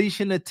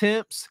 deletion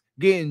attempts,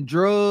 getting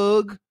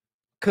drugged,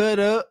 cut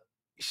up,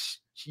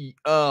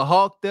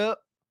 hawked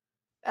up,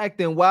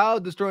 acting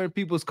wild, destroying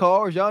people's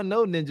cars. Y'all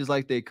know ninjas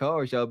like their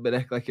cars. Y'all better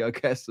act like y'all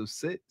got some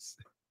sense.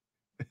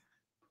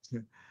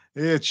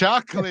 Yeah,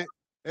 chocolate.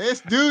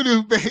 It's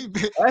doo-doo,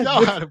 baby.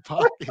 Y'all out of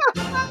pocket.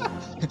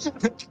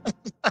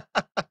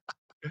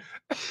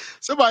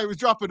 Somebody was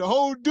dropping the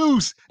whole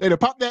deuce. They'd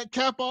pop that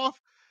cap off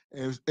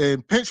and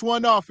pinch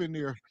one off in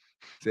there.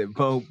 Said,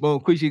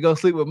 Bonquisha, go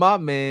sleep with my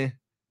man.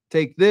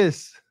 Take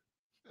this.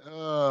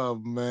 Oh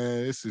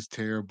man, this is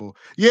terrible.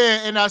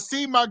 Yeah, and I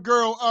see my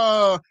girl,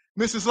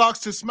 Mrs. Locks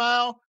to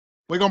Smile.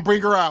 We're gonna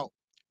bring her out.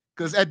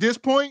 Because at this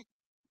point,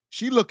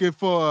 she looking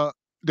for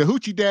the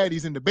hoochie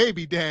daddies and the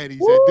baby daddies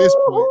at this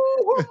point.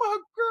 Where my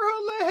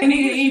girl at? You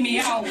need to eat me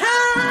out.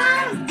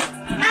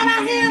 I'm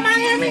out here in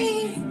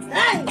Miami.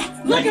 Hey,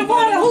 looking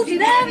for the hoochie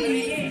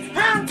daddy.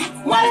 Huh?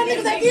 Why them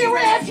niggas that get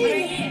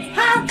ratchet?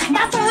 Huh?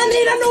 My son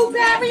need a new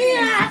pair.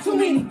 Yeah, too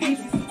many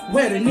bitches.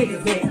 Where the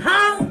niggas at?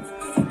 Huh?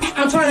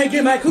 I'm trying to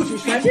get my coochie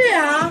stretched.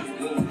 Yeah.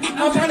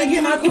 I'm trying to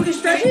get my coochie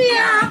stretched.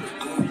 Yeah.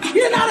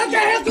 You know the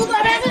jazz do the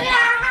best.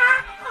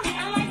 Yeah.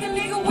 I like a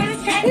nigga with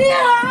his chest.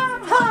 Yeah.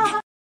 Huh.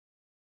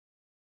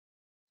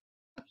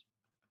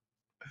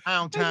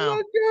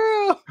 Downtown.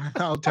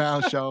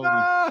 Downtown show.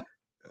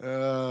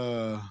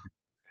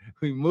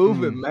 We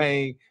moving,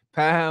 man.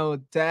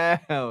 Pound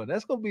town.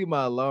 That's gonna be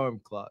my alarm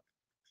clock.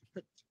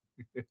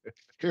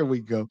 Here we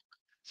go.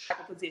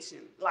 Position.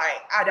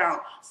 Like, I don't.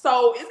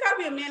 So it's gotta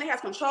be a man that has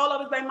control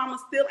of his baby mama,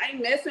 still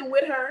ain't messing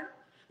with her,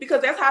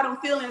 because that's how them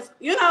feelings,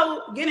 you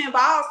know, get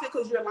involved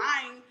because you're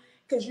lying,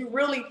 because you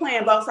really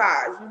playing both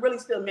sides. You're really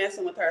still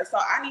messing with her. So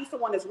I need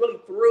someone that's really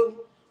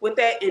through with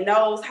that and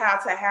knows how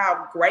to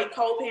have great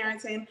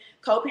co-parenting.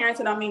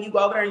 Co-parenting, I mean, you go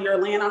over there and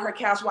you're laying on her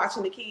couch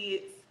watching the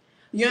kids,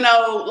 you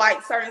know,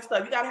 like certain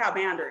stuff. You gotta have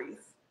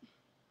boundaries.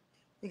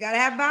 You gotta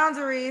have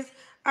boundaries.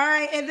 All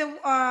right, and then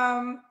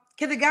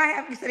can the guy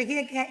have? You said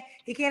he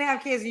can't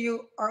have kids, and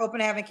you are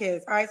open to having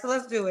kids. All right, so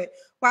let's do it.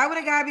 Why would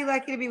a guy be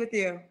lucky to be with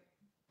you?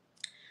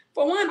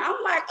 For one,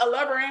 I'm like a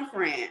lover and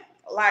friend.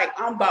 Like,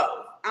 I'm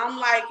both. I'm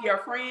like your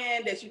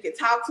friend that you can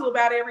talk to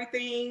about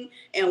everything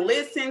and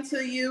listen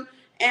to you.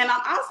 And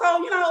I'm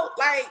also, you know,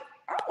 like,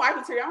 I'm white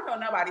material. I don't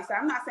know nobody, so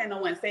I'm not saying no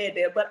one said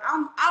that, but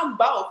I'm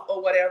both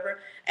or whatever.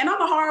 And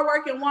I'm a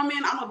hardworking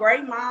woman. I'm a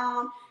great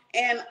mom,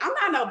 and I'm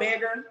not no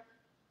beggar.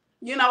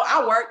 You know,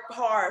 I work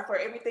hard for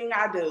everything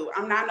I do.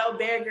 I'm not no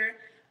beggar.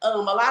 A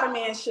lot of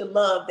men should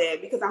love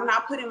that because I'm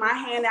not putting my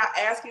hand out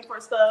asking for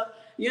stuff,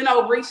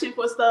 reaching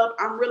for stuff.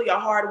 I'm really a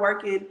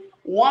hardworking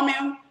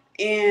woman,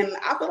 and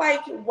I feel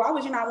like, why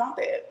would you not want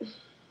that?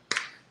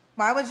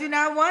 Why would you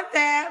not want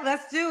that?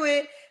 Let's do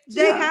it.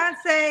 Jay,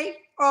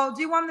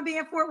 do you want to be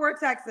in Fort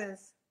Worth,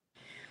 Texas?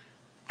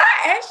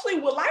 I actually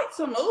would like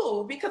to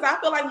move because I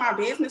feel like my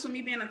business with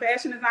me being a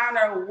fashion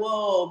designer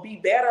will be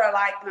better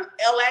like in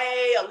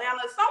LA,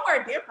 Atlanta,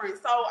 somewhere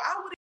different. So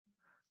I would.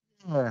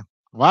 Yeah.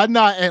 Why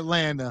not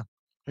Atlanta?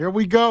 Here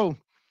we go.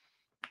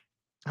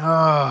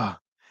 And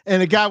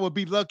a guy would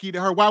be lucky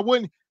to her. Why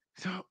wouldn't?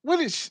 What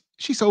is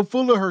she so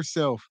full of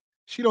herself?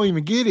 She don't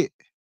even get it.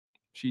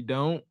 She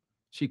don't.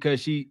 She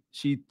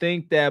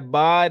think that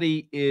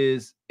body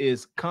is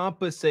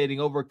compensating,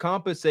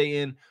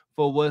 overcompensating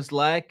for what's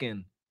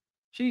lacking.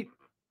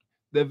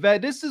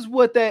 This is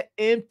what that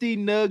empty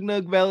nug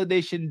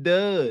validation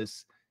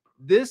does.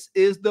 This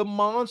is the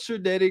monster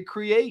that it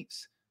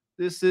creates.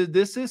 This is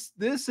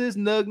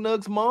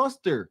Nug's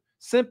monster.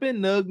 Simping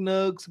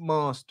Nug's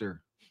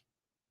monster.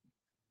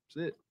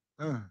 That's it.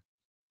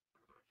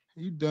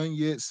 You done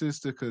yet,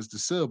 sister? Because the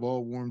sub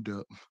all warmed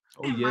up.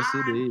 Oh, yes,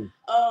 it is.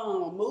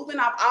 Moving,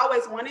 I've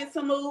always wanted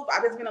to move.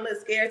 I've just been a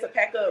little scared to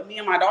pack up me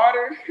and my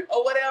daughter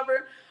or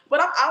whatever. But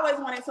I've always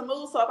wanted to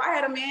move. So if I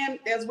had a man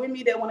that's with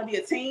me that want to be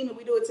a team and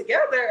we do it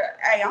together,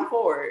 hey, I'm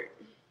for it.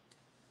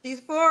 She's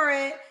for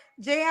it.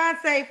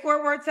 Jayonce,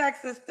 Fort Worth,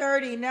 Texas,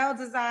 30, nail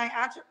design,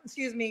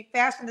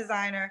 fashion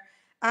designer,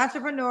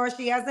 entrepreneur.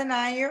 She has a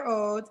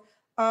 9-year-old.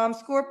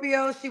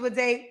 Scorpio, she would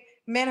date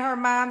men her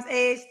mom's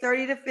age,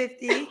 30 to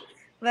 50.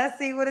 Let's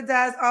see what it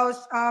does.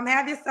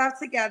 Have your stuff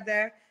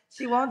together.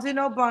 She won't do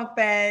no bunk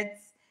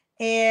beds.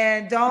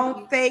 And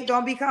don't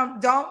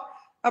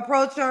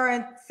approach her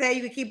and say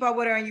you can keep up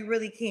with her and you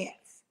really can't.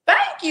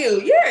 Thank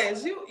you.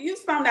 Yes, you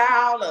summed that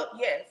all up.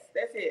 Yes,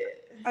 that's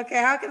it.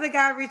 Okay, how can the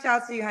guy reach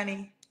out to you,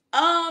 honey?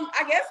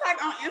 I guess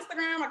like on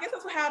Instagram. I guess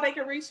that's how they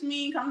can reach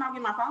me. I'm not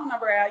getting my phone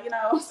number out,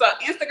 So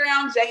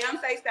Instagram,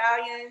 Jayonce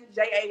Stallion,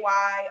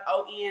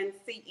 JAYONCE,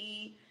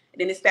 and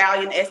then the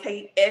Stallion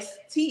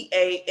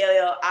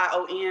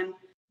STALLION.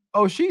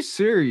 Oh, she's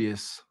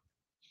serious.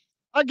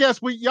 I guess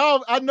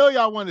I know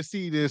y'all want to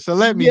see this, so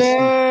let me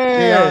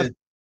see.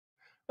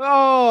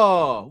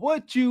 Oh,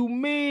 what you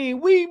mean?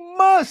 We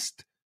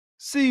must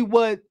see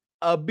what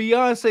a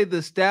Beyonce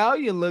the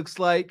Stallion looks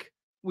like.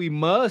 We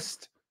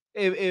must.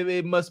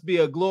 It must be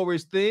a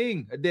glorious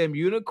thing. A damn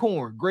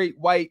unicorn, great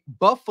white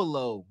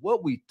buffalo.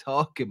 What we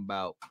talking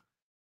about?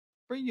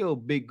 Bring your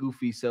big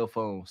goofy cell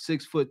phone,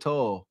 6 foot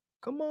tall.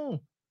 Come on.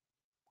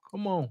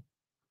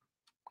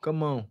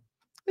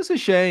 It's a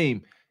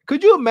shame.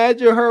 Could you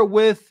imagine her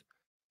with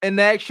an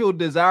actual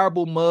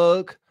desirable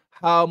mug?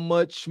 How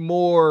much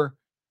more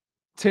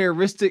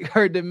terroristic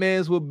her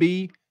demands would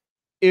be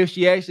if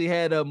she actually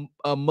had a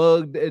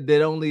mug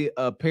that only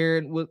a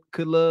parent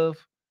could love?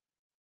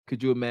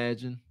 Could you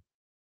imagine?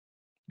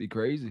 Be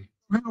crazy.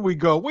 Here we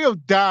go. We'll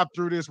dive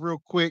through this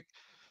real quick.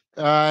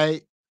 All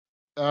right.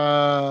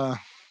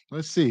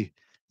 Let's see.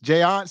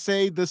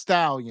 Jayonce the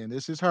Stallion.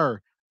 This is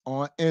her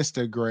on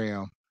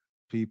Instagram,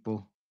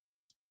 people.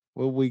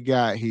 What we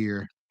got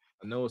here?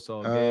 I know it's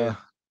all gas.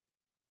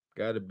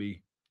 Gotta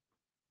be.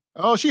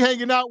 Oh, she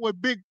hanging out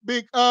with big.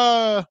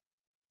 Oh.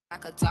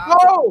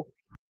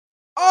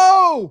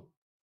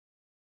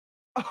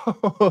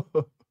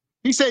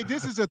 He said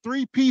this is a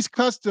 3-piece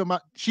custom.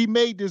 She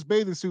made this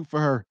bathing suit for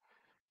her.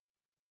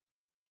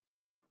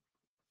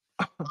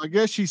 I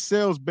guess she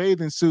sells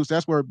bathing suits.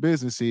 That's where her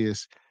business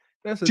is.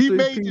 She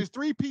made this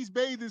 3-piece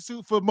bathing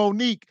suit for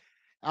Monique.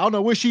 I don't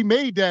know what she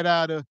made that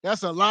out of.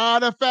 That's a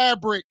lot of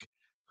fabric.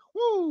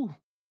 Woo.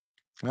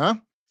 Huh?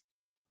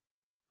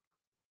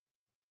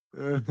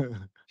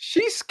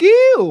 She's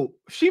skilled.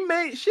 She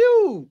made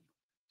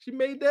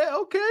that.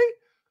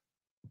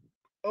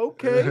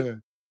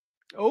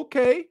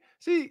 Okay.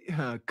 See,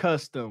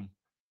 custom.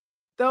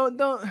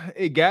 Don't.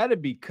 It gotta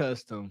be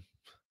custom.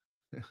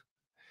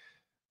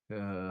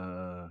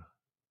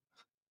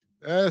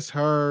 That's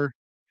her.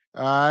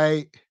 All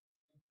right.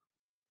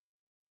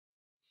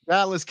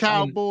 Dallas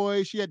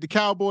Cowboys. She had the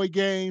Cowboy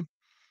game.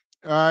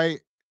 All right.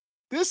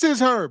 This is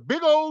her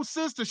big old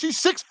sister. She's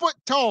 6 foot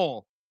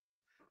tall.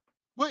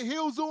 Put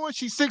heels on.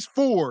 She's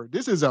 6'4".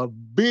 This is a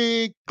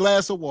big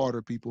glass of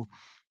water, people.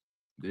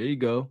 There you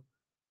go.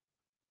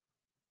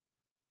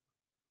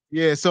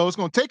 Yeah, so it's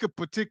gonna take a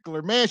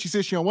particular man. She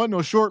said she don't want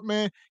no short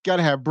man. Got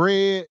to have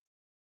bread.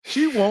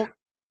 She want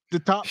the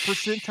top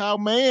percentile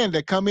man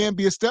that come in and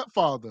be a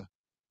stepfather.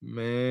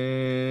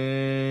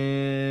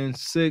 Man,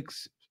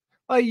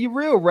 like you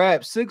real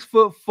rap,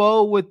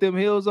 6'4" with them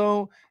heels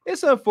on.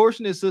 It's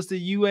unfortunate, sister.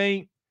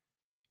 You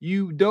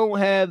don't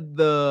have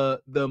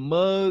the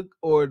mug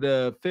or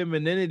the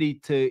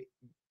femininity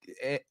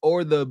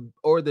or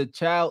the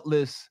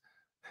childless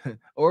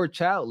or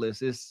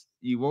childless.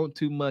 You want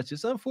too much.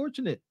 It's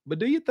unfortunate, but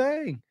do your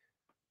thing.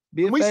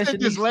 We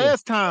said this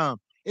last time.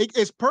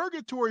 It's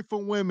purgatory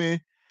for women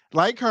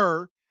like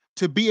her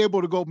to be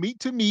able to go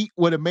meet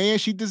with a man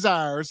she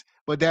desires,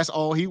 but that's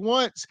all he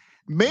wants.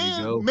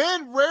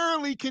 Men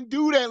rarely can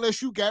do that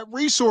unless you got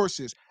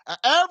resources. An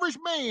average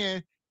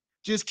man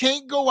just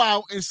can't go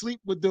out and sleep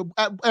with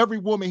every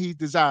woman he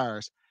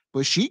desires,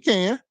 but she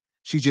can.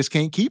 She just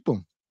can't keep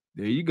them.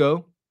 There you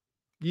go.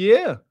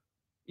 Yeah.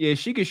 Yeah,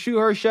 she could shoot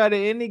her shot at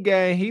any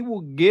guy. He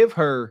will give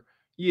her,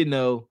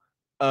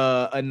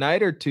 a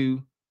night or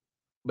two,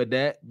 but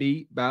that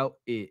be about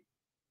it.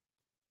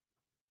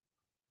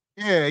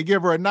 Yeah,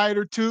 give her a night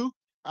or two.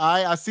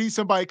 I see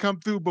somebody come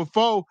through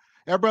before.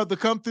 That brother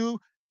come through.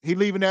 He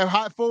leaving that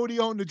hot 40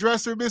 on the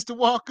dresser, Mr.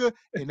 Walker,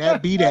 and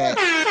that be that.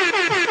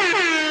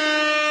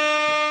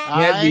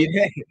 That be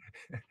that.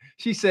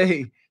 She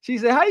said,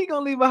 how you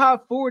gonna leave a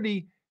hot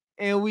 40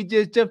 and we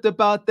just jumped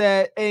about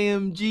that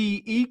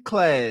AMG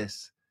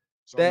E-Class?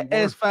 That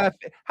S5.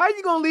 How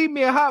you gonna leave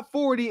me a hot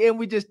 40 and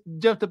we just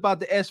jumped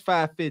about the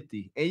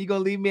S550? And you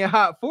gonna leave me a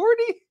hot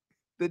 40?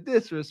 The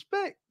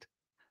disrespect.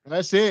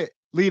 That's it.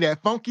 Leave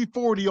that funky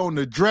 40 on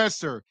the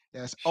dresser.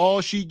 That's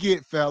all she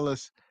get,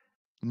 fellas.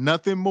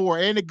 Nothing more.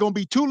 And it's gonna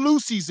be 2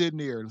 Lucy's in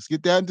there. Let's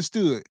get that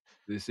understood.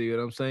 You see what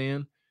I'm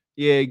saying?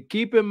 Yeah,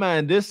 keep in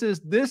mind this is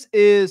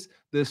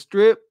the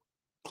strip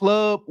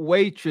club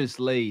waitress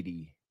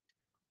lady.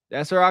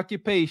 That's her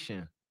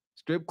occupation.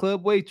 Strip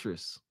club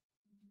waitress.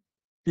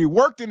 She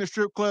worked in the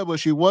strip club, but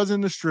she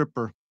wasn't a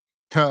stripper.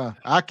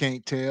 I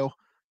can't tell.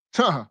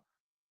 What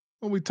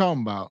we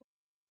talking about?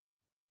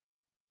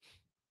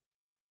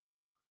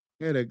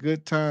 Get a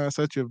good time,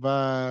 such a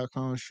vibe,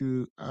 come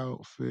shoot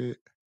outfit.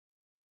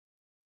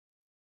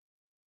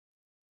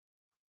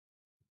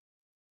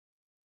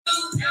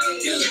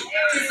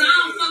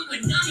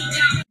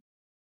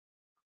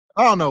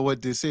 I don't know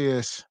what this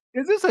is.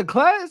 Is this a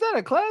class? Is that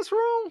a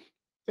classroom?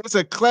 It's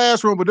a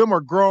classroom, but them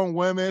are grown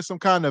women. Some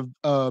kind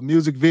of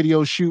music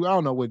video shoot. I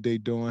don't know what they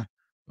doing.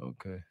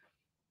 Okay.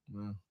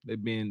 Well, they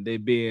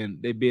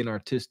being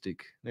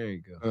artistic. There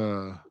you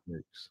go.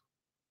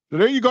 So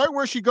there you go.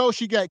 Where she goes,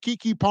 she got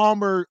Keke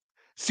Palmer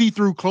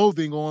see-through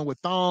clothing on with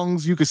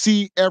thongs. You can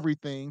see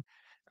everything.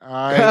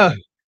 All right.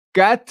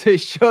 Got to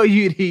show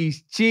you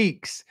these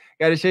cheeks.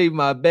 Got to show you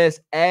my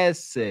best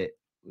asset.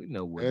 We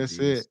know what that's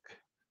it is. It.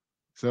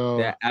 So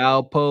that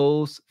owl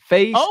pose,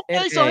 face. Okay,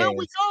 and so ass. here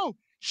we go.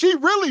 She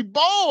really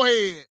bald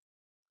head.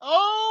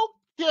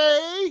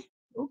 Okay.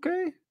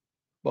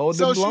 Bald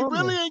so and she blonde.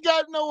 really ain't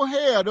got no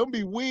hair. Don't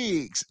be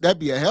wigs. That'd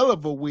be a hell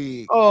of a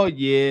wig. Oh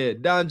yeah.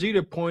 Don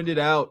Jeter pointed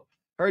out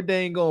her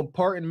dang gonna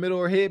part in the middle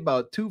of her head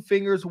about 2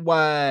 fingers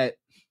wide.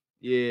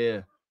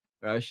 Yeah.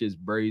 That shit's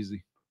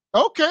brazy.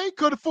 Okay,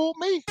 could have fooled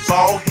me.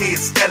 Bald head,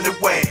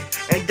 scallywag,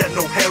 ain't got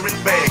no hair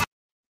in bag.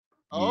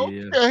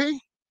 Okay.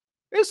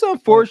 It's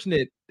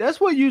unfortunate. That's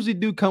what usually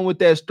do come with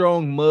that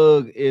strong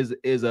mug is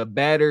a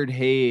battered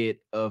head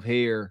of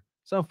hair.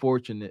 It's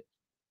unfortunate.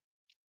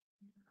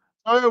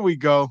 Oh, there we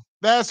go.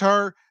 That's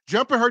her.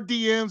 Jump in her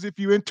DMs if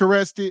you're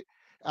interested.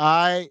 All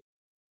right.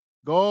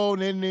 Go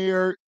on in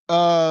there.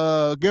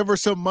 Give her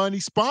some money.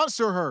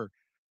 Sponsor her.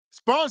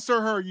 Sponsor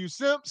her, you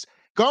simps.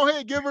 Go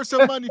ahead, give her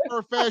some money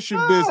for her fashion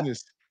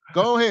business.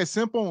 Go ahead,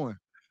 simp on.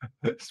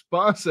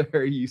 Sponsor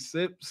her, you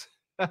simps.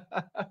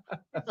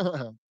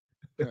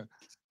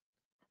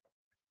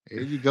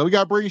 There you go. We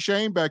got to bring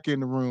Shane back in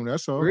the room.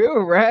 That's all.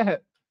 Real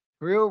rap.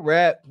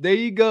 There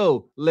you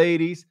go,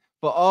 ladies.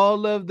 For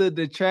all of the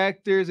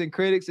detractors and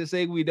critics that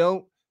say we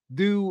don't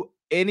do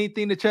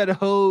anything to try to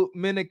hold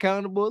men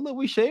accountable, look,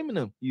 we shaming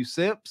them. You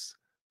simps.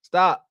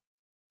 Stop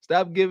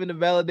giving the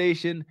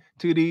validation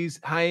to these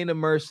hyena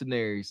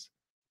mercenaries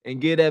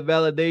and give that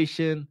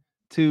validation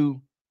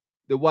to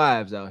the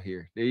wives out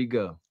here. There you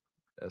go.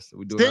 That's what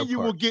we're doing. Then you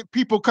will get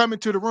people coming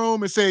to the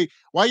room and say,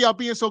 why y'all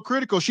being so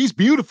critical? She's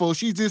beautiful.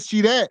 She's this,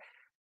 she that.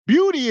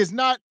 Beauty is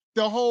not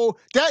the whole,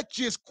 that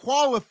just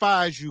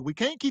qualifies you. We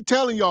can't keep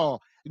telling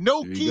y'all,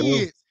 no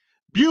kids,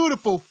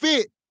 beautiful,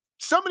 fit.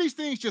 Some of these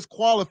things just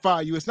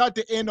qualify you. It's not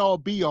the end all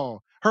be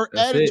all. Her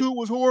attitude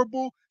was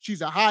horrible.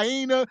 She's a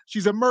hyena.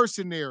 She's a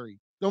mercenary.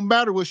 Don't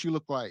matter what she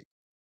look like.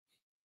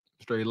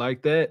 Straight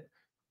like that.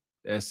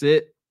 That's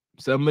it.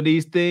 Some of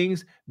these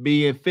things,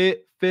 being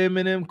fit,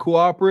 feminine,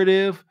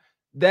 cooperative,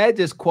 that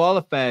just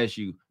qualifies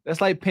you.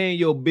 That's like paying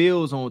your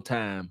bills on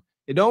time.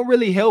 It don't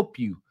really help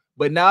you,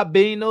 but not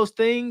being those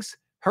things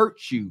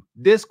hurts you,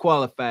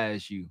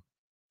 disqualifies you.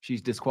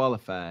 She's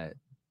disqualified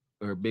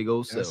for her big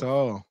old self. That's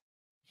all.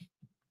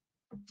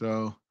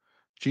 So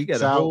she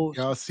got out,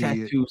 y'all see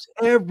tattoos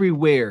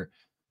everywhere.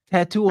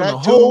 Tattoo on the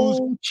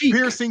whole cheek.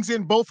 Piercings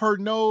in both her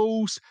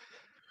nose.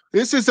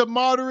 This is a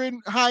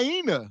modern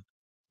hyena.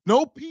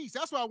 No peace.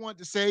 That's what I wanted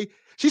to say.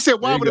 She said,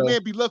 why would a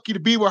man be lucky to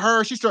be with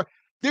her? She said,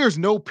 there's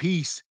no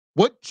peace.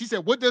 What? She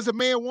said, what does a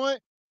man want?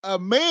 A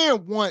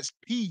man wants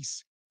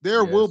peace.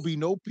 There will be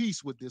no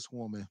peace with this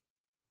woman.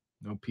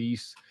 No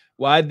peace.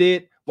 Why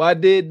did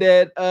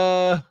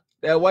that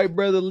white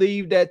brother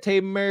leave that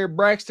Tamara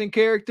Braxton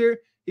character?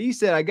 He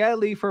said, I gotta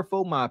leave her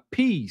for my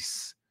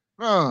peace.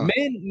 Men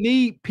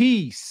need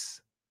peace.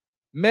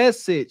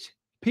 Message.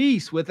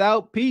 Peace.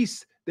 Without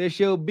peace, there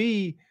shall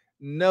be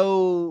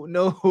no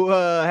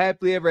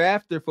happily ever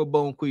after for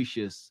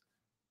Bonquishas.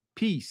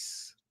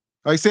 Peace.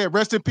 Like I said,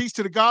 rest in peace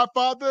to the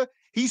Godfather.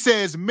 He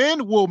says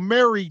men will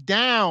marry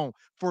down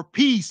for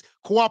peace,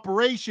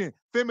 cooperation,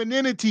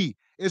 femininity.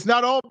 It's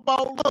not all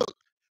about look.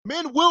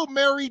 Men will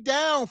marry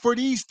down for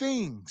these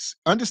things.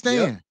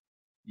 Understand? Yep.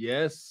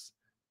 Yes.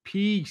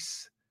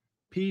 Peace.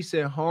 Peace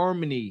and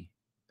harmony.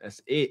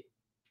 That's it.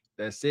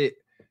 That's it.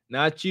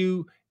 Not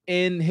you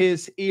in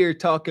his ear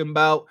talking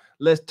about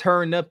let's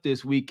turn up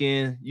this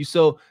weekend. You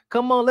so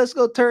come on, let's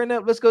go turn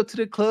up. Let's go to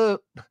the club.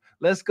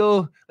 Let's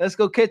go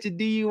catch a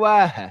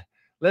DUI.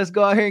 Let's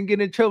go out here and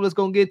get in trouble. Let's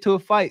go get into a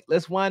fight.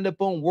 Let's wind up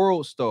on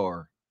World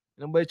Star.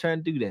 Nobody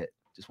trying to do that.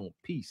 Just want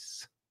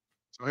peace.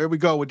 So here we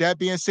go. With that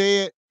being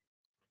said,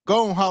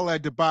 go and holler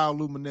at the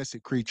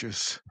bioluminescent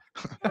creatures.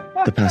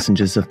 The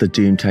passengers of the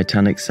doomed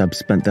Titanic sub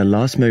spent their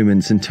last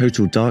moments in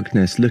total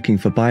darkness looking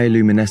for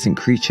bioluminescent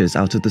creatures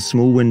out of the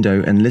small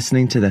window and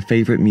listening to their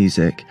favorite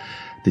music.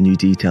 The new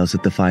details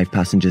of the 5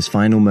 passengers'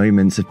 final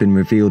moments have been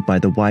revealed by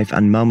the wife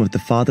and mum of the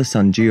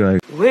father-son duo.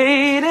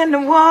 Wade in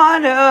the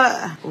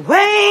water,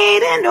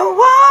 wade in the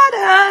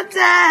water,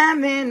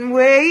 diamond,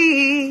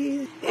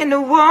 wade in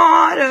the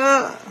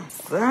water.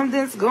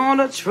 Something's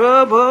gonna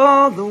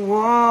trouble the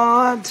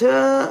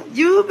water.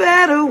 You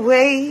better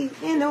wade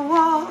in the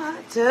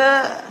water.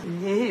 Yeah,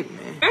 man.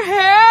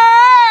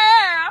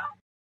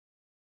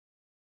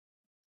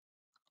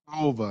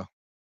 Over.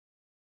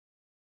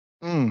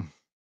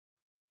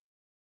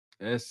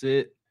 That's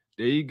it.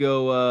 There you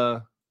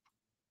go.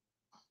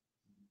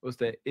 What's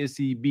that?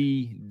 SEB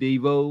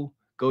Devo.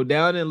 Go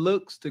down in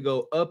looks to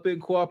go up in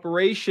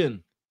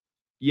cooperation.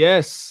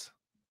 Yes.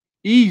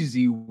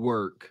 Easy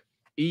work.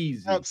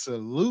 Easy.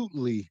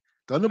 Absolutely.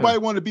 Don't nobody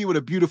want to be with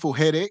a beautiful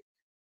headache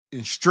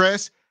and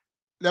stress.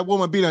 That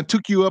woman done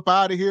took you up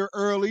out of here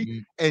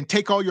early and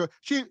take all your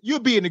you'll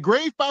be in the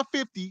grave by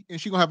 50 and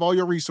she gonna have all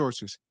your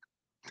resources.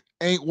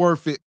 Ain't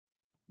worth it.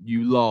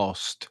 You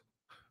lost.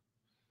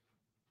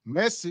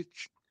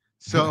 Message.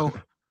 So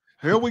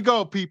here we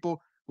go,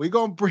 people. We're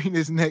gonna bring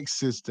this next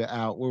sister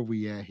out. Where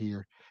we at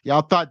here?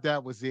 Y'all thought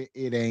that was it.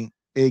 It ain't.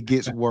 It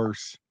gets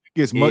worse. It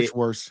gets much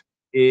worse.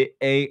 It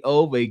ain't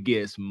over. It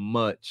gets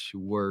much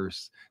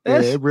worse.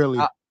 Yeah, it really.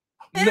 I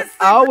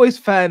always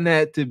find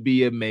that to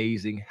be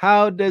amazing.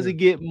 How does it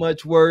get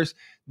much worse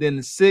than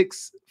the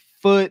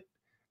 6-foot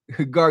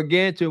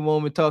gargantuan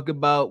woman talk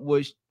about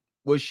what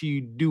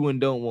she do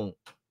and don't want?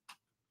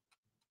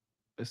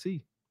 Let's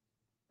see.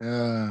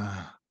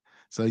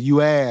 So you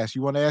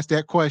want to ask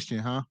that question,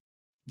 huh?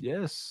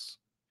 Yes.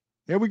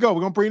 Here we go.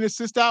 We're gonna bring this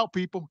sister out,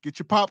 people. Get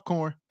your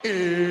popcorn.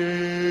 It's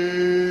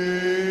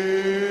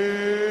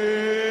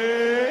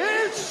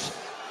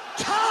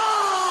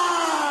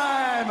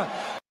time!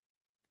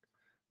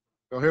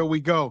 So here we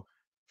go.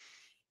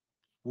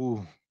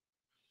 Ooh,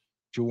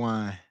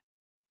 Juwan.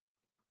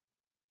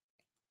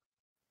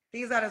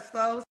 These are the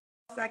slow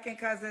second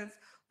cousins.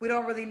 We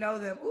don't really know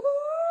them. Ooh.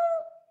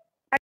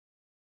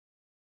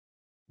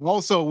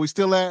 Also, we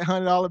still at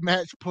 $100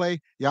 match play.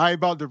 Y'all ain't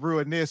about to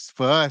ruin this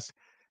for us.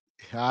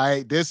 All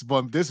right, this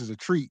is a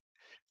treat.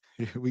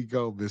 Here we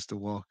go, Mr.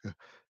 Walker.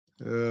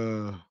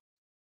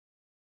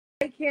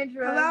 Hey,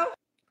 Kendra. Hello?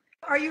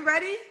 Are you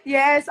ready?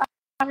 Yes,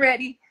 I'm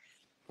ready.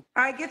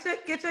 All right, get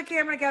your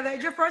camera together.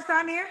 Is your first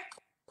time here?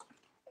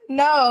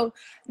 No,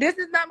 this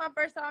is not my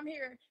first time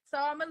here. So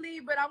I'm going to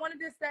leave, but I wanted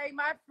to say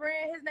my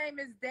friend, his name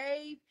is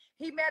Dave.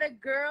 He met a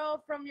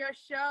girl from your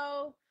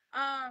show.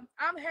 I'm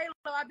Halo.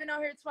 I've been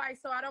on here twice,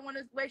 so I don't want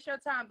to waste your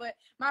time. But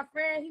my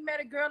friend, he met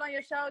a girl on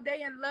your show.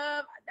 They in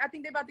love. I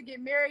think they about to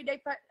get married.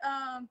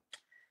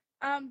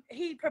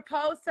 He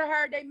proposed to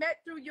her. They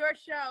met through your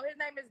show. His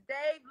name is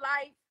Dave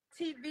Life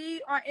TV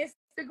on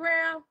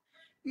Instagram,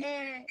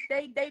 and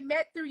they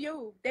met through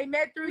you. They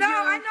met through you. No,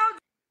 I know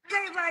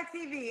Dave Life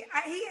TV.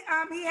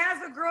 He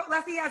has a girl.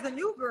 Unless he has a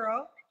new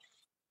girl.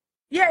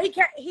 Yeah, he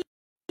got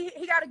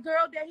a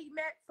girl that he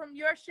met from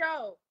your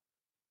show.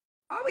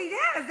 Oh, he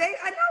does.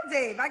 I know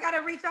Dave. I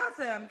gotta reach out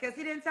to him because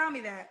he didn't tell me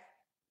that.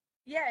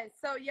 Yes.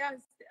 So yes.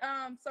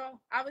 So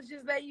I was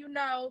just letting you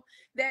know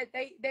that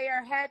they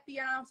are happy,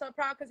 and I'm so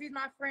proud because he's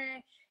my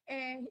friend,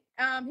 and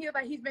he was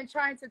like he's been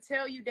trying to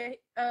tell you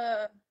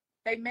that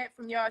they met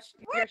from your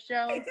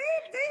show. Hey,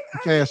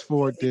 Dave. Fast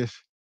forward this.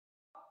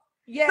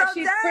 Yeah, so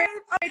she's Dave,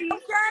 pretty.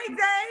 Okay,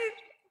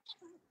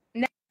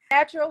 Dave.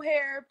 Natural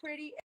hair,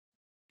 pretty.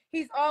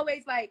 He's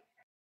always like.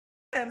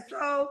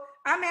 So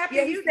I'm happy.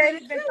 Yeah, he said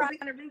he's been trying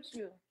to reach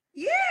you.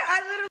 Yeah,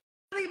 I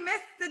literally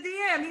missed the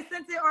DM. He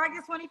sent it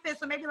August 25th,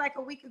 so maybe like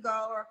a week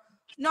ago, or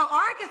no,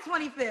 August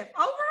 25th, over a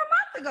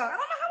month ago. I don't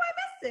know how I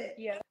missed it.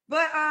 Yeah.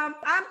 But I'm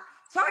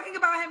talking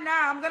about him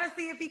now. I'm gonna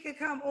see if he could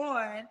come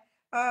on.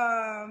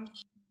 I'm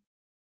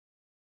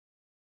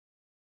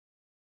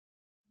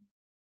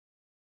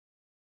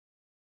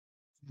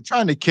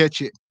trying to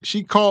catch it.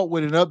 She called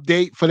with an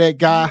update for that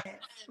guy.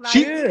 Like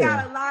he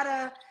got a lot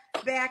of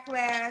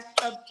backlash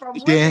from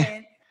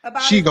women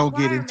about she his gonna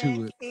get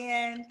into it,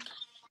 and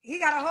he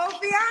got a whole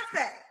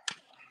fiance.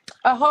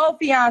 A whole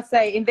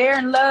fiance, and they're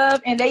in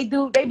love, and they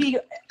be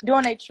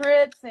doing their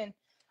trips and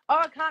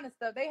all kind of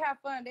stuff. They have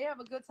fun. They have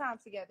a good time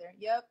together.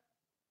 Yep.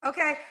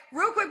 Okay,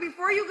 real quick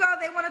before you go,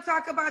 they want to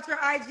talk about your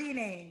IG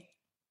name.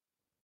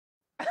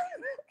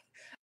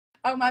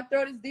 Oh, my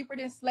throat is deeper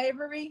than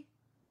slavery.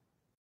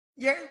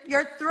 Your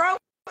throat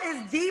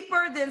is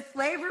deeper than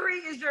slavery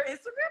is your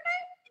Instagram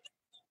name?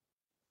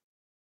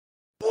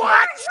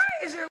 What?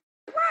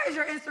 Why is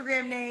your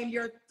Instagram name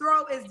your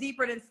throat is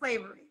deeper than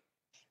slavery?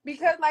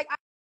 Because like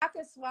I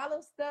can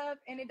swallow stuff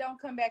and it don't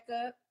come back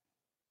up.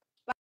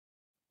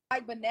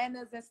 Like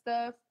bananas and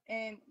stuff,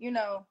 and you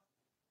know.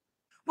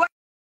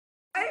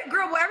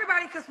 Girl, well,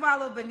 everybody can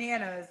swallow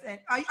bananas. And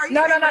are you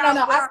No. saying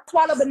I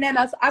swallow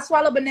bananas. I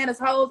swallow bananas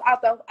whole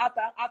out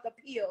the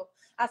peel.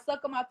 I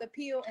suck them out the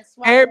peel and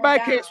swallow Everybody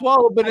them down. can't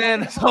swallow Like, I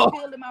bananas. put the whole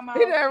peel in my mouth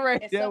that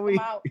right and there, suck them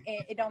out,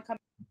 and it don't come.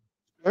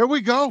 There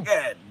we go.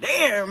 God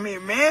damn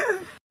it,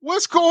 man.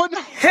 What's going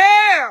on?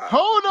 Hell.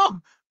 Hold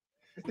on.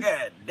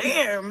 God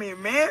damn it,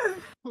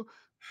 man.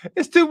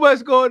 It's too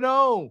much going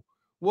on.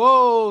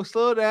 Whoa,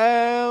 slow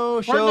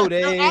down, show Her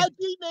that.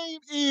 IG name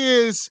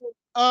is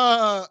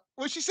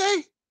what'd she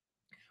say?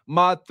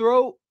 My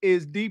throat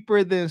is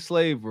deeper than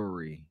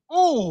slavery.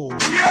 Oh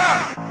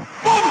yeah.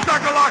 Boom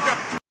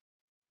shakalaka.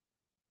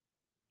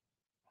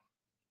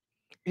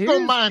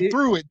 Don't mind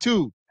through it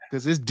too,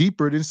 because it's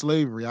deeper than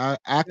slavery. I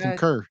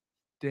concur.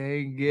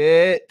 Dang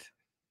it.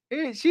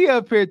 She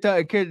up here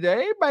talking.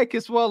 Everybody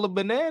can swallow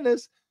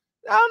bananas.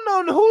 I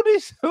don't know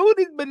who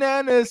these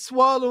bananas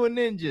swallowing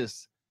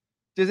ninjas.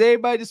 Just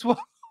everybody just swallow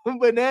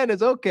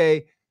bananas.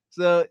 Okay.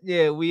 So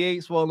yeah, we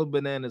ain't swallowing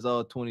bananas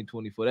all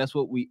 2024. That's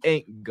what we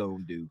ain't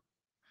gonna do.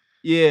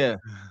 Yeah.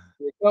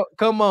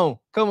 Come on.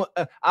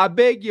 I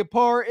beg your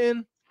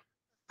pardon.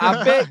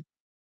 I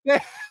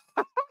beg.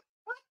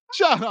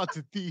 Shout out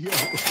to Theo.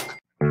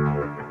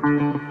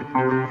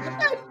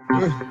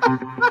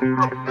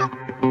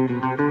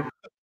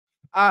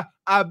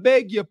 I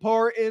beg your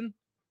pardon.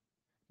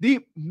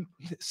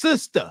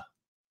 Sister,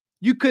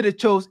 you could have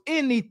chose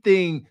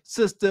anything,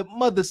 sister.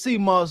 Mother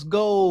CMOS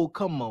Gold.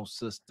 Come on,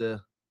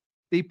 sister.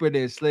 Deeper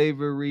than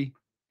slavery.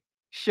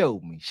 Show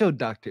me. Show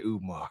Dr.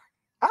 Umar.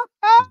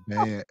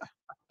 Bad.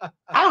 I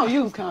don't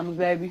use condoms,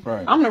 baby.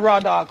 Right. I'm the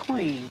raw dog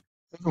queen.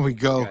 There we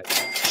go.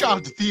 Shout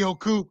out to Theo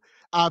Coop.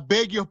 I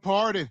beg your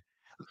pardon.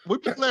 We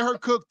just let her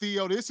cook,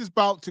 Theo. This is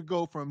about to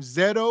go from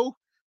Zeto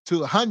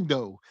to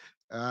Hundo.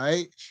 All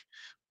right.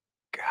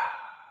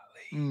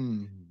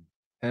 Golly.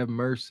 Have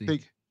mercy. Let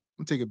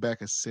me take it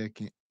back a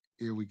second.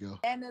 Here we go.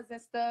 Bananas and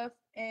stuff,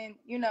 and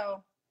you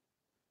know.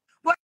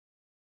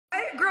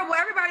 Girl, well,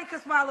 everybody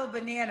can swallow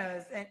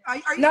bananas. And are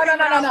you No.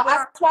 saying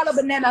I swallow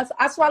bananas.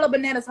 I swallow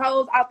bananas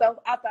whole out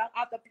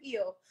the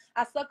peel.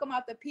 I suck them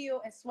out the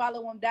peel and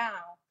swallow them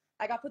down.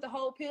 Like I put the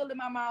whole peel in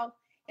my mouth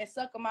and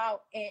suck them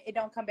out, and it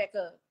don't come back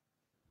up.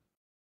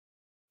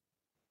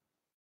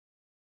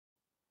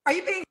 Are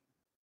you being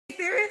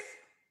serious?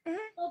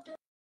 Mm-hmm.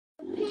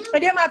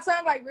 And then my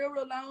tongue like real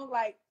long,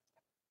 like.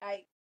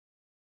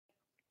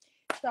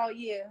 So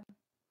yeah.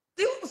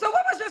 So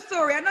what was your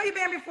story? I know you've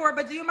been before,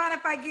 but do you mind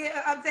if I get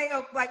an update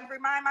of like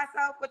remind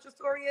myself what your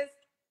story is?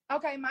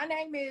 Okay, my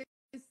name is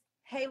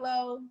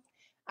Halo.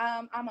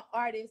 I'm an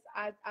artist.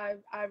 I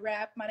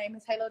rap. My name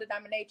is Halo the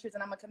Dominatrix,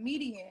 and I'm a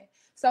comedian.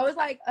 So it's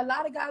like a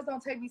lot of guys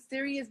don't take me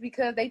serious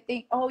because they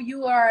think, oh,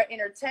 you are an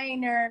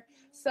entertainer,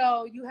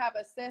 so you have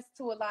access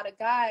to a lot of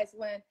guys,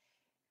 when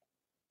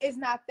it's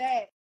not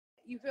that.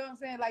 You feel what I'm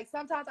saying? Like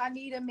sometimes I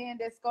need a man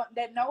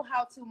that know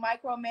how to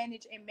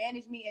micromanage and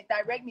manage me and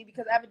direct me,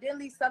 because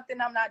evidently something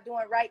I'm not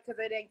doing right because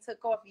it ain't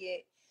took off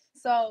yet.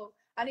 So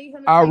I need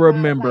him to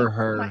take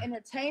my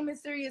entertainment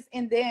serious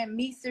and then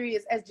me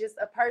serious as just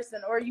a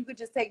person. Or you could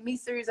just take me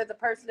serious as a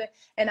person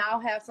and I'll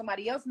have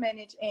somebody else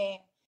manage and,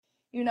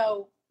 you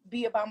know,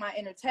 be about my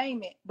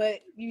entertainment.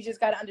 But you just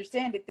got to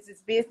understand that this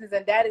is business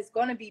and that is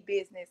going to be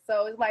business.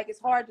 So it's like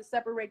it's hard to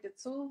separate the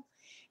two,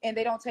 and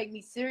they don't take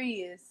me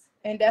serious.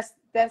 And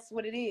that's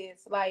what it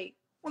is. Like,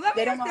 well, let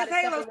me they don't know how to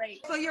Halo.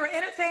 separate. So you're an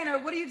entertainer.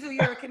 What do?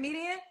 You're a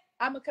comedian?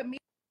 I'm a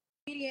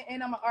comedian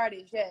and I'm an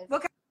artist, yes.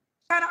 What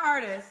kind of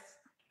artist?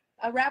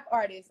 A rap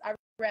artist. I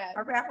rap.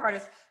 A rap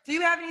artist. Do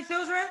you have any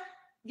children?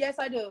 Yes,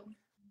 I do.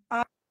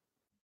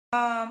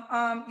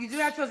 You do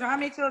have children. How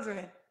many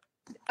children?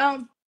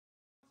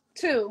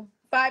 2,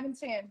 5 and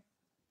 10.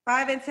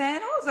 5 and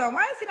 10? Also,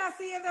 why is he not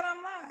seeing that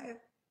I'm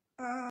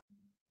live?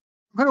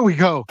 There we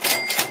go.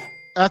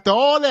 After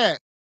all that,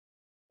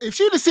 if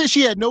she'd have said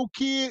she had no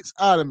kids,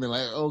 I'd have been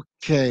like,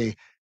 okay.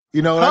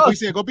 You know, like we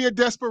said, go be a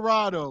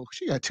desperado.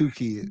 She got 2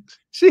 kids.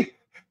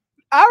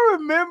 I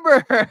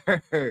remember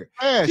her.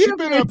 Yeah, she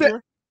been up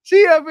here.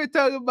 She up here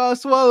talking about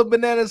swallow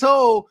bananas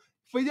whole.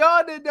 For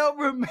y'all that don't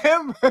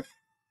remember,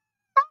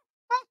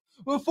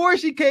 before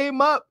she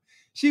came up,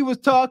 she was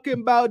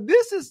talking about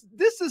this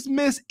is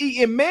Miss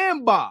Eating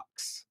Man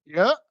Box.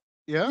 Yeah.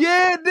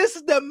 Yeah, this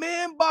is the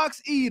Man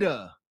Box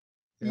eater.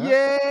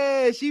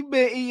 Yeah, she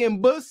been eating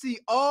bussy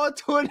all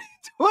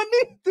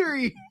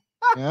 2023.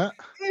 Yeah.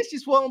 And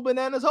she's swallowing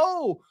bananas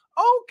whole.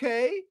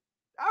 Okay.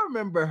 I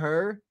remember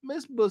her.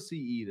 Miss Bussy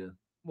Eater.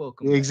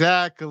 Welcome.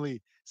 Exactly.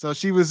 Back. So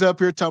she was up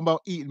here talking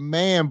about eating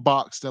Man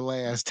Box the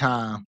last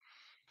time.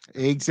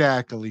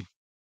 Exactly.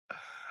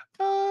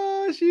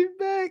 she's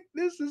back.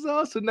 This is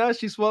awesome. Now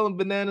she's swallowing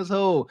bananas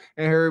whole,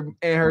 and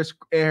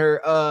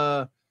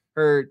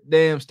her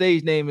damn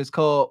stage name is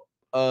called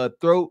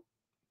Throat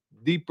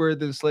Deeper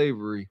Than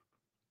Slavery.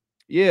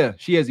 Yeah,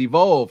 she has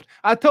evolved.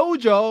 I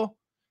told y'all,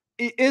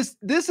 this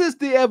is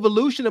the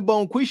evolution of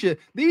Bonquisha.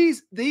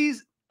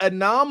 These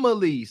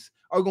anomalies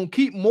are gonna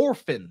keep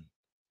morphing.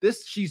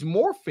 She's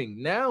morphing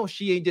now.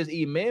 She ain't just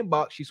eating man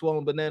box. She's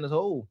swallowing bananas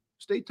whole.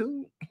 Stay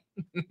tuned.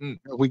 There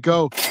we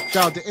go.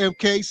 Shout out to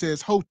MK,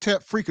 says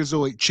Hotep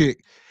Freakazoid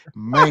chick.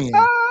 Man.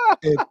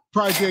 And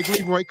Project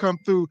Leroy come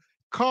through.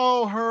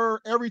 Call her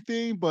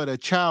everything but a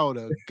child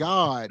of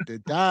God. The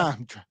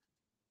dime.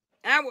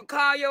 I would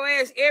call your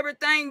ass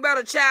everything but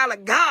a child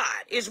of God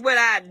is what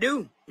I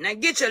do. Now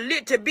get your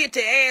little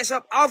bitty ass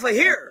up off of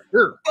here.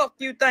 Fuck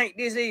you think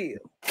this is?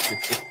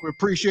 We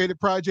appreciate it,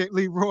 Project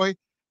Leroy.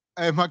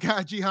 And my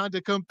guy G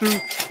Honda come through.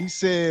 He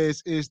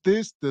says, "Is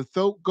this the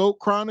Throat Goat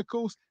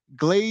Chronicles?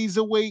 Glaze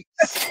awaits."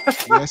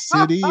 Yes,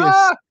 it is.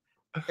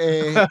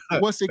 And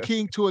what's the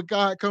king to a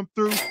god come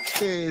through?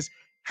 Says,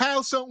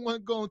 how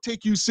someone gonna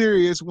take you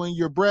serious when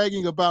you're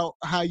bragging about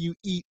how you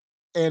eat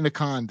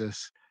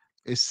anacondas?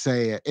 It's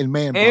sad. And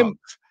man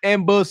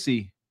and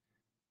bussy.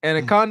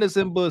 Anacondas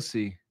and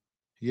bussy.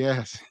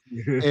 Yes.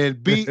 And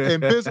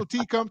Bizzle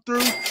T come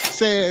through,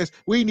 says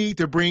we need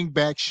to bring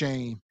back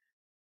shame.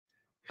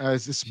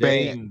 It's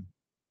bad.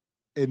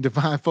 In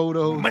Divine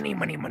Photos. Money,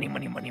 money, money,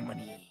 money, money,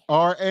 money.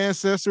 Our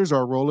ancestors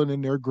are rolling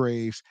in their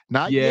graves.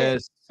 Not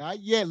yet. Not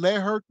yet.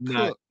 Let her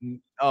cook.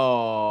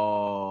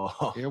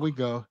 Oh. Here we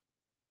go.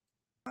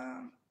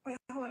 Wait,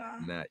 hold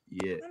on. Not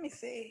yet. Let me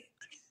see.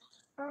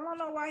 I don't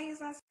know why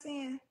he's not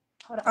seeing.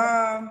 Hold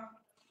on.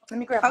 Let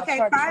me grab. Okay,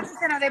 5 and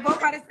 10. Are they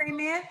both by the same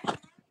man?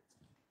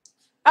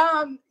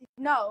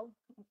 No.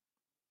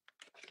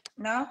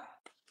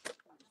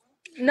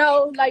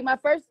 No. Like my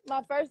first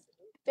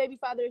baby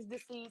father is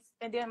deceased,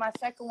 and then my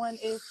second one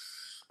is,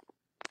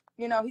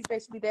 he's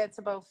basically dead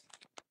to both.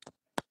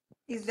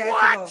 He's dead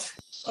to both.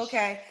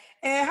 Okay.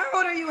 And how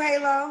old are you,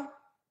 Halo?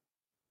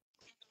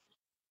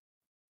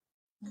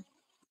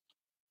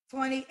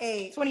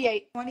 28.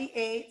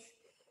 28.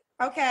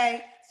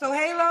 Okay. So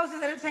Halo's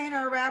an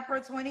entertainer, a rapper,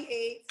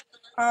 28.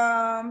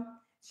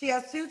 She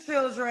has 2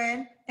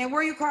 children. And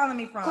where are you calling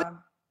me from?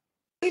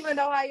 Cleveland,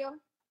 Ohio.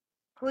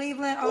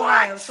 Cleveland,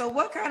 Ohio. So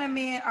what kind of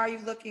man are you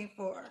looking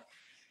for?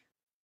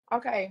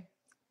 Okay.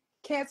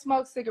 Can't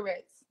smoke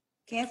cigarettes.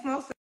 Can't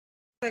smoke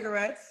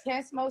cigarettes.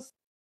 Can't smoke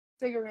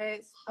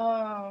cigarettes.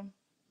 No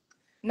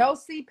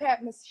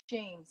CPAP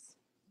machines.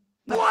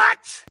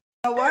 What?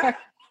 No what?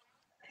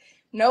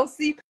 No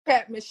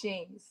CPAP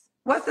machines.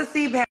 What's the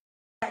CPAP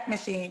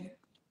machine?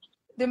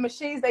 The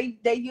machines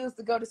they use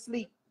to go to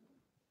sleep.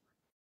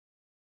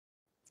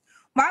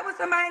 Why would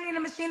somebody need a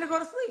machine to go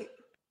to sleep?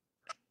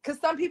 Because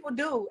some people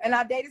do. And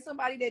I dated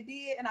somebody that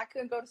did, and I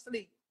couldn't go to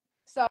sleep.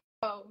 So,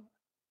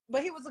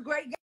 but he was a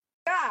great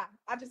guy.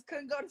 I just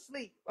couldn't go to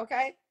sleep.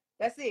 Okay?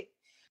 That's it.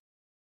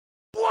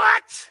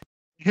 What?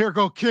 Here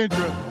go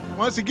Kendra.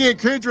 Once again,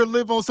 Kendra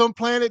live on some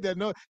planet that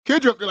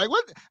Kendra like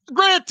what?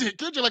 Granted,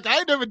 Kendra like I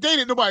ain't never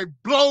dated nobody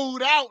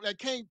blowed out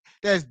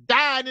that's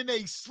dying in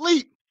their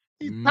sleep.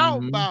 He's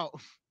talking about.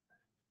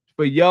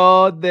 For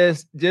y'all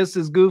that's just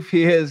as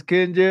goofy as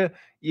Kendra,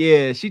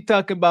 yeah, she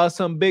talking about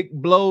some big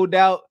blowed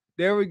out.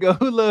 There we go.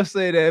 Who loves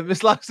say that?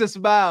 Miss Locks a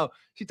smile.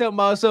 She talking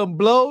about some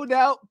blowed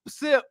out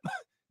sip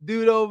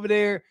dude over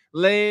there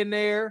laying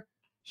there.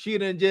 She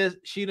done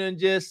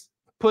just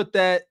put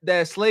that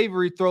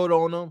slavery throat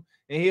on him,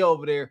 and he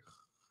over there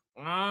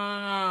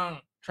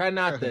try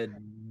not to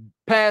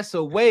pass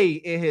away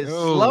in his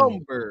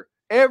slumber.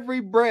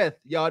 Every breath,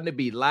 y'all need to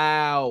be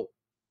loud,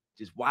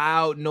 just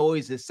wild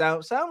noises.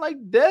 Sound like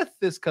death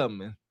is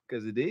coming,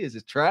 because it is.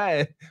 It's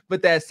trying,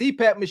 but that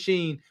CPAP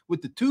machine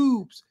with the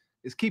tubes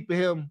is keeping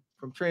him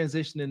from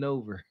transitioning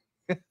over.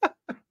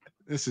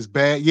 This is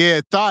bad.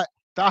 Yeah,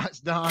 thoughts,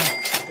 Don.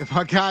 If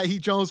my guy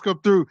Jones come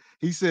through,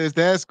 he says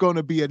that's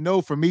gonna be a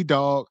no for me,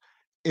 dog.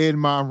 In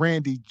my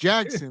Randy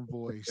Jackson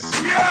voice.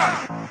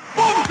 Yeah!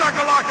 Boom,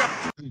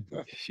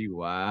 shakalaka! She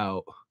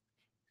wild.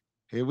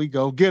 Here we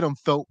go. Get him,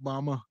 Thope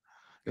Mama.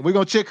 And we're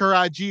gonna check her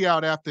IG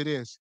out after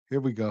this. Here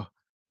we go.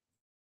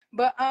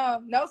 But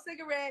no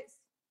cigarettes,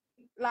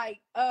 like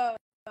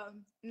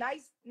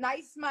nice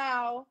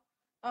smile,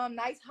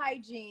 nice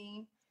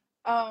hygiene,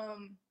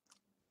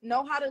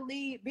 know how to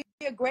lead, be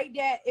a great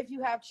dad if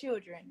you have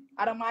children.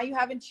 I don't mind you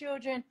having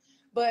children,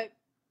 but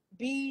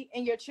be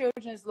in your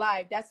children's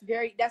life. That's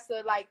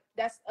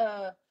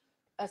a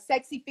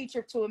sexy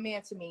feature to a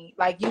man to me.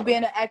 Like, you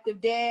being an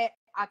active dad,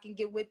 I can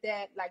get with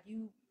that.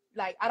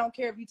 Like I don't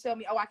care if you tell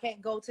me, oh, I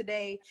can't go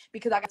today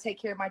because I gotta take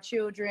care of my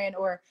children,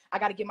 or I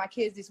gotta get my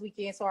kids this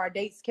weekend, so our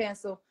dates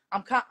cancel.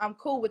 I'm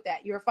cool with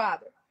that. You're a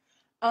father.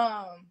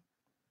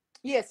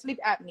 Yeah, sleep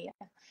apnea.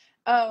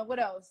 What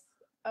else?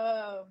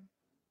 I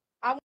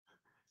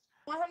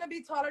want him to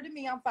be taller than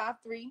me. I'm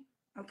 5'3".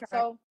 Okay.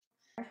 So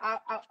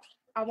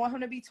I want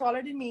him to be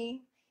taller than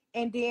me.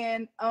 And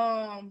then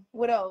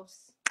what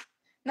else?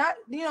 Not,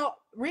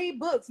 read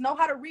books, know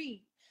how to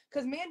read.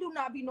 because men do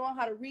not be knowing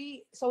how to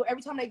read. So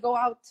every time they go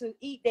out to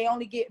eat, they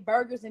only get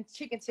burgers and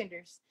chicken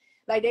tenders.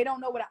 Like they don't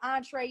know what an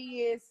entree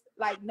is.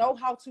 Like know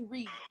how to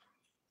read.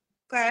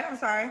 Okay, I'm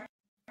sorry.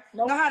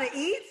 Know how to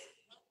eat?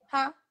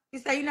 Huh? You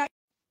say you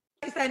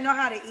said know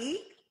how to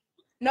eat?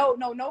 No,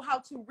 know how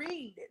to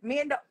read.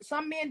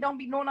 Some men don't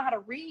be knowing how to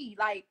read.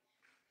 Like,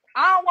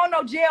 I don't want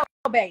no jail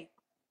babe.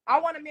 I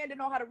want a man to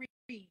know how to read.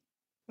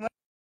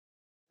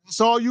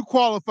 That's all you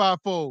qualify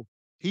for.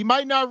 He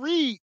might not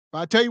read, but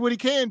I tell you what he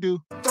can do.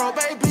 Throw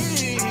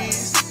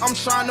babies. I'm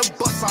trying to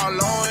bust all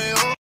on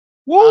you.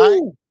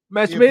 Woo! Right.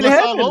 Match Yeah, made in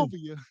bust heaven. all over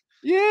you.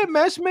 Yeah,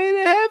 match made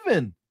in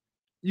heaven.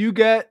 You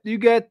got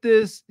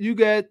this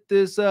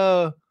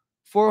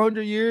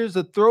 400 years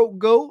of throat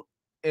goat,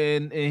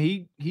 and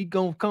he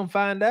gonna come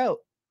find out.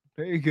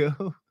 There you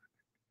go.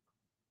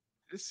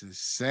 This is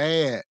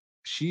sad.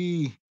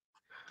 She,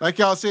 like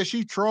y'all said,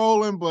 she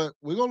trolling, but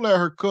we're gonna let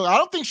her cook. I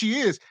don't think she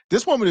is.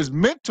 This woman is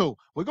mental.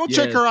 We're gonna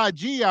check Yes. her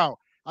IG out.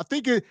 I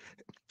think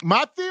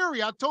my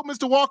theory, I told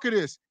Mr. Walker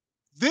this.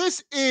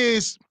 This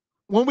is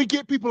when we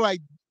get people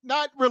like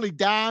not really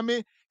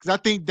Diamond, because I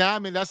think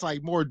Diamond, that's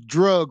like more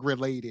drug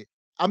related.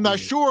 I'm not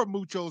sure of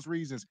Mucho's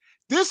reasons.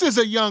 This is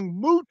a young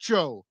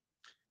Mucho.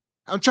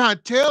 I'm trying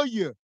to tell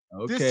you.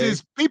 This Okay.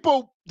 is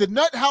people, the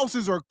nut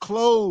houses are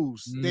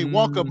closed. They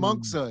walk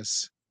amongst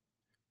us.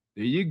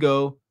 There you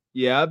go.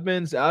 Yeah, I've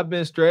been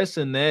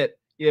stressing that.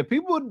 Yeah,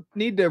 people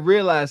need to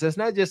realize that's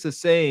not just a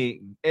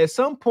saying. At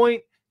some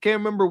point, can't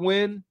remember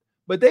when,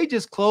 but they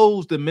just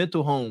closed the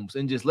mental homes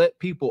and just let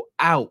people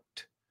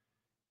out.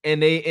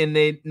 And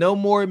they no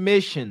more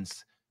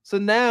admissions. So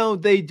now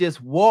they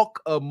just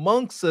walk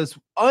amongst us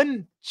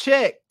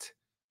unchecked.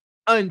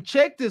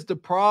 Unchecked is the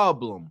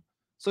problem.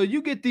 So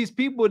you get these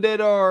people that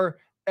are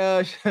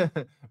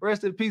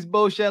rest in peace,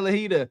 Bo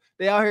Shalahida.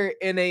 They out here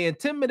and they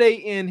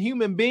intimidating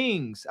human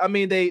beings. I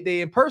mean,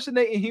 they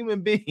impersonating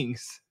human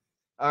beings.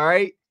 All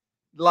right,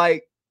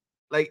 like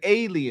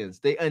aliens.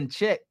 They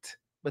unchecked,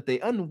 but they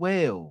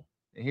unwell.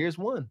 And here's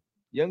one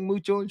young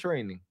Mucho in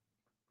training.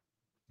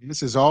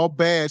 This is all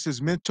bad. This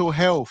is mental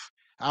health.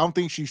 I don't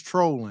think she's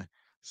trolling.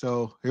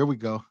 So here we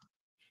go.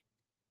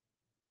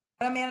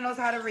 A man knows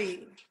how to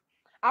read.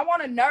 I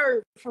want a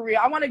nerd for real.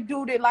 I want to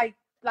do that like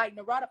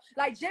Narada,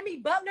 like Jimmy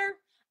Butler.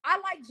 I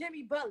like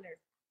Jimmy Butler,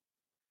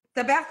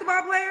 the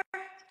basketball player.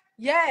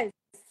 Yes,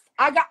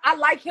 I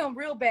like him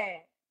real bad.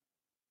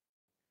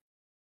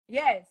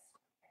 Yes,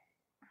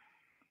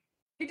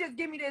 he just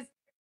give me this.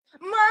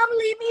 Mom,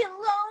 leave me alone.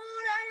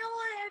 I don't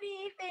want to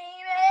be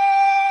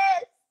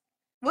famous.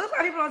 Well, that's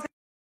why people don't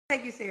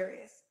take you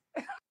serious.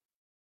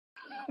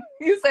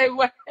 You say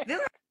what? This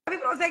is why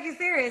people don't take you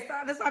serious.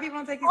 That's why people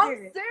don't take you I'm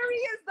serious.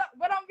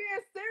 But I'm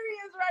being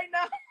serious right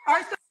now.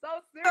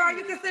 So are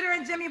you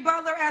considering Jimmy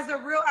Butler as a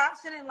real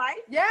option in life?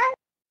 Yeah.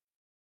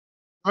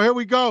 Oh, here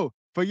we go.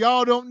 For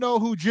y'all don't know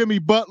who Jimmy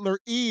Butler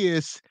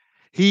is,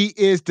 he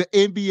is the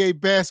NBA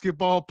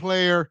basketball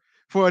player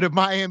for the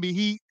Miami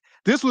Heat.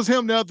 This was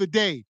him the other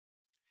day.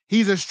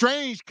 He's a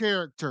strange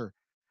character,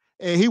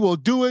 and he will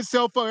do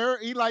himself up.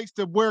 He likes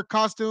to wear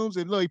costumes,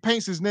 and look, he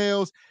paints his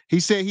nails. He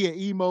said he an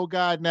emo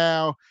guy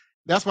now.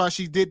 That's why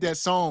she did that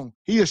song.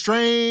 He a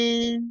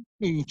strange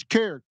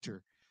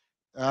character.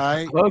 All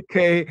right.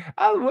 Okay.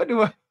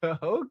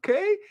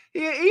 Okay.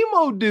 He an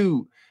emo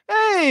dude.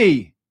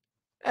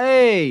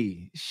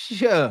 Hey,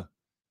 sure.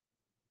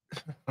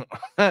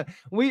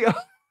 We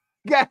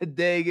God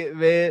dang it,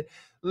 man.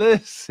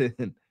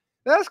 Listen,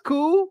 that's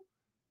cool.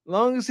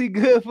 Long as he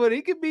good for it,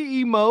 he could be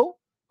emo.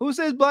 Who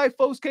says black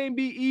folks can't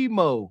be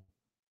emo?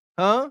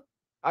 Huh?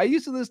 I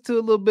used to listen to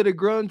a little bit of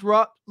grunge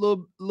rock,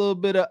 little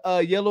bit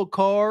of Yellow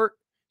Card,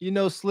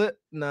 Slip.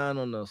 Nah, I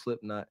don't know,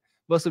 Slipknot.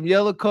 But some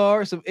Yellow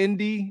Card, some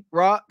indie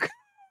rock.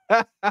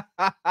 Look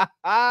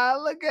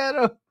at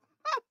him.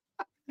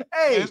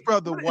 Hey, his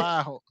brother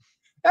wild.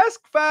 That's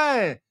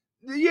fine.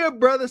 Yeah,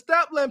 brother,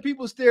 stop letting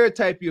people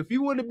stereotype you. If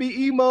you want to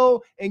be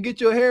emo and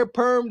get your hair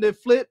permed and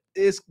flip,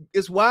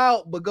 it's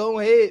wild, but go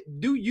ahead,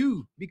 do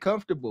you. Be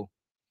comfortable.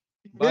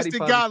 This the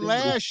guy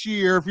last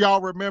year, if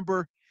y'all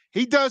remember.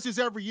 He does this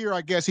every year,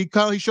 I guess. He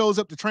shows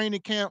up to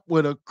training camp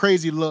with a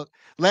crazy look.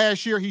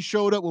 Last year, he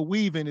showed up with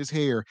weave in his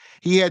hair.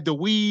 He had the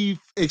weave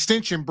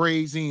extension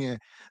braids in.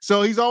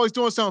 So he's always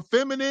doing something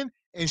feminine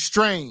and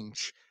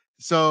strange.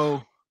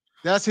 So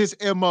that's his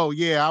MO.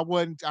 Yeah,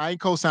 I ain't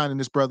co-signing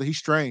this brother. He's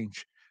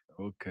strange.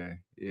 Okay.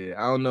 Yeah,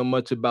 I don't know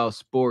much about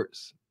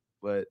sports,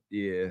 but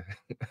yeah.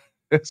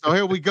 So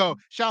here we go.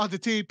 Shout out to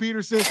T.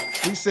 Peterson.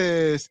 He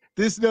says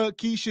this nut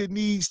Keisha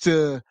needs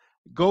to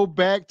go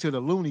back to the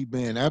loony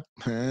bin. I'm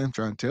trying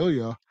to tell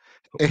y'all.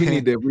 We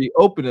need to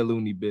reopen the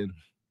loony bin.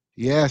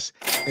 Yes.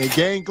 And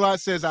Gang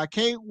Glot says, I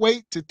can't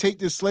wait to take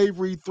this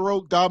slavery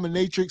throat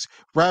dominatrix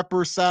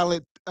rapper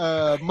salad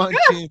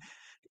munching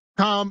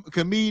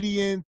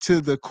comedian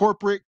to the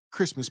corporate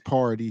Christmas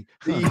party.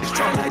 Whoa,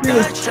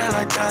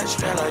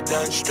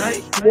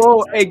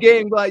 hey,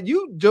 Gang Glot,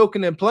 you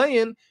joking and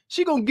playing.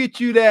 She gonna get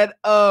you that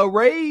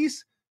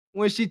raise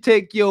when she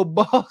take your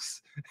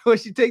boss, when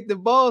she take the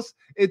boss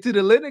into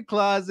the linen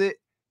closet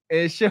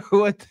and show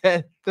what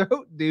that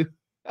throat do.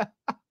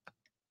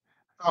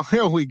 Oh,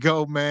 here we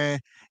go, man.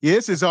 Yeah,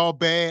 this is all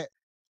bad.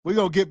 We're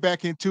gonna get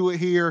back into it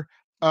here.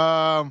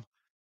 I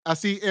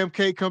see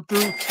MK come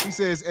through. He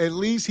says, at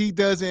least he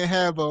doesn't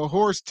have a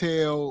horse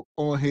tail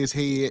on his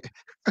head.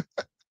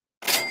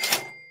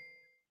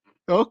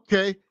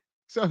 Okay.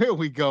 So here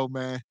we go,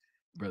 man.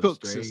 Brother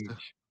Cook, Strange. sister.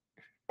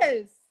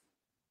 Yes.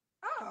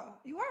 Oh,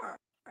 you are.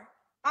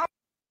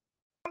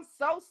 I'm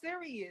so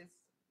serious.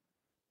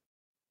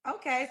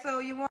 Okay, so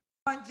you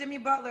want Jimmy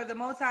Butler, the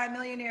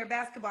multi-millionaire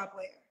basketball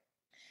player?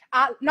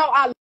 I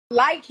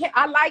like him.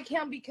 I like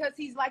him because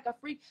he's like a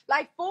freak,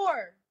 like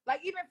Four, like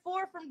even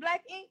Four from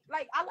Black Ink.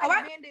 Like I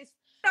like Mandis.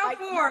 I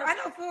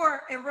know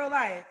Four in real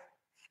life.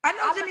 I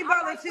know Jimmy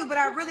Butler too, but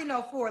I really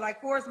know Four.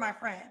 Like Four is my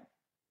friend.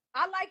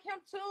 I like him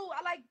too.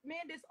 I like men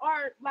that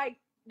are like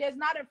that's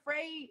not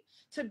afraid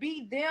to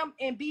be them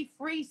and be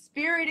free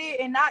spirited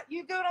and not.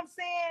 You get what I'm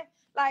saying?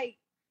 Like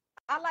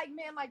I like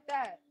men like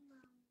that.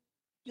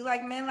 You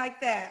like men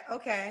like that?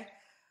 Okay.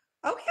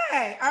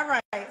 Okay. All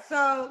right.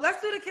 So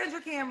let's do the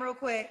Kendra Cam real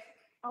quick.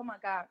 Oh my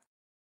God.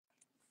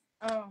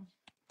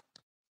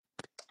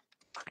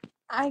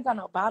 I ain't got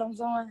no bottoms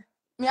on.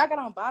 I mean, I got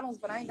on bottoms,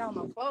 but I ain't got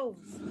no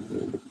clothes.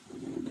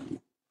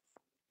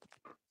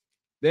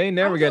 They ain't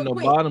never got no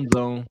bottoms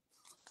on.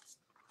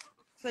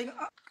 So you, damn.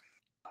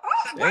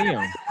 What's going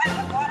on?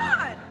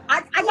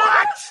 I got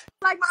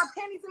like my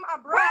panties in my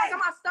bra. I got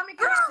my stomach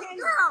in my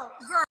panties.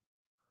 Girl.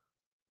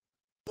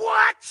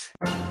 What?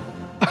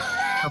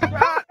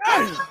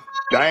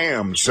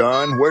 Damn,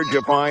 son, where'd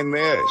you find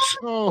this?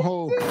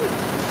 Oh.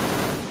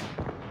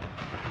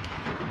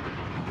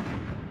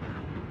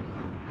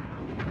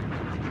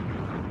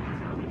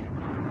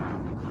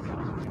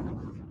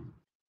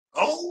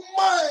 Oh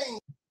my!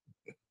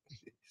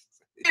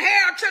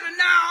 Hair to the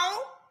now,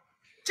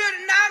 to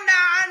the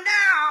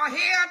now,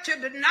 hair to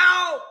the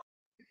now.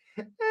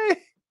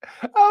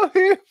 I'm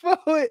here for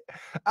it.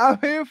 I'm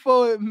here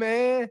for it,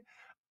 man.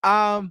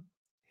 I'm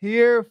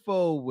here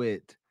for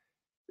it.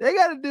 They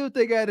got to do what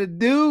they got to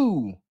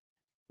do.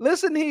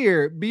 Listen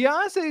here,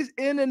 Beyonce's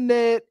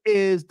internet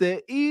is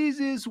the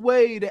easiest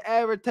way to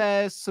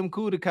advertise some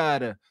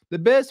kudakata, the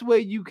best way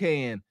you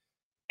can.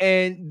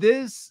 And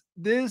this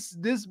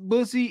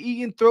bussy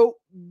eating throat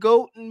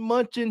goat and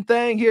munching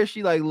thing here,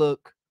 she like,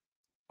 look,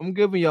 I'm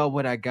giving y'all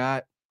what I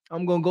got.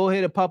 I'm gonna go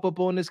ahead and pop up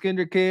on this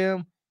Kendra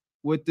Cam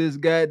with this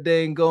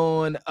goddamn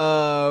going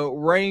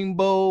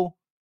rainbow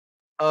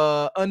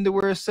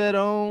underwear set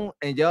on,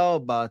 and y'all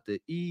about to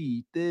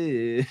eat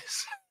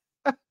this.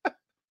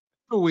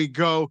 Here we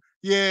go.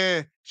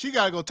 Yeah, she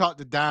gotta go talk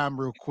to Dime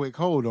real quick.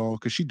 Hold on,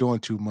 because she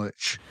doing too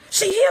much.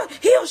 See,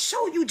 he'll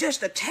show you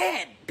just a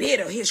tad bit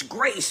of his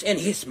grace and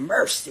his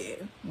mercy,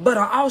 but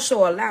I'll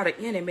also allow the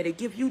enemy to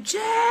give you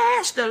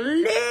just a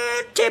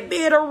little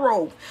bit of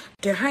rope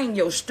to hang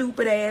your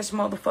stupid ass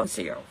motherfucking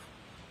self.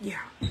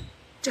 Yeah,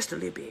 just a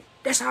little bit.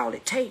 That's all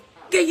it takes.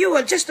 Give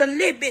you just a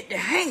little bit to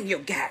hang your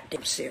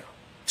goddamn self.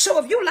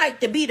 So if you like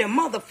to be the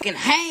motherfucking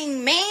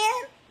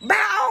hangman,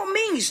 by all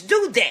means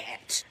do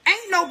that.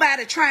 Ain't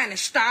nobody trying to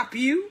stop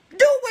you.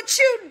 Do what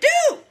you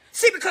do.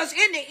 See, because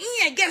in the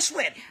end, guess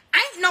what?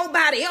 Ain't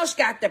nobody else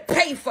got to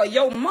pay for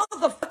your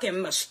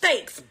motherfucking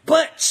mistakes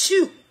but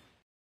you.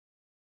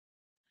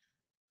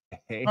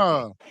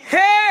 Hell.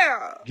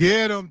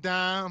 Get him,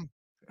 Dime.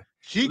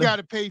 She got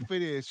to pay for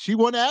this. She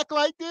want to act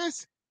like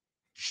this?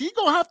 She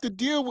gonna have to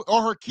deal with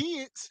all her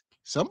kids.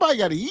 Somebody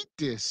got to eat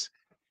this.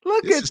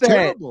 Look this at is that.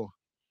 Terrible.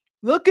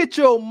 Look at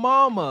your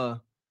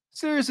mama.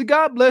 Seriously,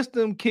 God bless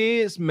them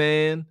kids,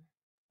 man.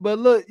 But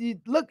look,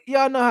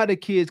 y'all know how the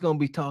kids gonna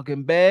be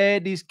talking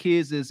bad. These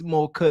kids is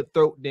more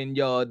cutthroat than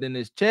y'all than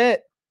this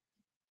chat.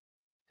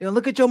 Yeah,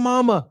 look at your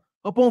mama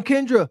up on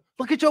Kendra.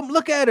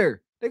 Look at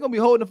her. They're gonna be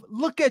holding.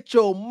 Look at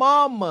your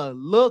mama.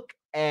 Look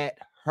at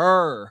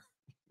her.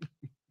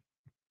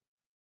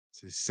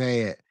 It's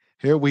sad.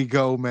 Here we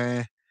go,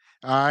 man.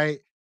 All right.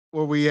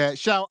 Where we at?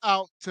 Shout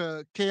out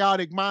to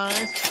Chaotic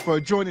Minds for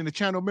joining the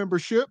channel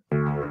membership.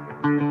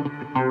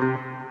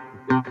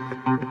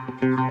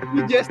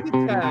 You just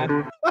in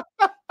time.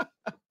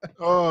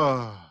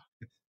 Oh,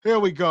 here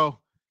we go.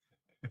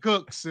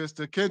 Cook,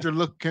 sister.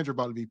 Kendra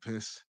about to be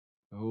pissed.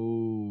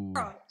 Oh.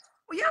 Well,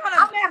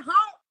 I'm at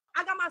home.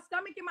 I got my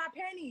stomach in my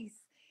panties.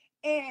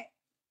 And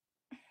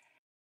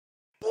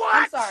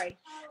I'm sorry.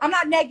 I'm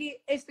not naked.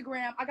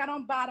 Instagram. I got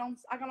on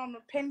bottoms. I got on the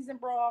panties and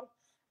bra.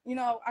 You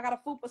know, I got a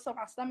fupa, so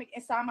my stomach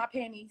inside my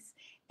panties.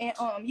 And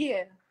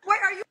yeah. Wait,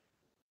 are you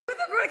the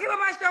girl that came on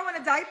my show in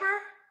a diaper?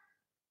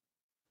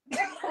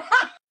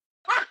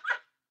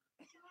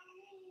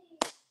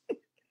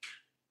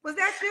 Was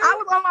that you? I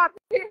was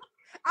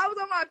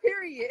on my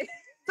period.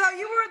 So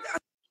you were.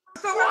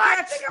 So okay,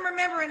 I think I'm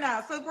remembering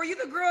now. So were you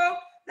the girl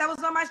that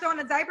was on my show in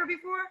a diaper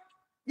before?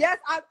 Yes,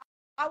 I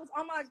was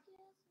on my.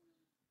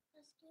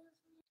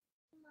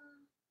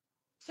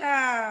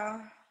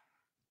 Child.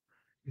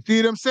 You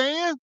see what I'm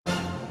saying?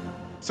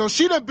 So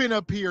she'd have been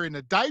up here in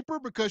a diaper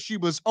because she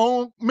was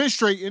on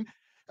menstruating.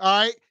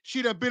 All right.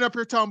 She'd have been up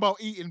here talking about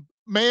eating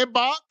man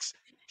box.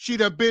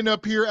 She'd have been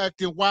up here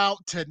acting wild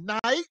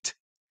tonight.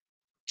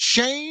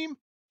 Shame.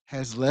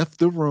 has left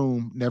the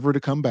room, never to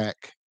come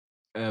back.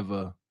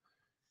 Ever.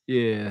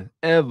 Yeah,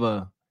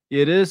 ever.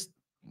 Yeah,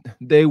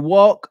 they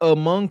walk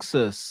amongst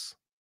us.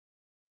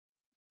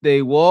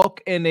 They walk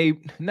and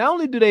not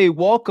only do they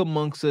walk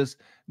amongst us,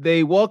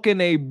 they walk and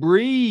they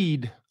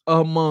breed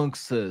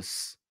amongst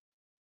us.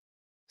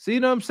 See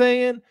what I'm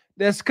saying?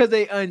 That's because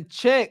they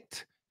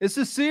unchecked. This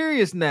is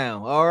serious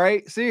now. All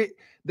right. See,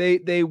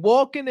 they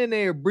walking and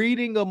they're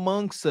breeding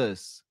amongst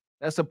us.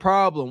 That's a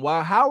problem.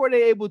 Why? How are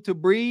they able to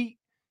breed?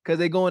 Because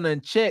they're going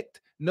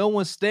unchecked. No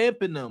one's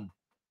stamping them.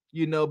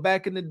 You know,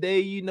 back in the day,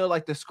 you know,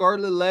 like the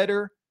scarlet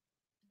letter,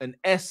 an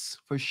S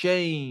for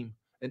shame,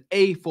 an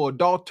A for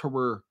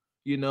adulterer,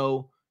 you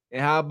know.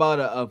 And how about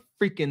a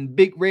freaking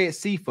big red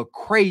C for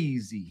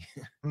crazy?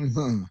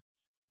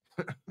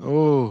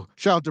 Oh,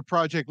 shout out to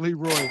Project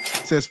Leroy.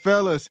 Says,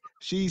 fellas,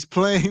 she's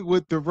playing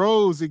with the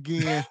rose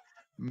again.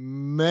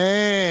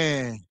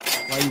 Man,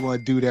 why you want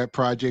to do that,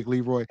 Project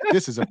Leroy?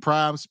 This is a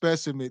prime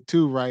specimen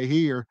too, right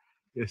here.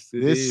 Yes,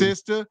 it this is.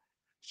 Sister,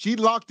 she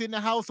locked in the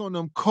house on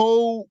them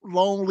cold,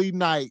 lonely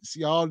nights.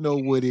 Y'all know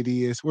what it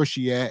is. Where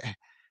she at?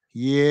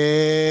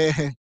 Yeah.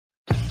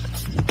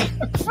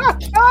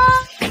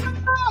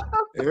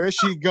 There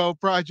she go,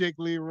 Project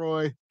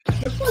Leroy.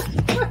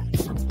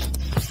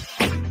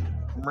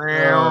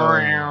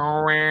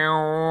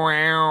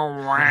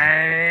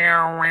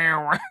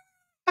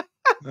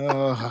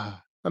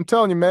 I'm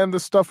telling you, man,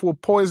 this stuff will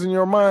poison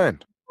your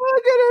mind.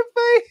 Look at her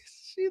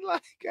face. She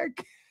like, I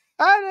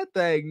got that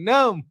thing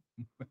numb.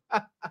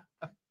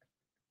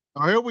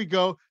 Oh, here we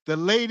go. The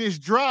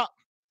latest drop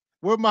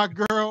with my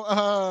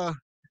girl.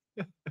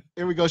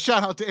 Here we go.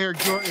 Shout out to Eric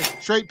Jordan.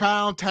 Straight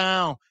Pound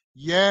Town.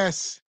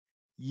 Yes.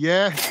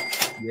 Yes.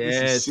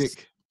 This is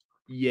sick.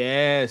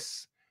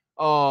 Yes.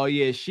 Oh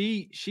yeah,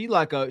 she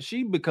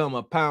become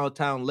a Pound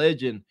Town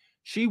legend.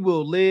 She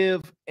will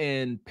live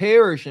and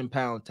perish in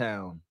Pound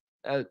Town.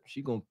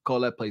 She gonna call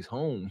that place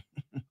home.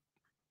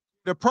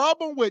 The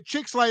problem with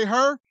chicks like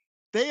her,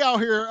 they out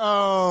here,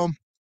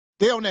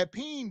 they on that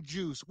peen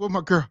juice with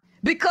my girl.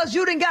 Because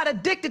you done got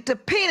addicted to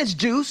penis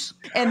juice,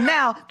 and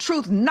now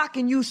truth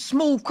knocking you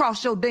smooth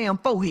across your damn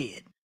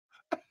forehead.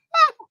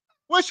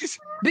 What she said?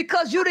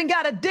 Because you done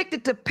got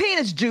addicted to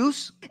penis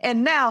juice,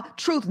 and now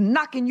truth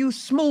knocking you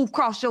smooth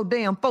across your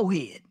damn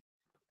forehead.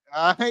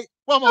 I hate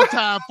one more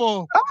time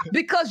for.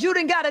 Because you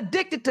done got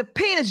addicted to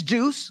penis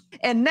juice,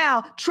 and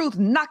now truth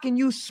knocking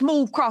you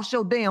smooth across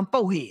your damn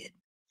forehead.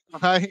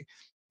 Right.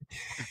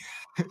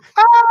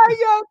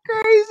 Y'all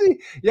crazy.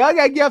 Y'all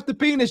gotta get off the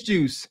penis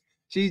juice.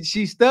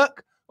 She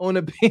stuck on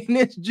the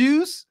penis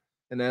juice,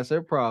 and that's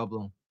her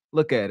problem.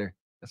 Look at her.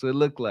 That's what it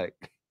looked like.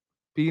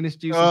 Penis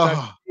juice.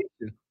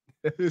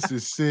 This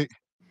is sick.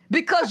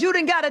 Because you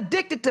done got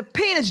addicted to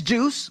penis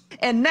juice,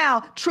 and now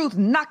truth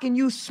knocking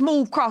you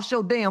smooth across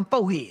your damn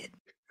forehead.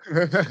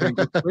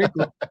 Sprinkle,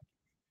 sprinkle.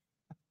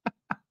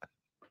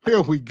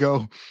 Here we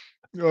go.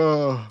 I don't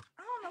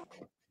know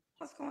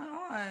what's going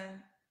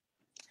on.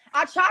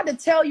 I tried to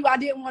tell you I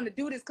didn't want to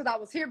do this because I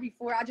was here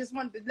before. I just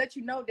wanted to let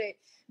you know that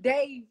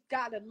Dave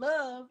got a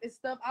love and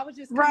stuff. I was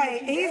just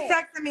right. He's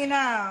texting me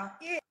now.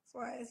 Yeah.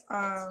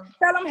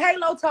 Tell him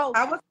Halo told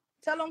me.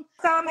 Tell him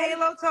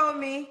Halo told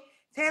me.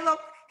 Halo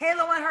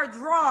in her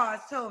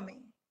drawers told me.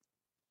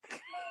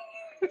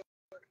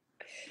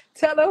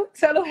 Tell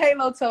him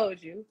Halo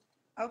told you.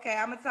 Okay,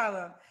 I'm gonna tell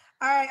him.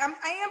 All right,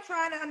 I am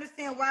trying to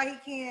understand why he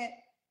can't.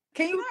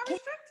 Can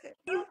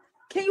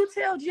you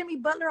tell Jimmy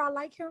Butler I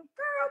like him?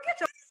 Girl, get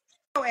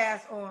your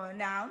ass on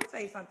now. Let me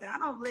tell you something. I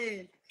don't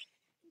live.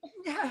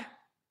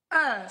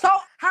 So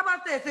how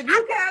about this? If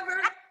you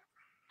ever,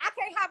 I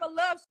can't have a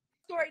love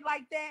story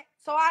like that.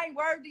 So I ain't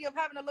worthy of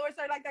having a love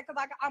story like that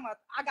because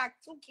I got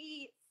 2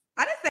 kids.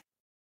 I didn't say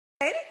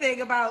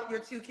anything about your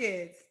 2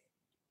 kids.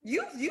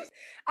 You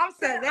I'm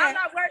saying I'm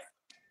not worried.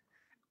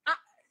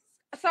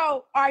 So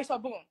all right, so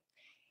boom.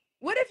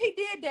 What if he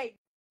did date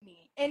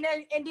me and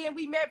then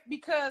we met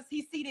because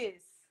he see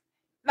this?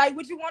 Like,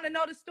 would you want to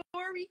know the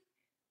story?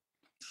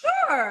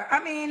 Sure.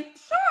 I mean,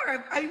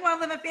 sure. You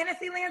want to live in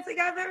fantasy land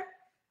together?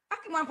 I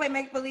can want to play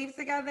make believe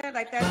together.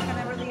 Like that's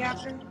gonna really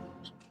happen.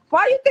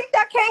 Why do you think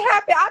that can't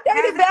happen? I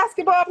dated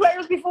basketball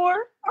players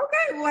before.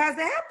 Okay, well, has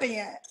it happened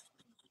yet?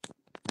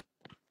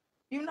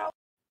 You know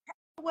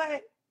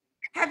what?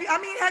 Have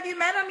you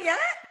met him yet?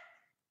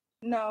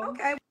 No.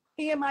 Okay.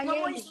 He in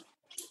Miami.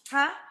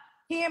 Huh?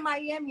 He in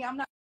Miami. I'm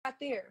not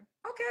there.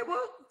 Okay,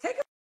 well, take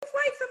a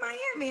flight to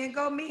Miami and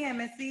go meet him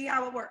and see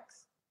how it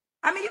works.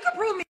 I mean, you can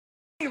prove me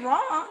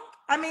wrong.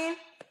 I mean,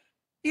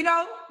 you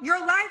know, your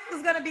life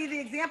is going to be the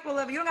example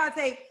of, you don't got to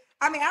take,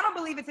 I mean, I don't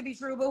believe it to be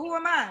true, but who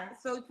am I?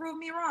 So prove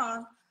me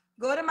wrong.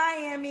 Go to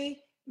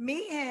Miami,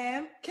 meet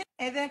him,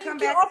 and then come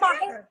back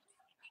together.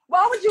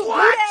 Why would you do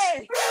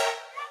that?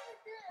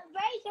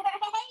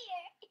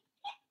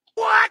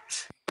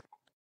 What?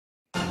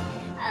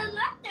 I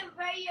love to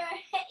braid your hair.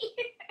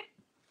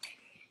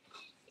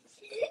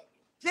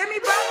 Jimmy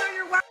Butler,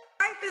 your wife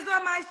is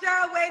on my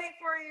show waiting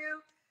for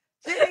you.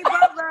 Jimmy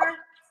Butler,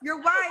 your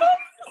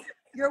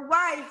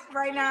wife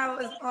right now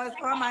is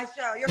on my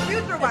show. Your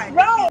future wife.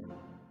 No.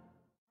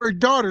 Her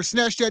daughter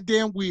snatched that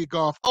damn wig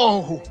off.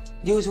 Oh.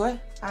 You was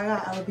what? I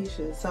got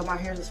alopecia, so my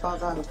hair just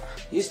falls out.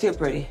 You're still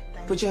pretty.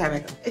 Put your hair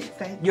back on.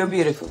 Thank You're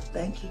beautiful.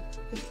 Thank you.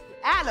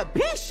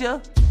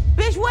 Alopecia?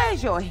 Bitch,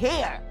 where's your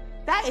hair?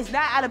 That is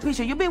not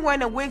alopecia. You've been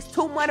wearing the wigs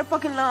too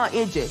motherfucking long,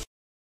 NJ.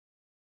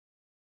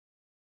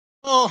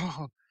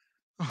 Oh.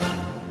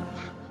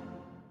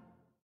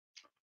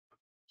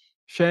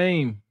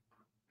 Shame.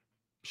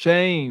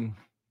 Shame.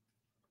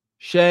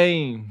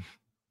 Shame.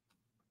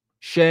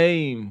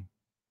 Shame.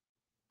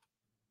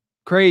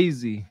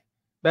 Crazy.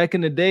 Back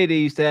in the day, they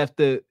used to have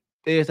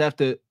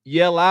to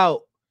yell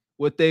out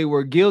what they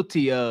were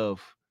guilty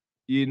of,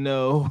 you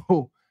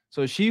know.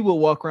 So she would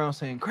walk around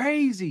saying,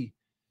 crazy,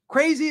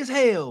 crazy as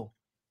hell,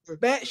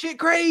 batshit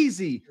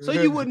crazy. So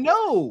you would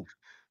know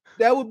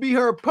that would be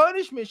her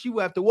punishment. She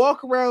would have to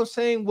walk around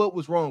saying what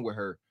was wrong with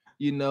her,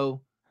 you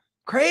know,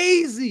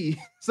 crazy.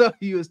 So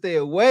you would stay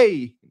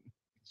away.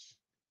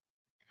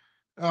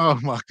 Oh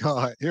my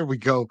God. Here we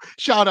go.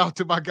 Shout out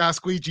to my guy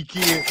Squeegee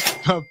Kid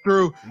come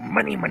through.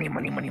 Money, money,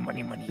 money, money,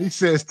 money, money. He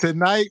says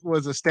tonight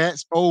was a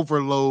stats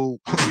overload.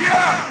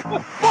 Yeah.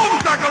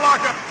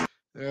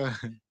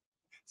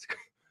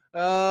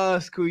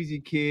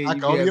 Squeezy Kid. I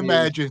can only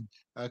imagine.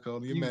 I can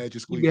only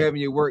imagine. You be having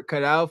your work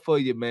cut out for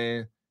you,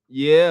 man.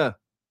 Yeah.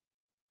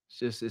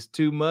 It's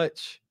too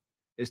much.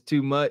 It's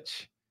too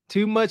much.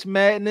 Too much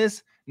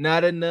madness,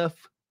 not enough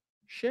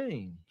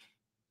shame.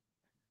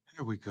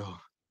 Here we go.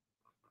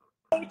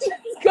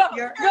 Go.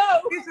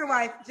 Here's your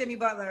wife, Jimmy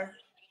Butler.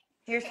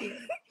 Here she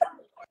is.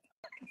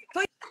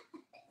 So,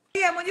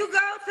 yeah, when you go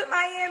to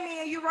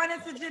Miami and you run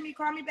into Jimmy,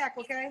 call me back,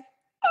 okay?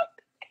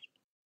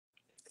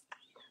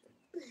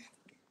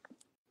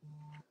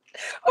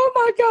 Oh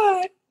my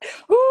God.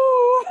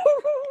 Ooh.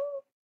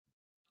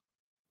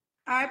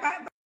 All right,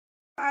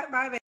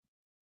 bye,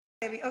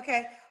 baby.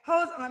 Okay,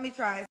 hold on, let me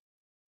try.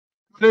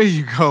 There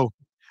you go.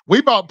 We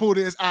about to pull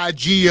this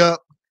IG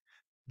up.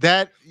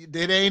 That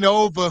it ain't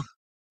over.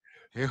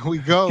 Here we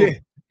go.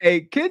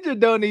 Hey, Kendra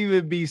don't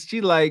even be. She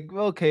like,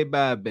 okay,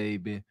 bye,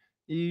 baby.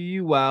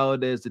 You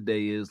wild as the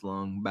day is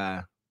long.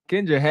 Bye.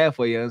 Kendra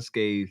halfway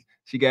unscathed.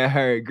 She got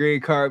her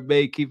green card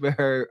bait, keeping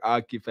her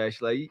occupied.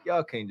 She like,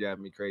 y'all can't drive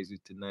me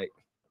crazy tonight.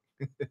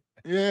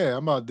 Yeah,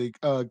 I'm about to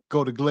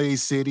go to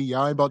Glaze City.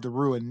 Y'all ain't about to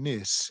ruin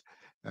this.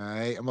 All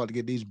right, I'm about to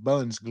get these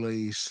buns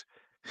glazed.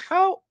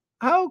 How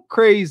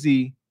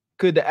crazy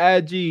could the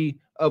IG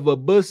of a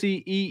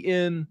bussy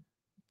eating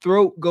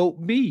throat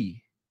goat be?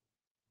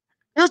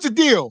 Here's the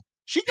deal.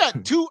 She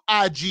got 2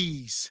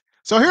 IGs.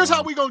 So here's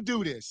how we gonna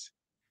do this.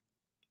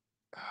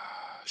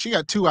 She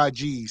got 2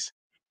 IGs.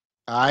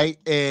 All right,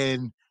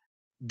 and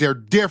they're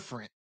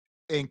different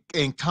in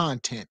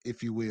content,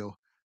 if you will.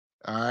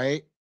 All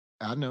right,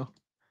 I know.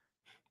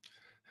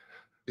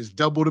 It's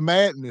double the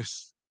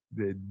madness.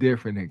 They're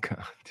different in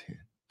content.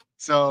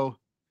 So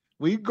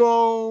we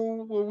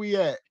go where we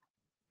at.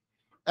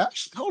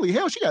 Actually, holy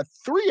hell, she got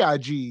 3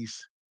 IGs.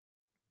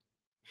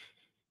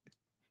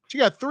 She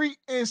got 3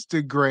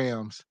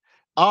 Instagrams.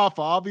 All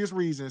for obvious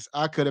reasons.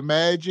 I could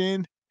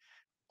imagine.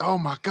 Oh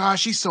my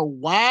gosh, she's so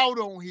wild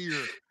on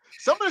here.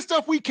 Some of the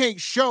stuff we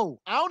can't show.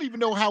 I don't even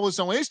know how it's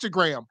on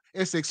Instagram.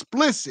 It's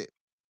explicit.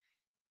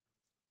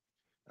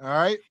 All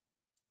right.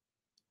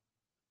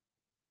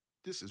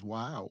 This is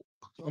wild.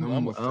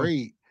 I'm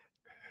afraid.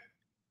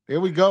 Here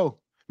we go.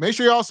 Make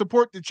sure y'all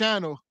support the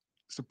channel.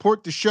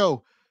 Support the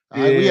show.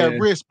 All right, we at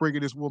risk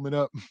bringing this woman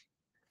up.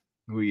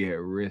 We at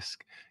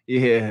risk.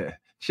 Yeah.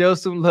 Show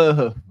some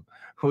love.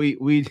 We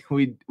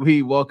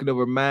walking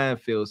over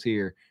minefields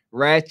here.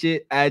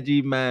 Ratchet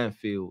IG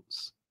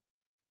minefields.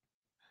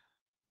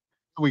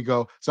 Here we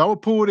go. So I'm gonna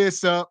pull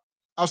this up.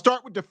 I'll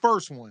start with the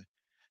first one.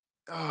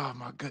 Oh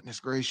my goodness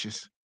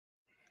gracious.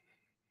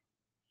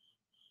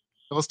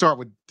 Let's start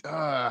with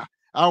I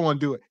don't want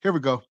to do it. Here we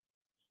go.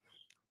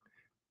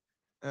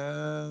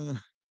 But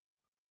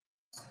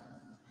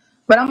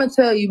I'm gonna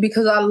tell you,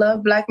 because I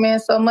love black men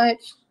so much,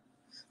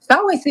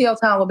 stop wasting your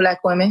time with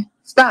black women.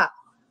 Stop.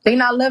 They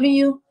not loving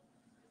you.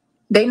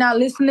 They not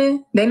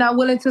listening. They not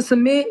willing to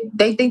submit.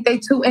 They think they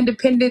too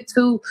independent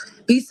to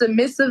be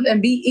submissive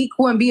and be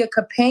equal and be a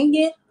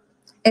companion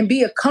and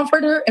be a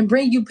comforter and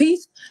bring you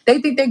peace.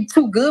 They think they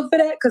too good for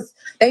that because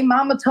they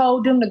mama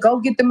told them to go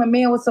get them a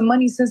man with some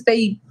money since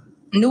they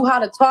knew how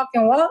to talk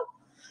and walk.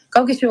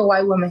 Go get you a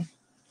white woman.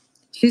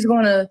 She's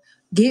gonna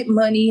get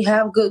money,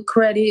 have good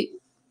credit,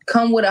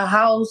 come with a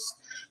house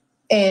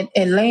and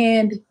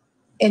land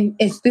and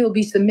still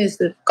be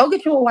submissive. Go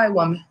get you a white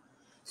woman.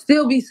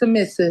 Still be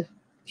submissive.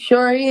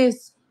 Sure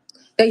is.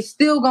 They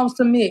still gonna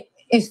submit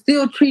and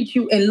still treat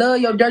you and love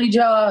your dirty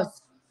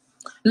jaws.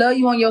 Love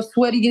you on your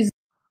sweatiest.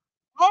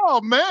 Oh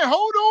man,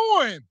 hold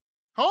on.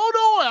 Hold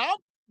on. I'm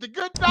the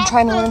good doctor. I'm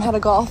trying to learn how to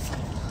golf.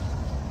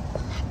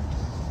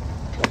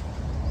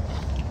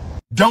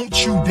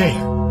 Don't you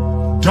dare.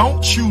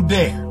 Don't you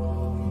dare.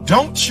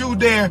 Don't you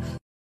dare.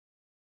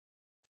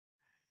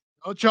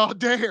 Don't y'all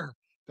dare.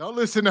 Don't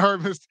listen to her,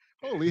 Mr.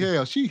 Holy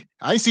hell.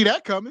 I ain't see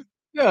that coming.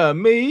 Yeah,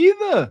 me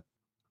either.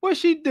 What's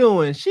she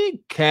doing?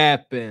 She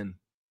capping.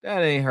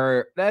 That ain't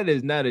her. That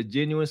is not a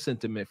genuine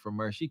sentiment from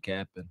her. She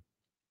capping.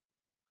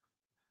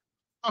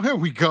 Oh, here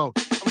we go.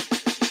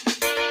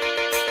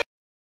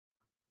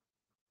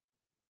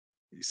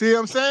 You see what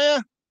I'm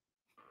saying?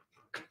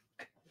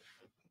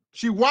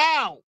 She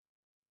wild.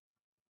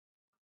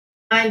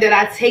 That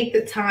I take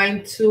the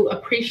time to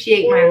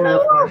appreciate my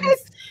loved ones.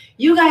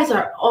 You guys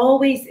are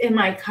always in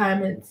my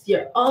comments.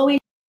 You're always.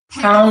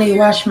 I only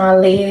wash my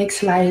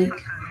legs like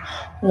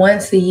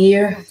once a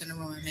year.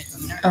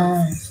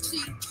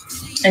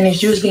 And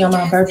it's usually on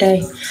my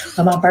birthday.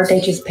 But my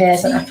birthday just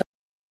passed and I feel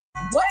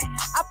What?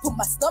 I put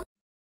my stomach.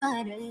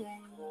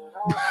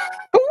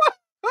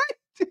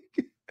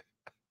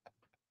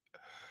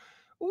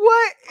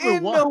 What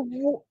in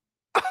the?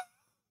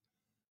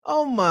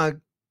 Oh my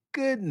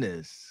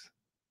goodness!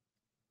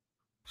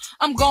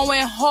 I'm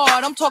going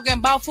hard. I'm talking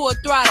about full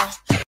throttle.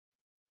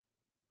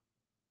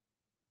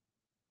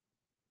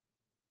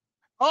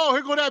 Oh,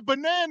 here go that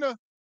banana.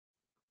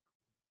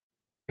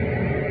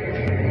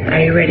 Are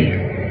you ready?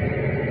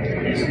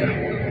 Let's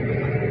go.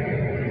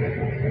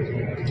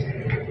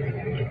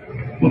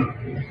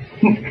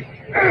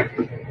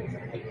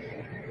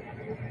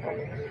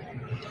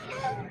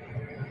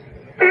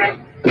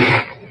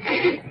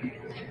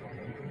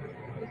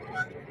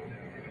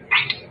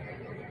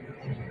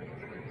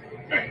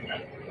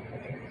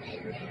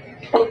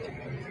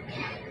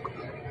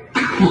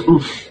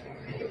 Oh.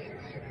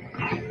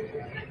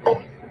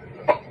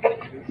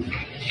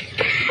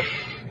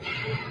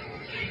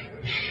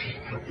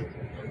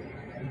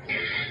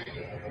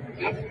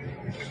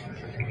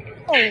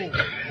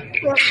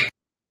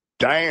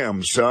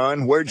 Damn,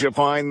 son, where'd you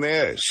find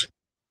this?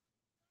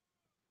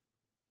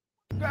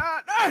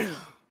 God damn.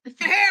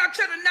 Hair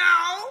to the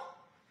now.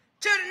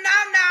 To the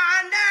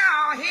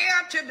now.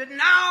 Hair to the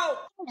now.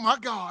 Oh my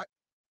God.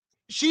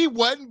 She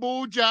wasn't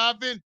bull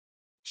jiving.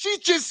 She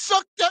just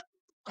sucked up.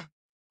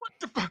 What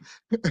the fuck?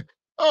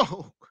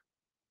 Oh.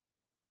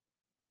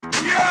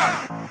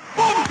 Yeah!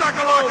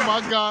 Oh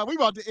my God. We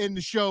about to end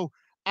the show.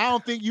 I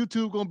don't think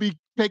YouTube gonna be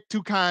take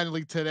too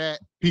kindly to that,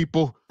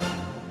 people.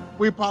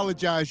 We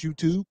apologize,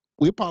 YouTube.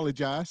 We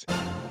apologize.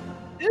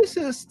 This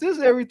is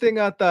everything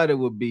I thought it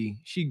would be.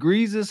 She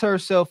greases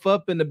herself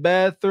up in the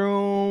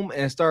bathroom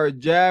and starts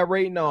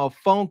gyrating all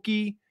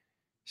funky.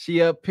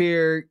 She up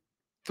here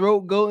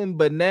throat goating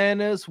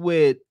bananas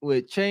with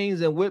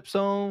chains and whips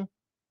on.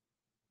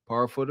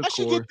 Par for the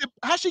course.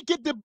 How she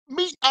get the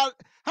meat out?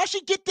 How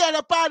she get that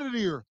up out of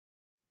there?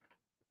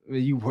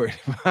 You worried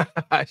about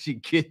how she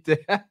get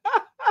that?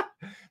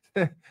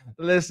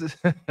 Listen,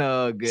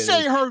 oh goodness.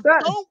 Say her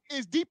throat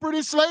is deeper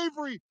than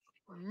slavery.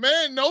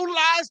 Man, no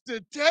lies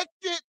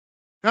detected.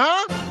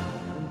 Huh?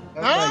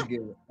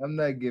 I'm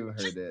not giving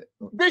her that.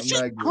 Did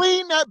she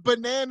clean that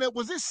banana?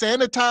 Was it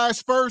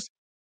sanitized first?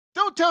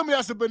 Don't tell me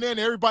that's a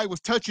banana everybody was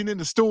touching in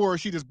the store.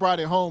 She just brought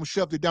it home,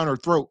 shoved it down her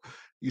throat.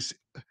 You see,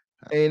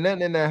 ain't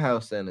nothing in that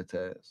house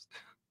sanitized.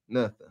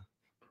 Nothing.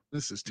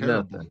 This is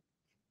terrible. Nothing.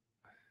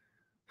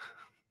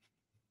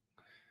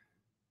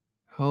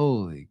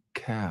 Holy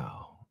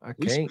cow.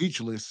 We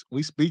speechless.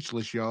 We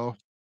speechless, y'all.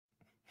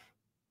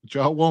 What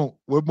y'all want?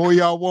 What more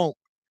y'all want?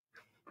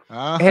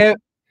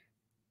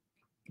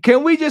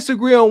 Can we just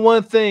agree on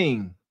one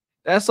thing?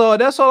 That's all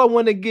I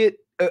want to get.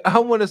 I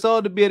want us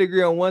all to be able to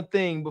agree on one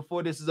thing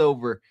before this is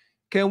over.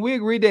 Can we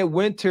agree that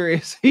winter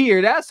is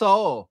here? That's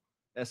all.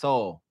 That's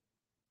all.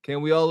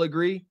 Can we all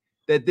agree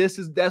that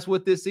that's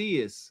what this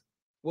is?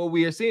 What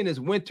we are seeing is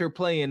winter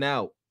playing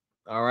out.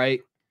 All right.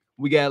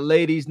 We got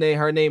ladies name.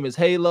 Her name is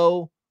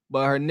Halo,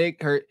 but her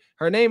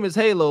name is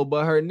Halo,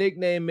 but her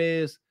nickname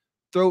is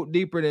Throat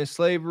Deeper Than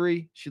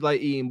Slavery. She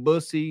like eating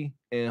bussy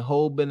and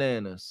whole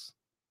bananas.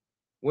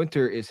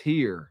 Winter is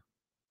here.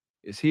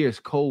 It's here. It's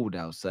cold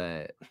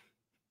outside.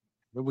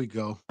 Here we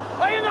go.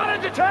 Are you not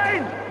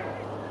entertained?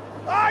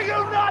 Are you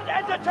not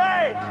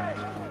entertained?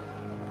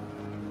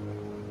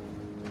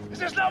 Is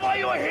this not why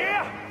you are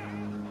here?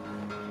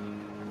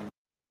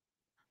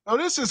 Oh,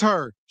 this is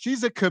her.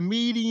 She's a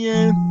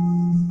comedian.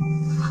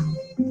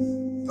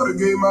 I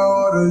gave my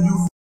order,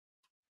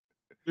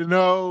 You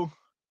know,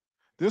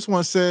 this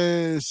one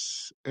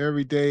says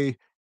every day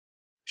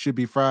should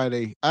be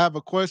Friday. I have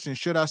a question.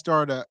 Should I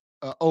start a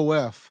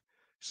OF?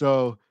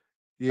 So,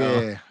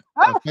 yeah,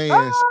 a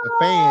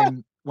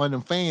fan, one of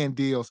them fan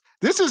deals.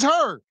 This is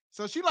her.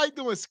 So she like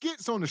doing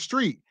skits on the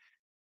street.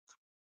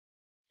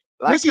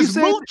 Like this is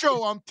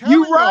Mucho. I'm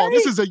telling y'all,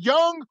 this is a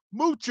young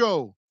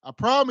Mucho. I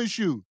promise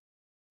you.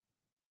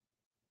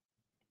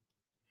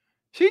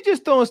 She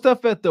just throwing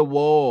stuff at the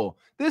wall.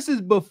 This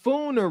is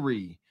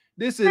buffoonery.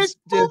 This is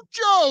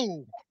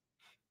Mucho.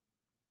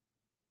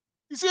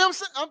 You see what I'm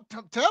saying?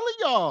 I'm telling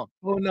y'all.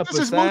 This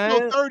is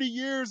Mucho 30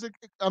 years.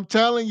 I'm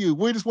telling you.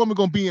 Where this woman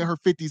gonna be in her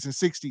 50s and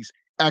 60s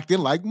acting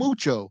like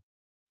Mucho?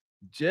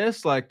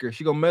 Just like her.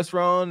 She gonna mess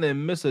around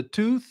and miss a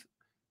tooth,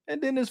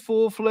 and then it's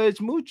full-fledged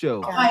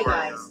Mucho. Hi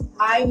guys,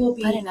 I will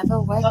be. But it never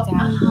worked out.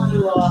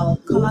 You all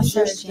Call my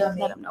surgeon.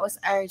 Let him know it's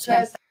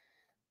urgent.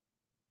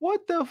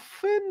 What the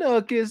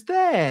finnuck is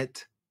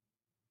that?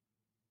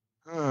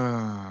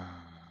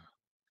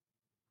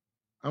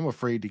 I'm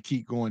afraid to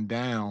keep going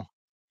down.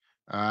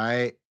 All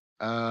right.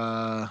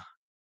 I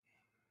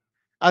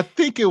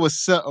think it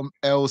was something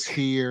else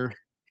here.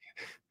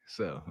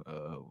 So,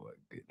 oh my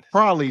goodness.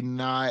 Probably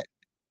not.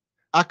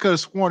 I could have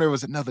sworn there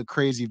was another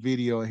crazy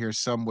video in here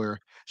somewhere.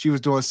 She was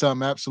doing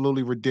something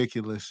absolutely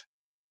ridiculous.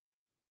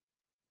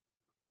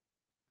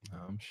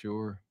 I'm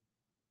sure.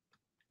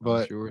 I'm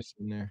But sure it's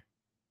in there.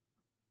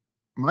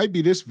 might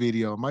be this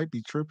video. Might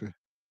be tripping.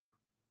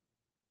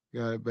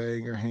 Gotta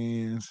bang her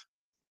hands.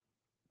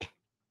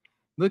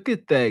 Look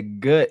at that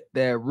gut,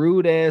 that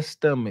rude ass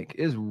stomach.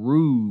 It's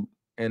rude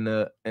and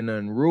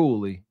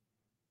unruly.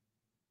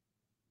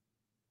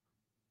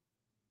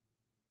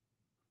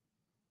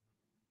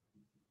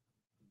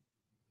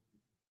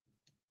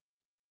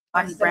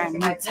 Body brand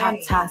new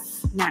top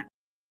snap.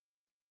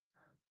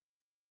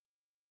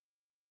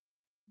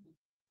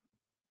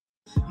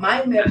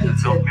 My method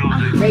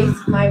to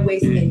raise my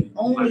waist in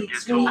only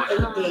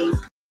 28 days.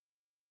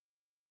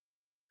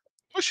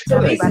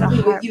 So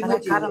basically, what you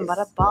would do is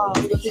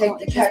you would take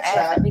the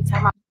ketchup. Every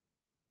time I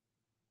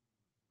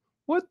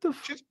What the?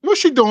 What's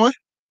she doing?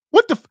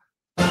 What the?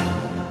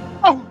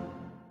 Oh!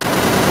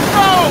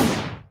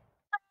 Oh!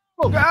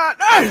 God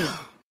damn!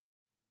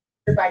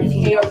 Everybody's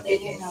hair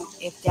did it.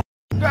 if that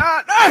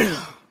God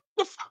damn!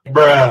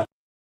 Bruh.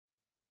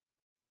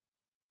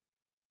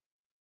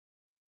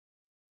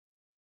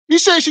 You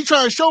said she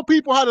trying to show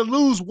people how to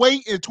lose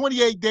weight in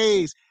 28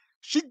 days.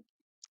 She,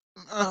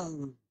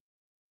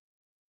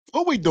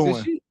 what we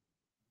doing?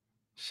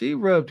 She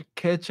rubbed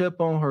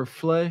ketchup on her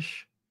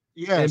flesh.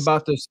 Yes.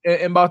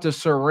 And about to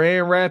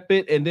saran wrap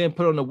it and then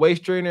put on the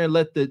waist strainer and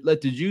let the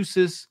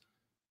juices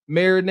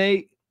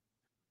marinate.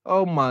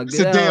 Oh my It's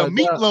a god. damn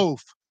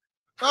meatloaf.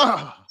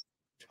 Ah,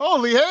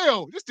 holy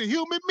hell. It's the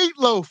human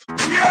meatloaf.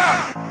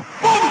 Yeah!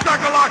 Boom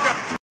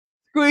shakalaka!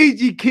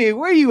 Squeegee Kid,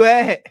 where you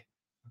at?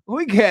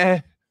 We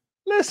got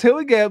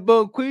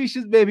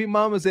Bonquisha's baby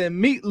mamas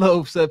and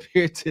meatloafs up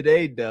here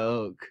today,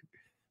 dog.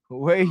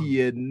 Where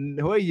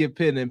you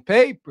pen and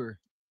paper?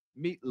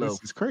 Meatloaf.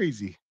 This is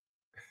crazy.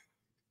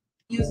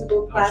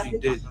 Usable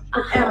plastic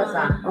on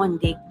Amazon. one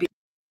day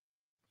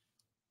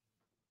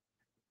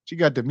She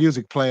got the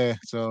music playing,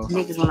 so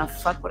niggas wanna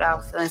fuck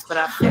without feelings, but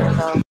I feel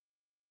though.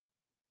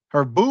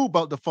 her boob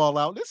about to fall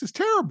out. This is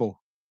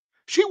terrible.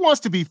 She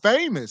wants to be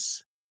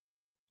famous.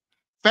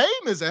 Fame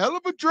is a hell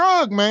of a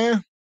drug,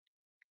 man.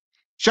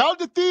 Shout out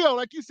to Theo.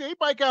 Like you said, he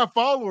might got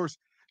followers.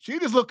 She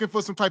just looking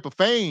for some type of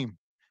fame.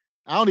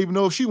 I don't even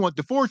know if she want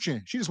the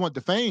fortune. She just want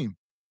the fame.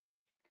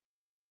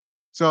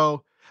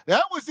 So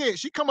that was it.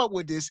 She come up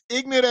with this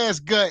ignorant ass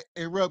gut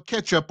and rub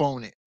ketchup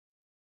on it.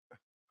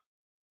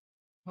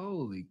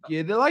 Holy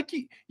yeah, like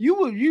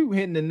you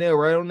hitting the nail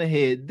right on the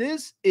head.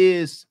 This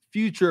is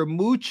future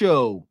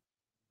mucho.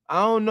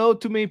 I don't know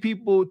too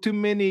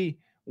many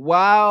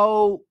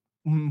wild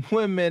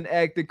women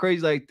acting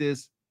crazy like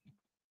this.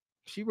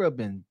 She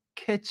rubbing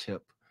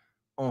ketchup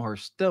on her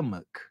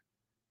stomach.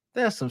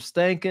 That's some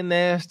stinking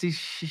nasty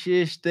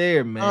shit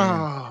there,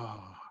 man.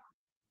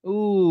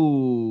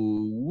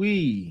 Ooh,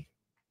 wee.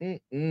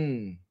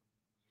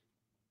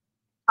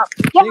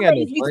 Y'all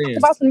ladies be talking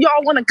about some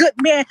y'all want a good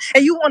man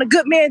and you want a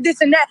good man, this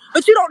and that,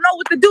 but you don't know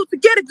what to do to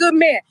get a good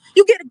man.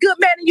 You get a good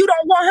man and you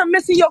don't want him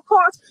missing your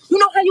cars. You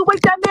know how you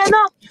wake that man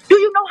up? Do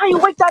you know how you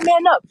wake that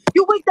man up?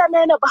 You wake that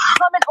man up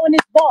humming on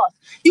his balls.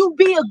 You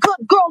be a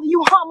good girl and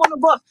you hum on the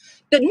balls.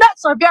 The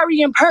nuts are very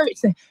in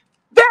person.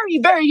 Very,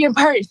 very in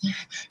person.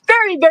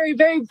 Very, very,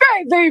 very,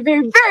 very, very,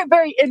 very, very,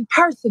 very in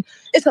person.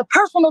 It's a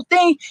personal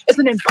thing. It's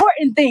an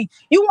important thing.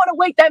 You want to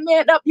wake that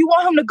man up. You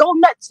want him to go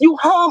nuts. You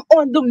hum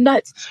on them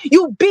nuts.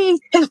 You be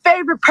his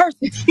favorite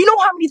person. You know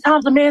how many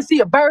times a man see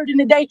a bird in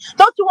the day?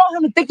 Don't you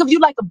want him to think of you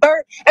like a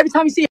bird every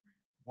time you see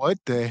What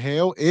the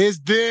hell is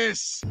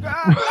this?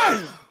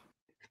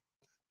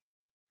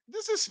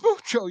 This is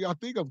Smoocho. Y'all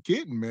think I'm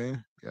kidding,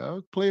 man.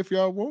 Y'all play if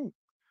y'all want.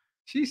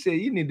 She said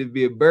you need to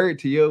be a bird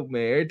to your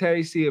man. Every time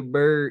you see a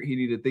bird, he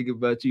need to think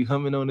about you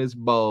humming on his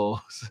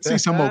balls. I see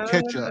some more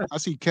ketchup. I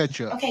see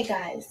ketchup. Okay,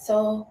 guys.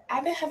 So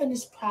I've been having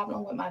this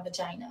problem with my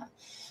vagina.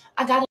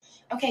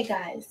 Okay,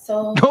 guys.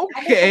 So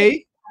I've been having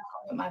this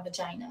problem with my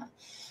vagina.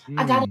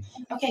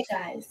 Okay,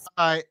 guys.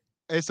 All right.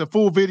 It's a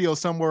full video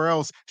somewhere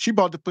else. She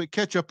about to put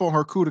ketchup on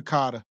her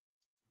cootie-cotta.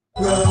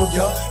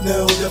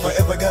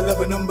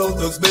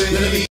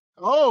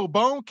 Oh,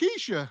 Bone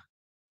Keisha.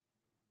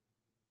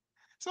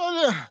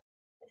 So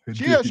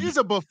she's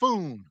a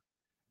buffoon.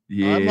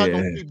 Yeah. I'm not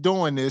gonna keep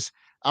doing this.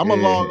 I'm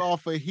gonna log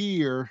off of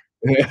here.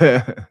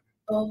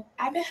 So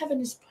I've been having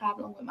this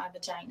problem with my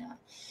vagina.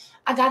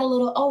 I got a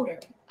little older.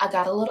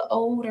 Got a little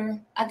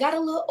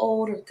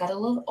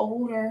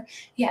older.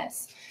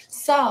 Yes.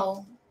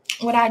 So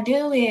what I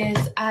do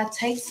is I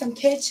take some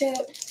ketchup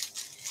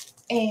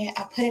and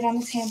I put it on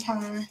the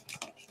tampon.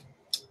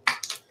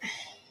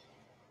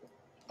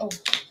 Oh,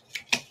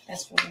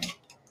 that's weird.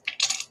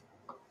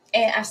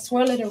 And I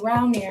swirl it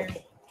around there,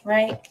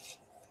 right?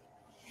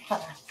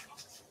 Hold on.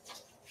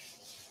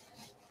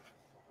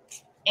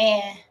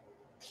 And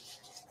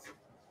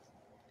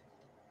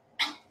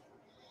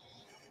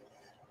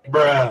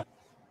bruh.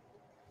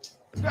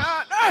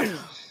 God damn.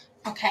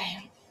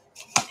 Okay.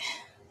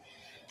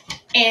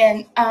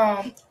 And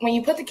when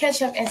you put the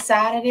ketchup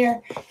inside of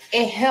there,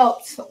 it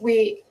helps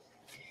with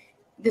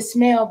the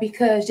smell,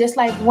 because just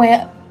like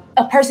when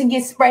a person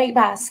gets sprayed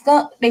by a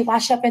skunk, they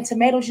wash up in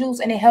tomato juice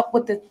and it help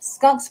with the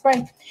skunk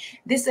spray.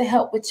 This will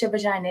help with your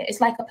vagina.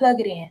 It's like a plug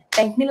it in.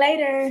 Thank me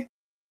later.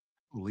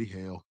 Holy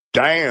hell.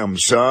 Damn,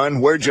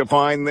 son, where'd you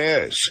find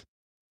this?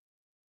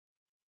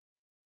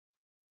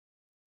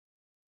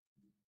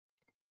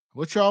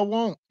 What y'all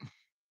want?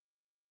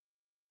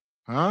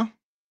 Huh?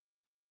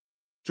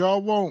 What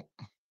y'all want?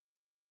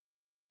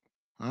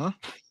 Huh?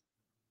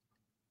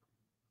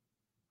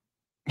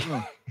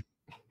 Huh.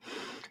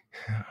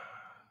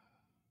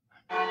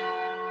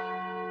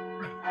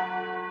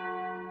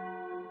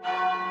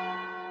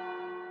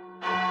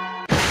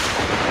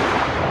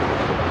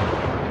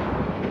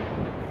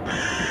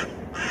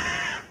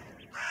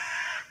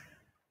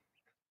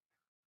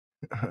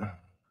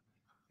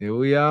 Here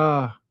we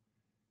are.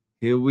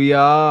 Here we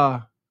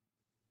are.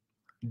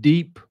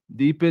 Deep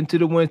into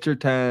the winter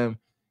time.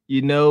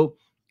 You know,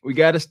 we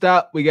gotta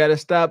stop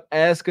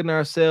asking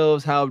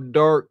ourselves how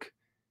dark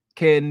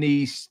can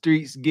these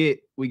streets get.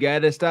 We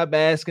gotta stop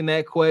asking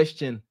that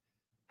question.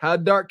 How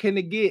dark can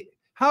it get?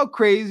 How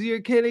crazier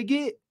can it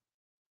get?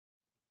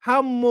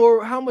 How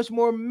much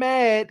more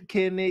mad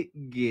can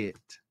it get?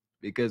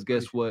 Because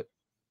guess what?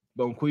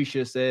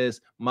 Bonquisha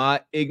says,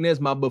 my ignorance,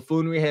 my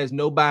buffoonery has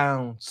no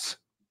bounds.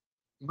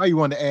 Why you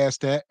want to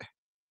ask that?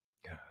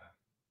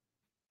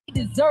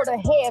 Deserve to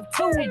have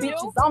two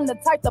bitches. I'm the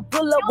type to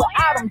pull up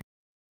without them.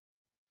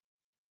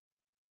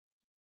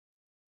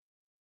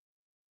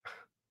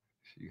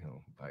 She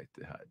gonna bite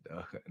the hot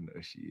dog. I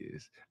know she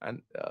is. I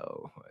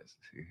know.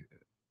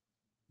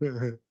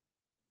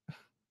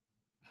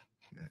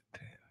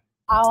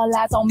 All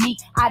eyes on me.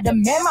 I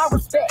demand my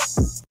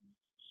respect.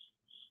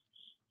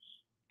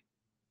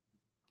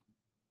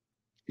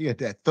 You got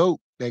that throat,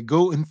 that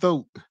golden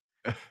throat.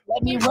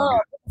 Let me run.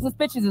 This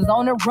bitches is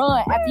on the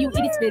run. After you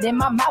eat it, spit in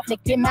my mouth, lick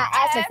in my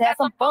ass, let's have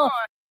some fun.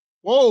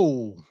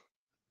 Whoa.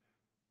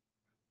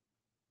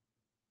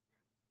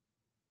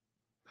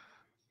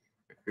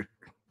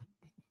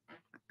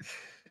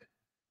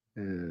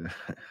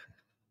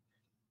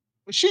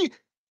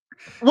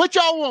 What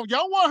y'all want?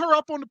 Y'all want her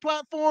up on the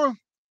platform?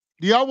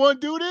 Do y'all want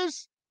to do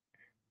this?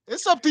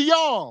 It's up to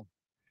y'all.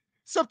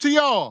 It's up to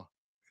y'all.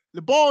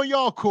 The ball in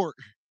y'all court.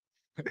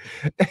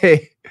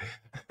 Hey.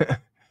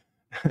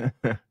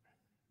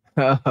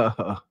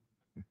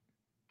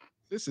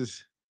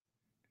 It's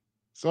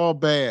all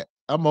bad.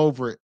 I'm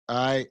over it. All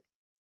right.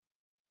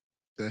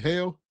 The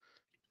hell?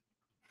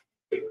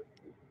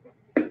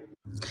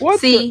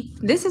 See,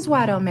 this is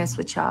why I don't mess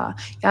with y'all.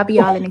 Y'all be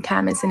all in the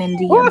comments and in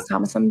the DMs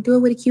talking something. Do it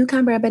with a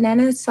cucumber. A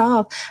banana is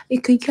soft. A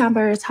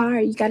cucumber is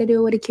hard. You got to do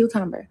it with a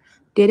cucumber.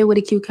 Did it with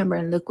a cucumber,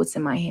 and look what's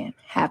in my hand.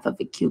 Half of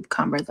a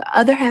cucumber. The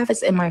other half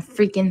is in my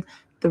freaking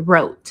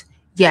throat.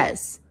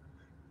 Yes.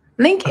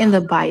 Link in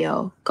the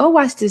bio. Go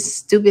watch this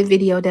stupid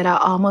video that I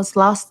almost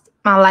lost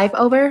my life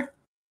over.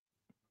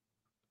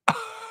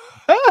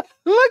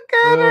 Look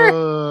at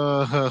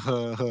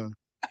her.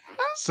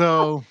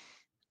 So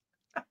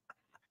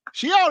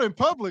she out in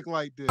public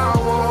like this. Hey,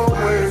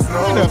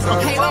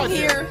 I'm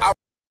here.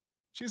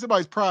 She's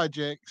somebody's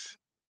projects.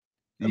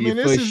 I Yeah, mean,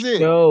 this is it.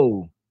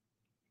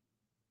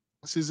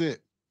 This is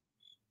it.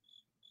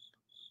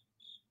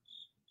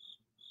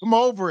 I'm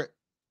over it.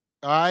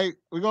 All right,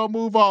 we're gonna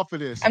move off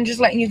of this. I'm just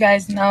letting you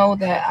guys know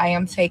that I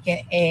am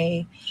taking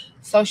a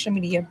social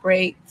media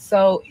break.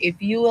 So if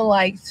you would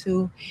like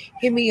to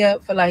hit me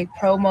up for like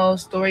promo,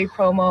 story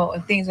promo,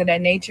 and things of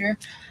that nature,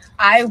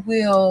 I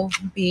will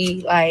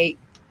be like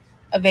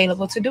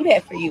available to do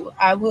that for you.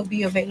 I will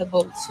be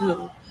available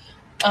to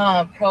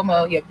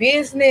promo your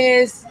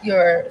business,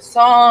 your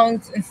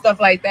songs, and stuff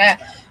like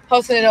that.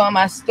 Posting it on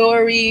my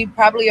story,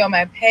 probably on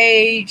my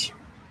page.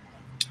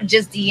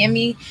 Just DM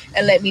me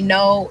and let me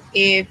know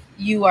if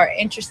you are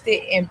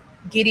interested in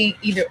getting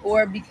either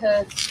or,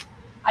 because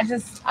I'm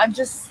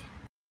just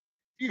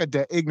You got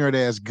that ignorant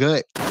ass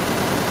gut.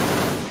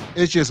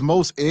 It's just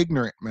most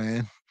ignorant,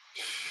 man.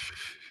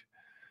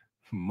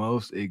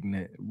 Most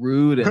ignorant,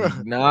 rude, and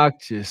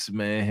obnoxious,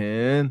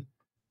 man.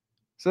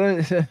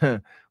 So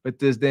with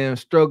this damn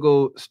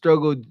struggle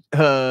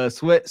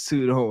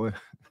sweatsuit on.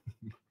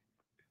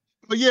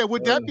 But yeah,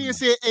 with that being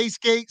said, Ace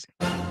Skates,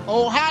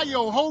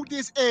 Ohio, hold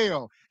this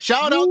L.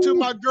 Shout out to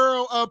my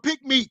girl,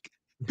 Pick Meek.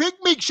 Pick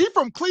Meek, she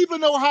from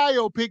Cleveland,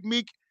 Ohio, Pick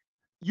Meek.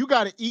 You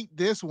got to eat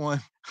this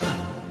one.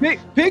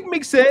 Pick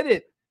Meek said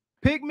it.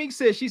 Pick Meek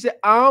said, she said,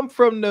 I'm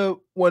from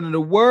one of the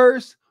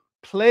worst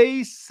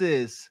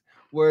places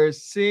where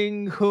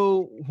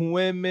single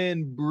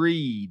women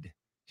breed.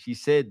 She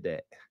said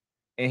that.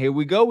 And here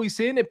we go. We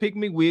seeing it, Pick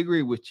Meek. We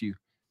agree with you.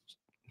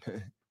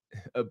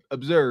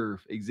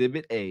 Observe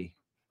Exhibit A.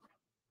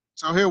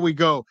 So here we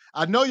go.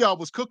 I know y'all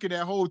was cooking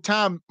that whole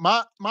time.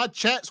 My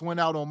chats went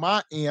out on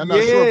my end. I'm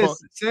not sure about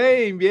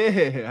same.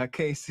 Yeah, I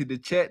can't see the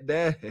chat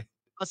there.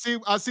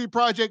 I see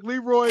Project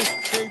Leroy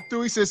came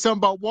through. He said something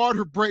about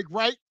water break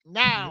right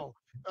now.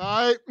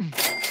 All right.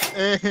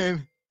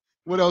 And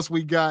what else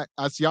we got?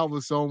 I see y'all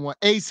was on one.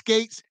 A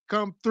Skates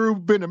come through,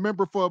 been a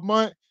member for a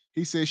month.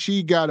 He said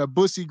she got a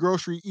bussy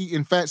grocery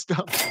eating fat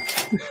stuff.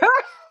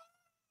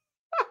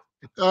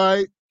 All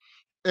right.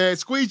 And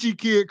Squeegee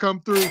Kid come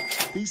through.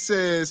 He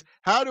says,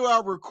 how do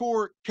I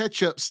record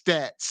catch-up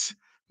stats?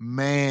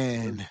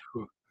 Man.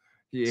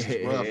 This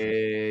is rough.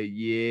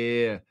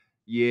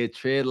 Yeah.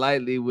 Tread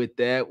lightly with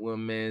that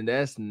one, man.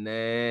 That's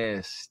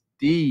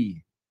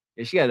nasty.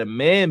 And she got a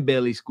man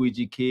belly,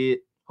 Squeegee Kid.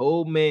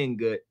 Whole man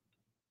gut.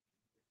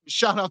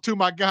 Shout out to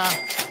my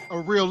guy, a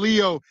real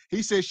Leo.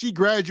 He said she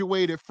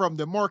graduated from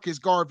the Marcus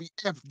Garvey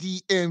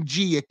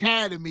FDMG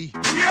Academy.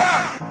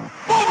 Yeah!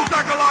 Boom,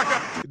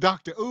 shakalaka!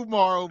 Dr.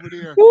 Umar over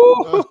there.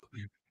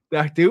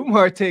 Dr.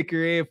 Umar take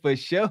her in for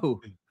show.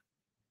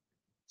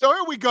 So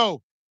here we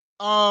go.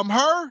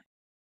 Throat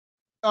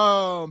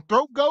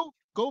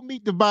go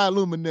meet the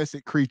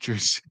bioluminescent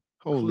creatures.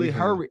 Holy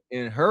hurry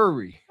and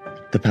hurry.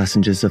 The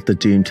passengers of the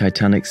doomed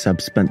Titanic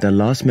sub spent their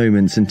last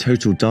moments in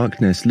total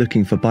darkness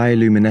looking for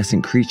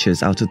bioluminescent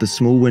creatures out of the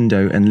small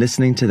window and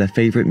listening to their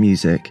favorite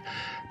music.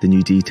 The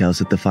new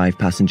details of the 5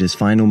 passengers'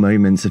 final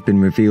moments have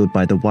been revealed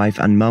by the wife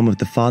and mum of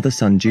the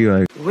father-son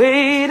duo.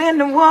 Wade in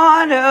the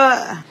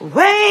water,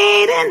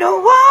 wade in the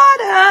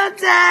water,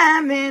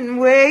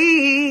 diamond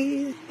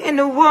wade in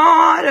the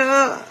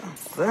water.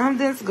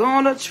 Something's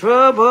gonna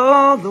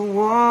trouble the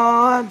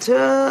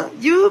water.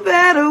 You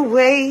better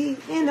wade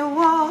in the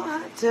water.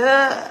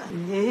 Yeah,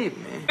 man.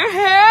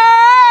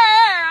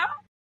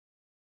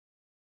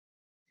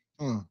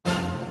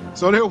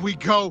 So there we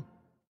go.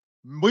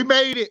 We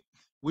made it.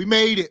 We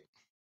made it.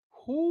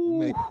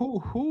 Holy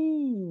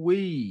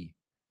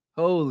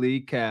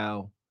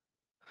cow.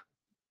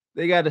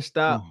 They got to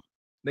stop.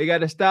 They got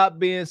to stop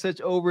being such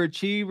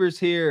overachievers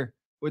here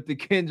with the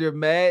Kendra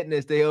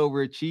madness. They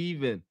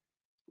overachieving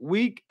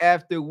week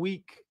after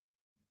week.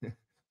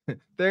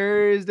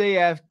 Thursday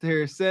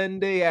after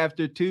Sunday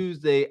after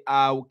Tuesday.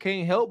 I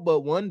can't help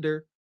but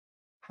wonder,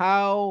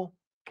 how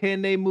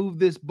can they move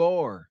this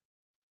bar?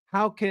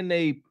 How can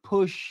they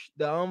push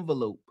the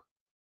envelope?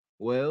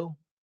 Well,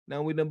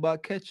 now we done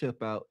brought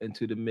ketchup out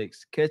into the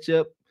mix.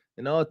 Ketchup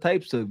and all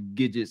types of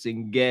gadgets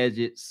and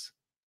gadgets.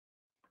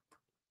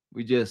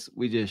 We just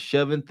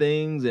shoving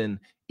things and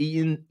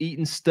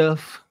eating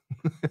stuff.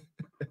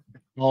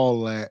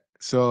 All that.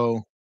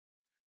 So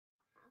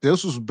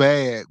this was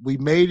bad. We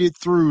made it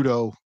through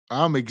though.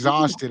 I'm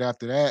exhausted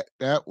after that.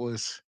 That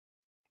was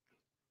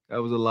a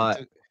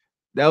lot.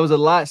 That was a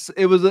lot.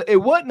 It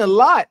wasn't a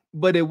lot,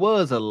 but it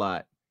was a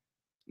lot.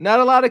 Not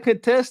a lot of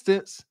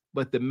contestants,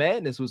 but the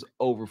madness was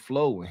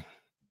overflowing.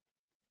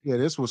 Yeah,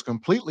 this was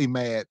completely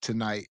mad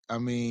tonight. I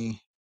mean,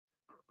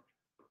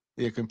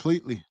 yeah,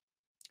 completely.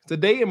 It's the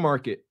dating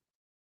market.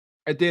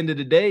 At the end of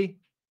the day,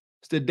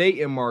 it's the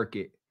dating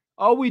market.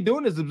 All we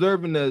doing is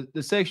observing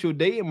the sexual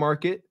dating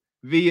market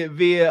via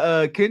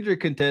Kendra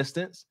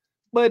contestants,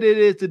 but it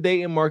is the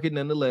dating market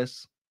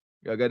nonetheless.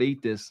 Y'all gotta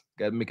eat this.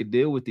 Gotta make a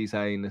deal with these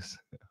hyenas.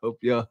 Hope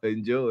y'all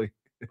enjoy.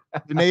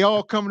 And they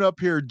all coming up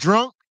here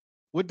drunk.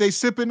 What they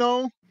sipping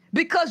on?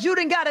 Because you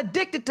done got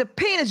addicted to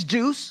penis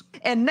juice,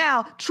 and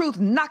now truth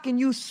knocking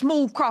you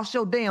smooth across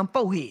your damn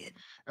forehead.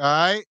 All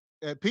right,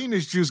 that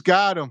penis juice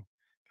got him.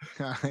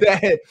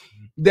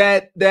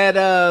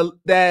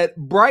 that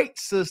bright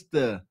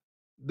sister,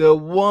 the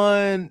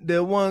one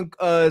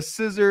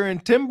scissor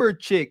and timber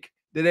chick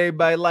that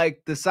everybody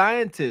liked, the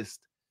scientist.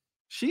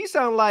 She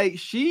sound like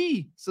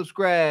she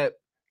subscribed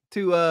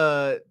to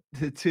the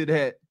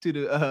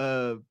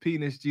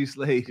penis juice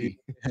lady.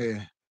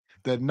 Yeah.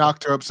 That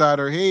knocked her upside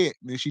her head.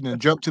 Then she done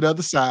jumped to the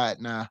other side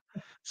now.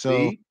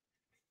 So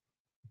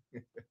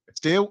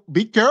still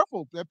be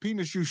careful. That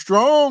penis juice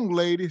strong,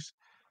 ladies.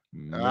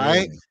 All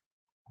right.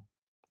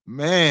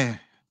 Man,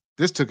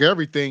 this took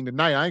everything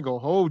tonight. I ain't gonna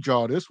hold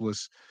y'all. This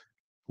was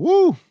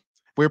woo.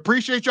 We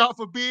appreciate y'all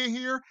for being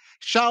here.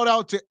 Shout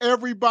out to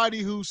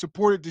everybody who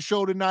supported the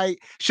show tonight.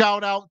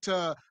 Shout out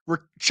to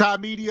Chai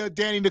Media,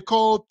 Danny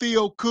Nicole,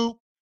 Theo Coop,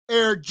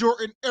 Eric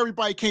Jordan.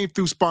 Everybody came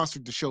through,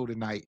 sponsored the show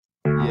tonight.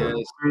 Yes.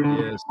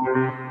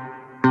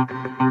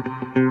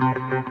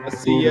 I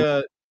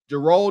see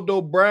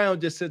Geraldo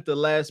Brown just sent the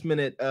last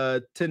minute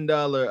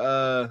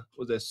 $10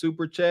 was that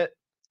super chat?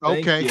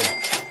 Thank okay. You.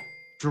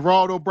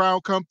 Geraldo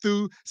Brown come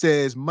through,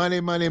 says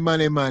money. money.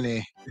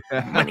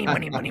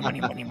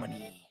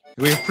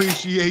 We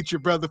appreciate you,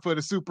 brother, for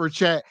the super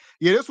chat.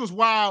 Yeah, this was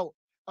wild.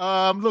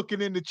 I'm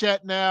looking in the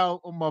chat now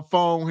on my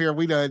phone here.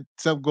 We done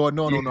something going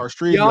on our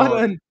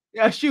stream.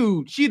 Yeah,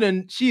 shoot. She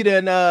done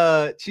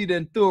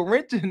threw a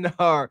wrench in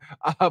our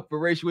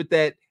operation with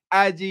that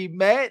IG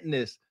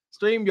madness.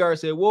 StreamYard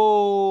said,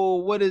 whoa,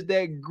 what is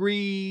that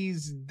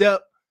greased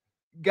up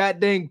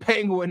goddamn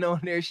penguin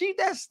on there?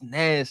 That's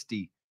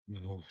nasty.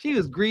 She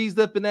was greased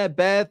up in that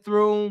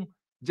bathroom,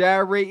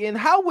 gyrating.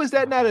 How was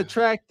that not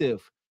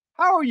attractive?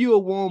 How are you a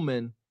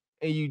woman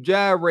and you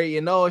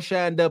gyrating all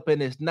shined up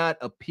and it's not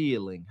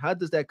appealing? How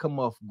does that come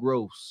off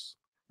gross?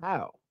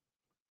 How?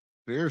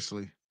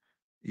 Seriously.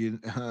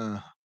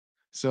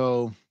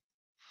 So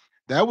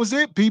that was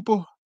it,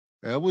 people.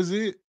 That was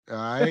it. All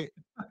right.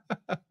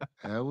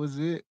 That was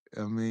it.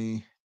 I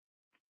mean,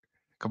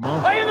 come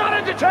on. Are you not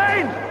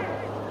entertained?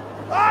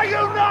 Are you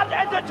not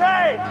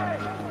entertained?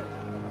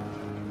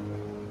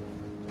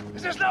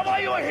 Is this not why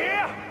you are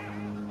here?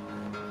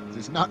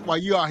 This is not why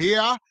you are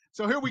here.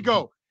 So here we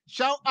go.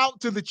 Shout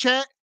out to the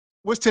chat.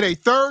 What's today?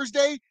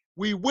 Thursday.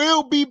 We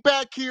will be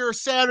back here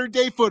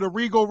Saturday for the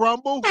Regal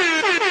Rumble. Regal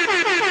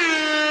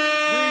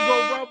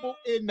Rumble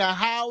in the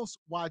house.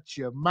 Watch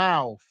your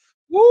mouth.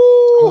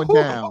 Woo! Going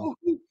down.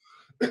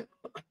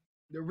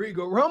 The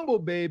Regal Rumble,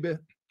 baby.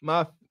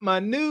 My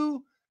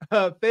new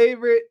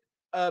favorite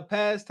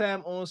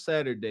pastime on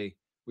Saturday.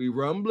 We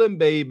rumbling,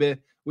 baby.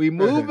 We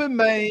moving,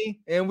 man,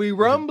 and we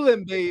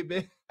rumbling,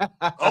 baby.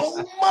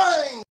 Oh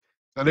my!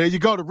 So there you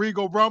go. The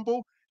Regal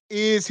Rumble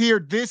is here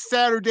this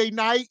Saturday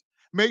night.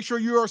 Make sure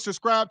you are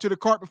subscribed to the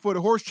Cart Before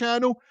the Horse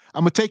channel.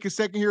 I'm going to take a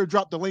second here and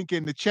drop the link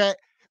in the chat.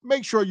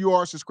 Make sure you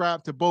are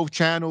subscribed to both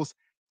channels.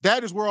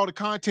 That is where all the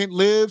content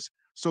lives.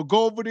 So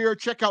go over there,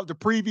 check out the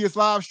previous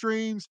live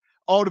streams,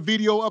 all the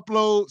video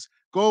uploads.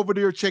 Go over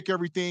there, check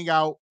everything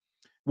out.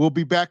 We'll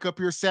be back up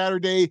here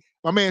Saturday.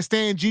 My man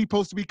Stan G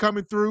supposed to be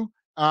coming through.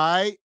 All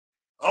right.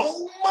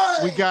 Oh my!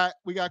 We got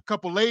a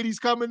couple ladies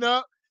coming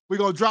up. We're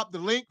gonna drop the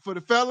link for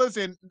the fellas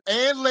and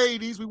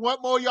ladies. We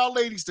want more of y'all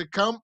ladies to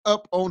come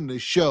up on the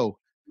show.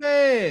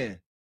 Man,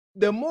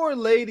 the more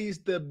ladies,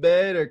 the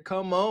better.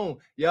 Come on.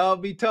 Y'all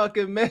be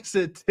talking mess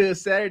until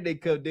Saturday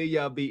come, then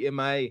y'all be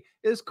MIA.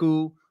 It's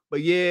cool.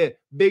 But yeah,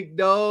 Big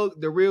Dog,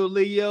 the real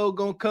Leo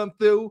gonna come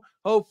through.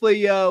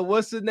 Hopefully,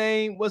 what's his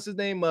name?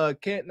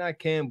 Not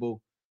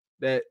Campbell.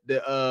 That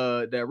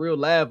real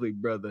lively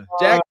brother.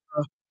 Jack.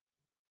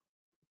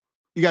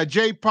 You got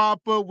J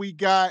Papa. We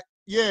got,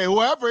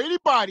 whoever,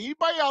 anybody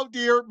out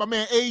there, my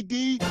man AD,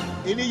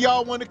 any of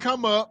y'all want to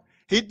come up,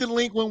 hit the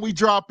link when we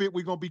drop it.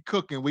 We're going to be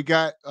cooking. We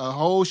got a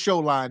whole show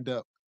lined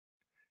up.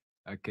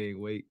 I can't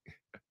wait.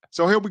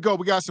 So here we go.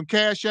 We got some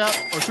cash out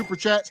or super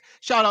chats.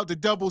 Shout out to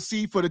Double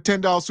C for the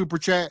 $10 super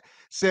chat.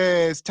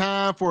 Says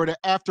time for the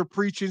after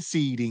preaching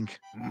seating.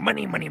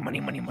 Money, money, money,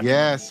 money, money.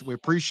 Yes, we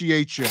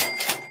appreciate you.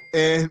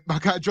 And my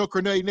guy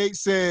Joker Nate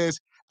says,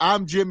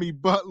 I'm Jimmy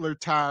Butler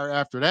tired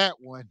after that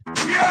one.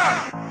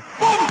 Yeah!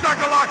 Boom,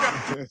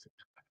 shakalaka!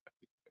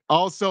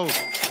 Also,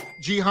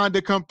 G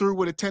Honda come through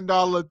with a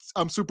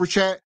 $10 super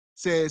chat.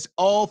 Says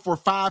all for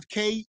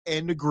 5K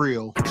and the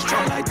grill.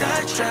 Straight like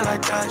that, straight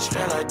like that,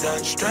 straight like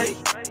that, straight.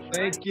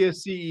 Thank you,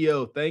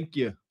 CEO. Thank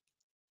you.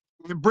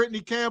 And Brittany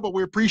Campbell,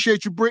 we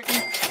appreciate you,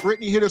 Brittany.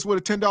 Brittany hit us with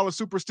a $10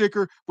 super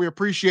sticker. We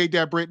appreciate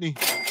that, Brittany.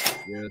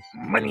 Yes.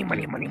 Money,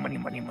 money, money, money,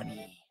 money,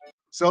 money.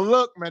 So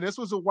look, man, this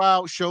was a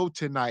wild show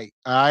tonight,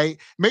 all right?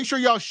 Make sure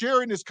y'all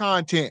sharing this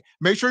content.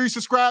 Make sure you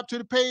subscribe to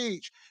the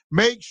page.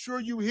 Make sure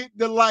you hit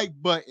the like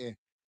button.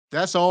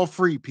 That's all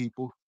free,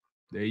 people.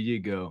 There you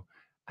go.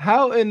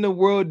 How in the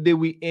world did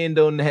we end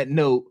on that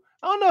note?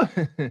 I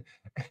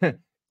don't know.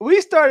 We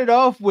started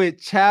off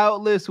with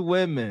childless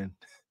women,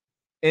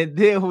 and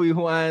then we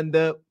wind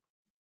up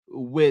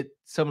with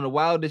some of the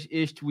wildest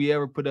ish we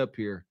ever put up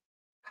here.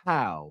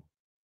 How?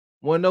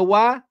 Want to know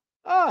why?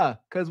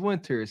 Because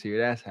winter is here.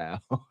 That's how.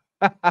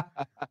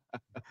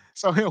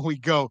 So here we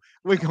go.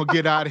 We're going to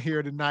get out of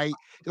here tonight.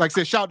 Like I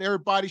said, shout out to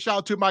everybody. Shout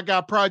out to my guy,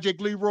 Project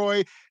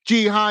Leroy,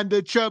 G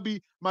Honda,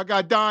 Chubby, my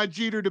guy, Don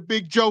Jeter, the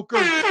big joker.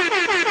 All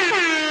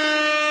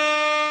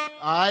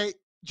right.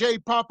 J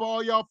Papa,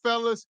 all y'all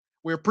fellas.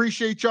 We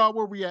appreciate y'all.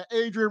 Where we at?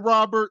 Adrian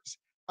Roberts,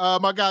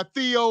 my guy,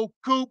 Theo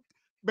Coop.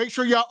 Make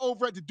sure y'all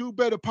over at the Do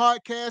Better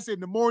podcast in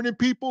the morning,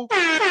 people.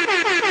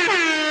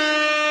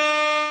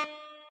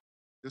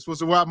 This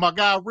was my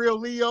guy, Real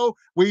Leo.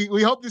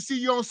 We hope to see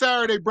you on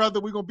Saturday, brother.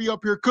 We're going to be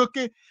up here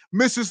cooking.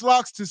 Mrs.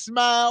 Locks to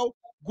Smile,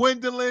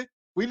 Gwendolyn.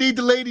 We need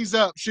the ladies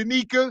up.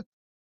 Shanika,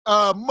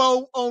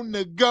 Mo on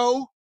the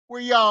go.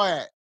 Where y'all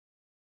at?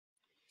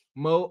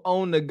 Mo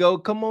on the go.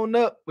 Come on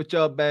up with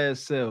y'all bad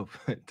self.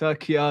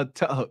 Talk y'all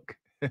talk.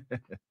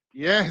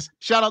 Yes.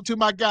 Shout out to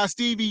my guy,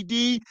 Stevie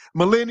D,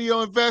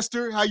 Millennial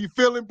Investor. How you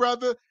feeling,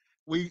 brother?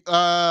 We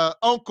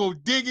Uncle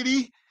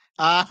Diggity.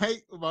 I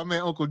hate my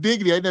man Uncle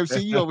Diggity. I never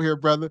seen you over here,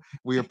 brother.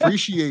 We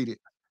appreciate it.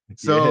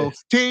 So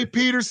Yes. T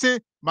Peterson,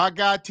 my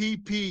guy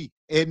TP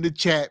in the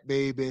chat,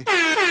 baby.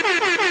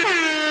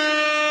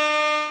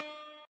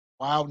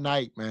 Wild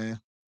night, man.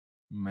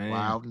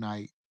 Wild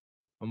night.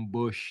 I'm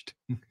bushed.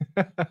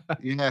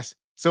 Yes.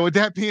 So with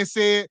that being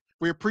said,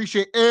 we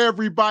appreciate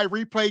everybody.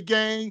 Replay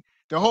gang,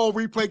 the whole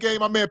replay game.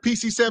 My man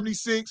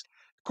PC76,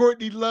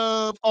 Courtney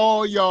Love,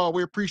 all y'all.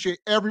 We appreciate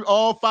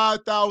all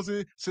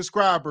 5,000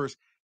 subscribers.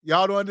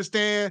 Y'all don't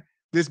understand.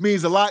 This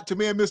means a lot to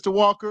me and Mr.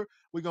 Walker.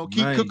 We're going to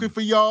keep cooking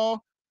for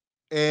y'all.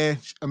 And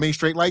I mean,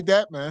 straight like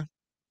that, man.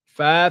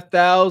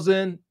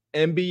 5,000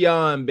 and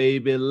beyond,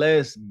 baby.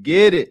 Let's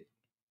get it.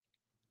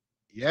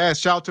 Yeah,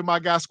 shout out to my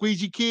guy,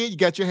 Squeegee Kid. You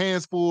got your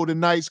hands full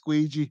tonight,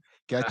 Squeegee.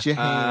 Got your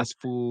hands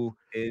full.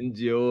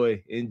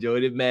 Enjoy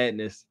the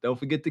madness. Don't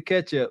forget to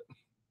catch up.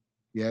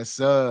 Yes,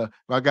 sir.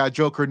 My guy,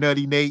 Joker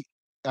Nutty Nate.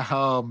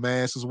 Oh,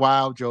 man, this was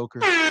wild,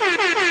 Joker.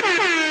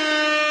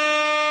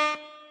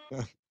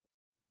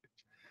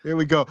 There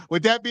we go.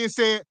 With that being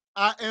said,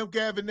 I am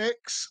Gavin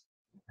X.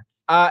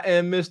 I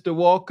am Mr.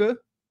 Walker.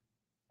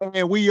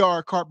 And we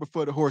are Cart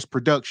Before the Horse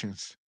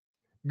Productions.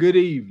 Good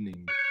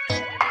evening.